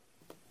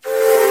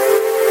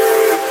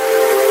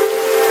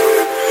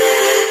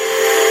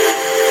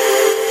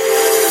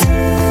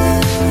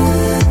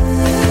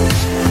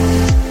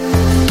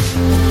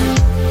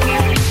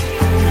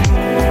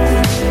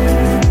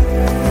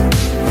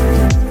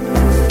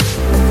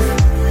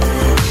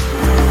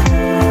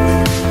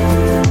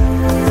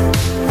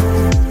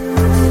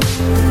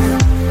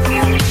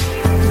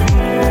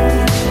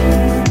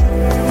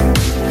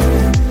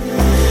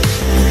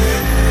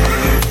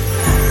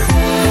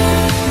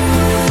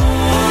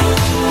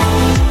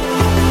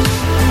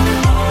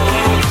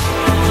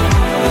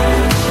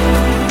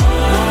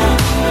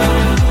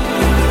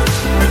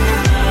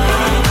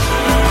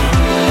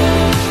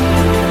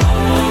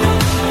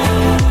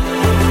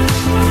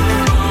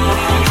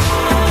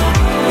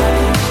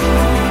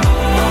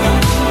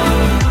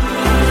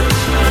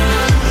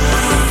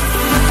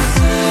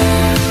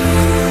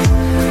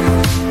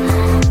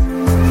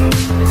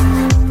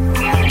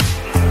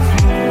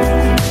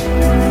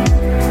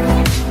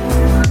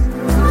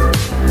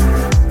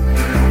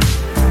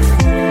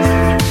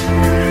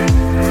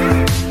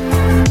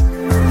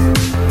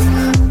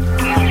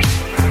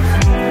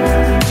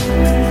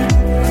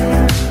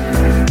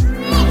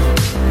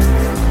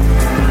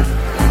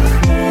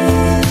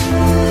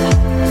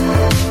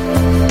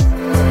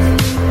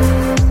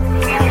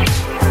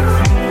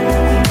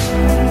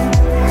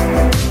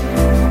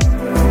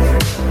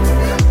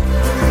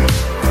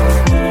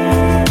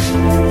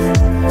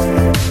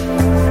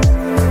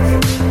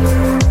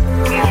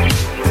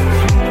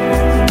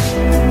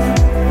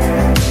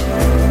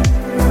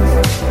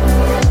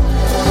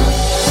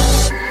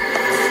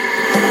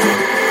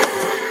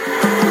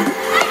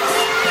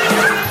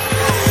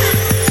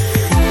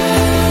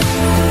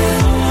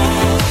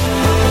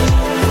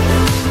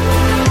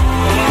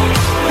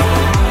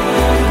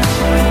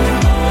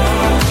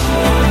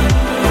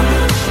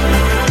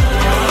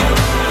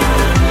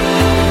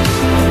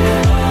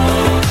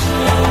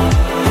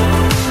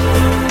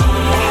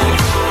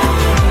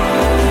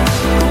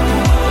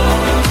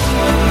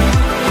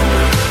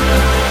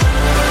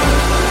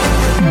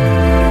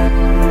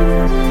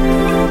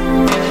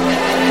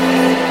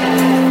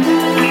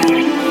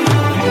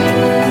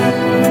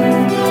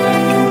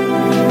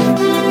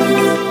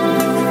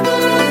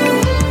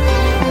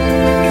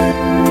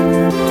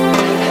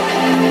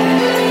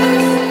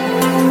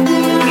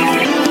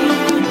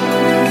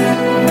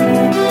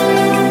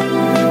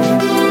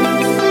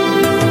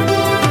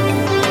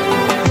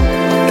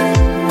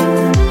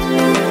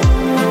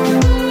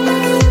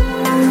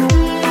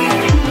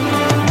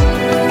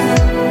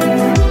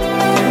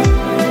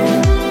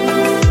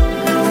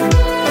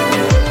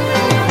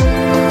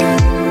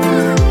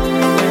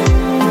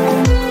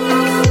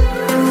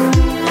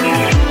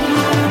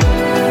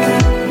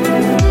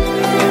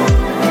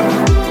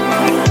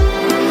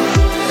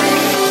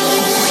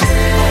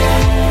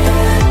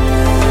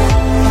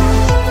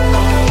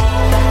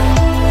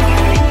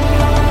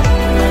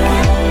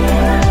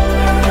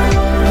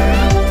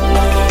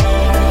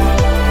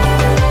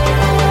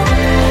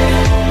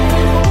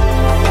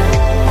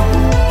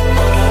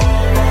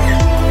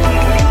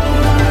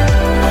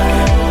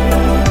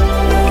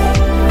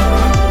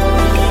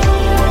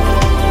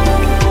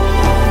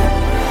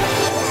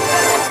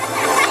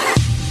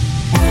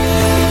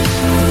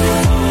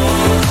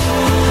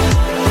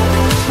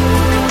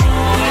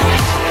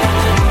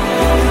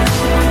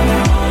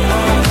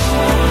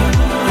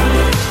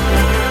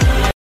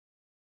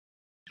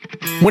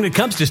 When it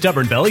comes to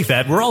stubborn belly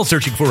fat, we're all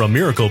searching for a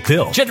miracle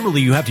pill.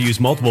 Generally, you have to use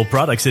multiple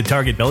products that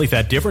target belly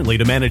fat differently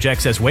to manage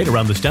excess weight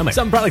around the stomach.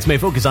 Some products may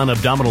focus on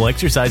abdominal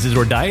exercises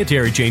or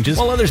dietary changes,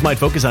 while others might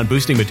focus on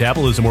boosting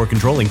metabolism or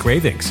controlling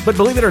cravings. But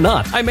believe it or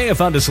not, I may have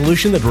found a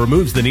solution that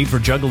removes the need for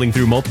juggling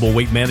through multiple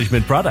weight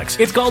management products.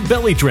 It's called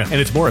Belly Trim,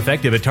 and it's more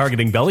effective at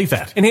targeting belly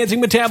fat,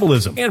 enhancing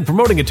metabolism, and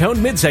promoting a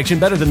toned midsection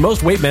better than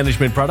most weight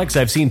management products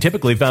I've seen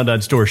typically found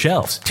on store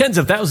shelves. Tens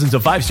of thousands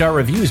of 5-star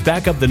reviews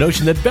back up the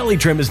notion that Belly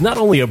Trim is not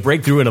only a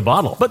breakthrough breakthrough in a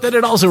bottle, but then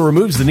it also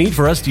removes the need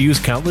for us to use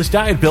countless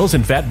diet pills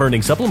and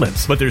fat-burning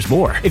supplements. But there's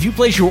more. If you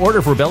place your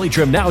order for Belly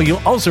Trim now,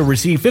 you'll also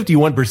receive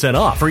 51%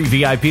 off, free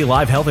VIP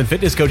live health and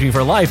fitness coaching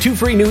for life, 2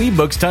 free new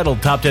ebooks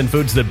titled Top 10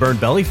 Foods That Burn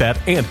Belly Fat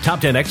and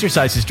Top 10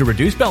 Exercises to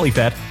Reduce Belly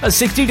Fat, a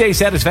 60-day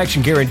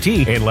satisfaction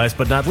guarantee, and last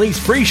but not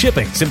least, free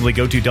shipping. Simply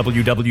go to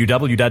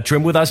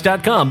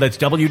www.trimwithus.com. That's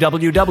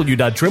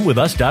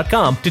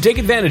www.trimwithus.com to take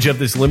advantage of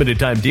this limited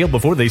time deal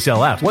before they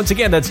sell out. Once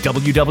again, that's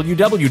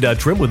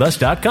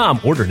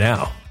www.trimwithus.com. Order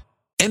now.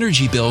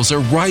 Energy bills are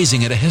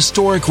rising at a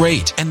historic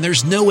rate, and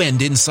there's no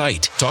end in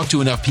sight. Talk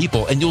to enough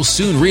people, and you'll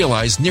soon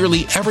realize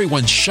nearly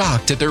everyone's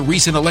shocked at their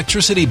recent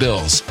electricity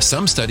bills.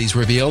 Some studies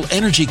reveal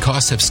energy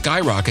costs have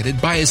skyrocketed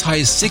by as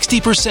high as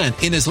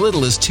 60% in as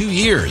little as 2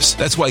 years.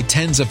 That's why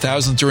tens of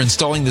thousands are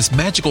installing this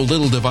magical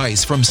little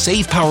device from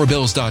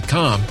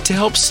SavePowerBills.com to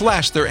help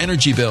slash their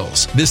energy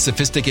bills. This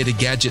sophisticated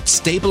gadget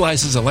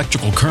stabilizes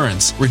electrical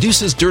currents,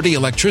 reduces dirty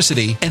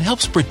electricity, and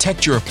helps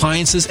protect your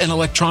appliances and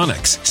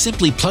electronics.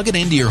 Simply plug it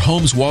into your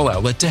home's wall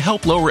outlet to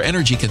help lower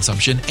energy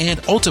consumption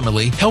and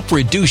ultimately help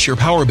reduce your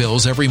power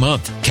bills every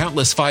month.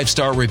 Countless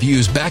 5-star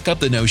reviews back up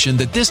the notion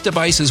that this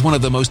device is one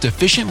of the most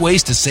efficient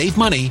ways to save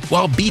money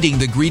while beating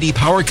the greedy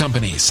power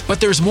companies.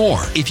 But there's more.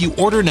 If you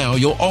order now,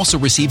 you'll also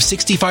receive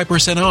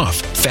 65% off,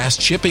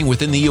 fast shipping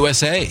within the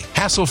USA,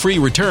 hassle-free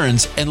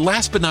returns, and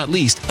last but not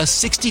least, a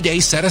 60-day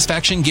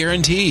satisfaction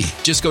guarantee.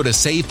 Just go to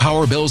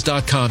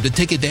SavePowerBills.com to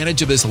take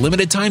advantage of this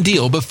limited time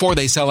deal before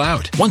they sell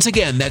out. Once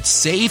again, that's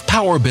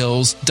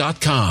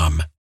SavePowerBills.com.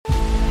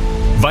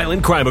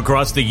 Violent crime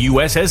across the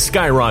U.S. has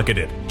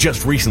skyrocketed.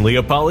 Just recently,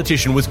 a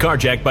politician was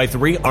carjacked by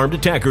 3 armed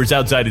attackers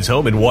outside his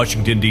home in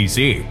Washington,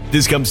 D.C.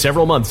 This comes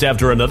several months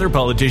after another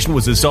politician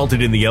was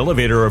assaulted in the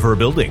elevator of her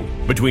building.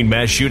 Between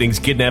mass shootings,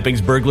 kidnappings,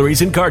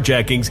 burglaries, and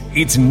carjackings,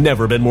 it's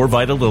never been more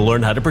vital to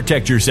learn how to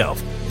protect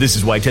yourself. This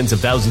is why tens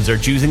of thousands are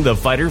choosing the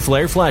Fighter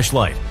Flare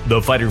flashlight.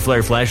 The Fighter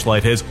Flare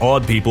flashlight has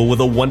awed people with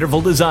a wonderful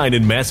design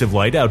and massive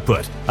light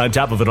output. On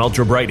top of an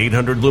ultra-bright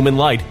 800-lumen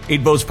light,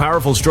 it boasts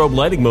powerful strobe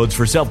lighting modes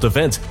for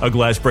self-defense, a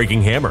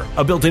glass-breaking hammer,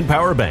 a built-in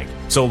power bank,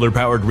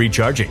 solar-powered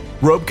recharging,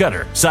 rope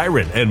cutter,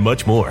 siren, and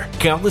much more.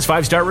 Countless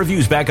 5-star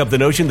reviews back up the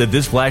notion that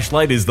this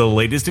flashlight is the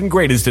latest and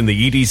greatest in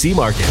the EDC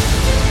market.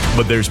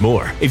 But there's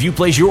more. If you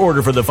place your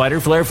order for the Fighter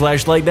Flare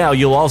flashlight now,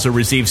 you'll also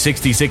receive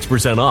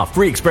 66% off,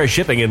 free express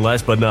shipping, and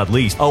last but not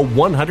least, a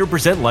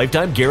 100%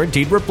 lifetime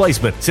guaranteed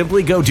replacement.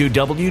 Simply go to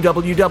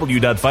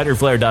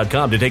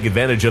www.fighterflare.com to take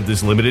advantage of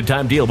this limited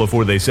time deal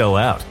before they sell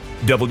out.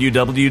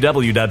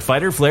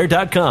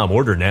 www.fighterflare.com.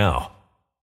 Order now.